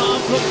 And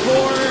off of 4,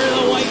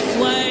 the white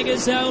flag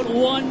is out.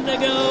 1 to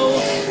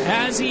go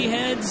as he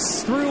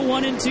heads through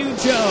 1 and 2,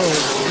 Joe.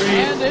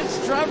 And it's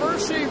Trevor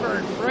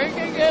Siebert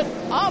bringing it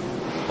up,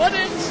 but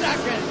in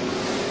second.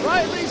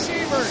 Riley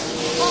Siebert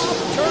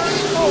off turn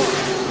 4.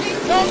 He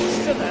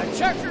comes to the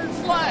checkered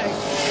flag.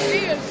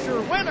 He is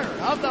your winner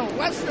of the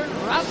Western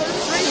Rattler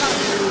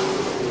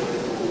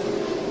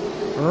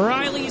 300.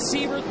 Riley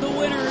Siebert the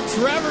winner.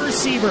 Trevor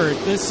Siebert,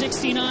 the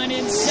 69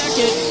 in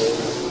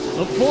second.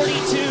 The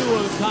 42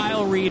 of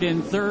Kyle Reed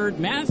in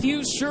third.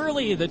 Matthew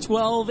Shirley, the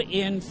 12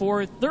 in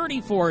fourth.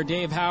 34,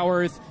 Dave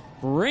Howarth,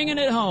 bringing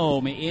it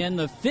home in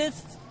the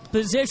 5th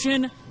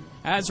position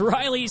as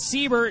Riley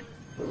Siebert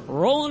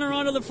rolling her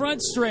onto the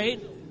front straight,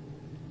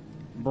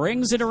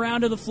 brings it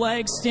around to the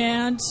flag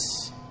stand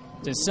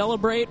to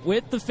celebrate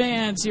with the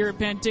fans here at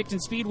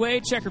Penticton Speedway.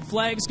 Checkered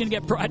flag is going to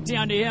get brought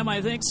down to him,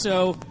 I think,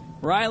 so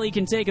Riley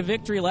can take a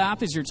victory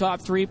lap as your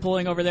top 3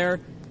 pulling over there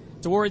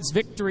towards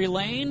victory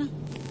lane.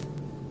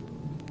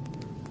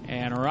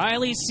 And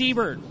Riley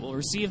Siebert will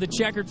receive the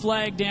checkered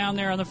flag down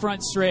there on the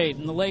front straight.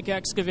 And the Lake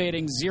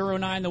Excavating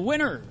 09, the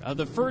winner of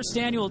the first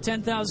annual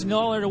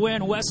 $10,000 to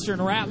win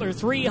Western Rattler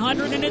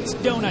 300, and it's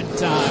donut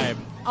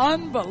time.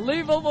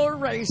 Unbelievable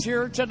race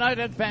here tonight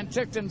at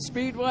Penticton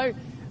Speedway.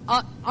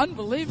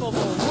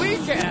 Unbelievable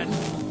weekend.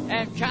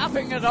 And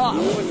capping it off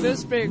with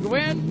this big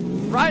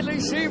win,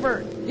 Riley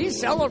Siebert. He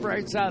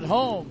celebrates at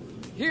home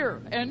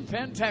here in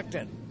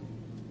Penticton.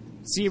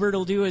 Siebert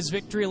will do his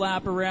victory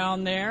lap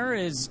around there.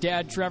 His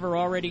dad Trevor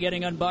already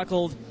getting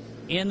unbuckled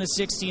in the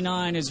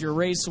 69 as your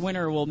race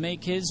winner will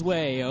make his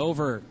way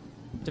over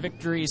to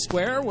Victory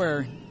Square,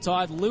 where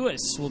Todd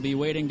Lewis will be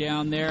waiting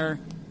down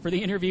there for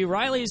the interview.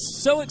 Riley's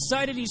so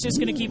excited he's just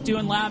going to keep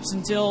doing laps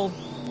until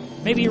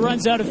maybe he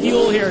runs out of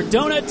fuel here.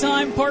 Donut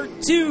time part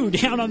 2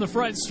 down on the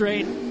front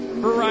straight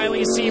for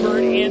Riley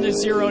Siebert in the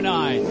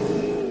 09.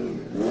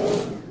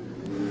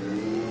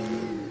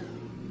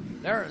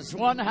 There's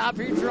one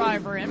happy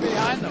driver in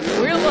behind the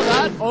wheel of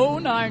that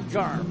 09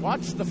 car.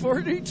 Watch the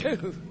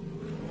 42.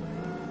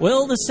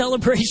 Will the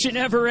celebration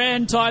ever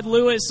end? Todd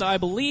Lewis, I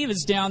believe,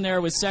 is down there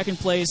with second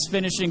place,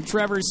 finishing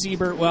Trevor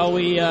Siebert while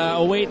we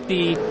await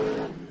the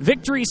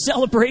victory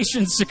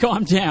celebrations to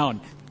calm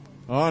down.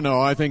 Oh,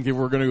 no, I think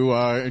we're going to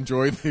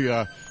enjoy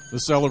the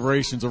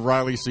celebrations of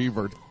Riley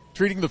Siebert.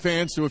 Treating the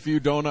fans to a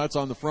few donuts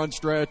on the front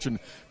stretch and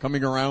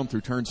coming around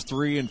through turns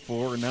 3 and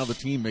 4, and now the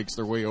team makes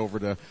their way over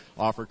to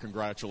offer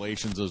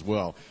congratulations as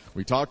well.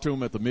 We talked to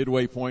him at the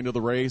midway point of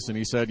the race, and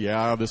he said,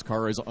 yeah, this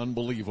car is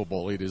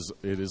unbelievable. It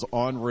is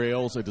on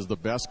rails. It is the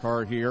best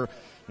car here,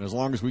 and as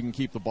long as we can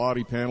keep the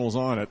body panels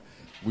on it,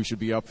 we should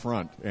be up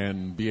front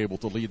and be able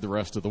to lead the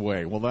rest of the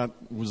way. Well, that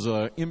was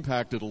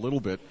impacted a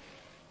little bit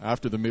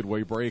after the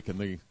midway break and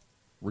the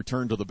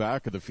return to the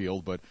back of the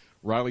field, but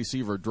Riley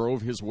Siebert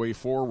drove his way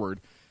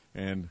forward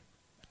and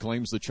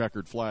claims the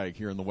checkered flag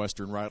here in the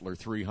Western Rattler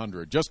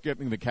 300. Just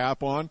getting the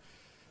cap on,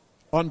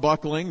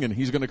 unbuckling, and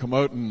he's going to come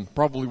out and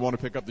probably want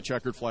to pick up the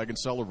checkered flag and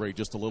celebrate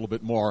just a little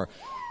bit more.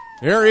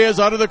 Here he is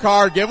out of the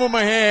car. Give him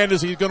a hand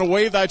as he's going to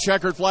wave that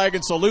checkered flag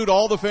and salute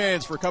all the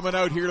fans for coming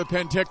out here to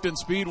Penticton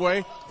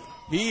Speedway.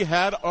 He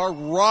had a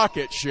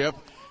rocket ship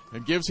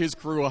and gives his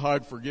crew a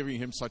hug for giving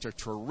him such a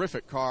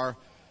terrific car.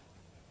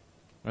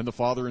 And the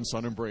father and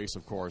son embrace,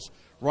 of course.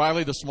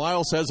 Riley, the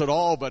smile says it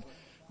all, but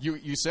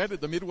you said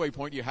at the midway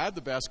point you had the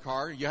best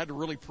car. You had to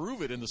really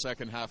prove it in the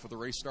second half of the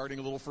race, starting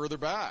a little further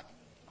back.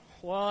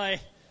 Well,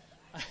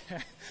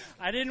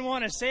 I didn't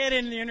want to say it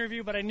in the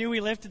interview, but I knew we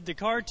lifted the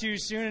car too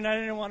soon, and I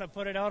didn't want to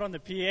put it out on the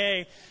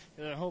PA.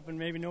 I'm hoping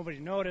maybe nobody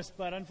noticed,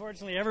 but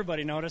unfortunately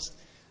everybody noticed.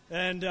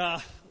 And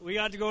we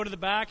got to go to the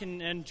back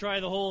and try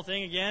the whole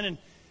thing again.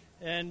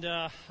 And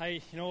I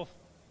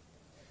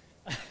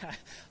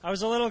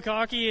was a little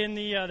cocky in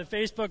the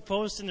Facebook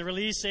post and the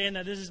release saying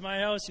that this is my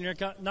house and you're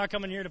not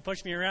coming here to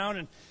push me around.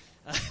 And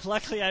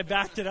luckily I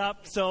backed it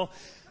up. So,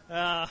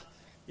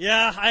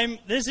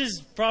 this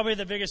is probably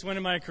the biggest win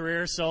of my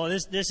career. So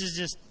this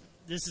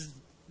is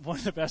one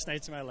of the best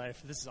nights of my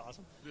life. This is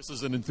awesome. This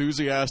is an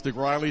enthusiastic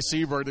Riley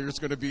Siebert. There's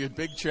going to be a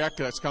big check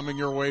that's coming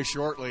your way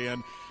shortly.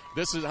 And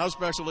this is how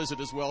special is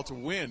it as well to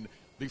win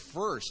the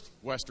first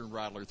Western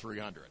Rattler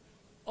 300?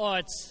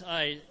 Oh,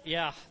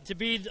 to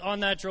be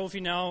on that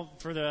trophy now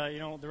for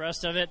the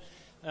rest of it,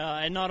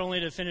 and not only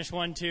to finish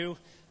 1-2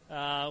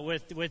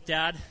 with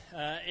Dad,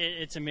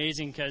 it's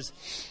amazing because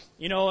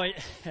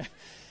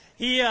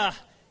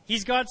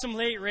he's got some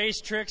late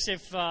race tricks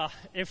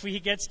if he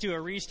gets to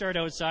a restart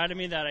outside of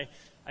me that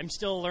I'm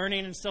still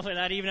learning and stuff like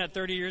that. Even at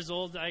 30 years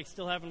old, I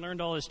still haven't learned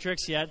all his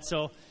tricks yet.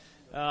 So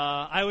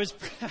I was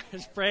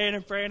praying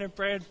and praying and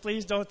praying,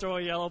 please don't throw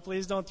a yellow,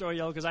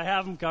 because I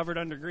have him covered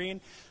under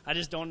green. I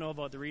just don't know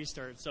about the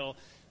restart. So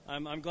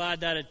I'm glad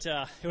that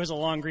it was a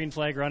long green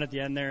flag run at the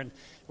end there and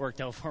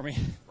worked out for me.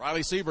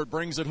 Riley Siebert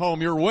brings it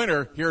home, your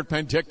winner here at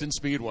Penticton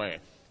Speedway.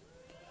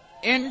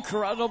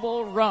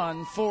 Incredible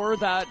run for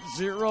that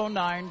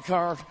 09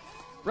 car.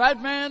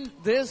 Bradman,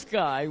 this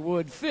guy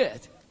would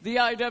fit the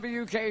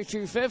IWK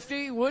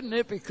 250. Wouldn't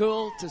it be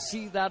cool to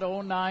see that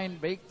 09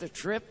 make the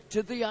trip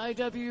to the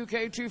IWK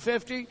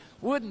 250?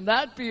 Wouldn't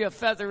that be a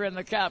feather in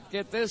the cap?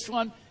 Get this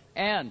one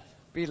and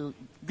be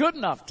good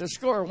enough to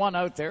score one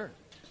out there.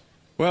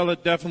 Well,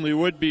 it definitely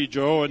would be,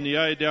 Joe, and the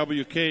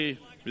IWK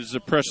is a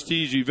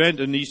prestige event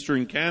in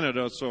Eastern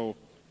Canada, so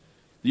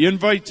the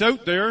invite's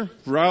out there.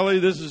 Riley,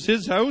 this is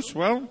his house.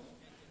 Well,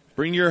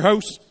 bring your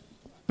house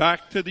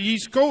back to the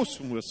East Coast,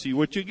 and we'll see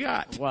what you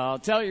got. Well, I'll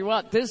tell you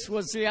what, this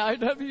was the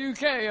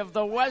IWK of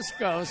the West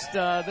Coast.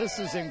 This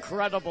is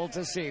incredible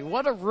to see.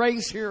 What a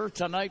race here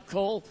tonight,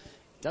 Cole.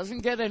 Doesn't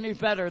get any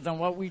better than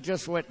what we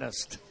just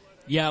witnessed.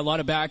 Yeah, a lot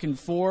of back and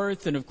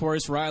forth, and of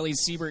course Riley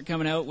Siebert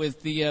coming out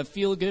with the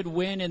feel-good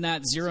win in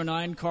that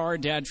 09 car.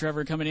 Dad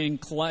Trevor coming in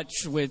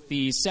clutch with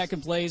the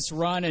second place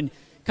run, and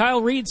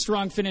Kyle Reed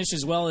strong finish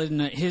as well in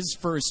his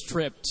first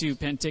trip to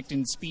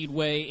Penticton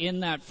Speedway in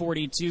that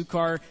 42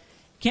 car.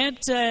 Can't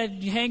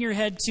hang your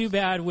head too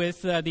bad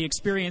with the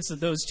experience that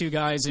those two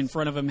guys in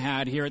front of him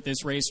had here at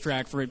this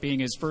racetrack for it being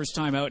his first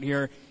time out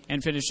here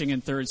and finishing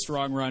in third.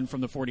 Strong run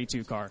from the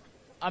 42 car.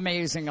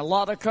 Amazing. A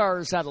lot of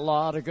cars had a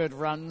lot of good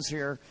runs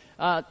here.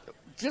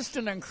 Just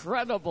an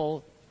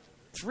incredible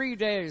 3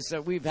 days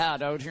that we've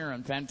had out here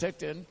in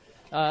Penticton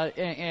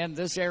and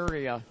this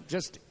area.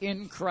 Just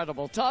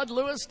incredible. Todd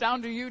Lewis,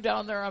 down to you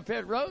down there on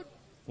pit road.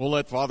 We'll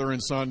let father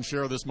and son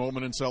share this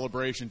moment in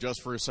celebration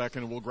just for a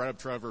second, and we'll grab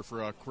Trevor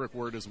for a quick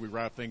word as we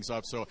wrap things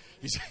up. So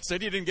he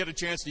said you didn't get a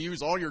chance to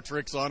use all your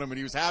tricks on him, and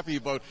he was happy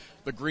about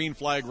the green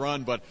flag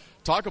run. But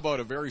talk about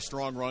a very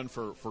strong run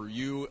for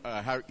you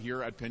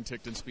here at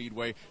Penticton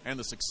Speedway and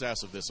the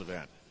success of this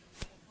event.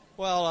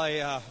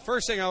 Well,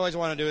 first thing I always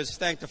want to do is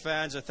thank the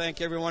fans. I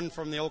thank everyone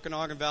from the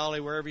Okanagan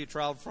Valley, wherever you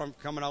travel from,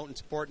 coming out and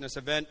supporting this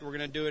event. We're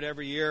going to do it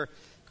every year.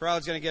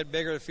 Crowd's going to get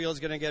bigger, the field's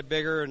going to get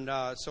bigger, and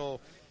so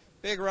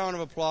big round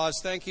of applause.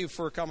 Thank you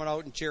for coming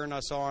out and cheering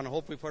us on. I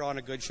hope we put on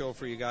a good show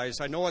for you guys.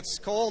 I know it's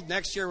cold.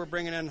 Next year we're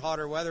bringing in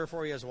hotter weather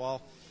for you as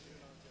well.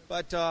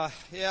 But,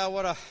 yeah,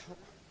 what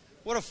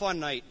a fun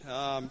night.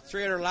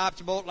 300 laps,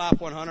 about lap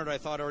 100. I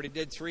thought I already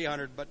did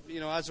 300. But,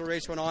 as the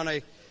race went on,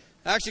 I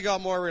actually got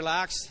more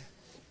relaxed.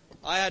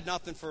 I had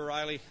nothing for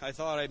Riley. I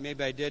thought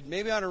maybe I did.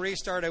 Maybe on a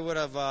restart I would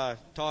have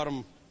taught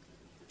him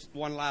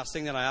one last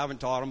thing that I haven't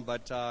taught him,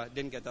 but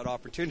didn't get that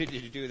opportunity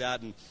to do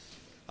that, and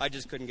I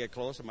just couldn't get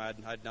close to him. I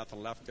had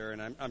nothing left there,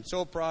 and I'm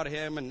so proud of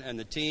him and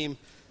the team.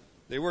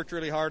 They worked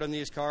really hard on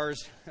these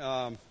cars.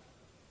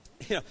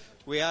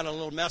 We had a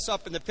little mess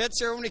up in the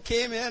pits here when we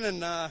came in, and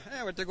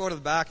we had to go to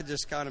the back and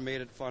just kind of made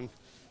it fun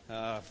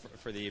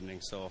for the evening.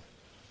 So,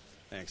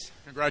 thanks.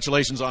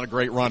 Congratulations on a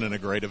great run and a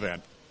great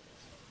event.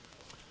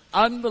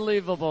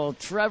 Unbelievable.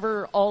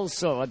 Trevor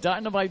also, a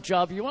dynamite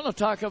job. You want to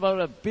talk about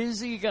a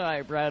busy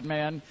guy, Brad,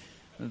 man.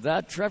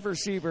 That Trevor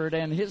Siebert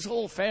and his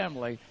whole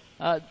family,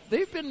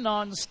 they've been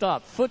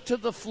nonstop, foot to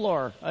the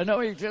floor. I know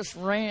he just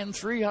ran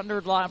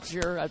 300 laps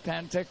here at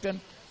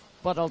Penticton,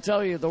 but I'll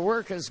tell you, the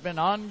work has been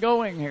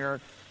ongoing here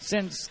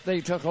since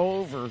they took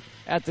over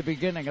at the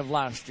beginning of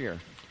last year.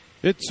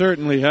 It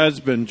certainly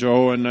has been,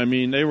 Joe, and I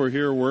mean, they were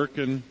here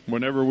working.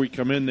 Whenever we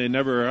come in, they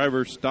never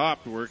ever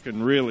stopped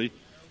working, really.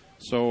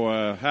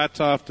 So hats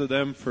off to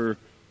them for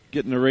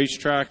getting the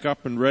racetrack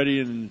up and ready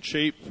and in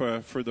shape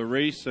for the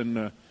race.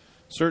 And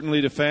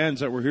certainly the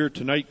fans that were here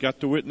tonight got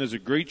to witness a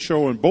great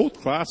show in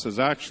both classes,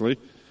 actually.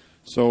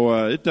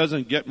 So it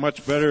doesn't get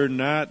much better than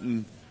that,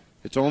 and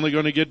it's only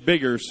going to get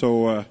bigger.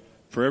 So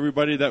for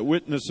everybody that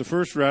witnessed the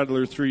first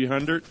Rattler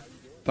 300,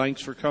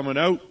 thanks for coming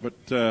out.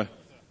 But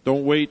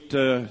don't wait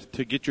to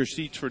get your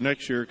seats for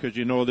next year, because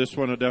this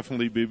one will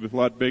definitely be a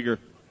lot bigger.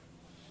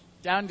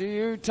 Down to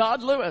you,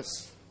 Todd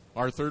Lewis.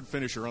 Our third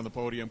finisher on the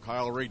podium,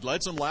 Kyle Reed,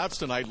 led some laps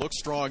tonight, looked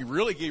strong,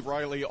 really gave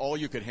Riley all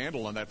you could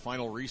handle on that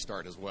final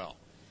restart as well.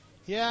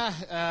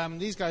 Yeah,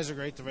 these guys are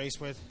great to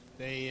race with.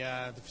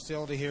 The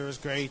facility here is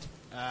great.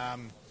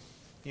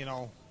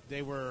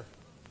 They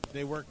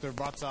worked their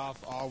butts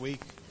off all week.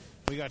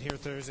 We got here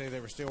Thursday, they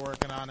were still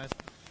working on it.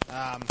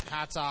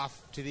 Hats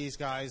off to these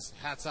guys.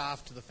 Hats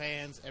off to the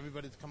fans,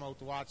 everybody to come out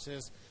to watch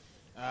this.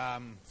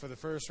 For the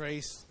first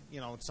race,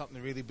 it's something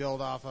to really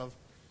build off of.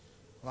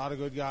 A lot of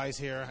good guys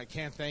here. I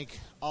can't thank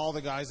all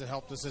the guys that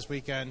helped us this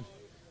weekend.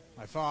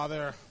 My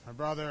father, my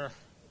brother,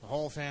 the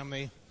whole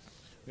family.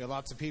 We had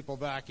lots of people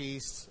back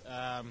east.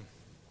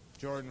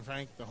 Jordan,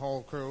 Frank, the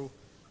whole crew.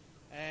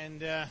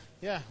 And,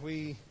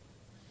 we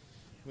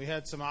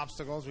had some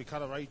obstacles. We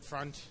cut a right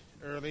front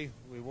early.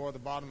 We wore the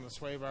bottom of the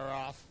sway bar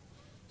off.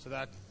 So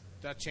that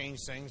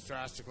changed things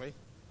drastically.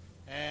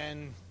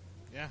 And,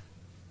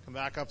 come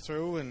back up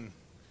through and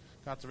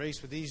got to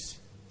race with these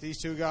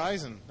two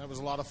guys. And that was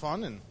a lot of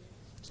fun. And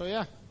so,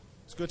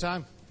 it's a good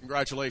time.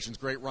 Congratulations.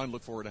 Great run.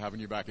 Look forward to having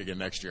you back again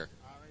next year.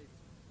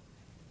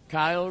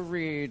 Kyle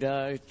Reed,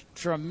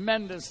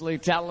 tremendously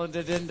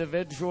talented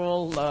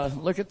individual.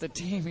 Look at the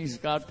team he's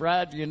got,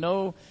 Brad.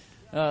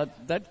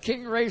 That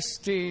King Race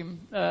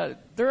team,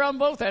 they're on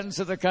both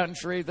ends of the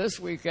country this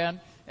weekend,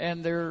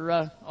 and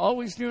they're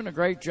always doing a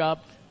great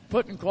job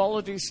putting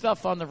quality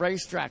stuff on the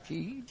racetrack.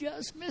 He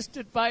just missed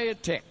it by a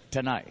tick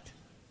tonight.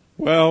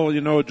 Well,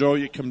 Joe,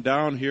 you come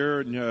down here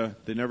and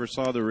they never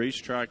saw the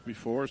racetrack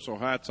before, so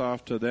hats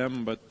off to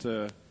them.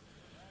 But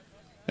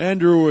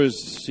Andrew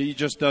he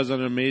just does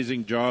an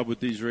amazing job with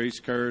these race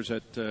cars.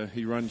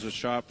 He runs a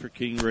shop for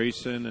King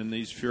Racing and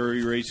these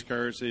Fury race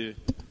cars.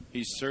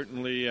 He's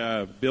certainly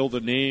built a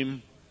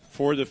name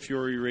for the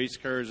Fury race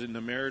cars in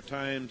the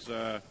Maritimes.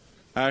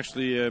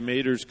 Ashley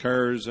Mader's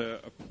car is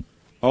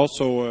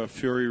also a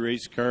Fury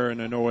race car,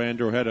 and I know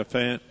Andrew had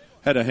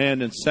a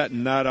hand in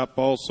setting that up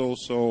also.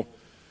 So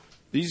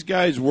these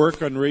guys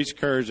work on race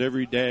cars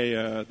every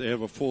day. They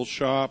have a full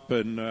shop,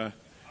 and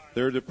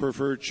they're the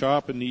preferred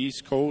shop in the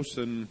East Coast,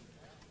 and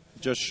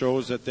it just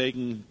shows that they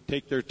can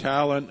take their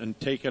talent and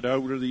take it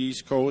out of the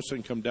East Coast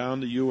and come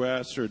down to the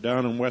U.S. or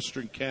down in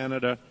Western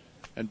Canada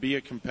and be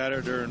a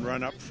competitor and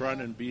run up front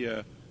and be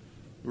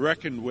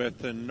reckoned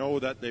with and know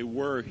that they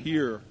were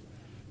here.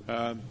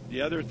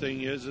 The other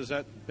thing is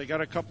that they got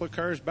a couple of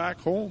cars back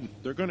home.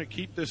 They're going to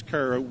keep this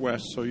car out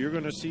west, so you're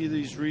going to see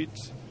these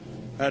Reeds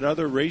at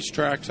other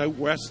racetracks out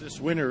west this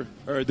winter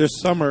or this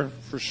summer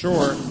for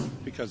sure,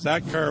 because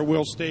that car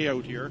will stay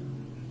out here.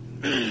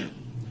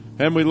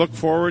 And we look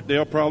forward.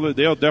 They'll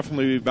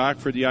definitely be back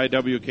for the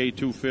IWK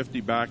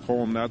 250 back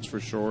home. That's for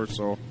sure.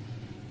 So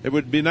it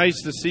would be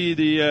nice to see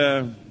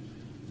the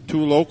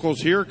two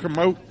locals here come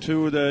out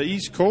to the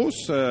East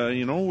Coast. We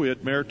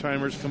had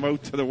Maritimers come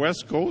out to the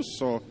West Coast,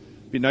 so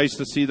it'd be nice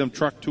to see them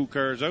truck two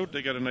cars out.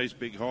 They got a nice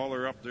big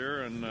hauler up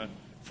there and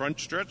front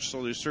stretch,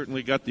 so they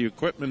certainly got the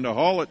equipment to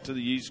haul it to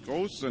the East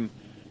Coast, and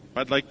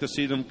I'd like to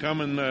see them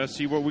come and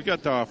see what we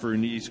got to offer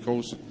in the East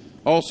Coast,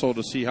 also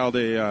to see how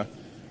they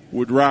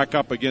would rack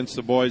up against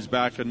the boys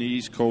back on the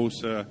East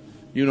Coast.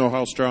 You know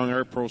how strong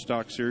our Pro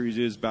Stock Series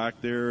is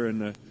back there,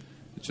 and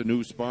it's a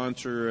new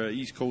sponsor.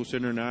 East Coast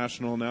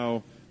International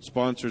now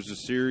sponsors the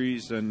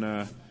series,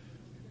 and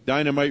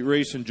Dynamite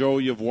Racing, Joe,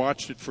 you've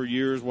watched it for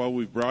years while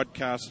we've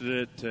broadcasted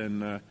it,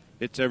 and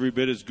it's every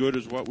bit as good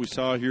as what we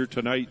saw here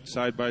tonight,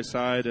 side by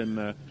side,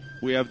 and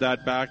we have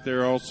that back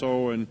there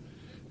also. And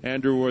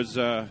Andrew was,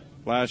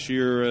 last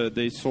year,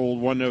 they sold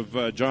one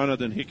of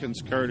Jonathan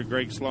Hickens' car to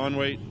Greg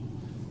Slonwaite,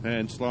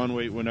 and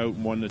Slonwaite went out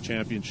and won the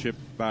championship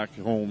back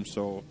home.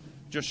 So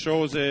just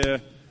shows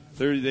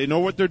they know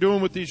what they're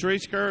doing with these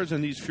race cars,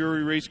 and these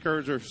Fury race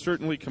cars are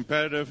certainly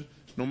competitive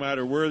no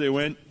matter where they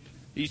went.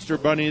 Easter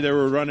Bunny, they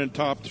were running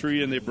top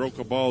 3, and they broke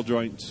a ball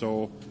joint.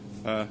 So,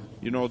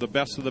 the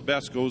best of the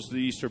best goes to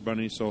the Easter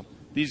Bunny. So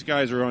these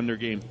guys are on their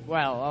game.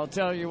 Well, I'll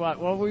tell you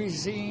what we've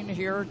seen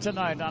here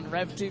tonight on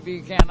Rev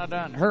TV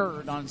Canada and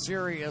heard on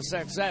Sirius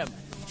XM,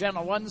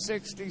 Channel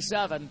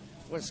 167,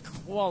 was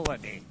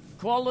quality.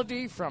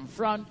 Quality from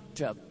front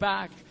to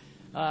back.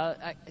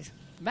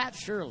 Matt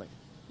Shirley,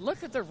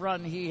 look at the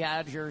run he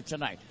had here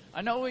tonight.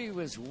 I know he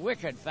was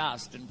wicked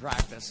fast in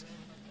practice.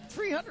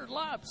 300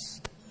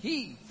 laps.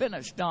 He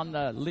finished on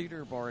the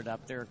leaderboard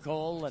up there,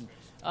 Cole, and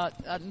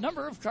a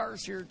number of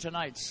cars here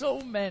tonight.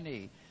 So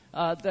many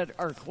that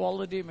are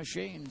quality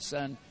machines,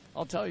 and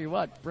I'll tell you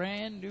what,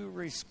 brand new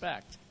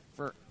respect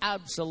for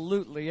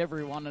absolutely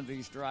every one of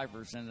these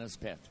drivers in this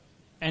pit.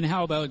 And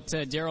how about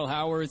Daryl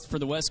Howarth for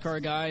the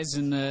Westcar guys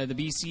and the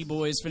BC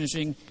boys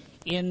finishing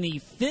in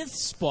the 5th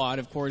spot?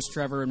 Of course,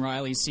 Trevor and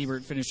Riley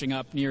Siebert finishing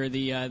up near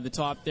the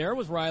top there,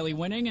 with Riley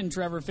winning and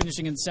Trevor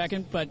finishing in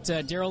 2nd. But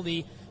Daryl,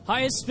 the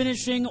highest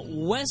finishing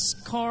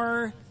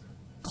Westcar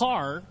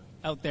car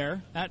out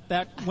there.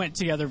 That went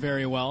together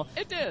very well.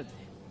 It did.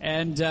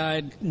 And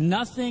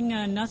nothing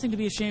to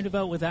be ashamed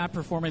about with that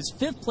performance.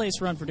 5th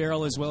place run for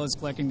Daryl, as well as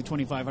collecting the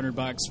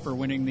 $2,500 for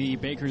winning the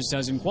Baker's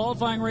Dozen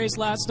qualifying race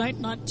last night.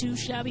 Not too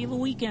shabby of a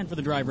weekend for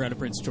the driver out of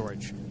Prince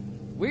George.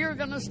 We are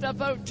going to step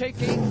out, take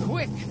a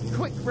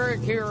quick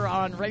break here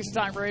on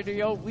Racetime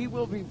Radio. We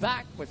will be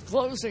back with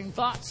closing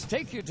thoughts,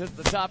 take you to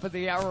the top of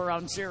the hour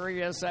on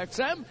Sirius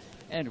XM,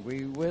 and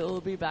we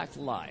will be back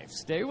live.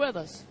 Stay with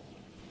us.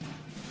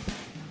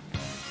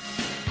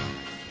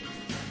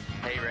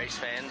 Hey race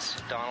fans,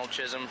 Donald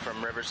Chisholm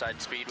from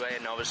Riverside Speedway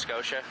in Nova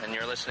Scotia, and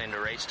you're listening to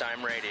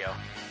Racetime Radio.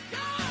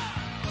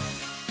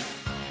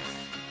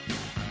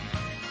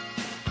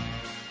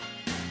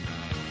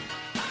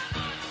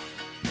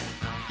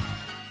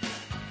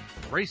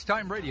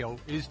 Racetime Radio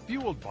is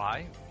fueled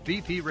by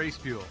BP Race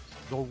Fuels,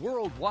 the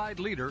worldwide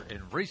leader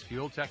in race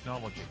fuel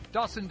technology.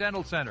 Dawson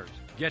Dental Centers.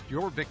 Get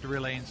your victory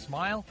lane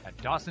smile at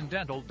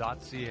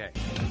dawsondental.ca.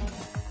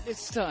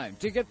 It's time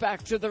to get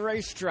back to the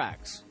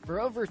racetracks.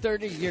 For over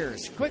 30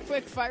 years, Quick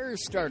Fire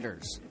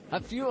Starters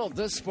have fueled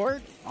this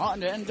sport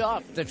on and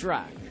off the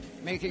track,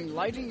 making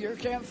lighting your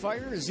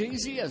campfire as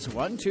easy as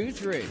 1, 2,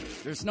 3.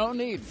 There's no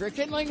need for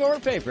kindling or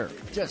paper.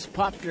 Just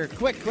pop your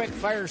Quick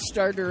Fire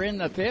Starter in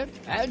the pit,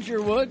 add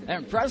your wood,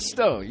 and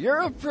presto, you're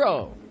a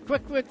pro.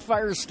 Quick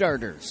Fire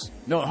Starters.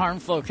 No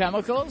harmful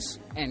chemicals,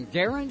 and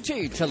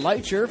guaranteed to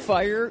light your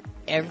fire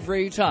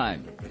every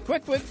time.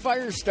 Quick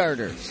Fire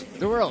Starters,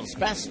 the world's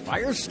best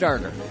fire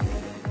starter.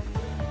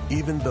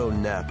 Even though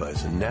Napa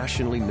is a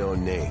nationally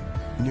known name,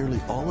 nearly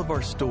all of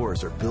our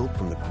stores are built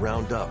from the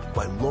ground up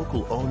by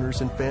local owners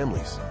and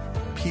families.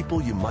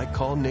 People you might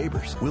call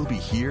neighbors will be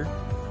here,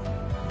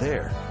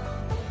 there,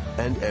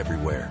 and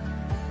everywhere.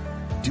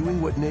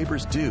 Doing what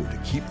neighbors do to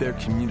keep their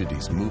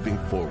communities moving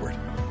forward.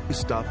 You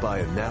stop by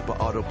a Napa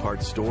Auto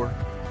Parts store,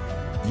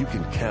 you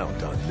can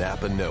count on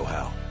Napa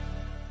know-how.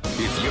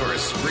 If you're a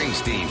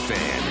Springsteen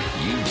fan,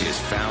 you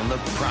just found the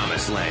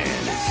promised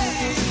land.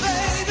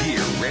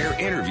 Hear rare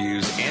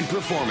interviews and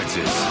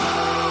performances.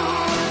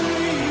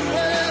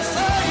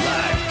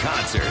 Live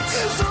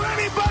concerts. Is there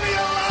anybody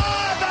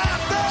alive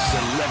out there?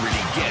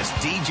 Celebrity guest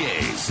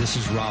DJs. This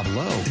is Rob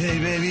Lowe. Hey,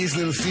 baby, it's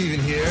Little Steven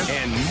here.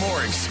 And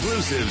more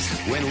exclusives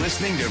when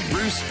listening to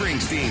Bruce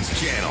Springsteen's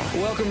channel.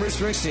 Welcome, Bruce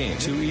Springsteen,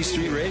 to E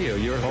Street Radio,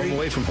 your home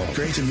away from home.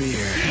 Great to be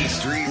here. E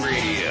Street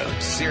Radio,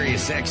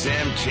 Sirius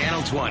XM,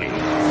 Channel 20.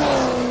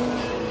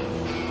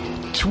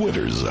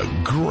 Twitter's a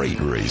great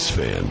race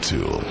fan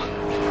tool.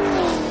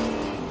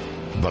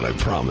 But I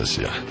promise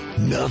you,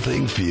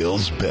 nothing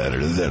feels better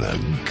than a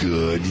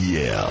good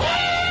yell.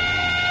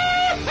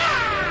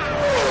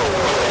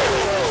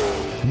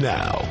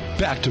 Now,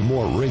 back to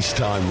more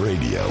Racetime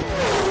Radio.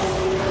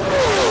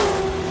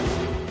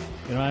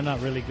 You know, I'm not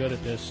really good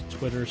at this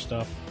Twitter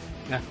stuff.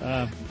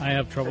 I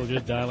have trouble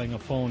just dialing a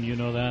phone, you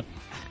know that.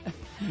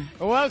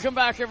 Welcome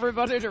back,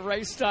 everybody, to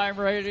Racetime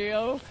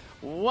Radio.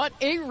 What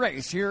a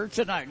race here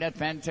tonight at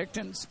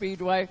Penticton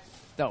Speedway.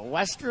 The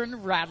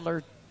Western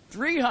Rattler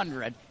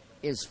 300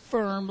 is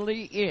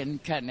firmly in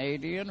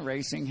Canadian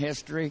racing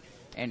history,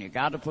 and you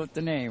got to put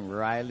the name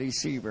Riley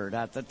Siebert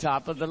at the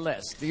top of the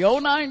list. The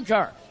 09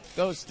 car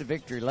goes to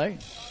Victory Lane.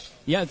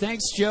 Yeah,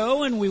 thanks,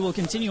 Joe, and we will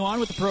continue on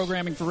with the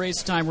programming for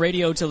Race Time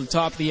Radio till the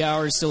top of the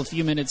hour. Still a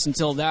few minutes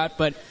until that,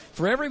 but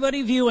for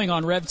everybody viewing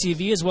on Rev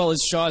TV as well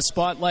as Shaw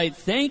Spotlight,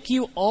 thank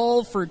you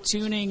all for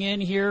tuning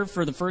in here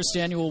for the first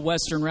annual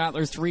Western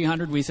Rattler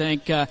 300. We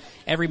thank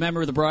every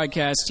member of the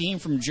broadcast team,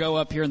 from Joe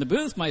up here in the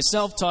booth,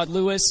 myself, Todd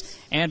Lewis,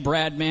 and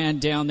Brad Mann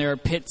down there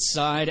pit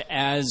side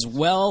as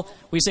well.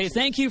 We say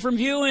thank you from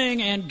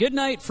viewing, and good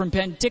night from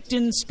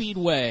Penticton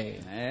Speedway.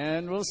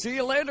 And we'll see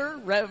you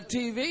later, Rev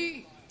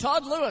TV.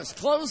 Todd Lewis,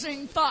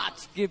 closing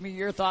thoughts. Give me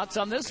your thoughts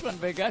on this one,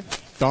 big guy.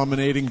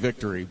 Dominating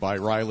victory by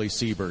Riley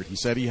Siebert. He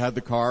said he had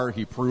the car,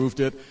 he proved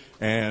it,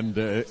 and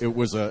it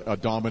was a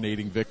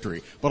dominating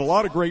victory. But a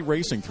lot of great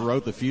racing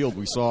throughout the field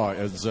we saw,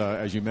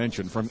 as you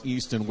mentioned, from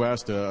east and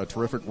west. A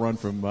terrific run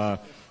from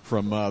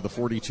the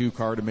 42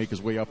 car to make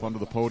his way up onto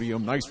the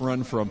podium. Nice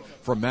run from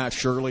Matt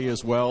Shirley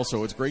as well.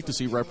 So it's great to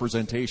see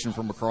representation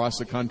from across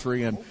the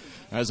country. And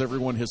as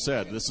everyone has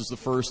said, this is the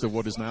first of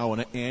what is now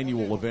an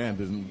annual event,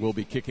 and we'll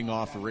be kicking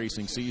off the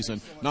racing season,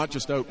 not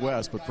just out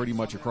west, but pretty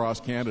much across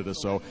Canada.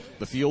 So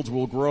the fields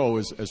will grow,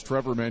 as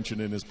Trevor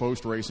mentioned in his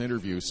post-race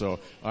interview. So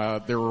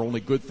there are only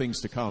good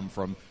things to come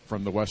from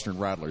the Western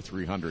Rattler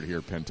 300 here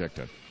at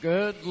Penticton.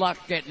 Good luck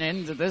getting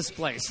into this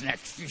place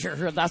next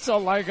year. That's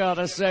all I got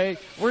to say.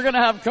 We're going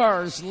to have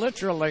cars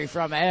literally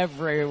from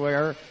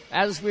everywhere.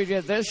 As we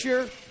did this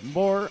year,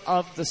 more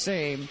of the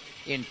same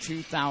in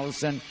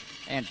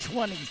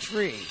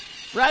 2023.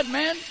 Brad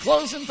Mann,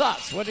 closing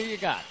thoughts. What do you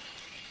got?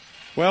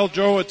 Well,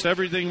 Joe, it's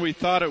everything we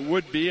thought it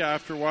would be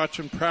after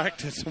watching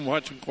practice and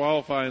watching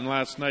qualifying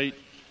last night.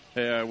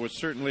 It was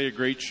certainly a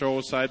great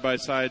show,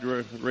 side-by-side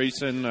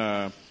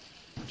racing.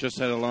 Just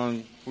had a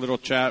long little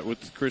chat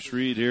with Chris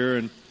Reed here,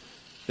 and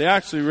they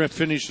actually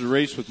finished the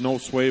race with no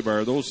sway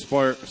bar. Those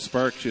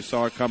sparks you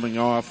saw coming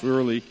off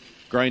early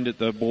grinded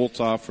the bolts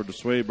off for the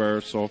sway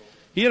bar. So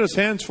he had his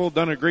hands full,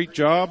 done a great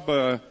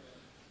job.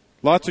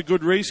 Lots of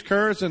good race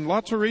cars, and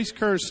lots of race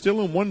cars still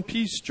in one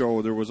piece,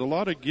 Joe. There was a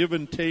lot of give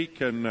and take,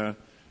 and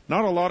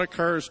not a lot of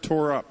cars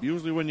tore up.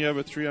 Usually when you have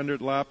a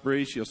 300-lap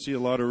race, you'll see a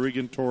lot of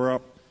rigging tore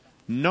up.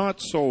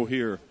 Not so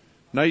here.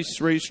 Nice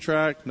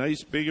racetrack,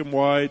 nice big and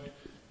wide,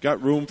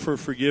 got room for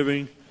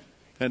forgiving,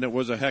 and it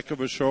was a heck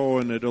of a show,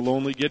 and it'll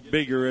only get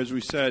bigger. As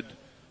we said,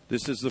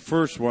 this is the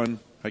first one.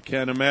 I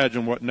can't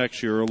imagine what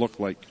next year will look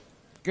like.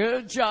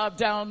 Good job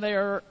down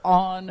there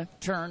on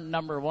turn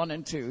number 1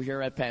 and 2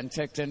 here at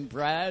Penticton.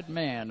 Brad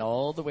Mann,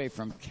 all the way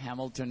from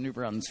Hamilton, New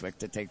Brunswick,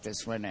 to take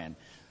this one in.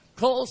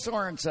 Cole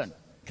Sorensen,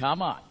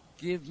 come on,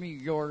 give me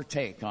your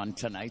take on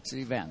tonight's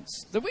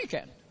events, the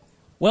weekend.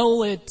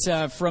 Well,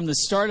 from the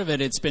start of it,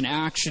 it's been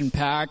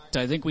action-packed.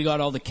 I think we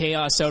got all the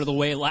chaos out of the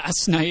way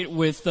last night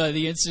with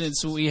the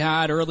incidents we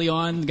had early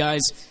on, the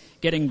guys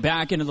getting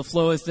back into the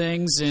flow of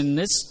things. And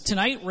this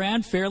tonight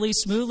ran fairly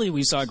smoothly.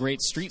 We saw a great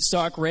street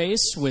stock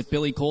race with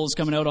Billy Coles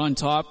coming out on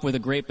top with a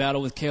great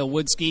battle with Cale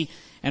Woodsky,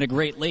 and a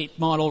great late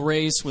model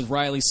race with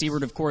Riley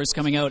Siebert, of course,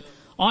 coming out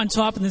on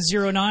top in the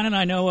 09, and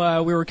I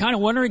know we were kind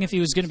of wondering if he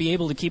was going to be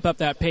able to keep up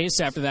that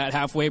pace after that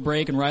halfway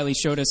break, and Riley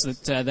showed us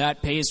that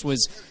that pace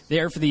was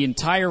there for the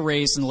entire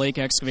race in the Lake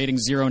Excavating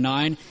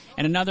 09.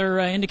 And another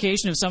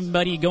indication of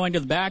somebody going to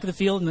the back of the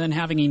field and then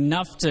having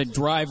enough to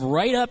drive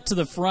right up to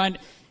the front.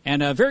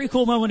 And a very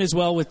cool moment as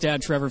well with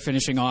Dad Trevor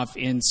finishing off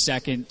in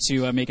second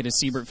to make it a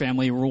Siebert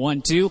family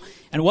 1-2.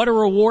 And what a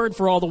reward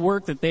for all the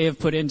work that they have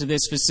put into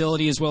this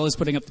facility, as well as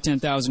putting up the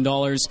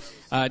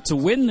 $10,000 to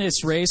win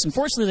this race.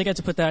 Unfortunately, they got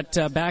to put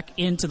that back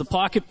into the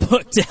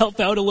pocketbook to help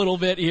out a little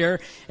bit here,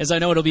 as I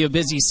know it'll be a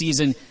busy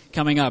season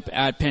coming up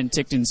at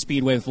Penticton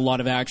Speedway with a lot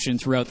of action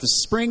throughout the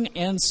spring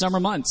and summer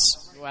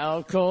months.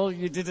 Well, Cole,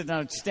 you did an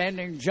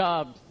outstanding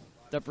job.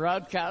 The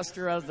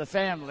broadcaster of the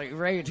family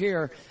right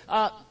here.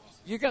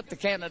 You got the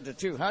Canada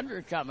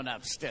 200 coming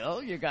up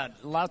still. You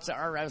got lots of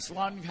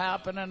RS1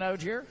 happening out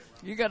here.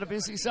 You got a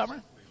busy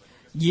summer?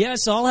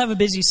 Yes, I'll have a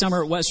busy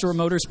summer at West Shore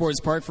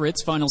Motorsports Park for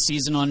its final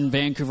season on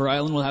Vancouver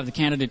Island. We'll have the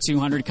Canada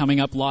 200 coming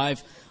up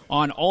live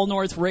on All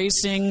North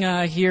Racing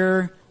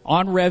here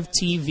on Rev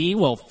TV.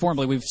 Well,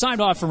 formally, we've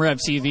signed off from Rev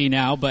TV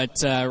now, but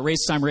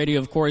Race Time Radio,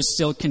 of course,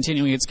 still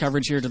continuing its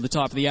coverage here to the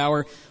top of the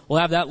hour. We'll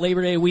have that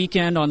Labor Day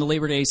weekend on the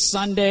Labor Day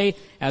Sunday,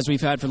 as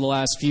we've had for the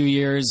last few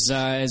years,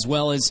 as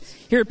well as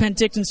here at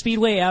Penticton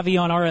Speedway,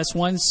 Avion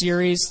RS1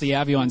 Series, the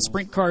Avion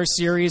Sprint Car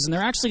Series, and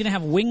they're actually going to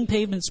have wing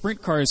pavement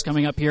sprint cars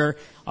coming up here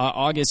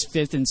August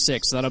 5th and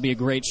 6th. So that'll be a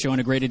great show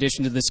and a great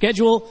addition to the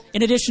schedule,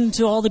 in addition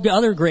to all the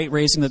other great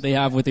racing that they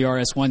have with the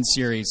RS1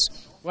 Series.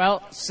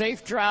 Well,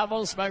 safe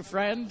travels, my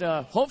friend.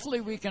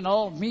 Hopefully we can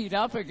all meet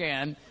up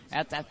again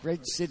at that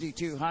Red City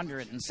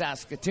 200 in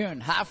Saskatoon.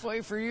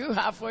 Halfway for you,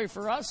 halfway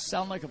for us.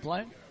 Sound like a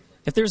plan?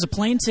 If there's a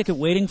plane ticket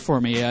waiting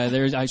for me,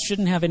 I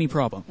shouldn't have any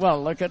problem.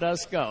 Well, look at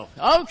us go.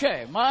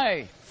 Okay,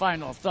 my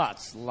final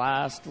thoughts.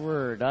 Last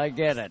word. I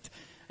get it.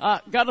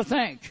 Got to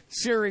thank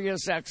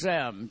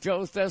SiriusXM,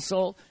 Joe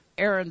Thistle,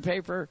 Aaron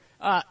Paper,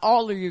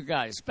 all of you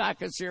guys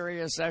back at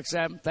Sirius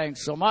XM,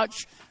 thanks so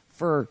much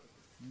for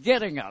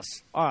getting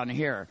us on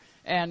here.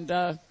 And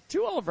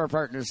to all of our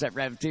partners at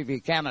Rev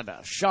TV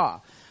Canada, Shaw,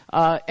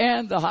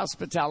 and the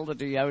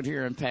hospitality out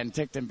here in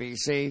Penticton,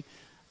 BC.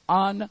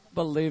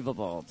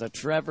 Unbelievable. The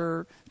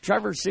Trevor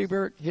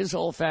Siebert, his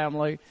whole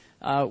family,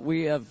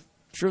 we have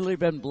truly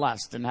been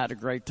blessed and had a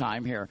great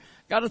time here.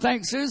 Got to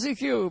thank Susie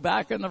Q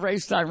back in the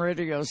Racetime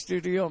Radio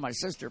studio, my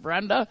sister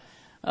Brenda.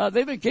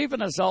 They've been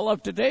keeping us all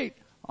up to date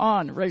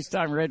on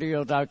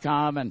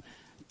racetimeradio.com and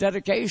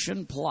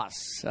Dedication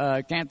Plus.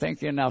 Can't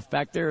thank you enough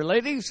back there,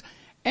 ladies.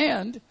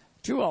 And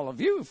to all of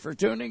you for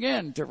tuning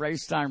in to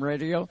Racetime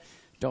Radio.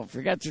 Don't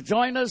forget to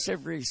join us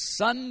every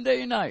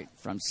Sunday night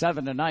from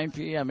 7 to 9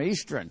 p.m.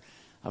 Eastern.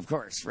 Of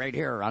course, right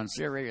here on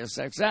Sirius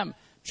XM,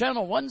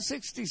 Channel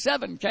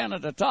 167,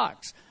 Canada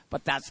Talks.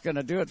 But that's going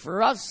to do it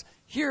for us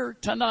here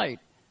tonight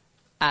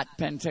at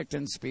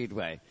Penticton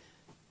Speedway.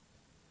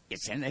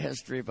 It's in the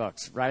history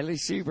books. Riley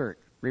Siebert.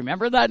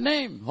 Remember that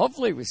name.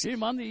 Hopefully we see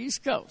him on the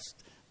East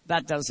Coast.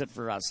 That does it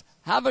for us.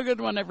 Have a good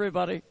one,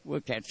 everybody.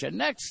 We'll catch you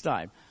next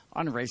time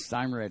on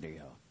Racetime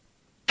Radio.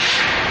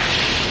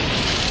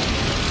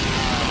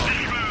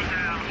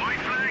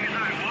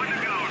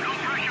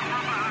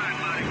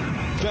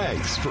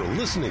 Thanks for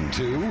listening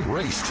to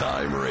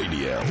Racetime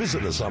Radio.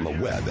 Visit us on the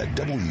web at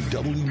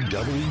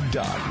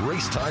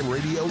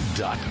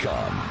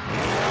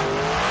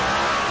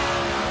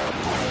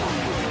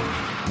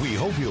www.racetimeradio.com. We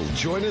hope you'll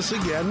join us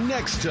again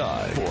next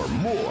time for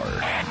more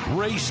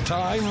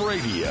Racetime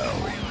Radio.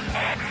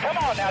 Come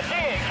on now,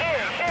 dig.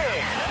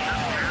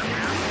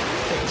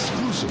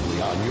 Exclusively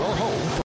on your home.